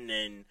Martin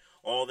and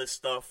all this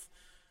stuff.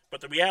 But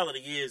the reality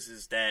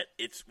is that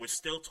we're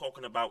still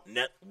talking about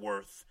net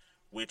worth,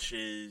 which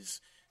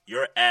is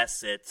your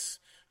assets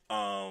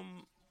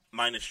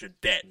minus your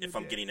debt, if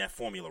I'm getting that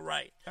formula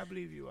right. I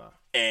believe you are.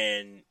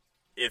 And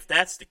if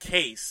that's the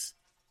case,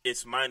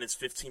 it's minus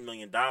 $15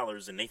 million,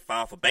 and they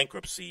file for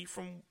bankruptcy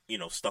from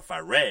stuff I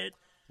read.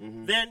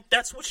 Then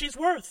that's what she's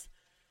worth.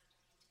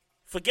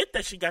 Forget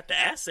that she got the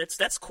assets.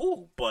 That's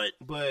cool, but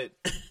when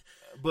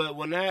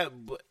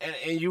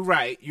and you're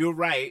right.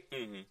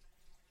 Mm-hmm.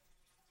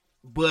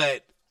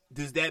 But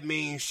does that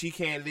mean she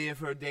can't live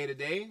her day to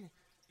day?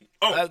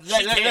 Oh,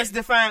 let's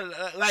define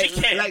She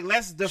can.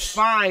 let's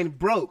define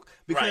broke,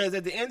 because Right.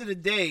 at the end of the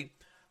day,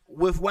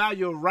 while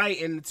you're right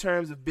in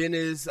terms of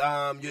business,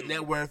 your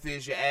net worth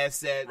is your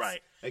assets,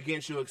 Right.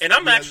 against your. And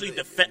I'm actually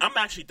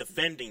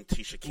defending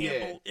Tisha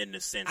Campbell in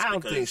this sense. I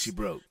don't because, think she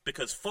broke.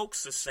 because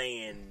folks are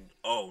saying,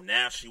 "Oh,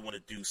 now she want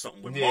to do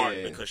something with Yeah.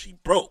 Martin because she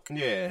broke."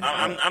 Yeah.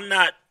 I'm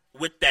not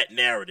with that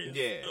narrative.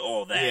 Yeah.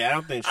 all that. Yeah, I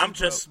don't think she I'm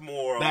just broke.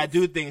 more. But I of-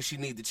 do think she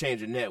need to change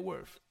her net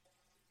worth.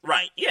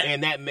 Right. Yeah.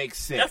 And that makes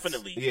sense.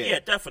 Definitely. Yeah. Yeah.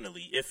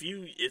 Definitely.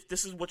 If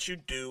this is what you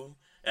do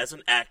as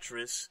an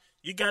actress,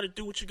 you got to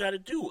do what you got to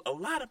do. A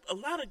lot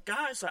of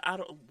guys are out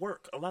of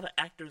work. A lot of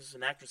actors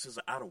and actresses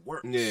are out of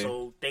work. Yeah.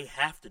 So they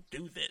have to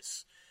do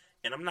this.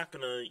 And I'm not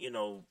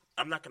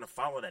gonna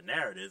follow that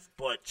narrative.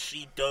 But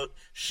she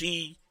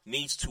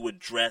needs to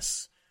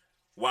address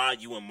why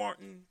you and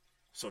Martin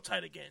so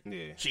tight again.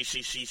 Yeah.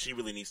 She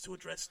really needs to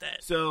address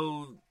that.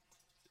 So,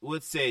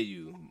 what say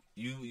you?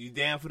 You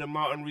down for the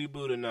Martin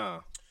reboot or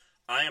nah?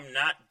 I am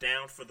not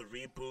down for the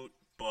reboot,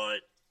 but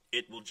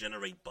it will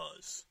generate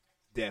buzz.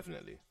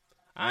 Definitely.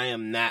 I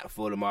am not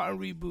for the Martin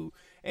reboot.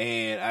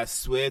 And I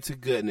swear to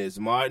goodness,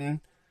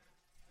 Martin,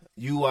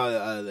 you are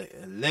a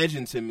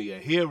legend to me, a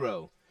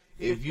hero.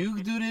 If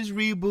you do this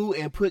reboot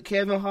and put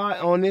Kevin Hart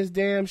on this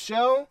damn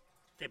show,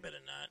 They better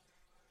not.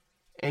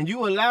 and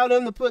you allow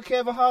them to put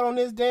Kevin Hart on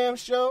this damn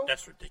show,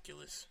 That's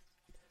ridiculous.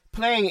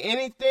 playing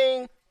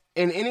anything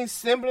in any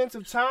semblance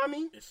of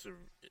Tommy, It's a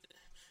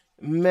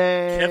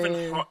man.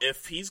 Kevin Hart.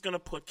 If he's gonna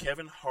put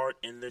Kevin Hart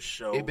in the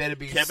show, It better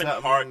be Kevin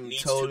something Hart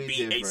needs totally to be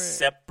different. a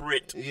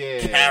separate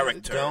Yeah,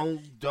 character.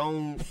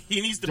 Don't. He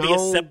needs to be a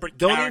separate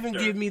Don't character.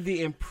 even give me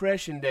the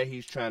impression that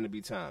he's trying to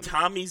be Tommy.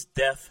 Tommy's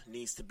death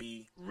needs to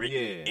be written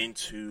Yeah.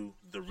 into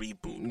the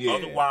reboot. Yeah.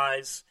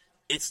 Otherwise,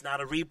 it's not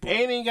a reboot.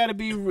 It ain't got to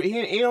be.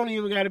 It don't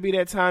even got to be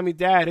that Tommy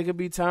died. It could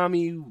be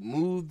Tommy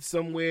moved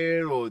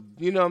somewhere, or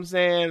you know what I'm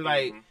saying.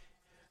 Like,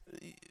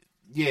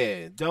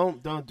 yeah,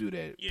 don't do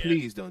that. Yeah.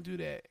 Please don't do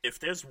that. If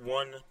there's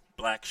one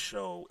black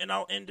show, and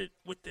I'll end it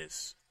with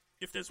this.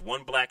 If there's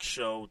one black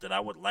show that I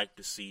would like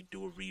to see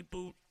do a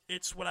reboot,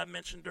 it's what I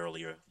mentioned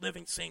earlier,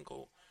 Living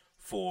Single,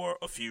 for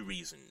a few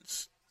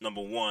reasons.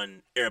 Number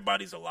one,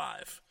 everybody's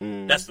alive.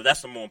 Mm.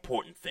 That's the more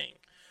important thing.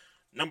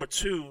 Number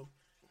two,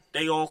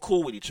 they all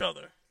cool with each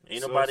other.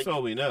 Ain't nobody.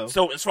 So we know.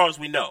 So as far as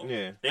we know,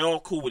 Yeah. they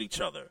all cool with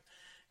each other.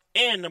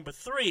 And number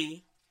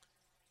three,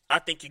 I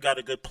think you got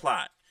a good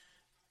plot.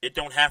 It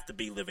don't have to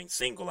be Living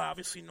Single,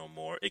 obviously, no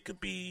more. It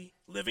could be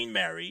Living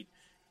Married.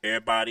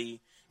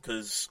 Everybody,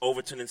 because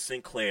Overton and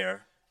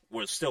Sinclair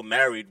were still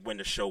married when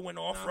the show went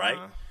off,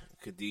 right?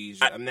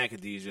 Khadijah, I'm not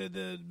Khadijah.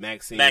 The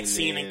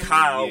Maxine and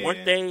Kyle, yeah.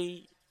 weren't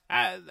they?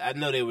 I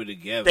know they were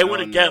together. They were I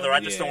don't together. know. I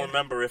just Yeah. don't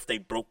remember if they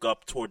broke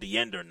up toward the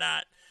end or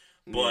not.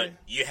 But Yeah.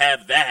 you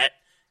have that,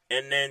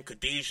 and then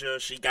Khadijah,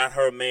 she got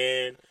her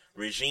man.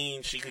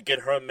 Regine, she could get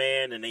her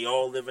man, and they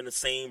all live in the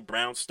same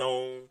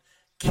brownstone,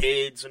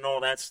 kids and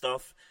all that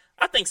stuff.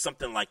 I think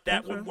something like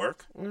that would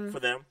work for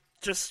them.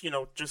 Just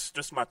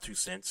just my 2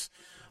 cents.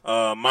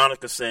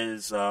 Monica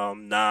says,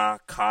 "Nah,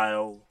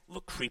 Kyle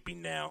look creepy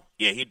now."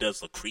 Yeah, he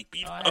does look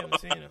creepy. I haven't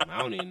seen him. I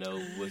don't even know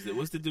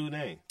what's the dude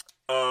name.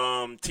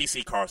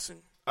 T.C.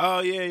 Carson.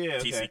 Oh yeah.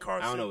 T.C. Okay.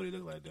 Carson. I don't know what he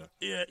looked like though.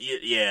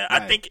 Yeah. Right.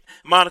 I think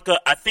Monica.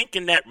 I think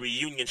in that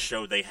reunion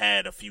show they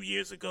had a few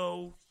years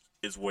ago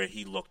is where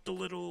he looked a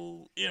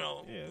little,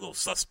 a little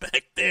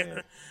suspect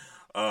there.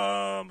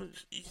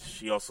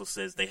 She also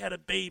says they had a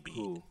baby.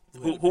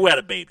 Who had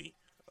a baby?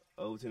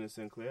 Overton and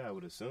Sinclair, I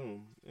would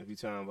assume. If you're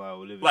talking about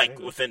Living Like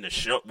Single. within the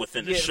show, Yeah, or like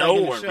in the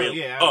show, real?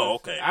 yeah, Oh,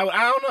 okay.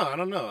 I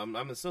don't know.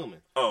 I'm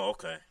assuming. Oh,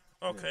 okay.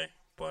 Okay.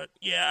 But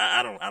yeah,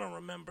 I don't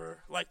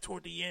remember like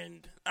toward the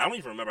end. I don't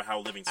even remember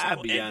how Living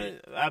Single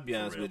ended. I'll be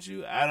honest with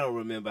you. I don't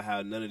remember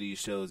how none of these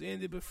shows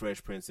ended, but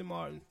Fresh Prince and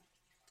Martin.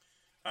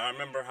 I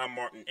remember how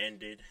Martin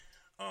ended.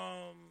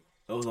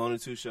 Those are the only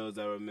 2 shows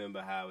I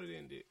remember how it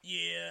ended.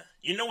 Yeah,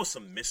 you know what's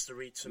a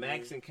mystery to me?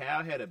 Max and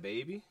Kyle had a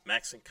baby.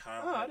 Max and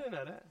Kyle. Oh, I didn't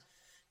know that.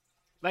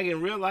 Like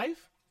in real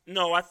life?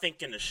 No, I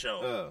think in the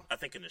show. Oh. I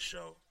think in the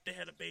show they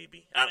had a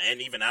baby,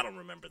 and even I don't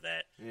remember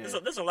that. Yeah.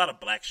 There's a lot of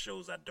black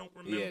shows I don't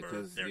remember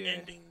 'cause, their yeah.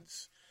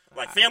 endings.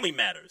 Like Family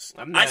Matters.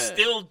 I'm not, I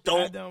still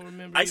don't. I don't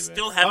remember. I either.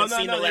 still haven't no,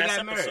 seen the they last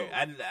got episode.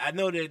 married. I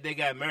know that they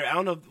got married. I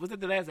don't know. Was it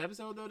the last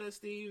episode though that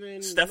Steve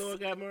and Noah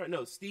got married?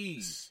 No,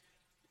 Steve.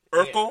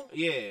 Urkel?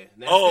 Yeah.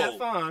 Now, Oh,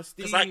 Stefan,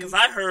 Steve. because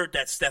I heard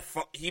that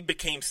he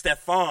became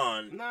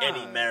Stefan and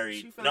he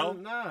married. No,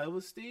 Nah, it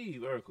was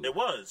Steve Urkel. it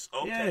was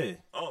okay. Yeah.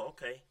 Oh,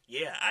 okay.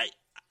 Yeah,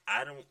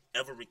 I don't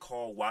ever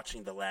recall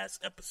watching the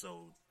last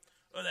episode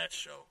of that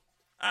show.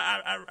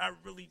 I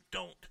really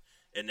don't.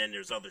 And then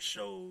there's other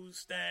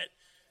shows that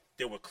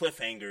there were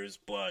cliffhangers,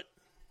 but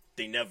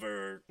they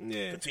never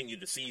Yeah.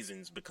 continued the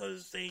seasons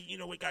because they,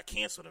 it got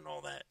canceled and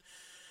all that.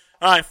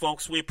 All right,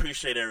 folks, we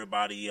appreciate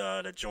everybody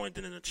that joined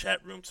in the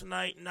chat room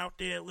tonight and out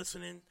there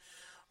listening.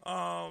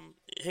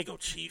 Here go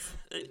Chief.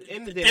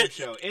 In the damn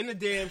show. In the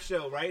damn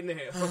show right now.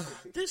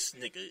 This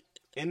nigga.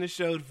 In the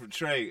show for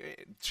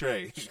Trey.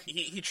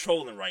 He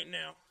trolling right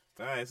now.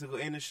 All right, so go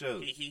in the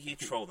show. He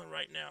trolling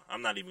right now.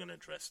 I'm not even going to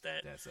address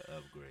that. That's an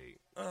upgrade.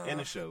 In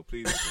the show,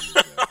 please.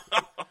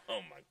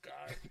 Oh, my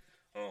God.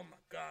 Oh, my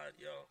God,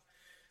 yo.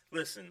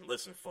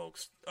 Listen,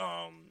 folks.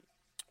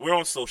 We're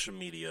on social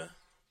media.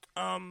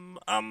 I'm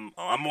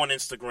on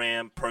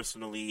Instagram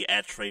personally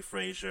at Trey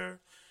Frazier.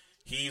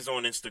 He's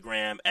on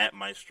Instagram at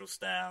Maestro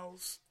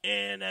Styles,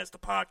 and as the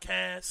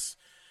podcast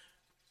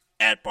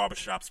at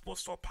Barbershop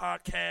Sports Talk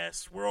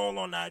Podcast. We're all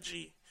on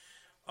IG.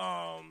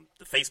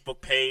 The Facebook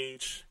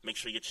page, make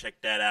sure you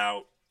check that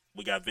out.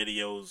 We got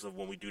videos of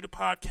when we do the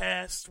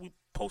podcast. We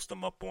post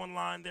them up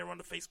online there on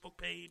the Facebook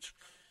page.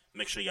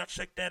 Make sure y'all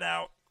check that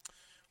out.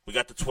 We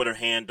got the Twitter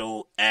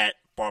handle at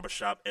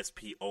Barbershop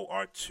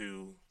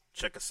SPOR2.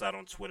 Check us out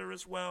on Twitter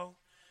as well.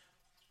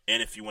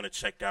 And if you want to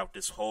check out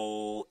this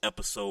whole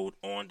episode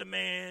on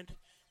demand,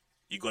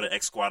 you go to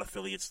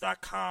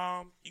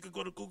xsquadaffiliates.com. You can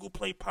go to Google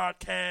Play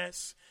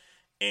Podcasts,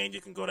 and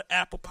you can go to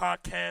Apple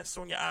Podcasts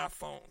on your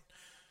iPhone.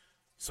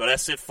 So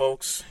that's it,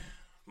 folks.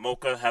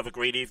 Mocha, have a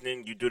great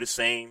evening. You do the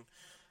same.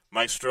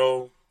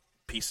 Maestro,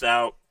 peace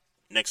out.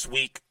 Next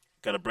week,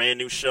 got a brand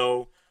new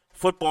show.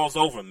 Football's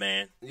over,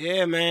 man.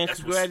 Yeah, man.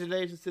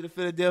 Congratulations to the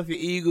Philadelphia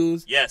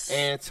Eagles. Yes.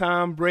 And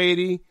Tom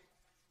Brady.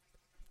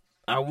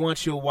 I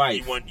want your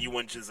wife. You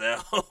want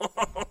Giselle.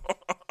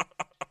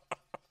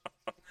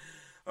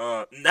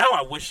 Now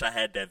I wish I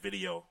had that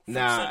video from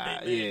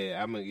Sunday, man.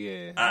 I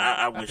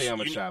wish. I think I'm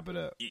going to chop it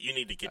up. You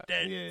need to get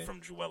that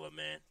from Juella,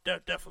 man.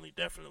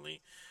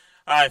 Definitely.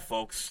 All right,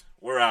 folks.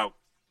 We're out.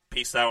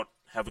 Peace out.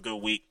 Have a good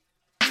week.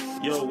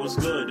 Yo, what's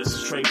good? This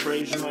is Trey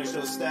Frazier.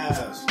 Maestro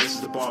Styles. This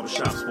is the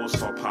Barbershop Sports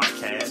Talk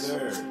Podcast.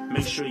 Sir.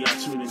 Make sure y'all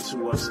tune in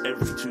to us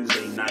every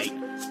Tuesday night,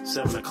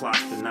 7 o'clock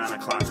to 9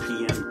 o'clock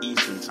p.m.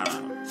 Eastern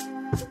Time.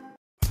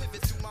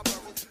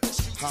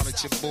 Holla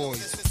at your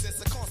boys.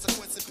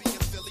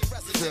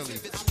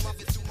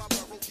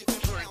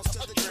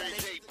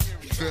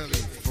 Philly.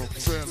 From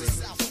Philly.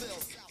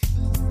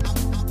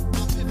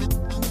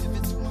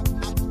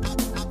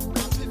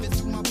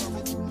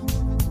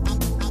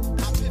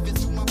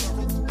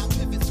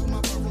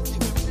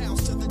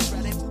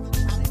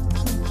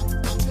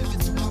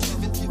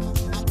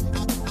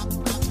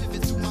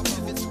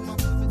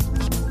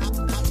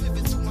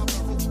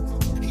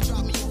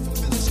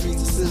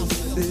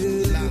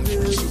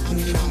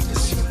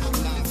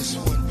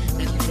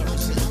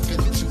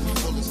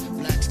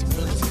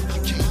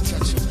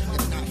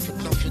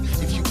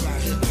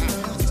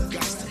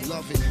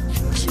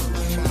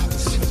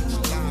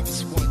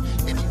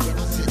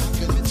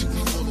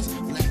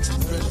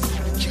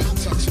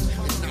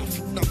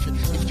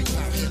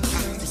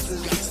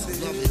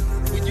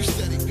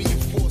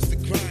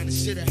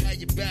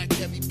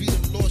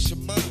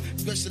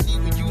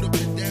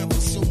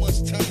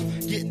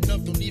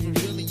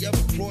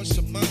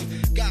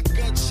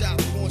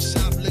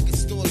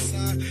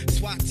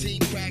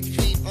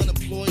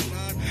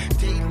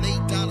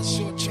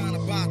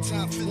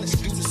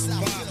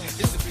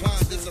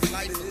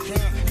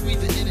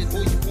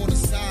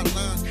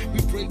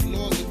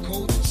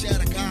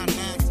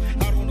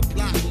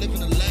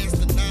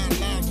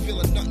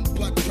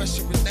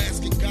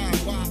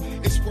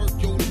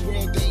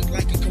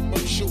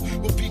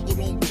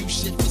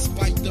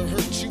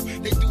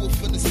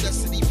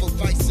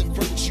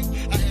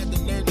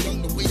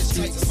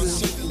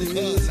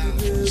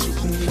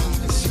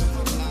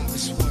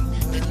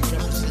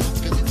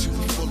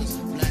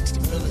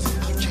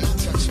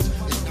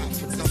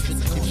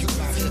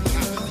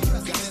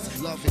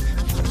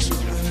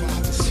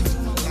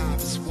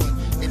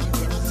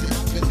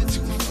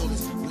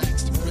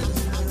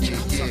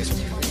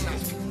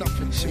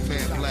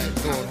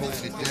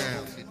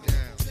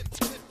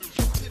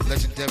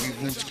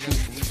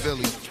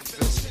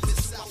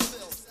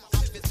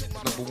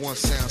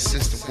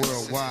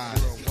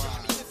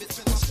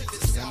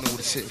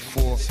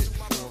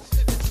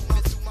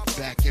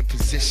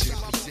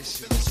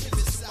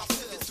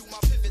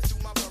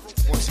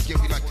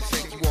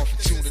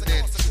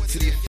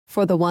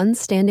 For the ones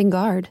standing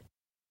guard,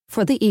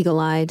 for the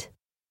eagle-eyed,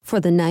 for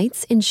the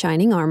knights in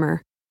shining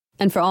armor,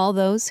 and for all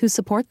those who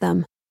support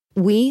them.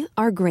 We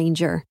are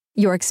Grainger,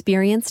 your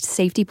experienced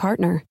safety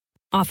partner,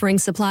 offering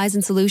supplies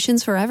and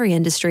solutions for every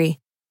industry,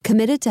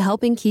 committed to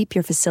helping keep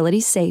your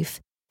facilities safe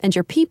and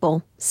your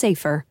people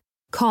safer.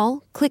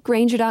 Call,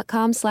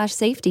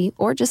 clickgrainger.com/safety,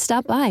 or just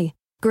stop by.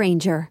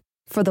 Grainger,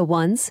 for the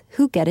ones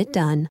who get it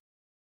done.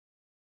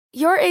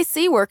 Your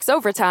AC works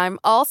overtime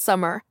all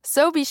summer,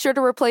 so be sure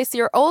to replace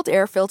your old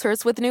air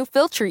filters with new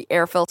Filtree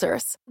air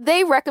filters.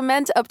 They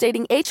recommend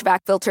updating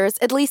HVAC filters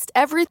at least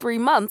every 3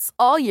 months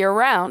all year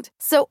round.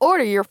 So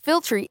order your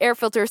Filtree air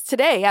filters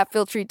today at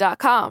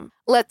Filtree.com.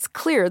 Let's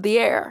clear the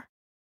air.